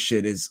groin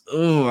shit is,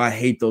 I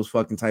hate those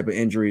fucking type of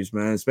injuries,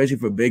 man, especially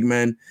for big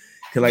men.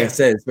 Because like I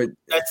said, but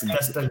that's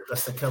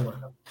the killer.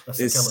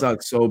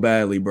 Sucks so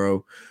badly,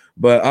 bro.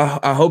 But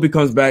I hope he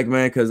comes back,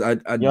 man, because I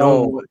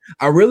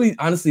really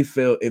honestly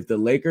feel if the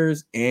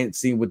Lakers and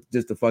see with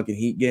just the fucking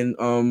Heat getting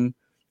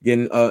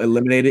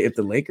eliminated, if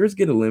the Lakers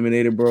get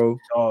eliminated, bro,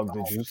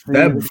 did you see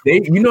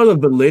the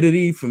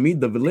validity for me,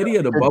 the validity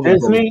of the bubble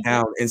goes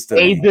down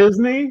instantly.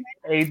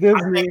 A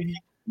Disney.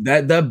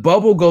 That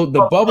bubble goes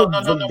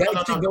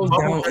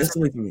down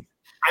instantly for me.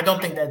 I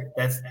don't think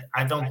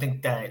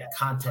that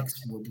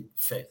context will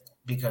fit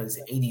because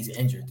AD's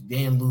injured. They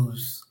didn't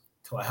lose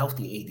to a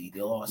healthy AD.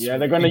 They lost. Yeah,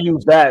 they're gonna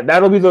use that.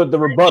 That'll be the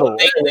rebuttal.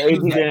 AD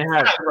didn't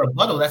have a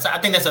rebuttal. I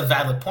think that's a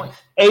valid point.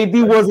 AD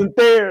wasn't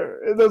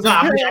there.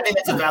 I think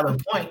that's a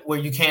valid point where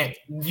you can't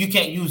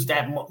use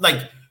that.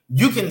 Like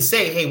you can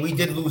say, "Hey, we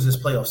did lose this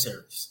playoff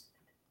series,"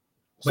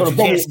 but so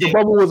the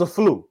bubble was a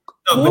fluke.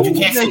 No, but you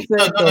can't say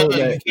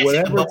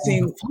whatever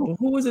team.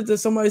 Who was it that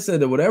somebody said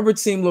that whatever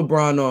team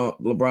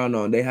LeBron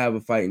on, they have a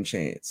fighting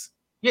chance.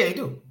 Yeah, they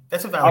do.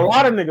 That's a valid. A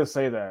lot of niggas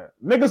say that.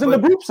 Niggas in the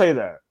group say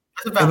that.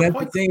 That's a valid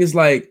point. The thing is,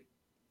 like,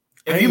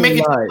 if you make it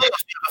to the playoffs, you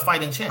have a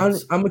fighting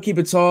chance. I'm gonna keep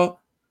it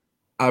tall.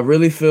 I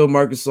really feel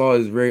Marc Gasol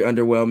is very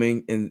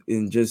underwhelming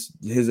in just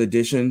his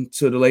addition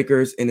to the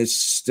Lakers, and it's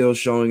still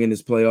showing in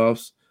his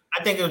playoffs.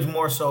 I think it was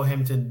more so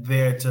him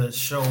to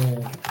show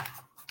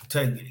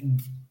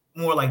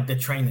more like the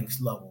training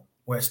level,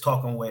 where it's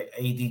talking with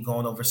AD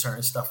going over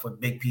certain stuff with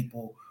big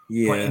people,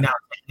 pointing out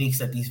techniques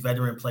that these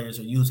veteran players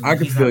are using. I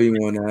can feel you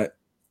on that.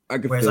 I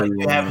can feel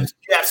you have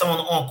someone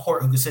on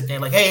court who can sit there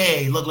like,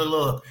 hey,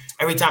 look.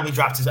 Every time he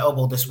drops his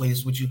elbow this way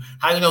is what you.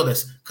 How you know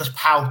this? Because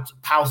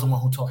Powell's the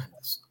one who taught him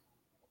this.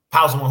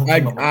 Powell's the one who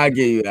came up with it. I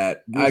get you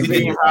that. I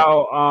get you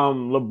how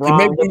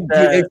LeBron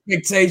the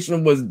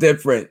expectation was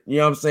different. You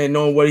know what I'm saying?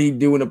 Knowing what he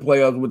do in the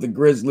playoffs with the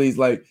Grizzlies,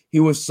 like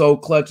he was so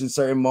clutch in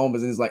certain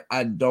moments, and it's like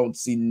I don't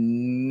see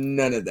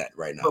none of that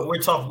right now. But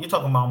you're talking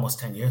about almost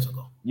 10 years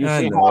ago. You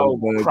see how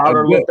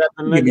Crowder looked at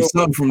the nigga. Give me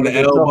something from the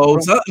elbow,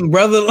 something,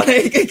 brother.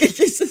 Like,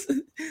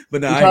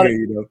 but no, I hear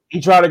you though. He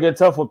tried to get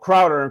tough with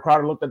Crowder, and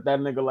Crowder looked at that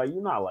nigga like,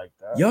 "You're not like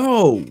that."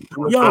 Yo,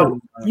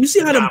 you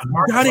see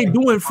how they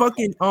doing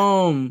fucking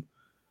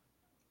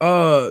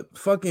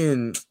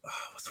fucking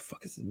what the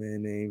fuck is his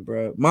man name,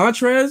 bro?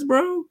 Montrez,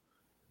 bro.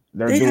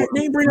 They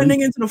bring that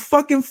nigga into the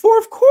fucking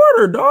fourth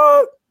quarter,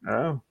 dog.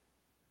 Yeah.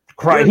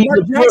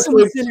 Jackson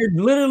was sitting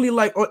there literally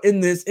like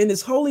in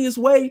his holiest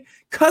way,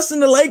 cussing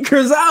the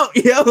Lakers out.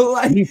 Yo,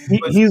 like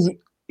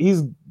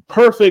he's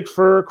perfect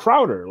for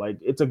Crowder. Like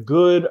it's a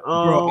good.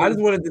 Bro, I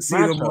just wanted to see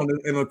them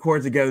in the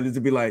court together just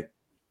to be like,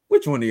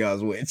 which one of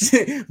y'all's which?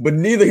 But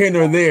neither here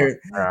nor there.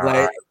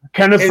 Like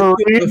Kenneth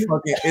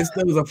it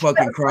still was a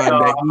fucking crime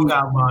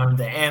that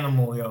the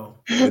animal, yo.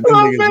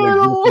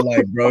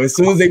 Like, bro, as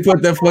soon as they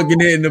put that fucking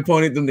head in the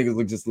pony, them niggas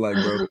look just like,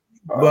 bro.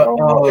 But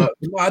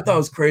I thought it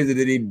was crazy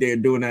that they're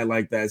doing that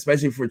like that,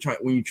 especially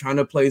when you're trying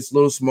to play a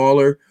little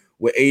smaller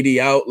with AD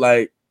out.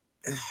 Like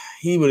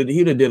he'd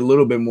have did a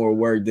little bit more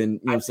work than, you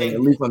know what I'm saying, at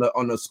least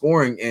on the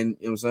scoring end.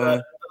 You know what I'm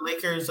saying? The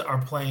Lakers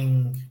are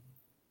playing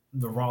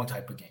the wrong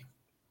type of game.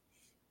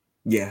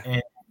 Yeah,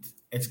 and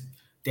it's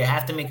they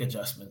have to make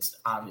adjustments,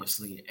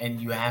 obviously,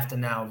 and you have to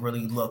now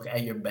really look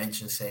at your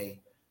bench and say,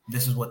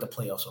 this is what the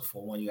playoffs are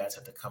for when you guys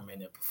have to come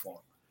in and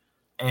perform.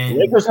 And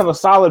Lakers have a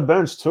solid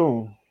bench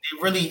too.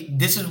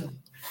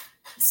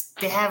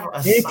 They have a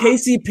And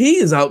KCP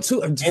is out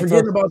too. I'm It's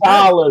forgetting a about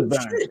solid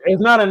that. bench.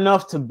 It's not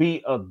enough to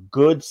beat a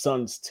good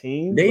Suns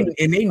team. They but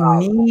kind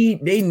of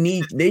need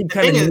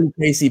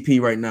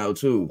KCP right now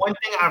too. One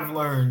thing I've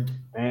learned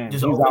man,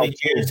 just he's over out the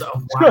years too.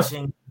 of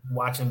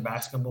watching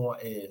basketball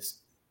is,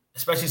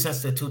 especially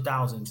since the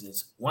 2000s,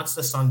 is once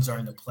the Suns are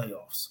in the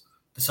playoffs,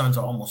 the Suns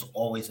are almost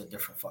always a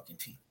different fucking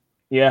team.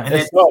 Yeah, And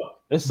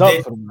it's up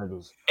for the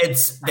niggas.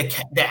 It's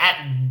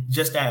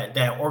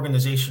that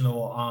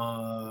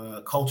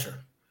organizational culture.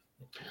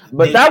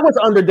 But that was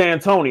under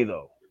D'Antoni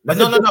though. But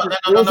no.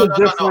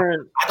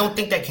 I don't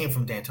think that came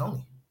from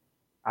D'Antoni.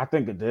 I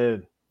think it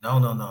did.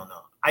 No.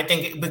 I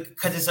think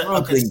because it's a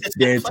consistent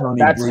consistent.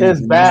 That's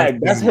his bag.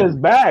 That's his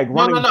bag.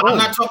 No. I'm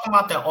not talking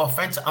about that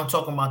offensive. I'm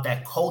talking about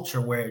that culture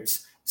where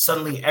it's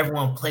suddenly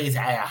everyone plays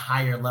at a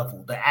higher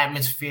level. The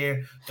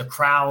atmosphere, the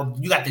crowd.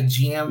 You got the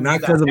GM. Not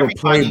because of a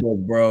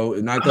playbook, bro.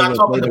 Not because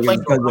of a playbook.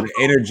 Because of the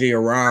energy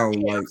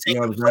around. Like, you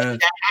know what I'm saying?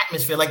 That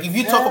atmosphere. Like if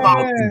you talk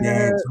about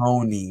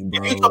D'Antoni,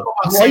 bro. If you talk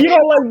about well, you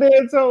don't like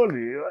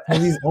D'Antoni.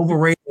 He's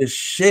overrated as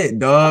shit,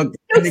 dog.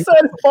 You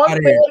said fuck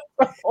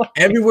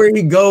Everywhere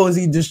he goes,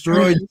 he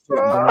destroys shit,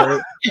 bro.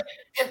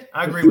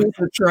 I agree with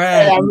the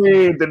trash. I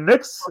mean, the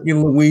Knicks.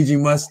 Fucking Luigi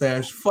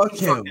mustache. Fuck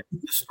him.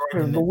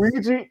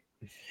 Luigi.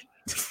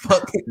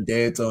 Fucking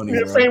D'Antoni.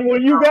 The same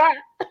one you got?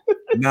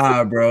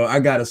 Nah, bro. I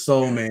got a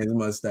soul man's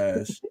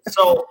mustache.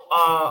 So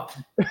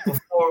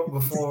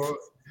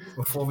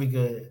before we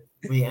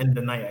end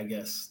the night, I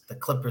guess the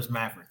Clippers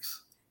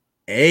Mavericks.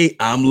 Hey,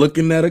 I'm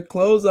looking at a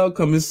closeout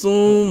coming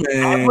soon,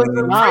 man.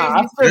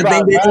 I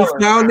think they just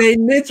found their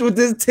niche with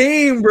this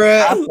team,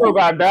 bro. I still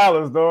got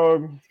Dallas,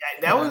 dog.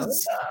 That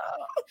was.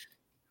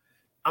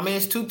 I mean,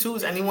 it's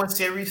 2-2. Any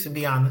series, to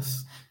be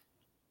honest.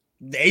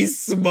 They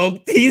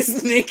smoked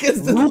these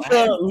niggas.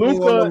 Luka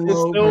is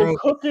still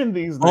cooking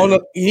these niggas.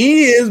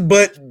 He is,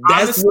 but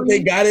that's honestly what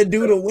they got to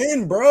do to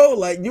win, bro.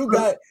 Like you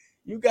got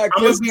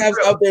Chris Caps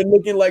out there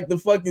looking like the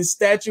fucking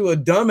statue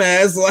of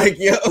dumbass. Like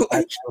yo,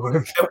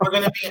 if we're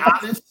gonna be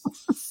honest,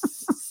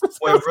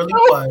 what it really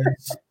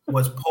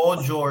was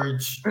Paul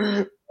George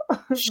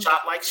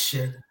shot like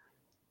shit.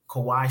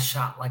 Kawhi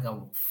shot like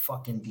a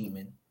fucking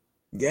demon.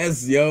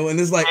 Yes, yo, and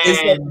it's like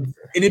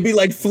it'd be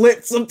like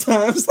flip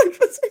sometimes. Like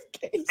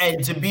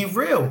and to be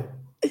real,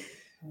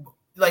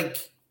 like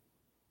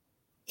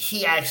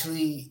he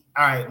actually,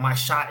 all right, my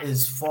shot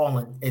is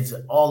falling, it's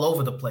all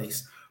over the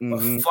place. But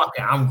fuck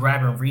it, I'm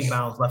grabbing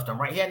rebounds left and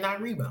right. He had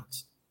 9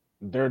 rebounds.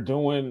 They're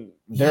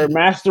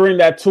mastering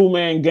that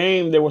 2-man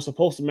game they were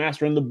supposed to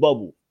master in the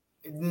bubble.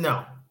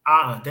 No,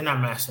 they're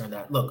not mastering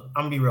that. Look,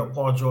 I'm gonna be real.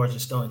 Paul George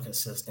is still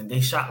inconsistent. They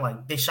shot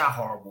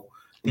horrible.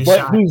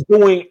 He's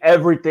doing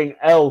everything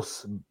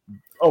else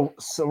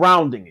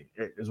surrounding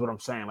it, is what I'm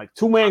saying. Like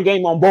 2-man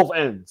game on both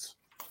ends.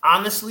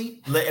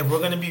 Honestly, if we're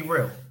gonna be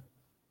real,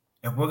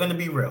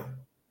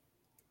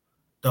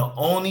 the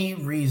only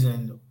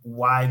reason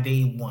why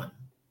they won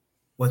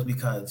was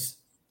because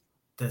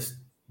the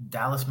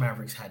Dallas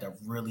Mavericks had a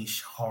really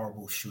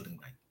horrible shooting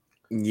night.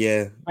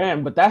 Yeah,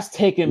 man, but that's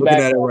taken looking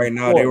back at it right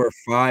now. They were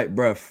 5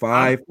 for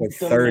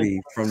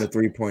 30 from the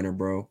 3-pointer,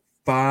 bro.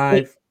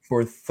 5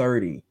 for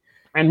 30,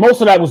 and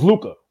most of that was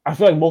Luka. I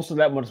feel like most of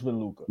that must have been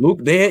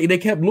Luka. They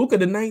kept Luka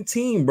to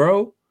 19,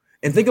 bro.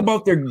 And think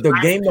about the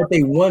game that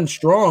they won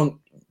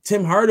strong.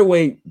 Tim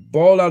Hardaway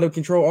balled out of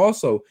control.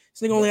 Also,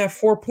 this nigga only had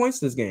 4 points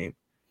this game.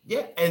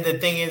 Yeah, and the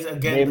thing is,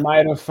 again, they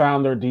might have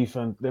found their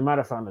defense. They might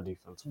have found the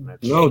defense.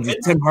 No,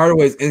 Tim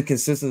Hardaway's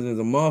inconsistent as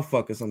a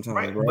motherfucker sometimes,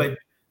 right, bro. But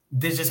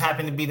this just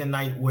happened to be the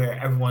night where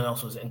everyone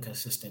else was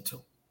inconsistent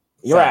too.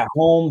 You're at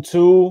home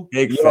too.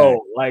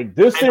 Like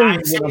this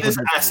is.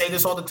 I say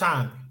this all the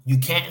time. You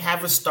can't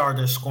have a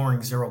starter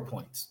scoring 0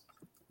 points.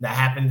 That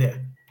happened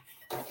there.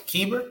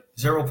 Kleber,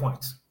 0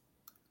 points.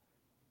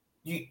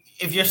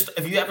 If you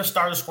have a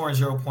starter scoring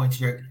 0 points,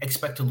 you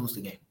expect to lose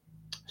the game.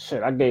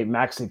 Shit, I gave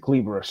Maxi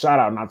Kleber a shout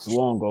out not too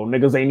long ago.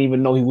 Niggas ain't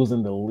even know he was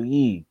in the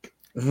league.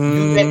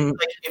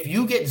 If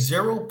you get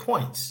 0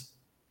 points,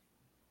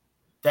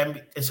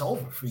 then it's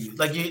over for you.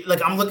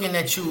 Like I'm looking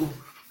at you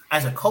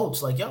as a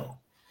coach, like, yo,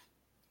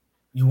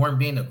 you weren't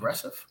being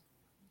aggressive.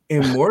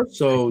 And more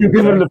so, they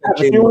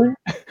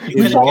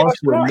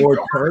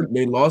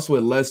lost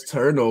with less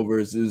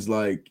turnovers. Is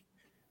like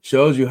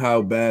shows you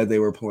how bad they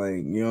were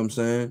playing. You know what I'm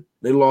saying?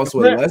 They lost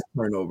with less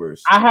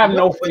turnovers. I have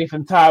no faith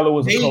in Tyler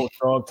as a coach,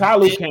 dog.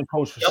 Tyler can't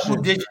coach for double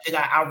digit. They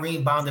got out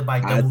rebounded by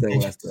double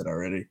digits. I said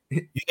already.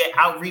 You get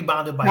out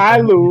rebounded by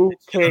Tyler.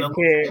 They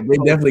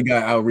definitely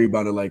got out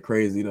rebounded like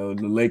crazy though.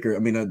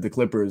 The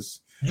Clippers.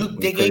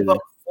 They gave up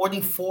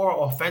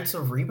 44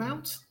 offensive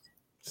rebounds.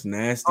 It's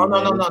nasty. Oh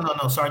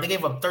no. Sorry, they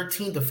gave up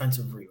 13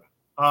 defensive rebounds.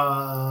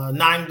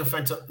 9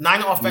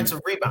 offensive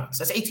rebounds.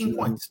 That's 18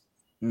 points.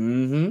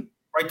 Mm-hmm.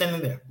 Right then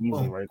and there.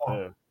 Easy, right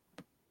there.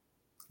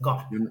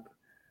 Gone.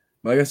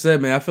 Like I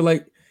said, man, I feel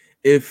like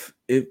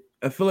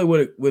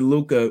with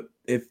Luka,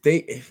 I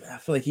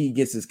feel like he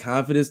gets his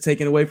confidence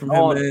taken away from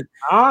him, man.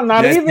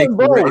 Not even,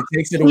 bro. It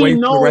takes it away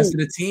from the rest of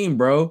the team,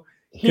 bro.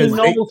 He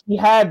knows he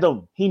had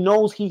them. He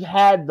knows he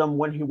had them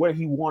where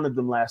he wanted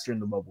them last year in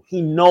the bubble.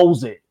 He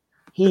knows it.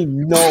 He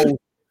knows.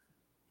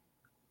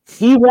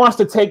 He wants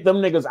to take them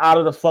niggas out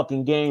of the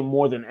fucking game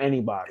more than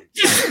anybody.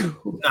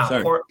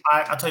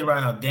 I'll tell you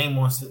right now, Dame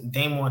wants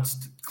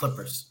the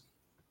Clippers.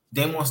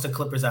 Dame wants the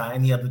Clippers out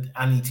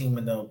any team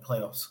in the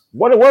playoffs.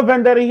 What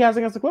vendetta he has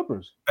against the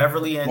Clippers?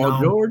 Beverly and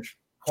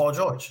Paul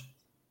George.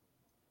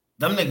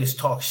 Them niggas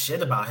talk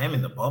shit about him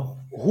in the bubble.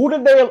 Who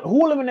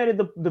eliminated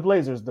the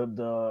Blazers?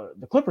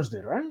 The Clippers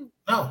did, right?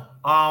 No.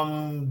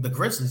 The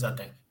Grizzlies, I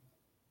think.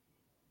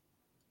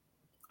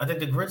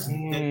 The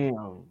Grizzlies.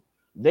 Damn.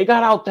 They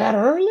got out that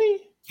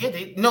early? Yeah,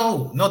 they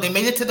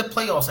made it to the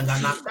playoffs and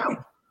got knocked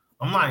out.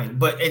 I'm lying.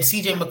 But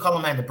CJ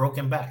McCollum had the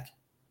broken back.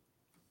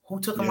 Who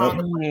took him out?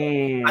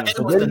 I think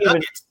it was the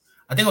Nuggets.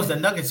 I think it was the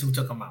Nuggets who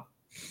took him out.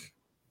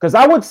 Because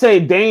I would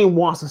say Dame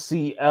wants to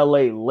see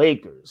LA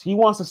Lakers. He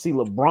wants to see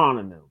LeBron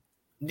in them.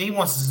 He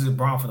wants to see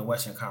LeBron for the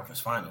Western Conference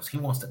Finals. He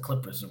wants the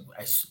Clippers.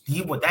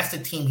 That's the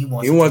team he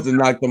wants. He wants to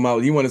knock them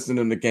out. He wants to send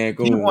them to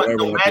Cancun.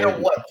 No matter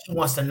what, he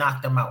wants to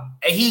knock them out.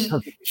 And he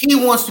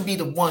wants to be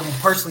the one who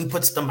personally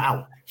puts them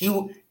out.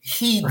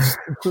 He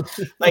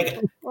like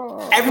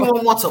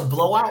everyone wants a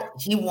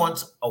blowout. He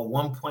wants a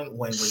 1-point win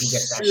where he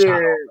gets that shot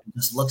off and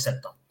just looks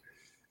at them.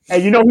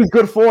 And you know he's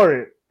good for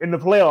it in the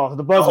playoffs.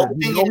 The buzzer.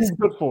 He's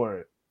good for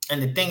it.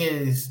 And the thing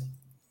is,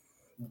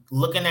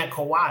 looking at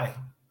Kawhi,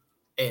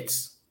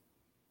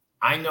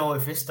 I know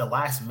if it's the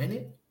last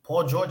minute,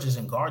 Paul George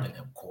isn't guarding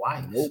him.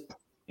 Kawhi is. Nope.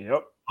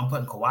 Yep. I'm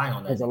putting Kawhi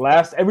on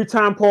that. Every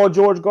time Paul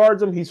George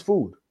guards him, he's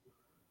food.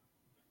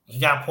 He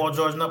got Paul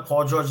George up.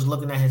 Paul George is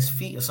looking at his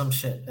feet or some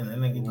shit. And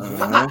then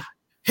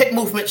hit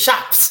movement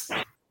shots.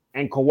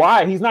 And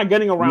Kawhi, he's not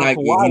getting around Kawhi.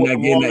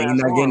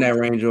 He's not getting that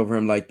range over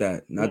him like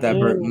that. Not that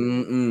bird.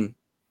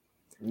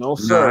 No,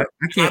 sir.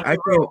 I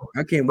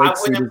can't wait to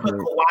see this. I wouldn't put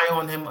Kawhi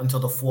on him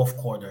until the fourth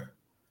quarter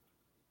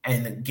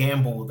and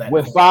gamble that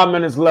with 5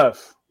 minutes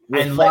left.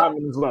 And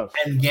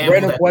gamble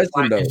random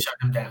question though. Shut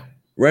him down.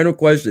 Random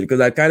question, because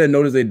I kind of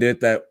noticed they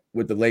did that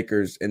with the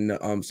Lakers in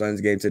the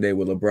Suns game today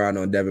with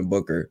LeBron on Devin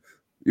Booker.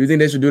 You think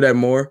they should do that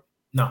more?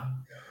 No.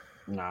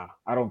 Nah,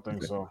 I don't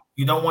think so.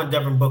 You don't want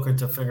Devin Booker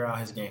to figure out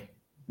his game.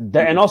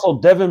 And also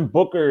Devin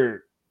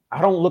Booker,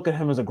 I don't look at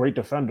him as a great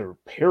defender,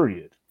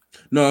 period.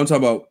 No, I'm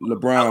talking about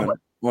LeBron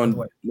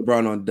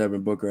on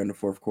Devin Booker in the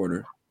fourth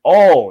quarter.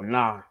 Oh,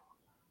 nah.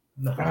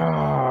 No.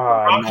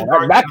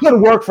 That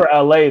could work for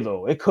LA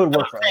though. It could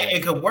work for LA.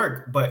 It could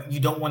work, but you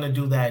don't want to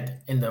do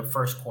that in the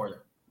first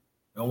quarter.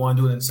 You don't want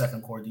to do it in the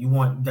second quarter. You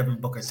want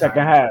Devin Booker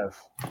second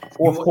half.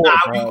 Fourth quarter.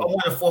 I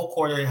want a fourth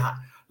quarter.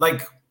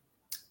 Like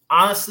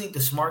honestly,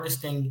 the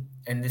smartest thing,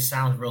 and this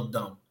sounds real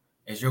dumb,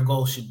 is your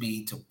goal should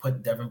be to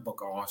put Devin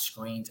Booker on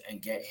screens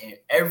and get him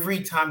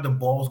every time the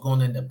ball's going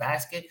in the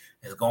basket,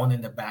 is going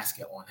in the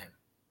basket on him.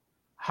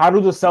 How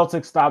do the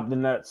Celtics stop the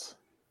Nets?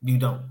 You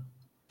don't.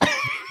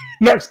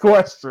 Next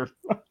question.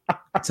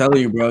 I'm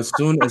telling you, bro. As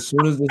soon as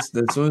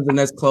the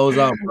Nets close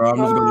out, bro, I'm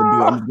just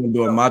gonna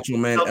do a Macho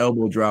Man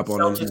elbow drop on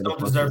them. Celtics don't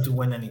deserve to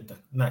win anything.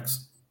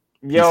 Next.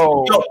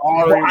 Yo,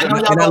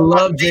 I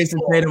love Jason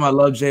Tatum. I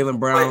love Jaylen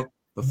Brown.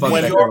 But fuck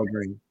that girl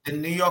green. The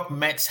New York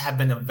Mets have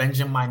been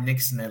avenging my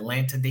Knicks in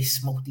Atlanta. They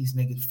smoked these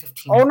niggas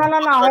 15. Oh no!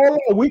 Hold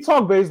on. We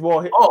talk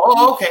baseball here.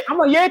 Oh, okay. I'm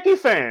a Yankee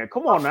fan.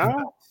 Come on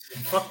now.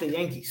 Fuck the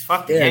Yankees.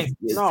 Fuck the Yankees.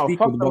 No,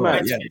 fuck the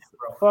Mets. Yes.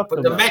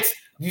 But the Mets,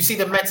 you see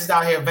the Mets is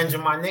out here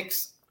avenging my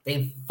Knicks.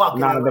 They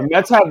fucking. The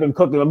Mets have been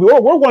cooking. I mean,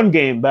 we're one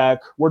game back.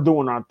 We're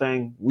doing our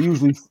thing. We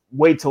usually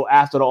wait till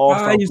after the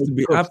All-Star. I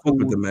fuck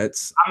with the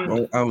Mets. I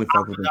only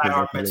fuck with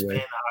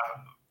them.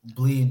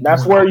 Bleed.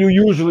 That's where you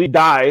usually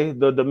die.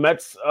 The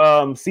Mets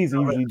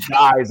season usually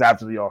dies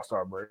after the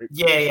All-Star break.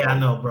 Yeah, I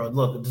know, bro.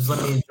 Look, just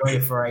let me enjoy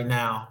it for right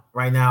now.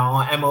 Right now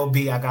on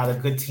MLB, I got a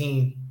good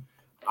team.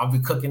 I'll be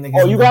cooking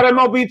niggas. Oh, you got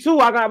MLB too?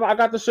 I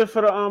got the shit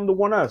for the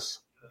 1S.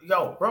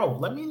 Yo, bro,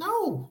 let me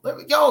know.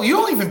 Yo, you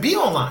don't even be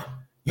online.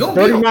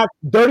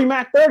 Dirty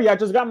Mac 30. I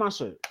just got my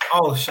shit.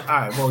 Oh, all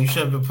right. Well, you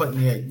should have been putting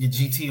your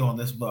GT on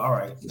this, but all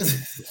right.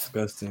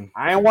 Disgusting.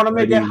 I didn't want to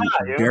make it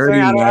high. You know what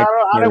I'm saying?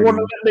 I didn't want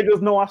to let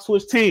niggas know I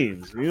switched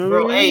teams. You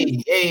know what I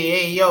mean?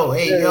 Hey, yo.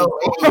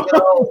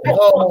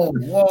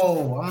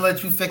 Whoa. I'm gonna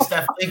let you fix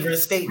that flagrant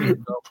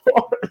statement,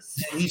 bro.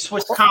 He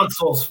switched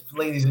consoles,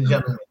 ladies and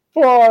gentlemen.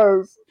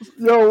 Pause.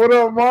 Yo, what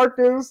up,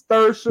 Marcus?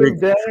 Third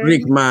shift gang.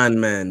 Freak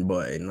man,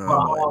 boy.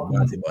 No,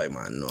 boy,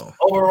 man, no.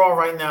 Overall,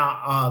 right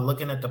now,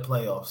 looking at the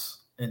playoffs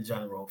in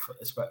general,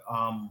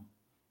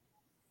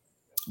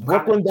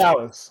 Brooklyn,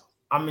 Dallas.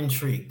 I'm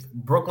intrigued.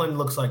 Brooklyn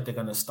looks like they're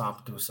gonna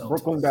stomp through Celtics.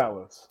 Brooklyn,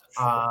 Dallas.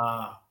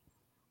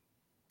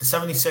 The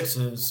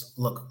 76ers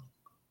look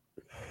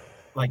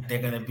like they're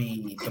gonna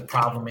be the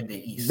problem in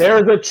the East.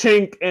 There's a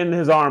chink in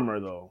his armor,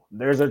 though.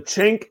 There's a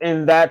chink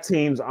in that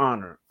team's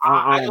honor.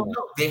 I don't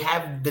know. They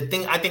have the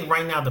thing. I think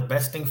right now the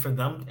best thing for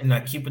them, and I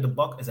keep it the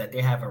buck, is that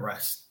they have a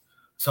rest.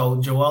 So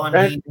Joel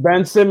Embiid,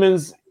 Ben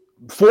Simmons,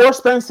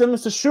 force Ben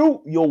Simmons to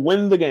shoot, you'll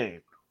win the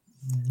game.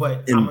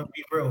 But I'm gonna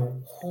be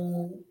real.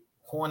 Who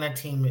on that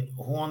team?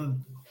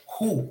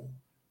 Who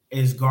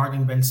is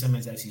guarding Ben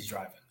Simmons as he's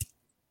driving?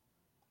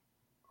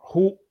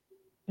 Who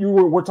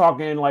we're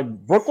talking like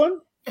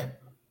Brooklyn? Yeah.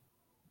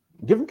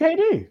 Give him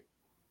KD.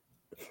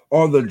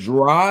 On the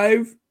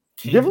drive,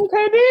 Give him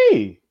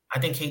KD. I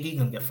think KD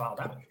gonna get fouled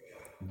out.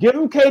 Give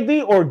him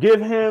KD or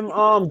give him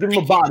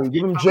a body.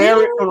 Give him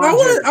Jarrett.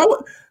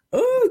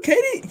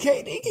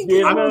 KD can Give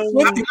get him-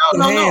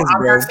 No.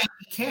 I'm not saying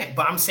he can't,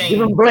 but I'm saying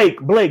Give him Blake.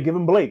 Give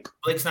him Blake.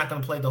 Blake's not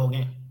gonna play the whole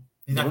game.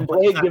 He's Give not him gonna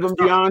play. Blake. Give him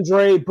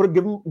DeAndre.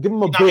 Give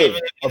him a big.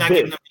 You're not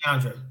giving him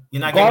DeAndre.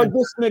 You're not Guard giving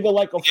this nigga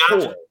like a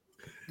DeAndre. 4.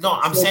 No,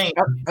 I'm saying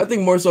I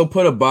think more so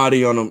put a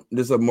body on him.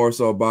 Just a more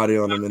so a body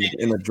on him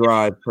in the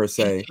drive per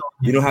se.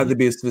 You don't have to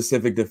be a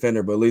specific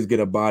defender, but at least get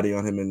a body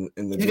on him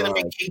in the he's drive.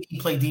 gonna make KD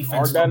play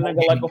defense. Guard that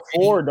nigga like a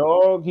 4,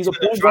 dog. He's a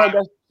point guard.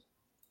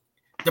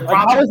 The How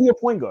problem is he a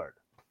point guard?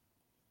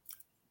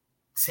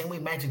 same way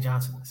Magic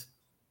Johnson is.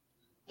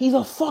 He's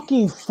a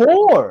fucking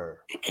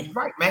 4.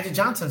 Right, Magic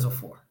Johnson's a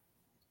 4.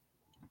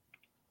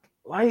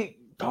 Like,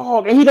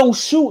 dog, and he don't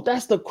shoot.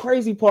 That's the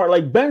crazy part.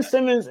 Like Ben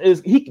Simmons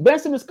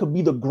could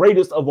be the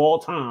greatest of all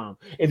time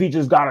if he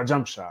just got a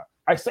jump shot.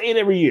 I say it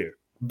every year.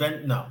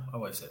 No, I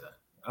wouldn't say that.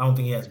 I don't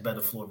think he has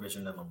better floor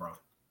vision than LeBron.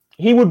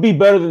 He would be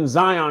better than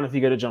Zion if he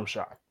got a jump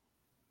shot.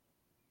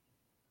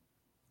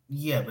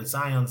 Yeah, but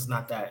Zion's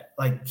not that.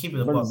 Like, keep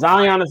it But above.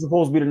 Zion is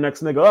supposed to be the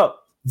next nigga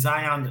up.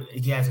 Zion,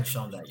 he hasn't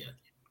shown that yet.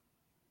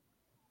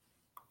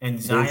 And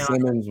Ben Zion,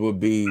 Simmons would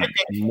be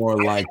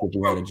more liked if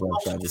he had a jump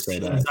shot. To say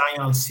that.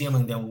 Zion's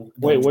ceiling than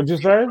Wait, what'd you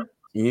say?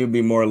 He'd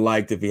be more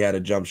liked if he had a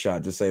jump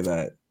shot. To say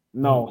that.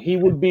 No, he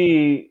would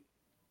be.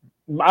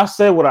 I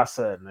said what I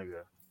said,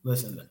 nigga.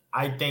 Listen,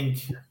 I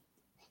think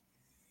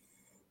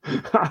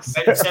I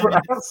said what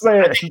I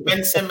said.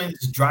 Ben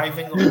Simmons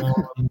driving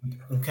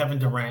on Kevin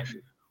Durant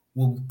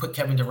will put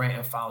Kevin Durant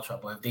in foul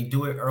trouble. If they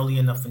do it early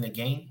enough in the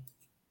game,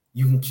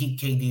 you can keep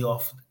KD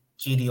off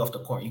the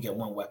court. You get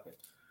one weapon.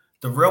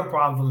 The real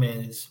problem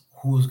is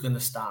who's going to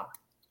stop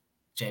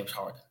James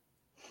Harden.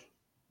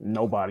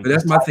 Nobody. But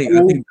that's my thing.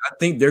 I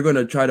think they're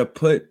gonna try to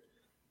put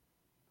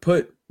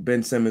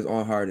Ben Simmons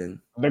on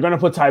Harden. They're gonna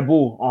put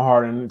Tybull on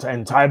Harden,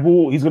 and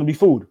Tybull, he's gonna be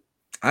food.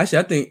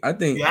 Actually, I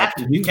think You have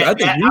to. he's gonna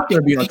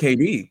be on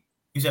KD.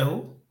 You said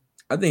who?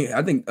 I think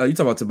you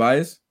talking about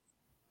Tobias?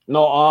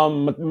 No,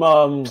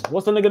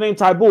 what's the nigga named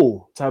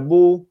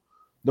Tybull,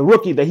 the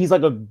rookie. That he's a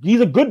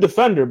good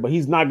defender, but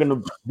he's not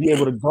gonna be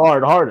able to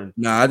guard Harden.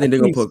 Nah, I think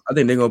they're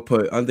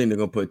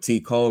gonna put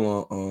T.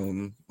 Cole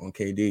on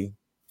KD.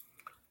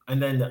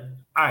 And then,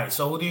 all right.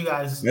 So who do you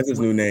guys? That's his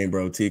new name,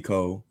 bro. T.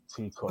 Cole.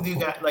 Who do you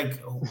got? Like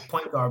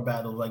point guard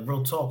battle? Like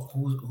real talk.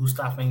 Who's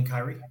stopping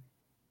Kyrie?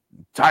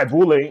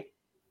 Tybull ain't.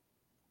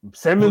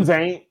 Simmons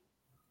ain't.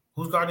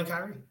 Who's guarding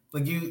Kyrie?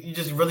 Like you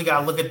just really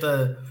gotta look at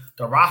the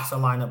roster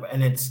lineup,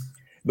 and it's.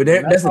 But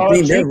that's the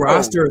thing. Their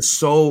roster is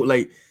so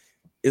like.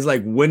 It's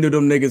like, when do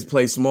them niggas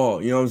play small?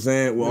 You know what I'm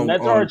saying? Well,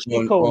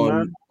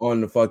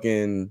 on the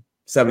fucking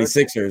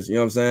 76ers. You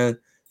know what I'm saying?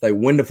 Like,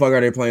 when the fuck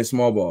are they playing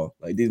small ball?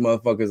 Like, these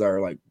motherfuckers are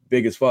like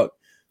big as fuck.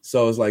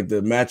 So it's like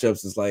the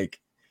matchups is like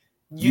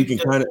you can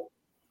kind of.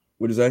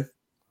 What do you say?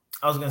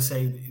 I was gonna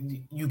say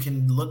you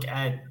can look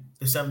at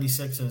the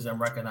 76ers and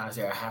recognize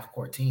they're a half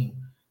court team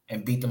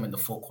and beat them in the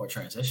full court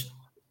transition.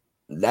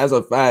 That's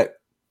a fact.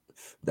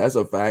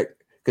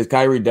 Because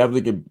Kyrie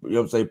definitely can, you know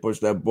what I'm saying, push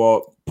that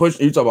ball.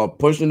 You talk about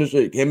pushing the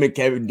shit. Him and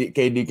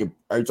KD can.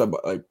 Are you talking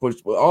about like push?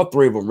 Well, all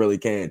three of them really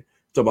can.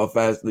 Talk about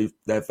fast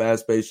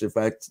pace shit.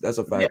 That's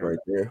a fact right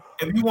there.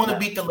 If you want to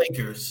beat the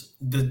Lakers,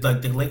 the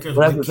Lakers.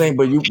 But that's the thing.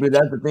 But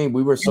that's the thing.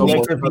 We were so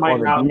stuck on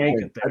the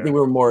defense. I think we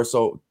were more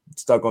so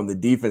stuck on the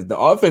defense. The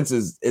offense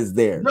is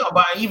there. No,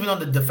 but even on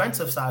the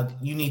defensive side,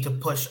 you need to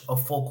push a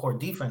full court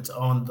defense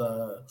on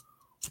the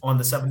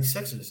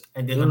 76ers,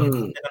 and they're gonna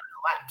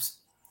collapse.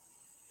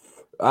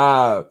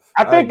 I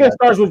think it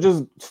starts with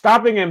just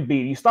stopping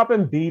Embiid. You stop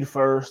Embiid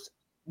first.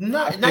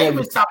 Not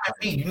even stop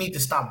Embiid. You need to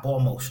stop ball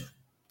motion.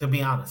 To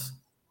be honest,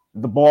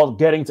 the ball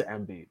getting to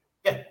Embiid.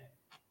 Yeah,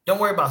 don't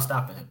worry about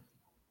stopping him.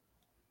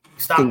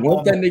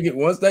 Once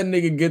that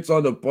nigga gets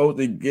on the post,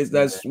 he gets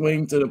that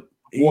swing to the.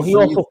 He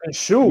also can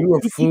shoot. You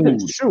are food.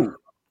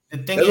 The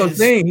thing That's what I'm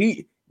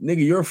saying.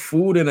 You're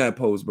food in that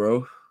post,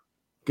 bro.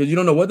 Because you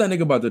don't know what that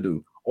nigga about to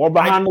do. Or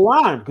behind the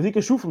line, because he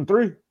can shoot from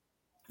 3.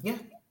 Yeah.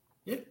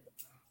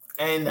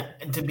 And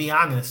to be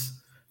honest,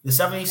 the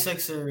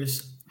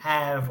 76ers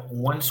have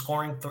one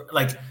scoring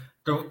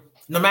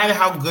no matter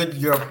how good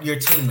your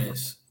team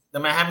is, no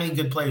matter how many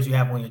good players you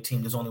have on your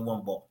team, there's only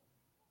one ball.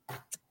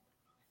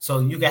 So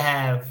you can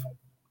have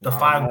the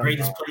 5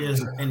 greatest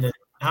players in the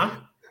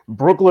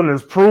Brooklyn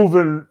has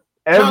proven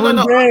every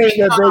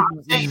game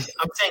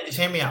I'm saying, just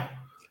hear me out.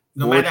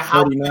 No matter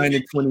how 49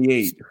 and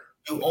 28.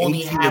 You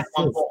only have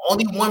one ball.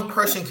 Only one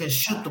person can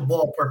shoot the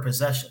ball per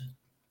possession.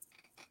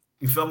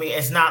 You feel me?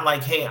 It's not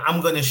like, hey,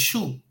 I'm going to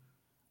shoot.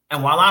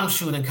 And while I'm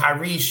shooting,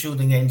 Kyrie's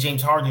shooting and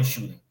James Harden's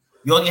shooting.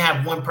 You only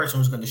have one person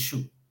who's going to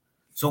shoot.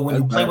 So when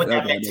you play with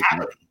that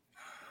mentality,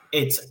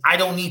 It's I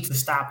don't need to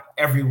stop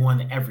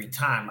everyone every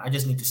time. I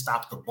just need to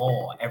stop the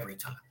ball every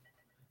time,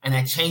 and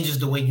that changes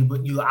the way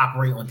you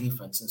operate on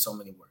defense in so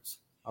many words.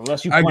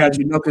 Unless you, I got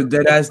you. No,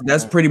 because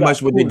that's pretty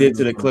much what they did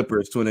to the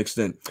Clippers to an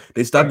extent.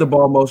 They stopped the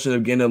ball motion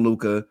of getting to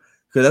Luka,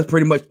 because that's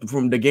pretty much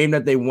from the game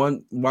that they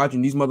won.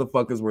 Watching these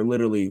motherfuckers were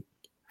literally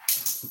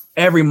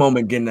every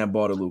moment getting that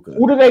ball to Luka.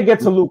 Who did they get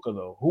to Luka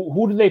though?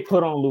 Who did they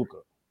put on Luka?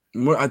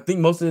 I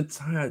think most of the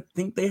time, I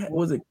think they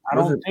was it. I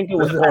don't think it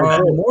was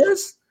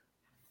Morris.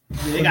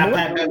 They got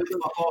Pat Beverly.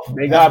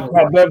 They got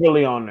Pat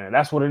Beverly on there.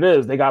 That's what it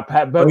is. They got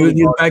Pat Beverly.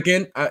 He was back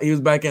in. He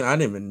was back in. I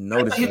didn't even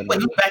notice that.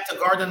 He back to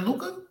guarding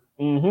Luka.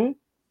 Mm-hmm.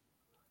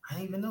 I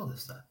didn't even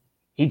notice that.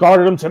 He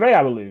guarded him today,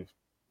 I believe.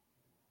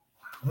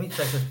 Let me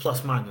check his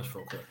plus minus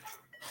real quick.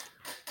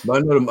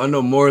 But I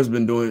know Morris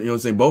been doing. You know what I'm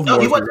saying? Both No,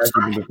 Morris he wasn't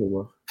starting.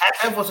 well. Pat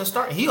Bev wasn't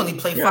starting. He only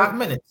played 5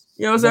 minutes.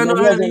 You know what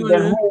I'm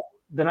saying?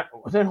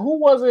 Then who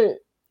was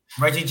it?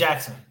 Reggie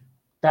Jackson.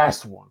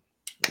 That's one.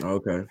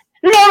 Okay.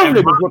 You know them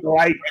niggas look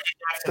like Reggie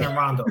Jackson and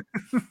Rondo.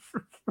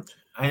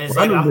 And it's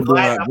Rondo like I'm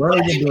glad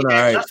been doing all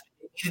right.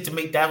 Needed to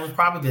make that was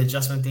probably the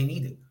adjustment they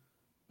needed.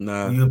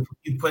 Nah. You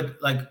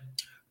put like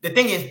the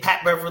thing is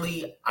Pat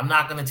Beverly. I'm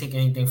not gonna take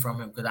anything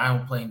from him because I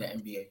don't play in the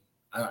NBA.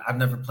 I've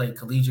never played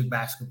collegiate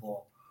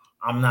basketball.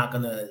 I'm not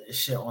gonna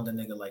shit on the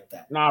nigga like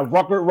that. Nah,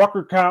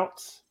 Rucker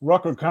counts.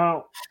 Rucker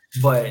count.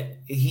 But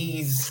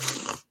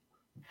he's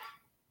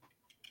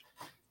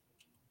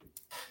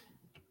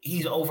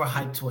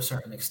overhyped to a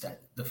certain extent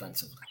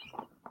defensively.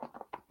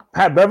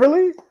 Pat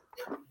Beverly?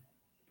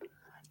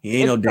 He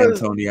ain't no damn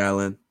Tony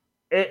Allen.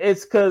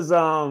 It's because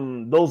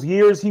those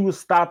years he was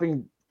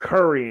stopping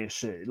Curry and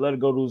shit. Let it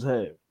go to his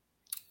head.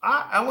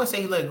 I wouldn't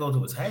say he let it go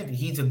to his head.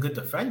 He's a good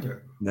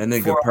defender. That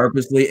nigga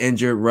purposely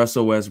injured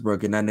Russell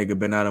Westbrook, and that nigga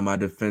been out of my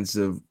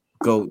defensive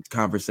GOAT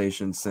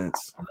conversation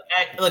since.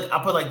 Look, I'll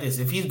put it like this: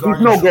 if he's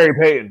guarding, no Gary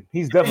Payton.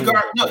 He's definitely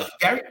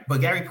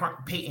Gary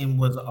Payton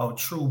was a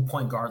true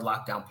point guard,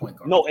 lockdown point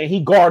guard. No, and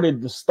he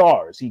guarded the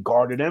stars. He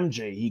guarded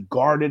MJ. He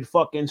guarded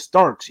fucking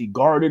Starks. He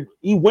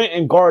went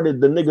and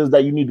guarded the niggas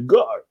that you need to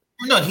guard.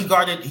 No, he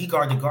guarded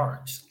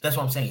guards. That's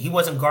what I'm saying. He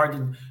wasn't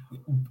guarding.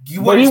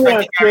 You weren't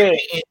expecting Gary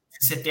Payton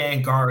to sit there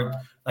and guard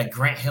like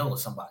Grant Hill or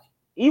somebody.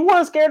 He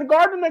wasn't scared to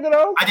guard the nigga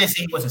though. I didn't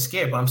say he wasn't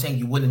scared, but I'm saying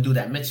you wouldn't do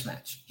that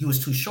mismatch. He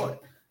was too short.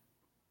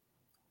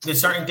 There's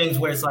certain things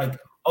where it's like,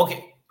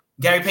 okay,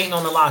 Gary Payton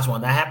on the last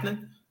one, that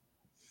happening?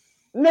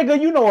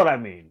 Nigga, you know what I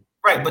mean.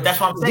 Right, but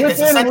that's what I'm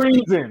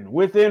saying.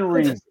 Within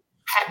reason.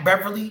 Pat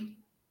Beverly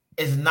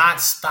is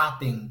not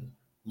stopping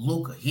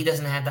Luka. He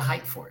doesn't have the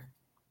height for it.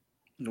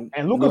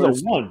 And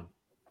Luka's a 1.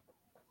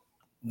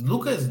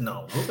 Luka's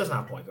not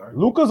a point guard.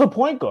 Luka's a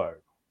point guard.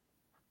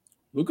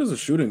 Luka's a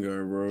shooting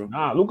guard, bro.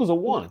 Nah, Luka's a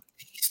 1.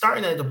 He's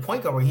starting at the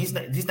point guard where he's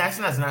not his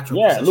natural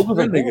yeah, position. Luka's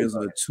that nigga is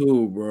a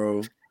 2,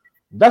 bro.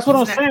 That's what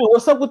I'm saying.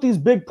 What's up with these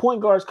big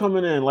point guards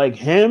coming in? Like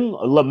him,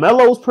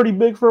 LaMelo's pretty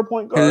big for a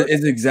point guard.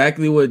 It's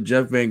exactly what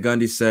Jeff Van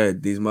Gundy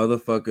said. These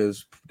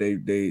motherfuckers,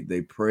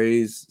 they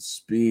praise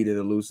speed and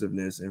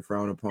elusiveness and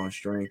frown upon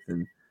strength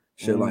and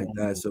shit like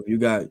that. So you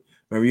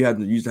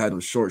used to have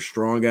them short,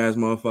 strong ass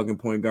motherfucking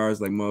point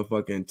guards like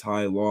motherfucking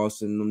Ty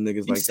Lawson, them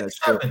niggas like that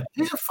shit.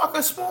 He's a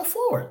fucking small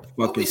forward.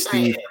 Fucking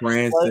Steve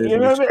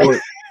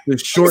Francis. The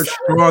short,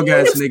 strong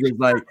ass niggas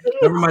like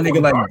remember my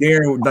nigga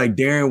like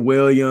Darren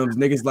Williams,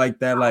 niggas like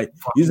that. Like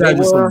you just have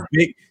just some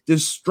big,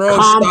 just strong,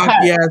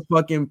 stocky ass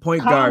fucking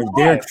point guards,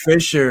 Derek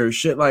Fisher,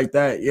 shit like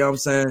that. You know what I'm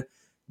saying?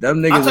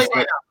 Them niggas. I'll tell you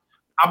right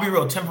now, I'll be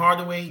real. Tim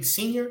Hardaway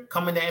Sr.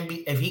 coming to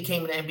NBA. If he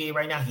came to the NBA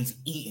right now, he's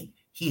eating.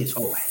 He is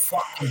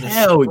fucking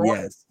hell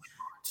yes.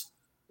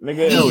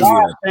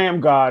 Nigga,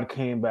 Sam God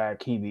came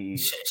back. He be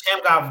eating.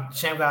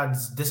 Sam God.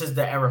 This is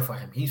the era for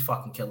him. He's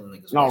fucking killing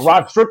niggas. No,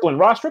 Rod Strickland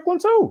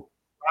too.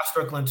 Ross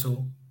Strickland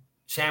too,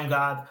 Sham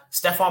God,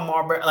 Stephon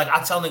Marbury. Like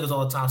I tell niggas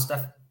all the time,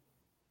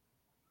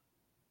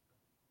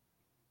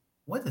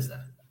 what is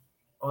that?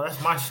 Oh,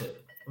 that's my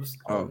shit.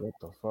 What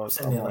the fuck? I'm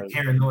sitting there like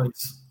hearing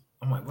noise.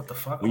 I'm like, what the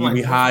fuck? When you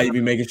be high, you be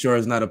making sure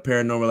it's not a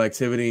paranormal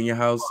activity in your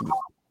house.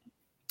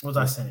 What was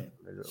I saying?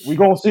 We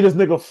gonna see this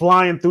nigga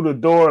flying through the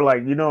door,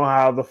 like you know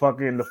how the first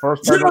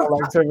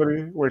paranormal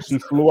activity where she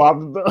flew out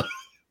the door.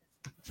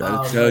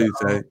 Try to tell you,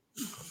 Tay.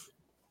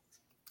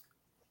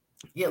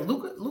 Yeah,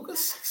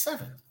 Luka's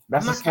 6'7".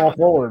 That's a small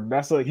forward.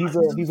 He's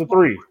a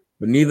 3.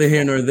 But neither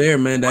here nor there,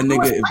 man.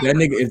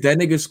 If that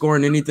nigga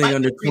scoring anything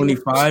under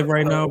 25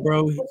 right now,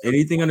 bro,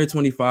 anything under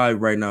 25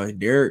 right now,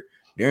 they're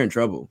in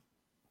trouble.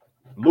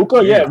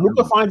 Luka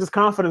finds his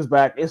confidence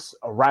back. It's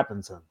a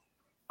Rappington.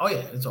 Oh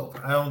yeah, it's over.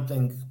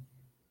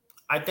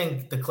 I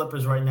think the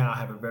Clippers right now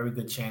have a very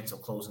good chance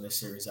of closing this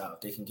series out.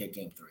 They can get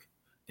game 3.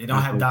 They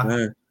don't have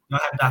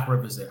Doc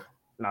Rivers there.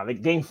 Nah, they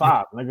game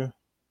 5, nigga.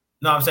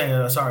 No, I'm saying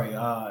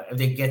if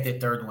they get their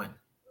 3rd win,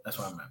 that's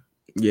what I meant.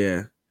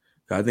 Yeah,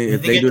 I think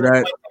if they do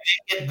that, if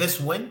they get this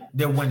win,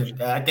 they're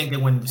winning. I think they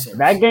win the series.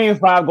 That game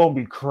 5 gonna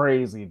be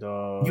crazy,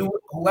 dog.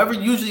 Whoever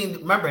usually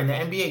remember in the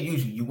NBA,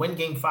 usually you win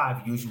game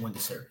 5, you usually win the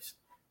series.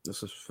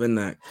 This is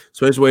Finnack.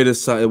 So it's the way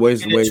it's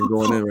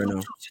going in right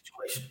now.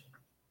 Situation.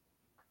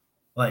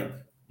 Like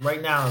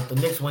right now, the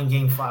Knicks win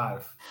game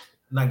 5.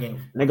 Not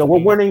game. Nigga, we're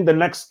winning the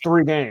next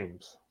 3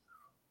 games.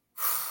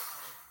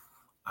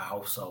 I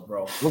hope so,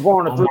 bro. We're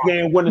going to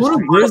 3-game winning Who the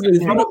streak. Grizzlies?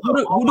 Who do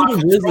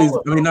the Grizzlies?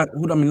 I mean,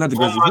 not the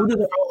Grizzlies. Who did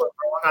the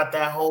I got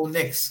that whole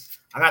Knicks.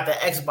 I got the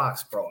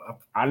Xbox, bro.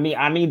 I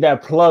need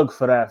that plug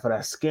for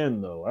that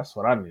skin though. That's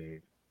what I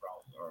need.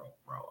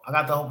 Bro. I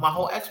got my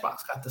whole Xbox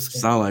got the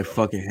skin. Sound like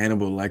fucking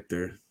Hannibal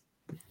Lecter.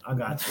 I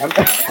got you.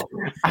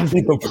 I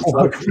need the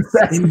plug.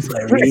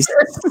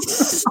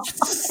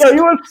 Yo,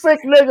 you a sick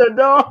nigga,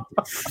 dog.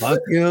 Fuck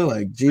you,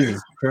 like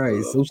Jesus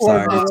Christ. I'm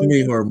sorry. There's too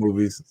many horror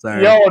movies.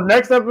 Sorry. Yo,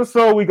 next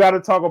episode we got to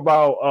talk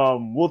about.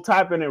 We'll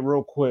type in it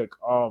real quick.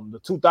 The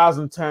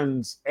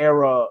 2010s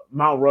era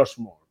Mount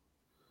Rushmore.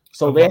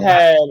 So they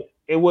had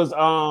it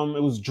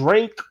was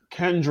Drake,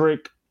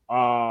 Kendrick,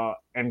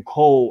 and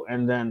Cole,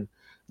 and then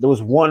there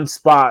was one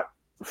spot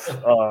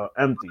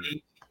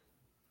empty.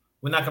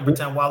 We're not gonna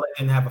pretend Wale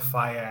didn't have a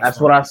fire ass.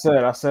 That's what I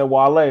said. I said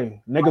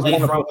Wale. Niggas want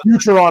to put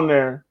Future on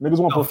there. Niggas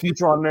want to put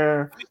Future on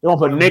there. They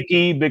want to put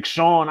Nicki, Big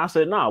Sean. I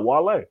said, nah,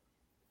 Wale.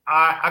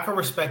 I can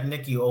respect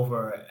Nicki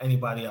over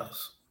anybody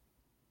else.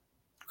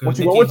 What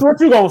you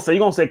gonna say? You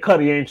gonna say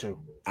Cudi, ain't you?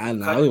 I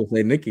know. I was gonna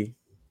say Nicki.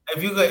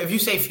 If you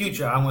say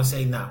Future, I'm gonna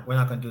say nah. We're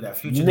not gonna do that.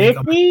 Future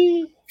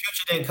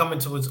didn't come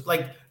into its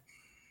like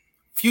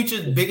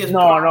Future's biggest.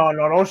 No.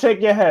 Don't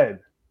shake your head.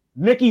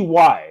 Nicki,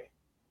 why?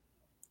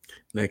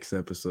 Next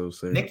episode,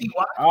 say Nicki,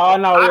 why? Oh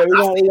no,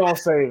 we gonna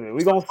save it.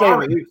 We gonna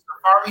save it.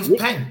 Safari's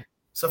pen.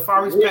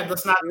 Safari's pen.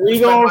 Let's not. We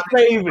gonna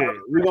save it.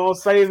 We gonna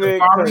save it.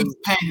 Safari's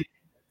pen.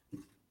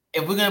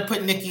 If we're gonna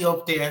put Nicki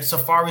up there,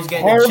 Safari's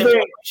getting a chip on her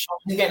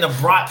shoulder. He's getting a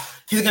brooch.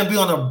 He's gonna be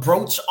on a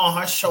brooch on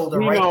her shoulder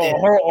there.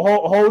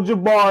 Hold your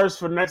bars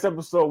for next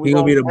episode. He's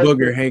gonna be the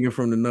booger hanging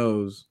from the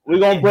nose.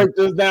 We're gonna break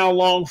this down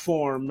long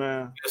form,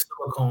 man.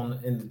 Silicone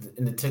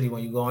in the titty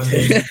when you go in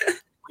there.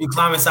 You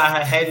climb inside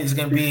her head, it's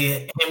gonna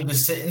be him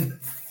just sitting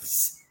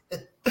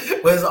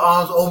with his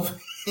arms open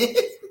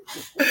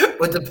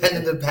with the pen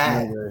in the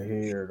pad.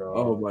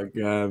 Oh my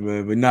god,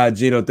 man! But nah,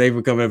 Gino, thanks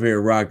for coming up here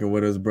and rocking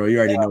with us, bro. You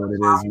already know what it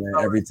is, man.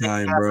 Every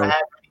time, bro.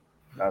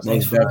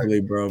 Most definitely,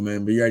 bro,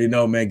 man. But you already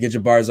know, man. Get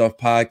your bars off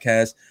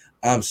podcast.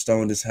 I'm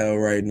stoned as hell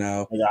right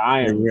now. Yeah,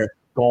 I am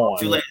gone.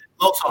 Loso,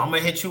 I'm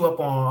gonna hit you up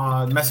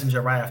on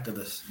Messenger right after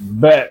this.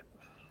 Bet.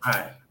 All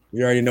right.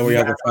 You already know where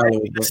y'all can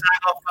follow us.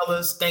 Sign off,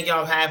 fellas. Thank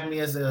y'all for having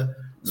me as a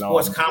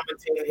sports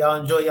commentator.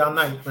 Y'all enjoy y'all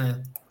night,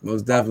 man.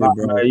 Most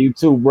definitely, bro. You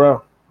too,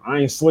 bro.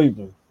 I ain't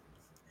sleeping.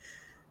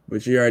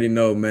 But you already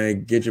know,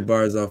 man. Get your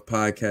bars off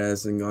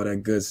podcast and all that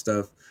good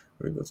stuff.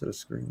 Where go to the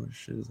screen? What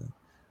shit is that?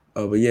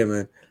 Oh, but yeah,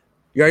 man.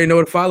 You already know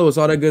where to follow us.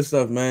 All that good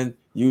stuff, man.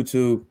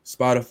 YouTube,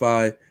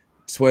 Spotify,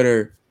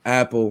 Twitter,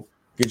 Apple.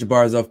 Get your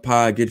bars off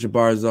pod. Get your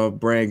bars off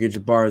brand. Get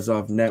your bars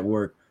off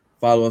network.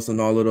 Follow us on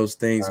all of those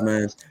things,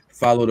 man.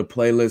 Follow the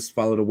playlist,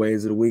 follow the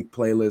Ways of the Week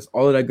playlist,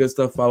 all of that good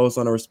stuff. Follow us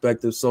on our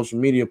respective social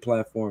media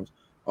platforms,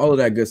 all of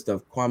that good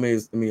stuff. I'm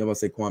about to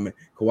say Kwame.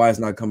 Kawhi's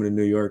not coming to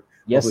New York.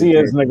 Yes, he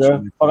is,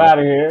 nigga. Fuck out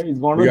of here. He's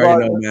going to the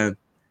already know, man.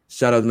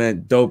 Shout out,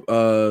 man. Dope.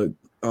 We're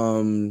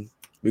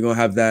gonna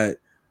have that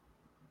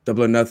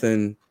Double or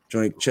Nothing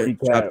joint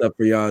chopped up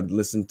for y'all to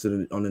listen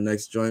to on the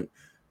next joint.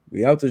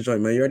 We out the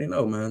joint, man. You already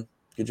know, man.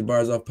 Get your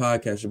bars off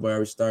podcast. Your boy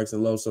Ari Starks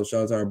and Loso.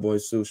 Shout out to our boy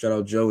Sue. Shout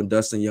out Joe and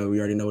Dustin. Yo, we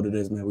already know what it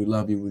is, man. We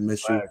love you. We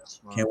miss you.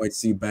 Can't wait to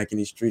see you back in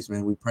these streets,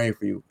 man. We praying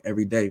for you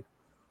every day.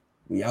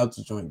 We out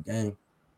to joint gang.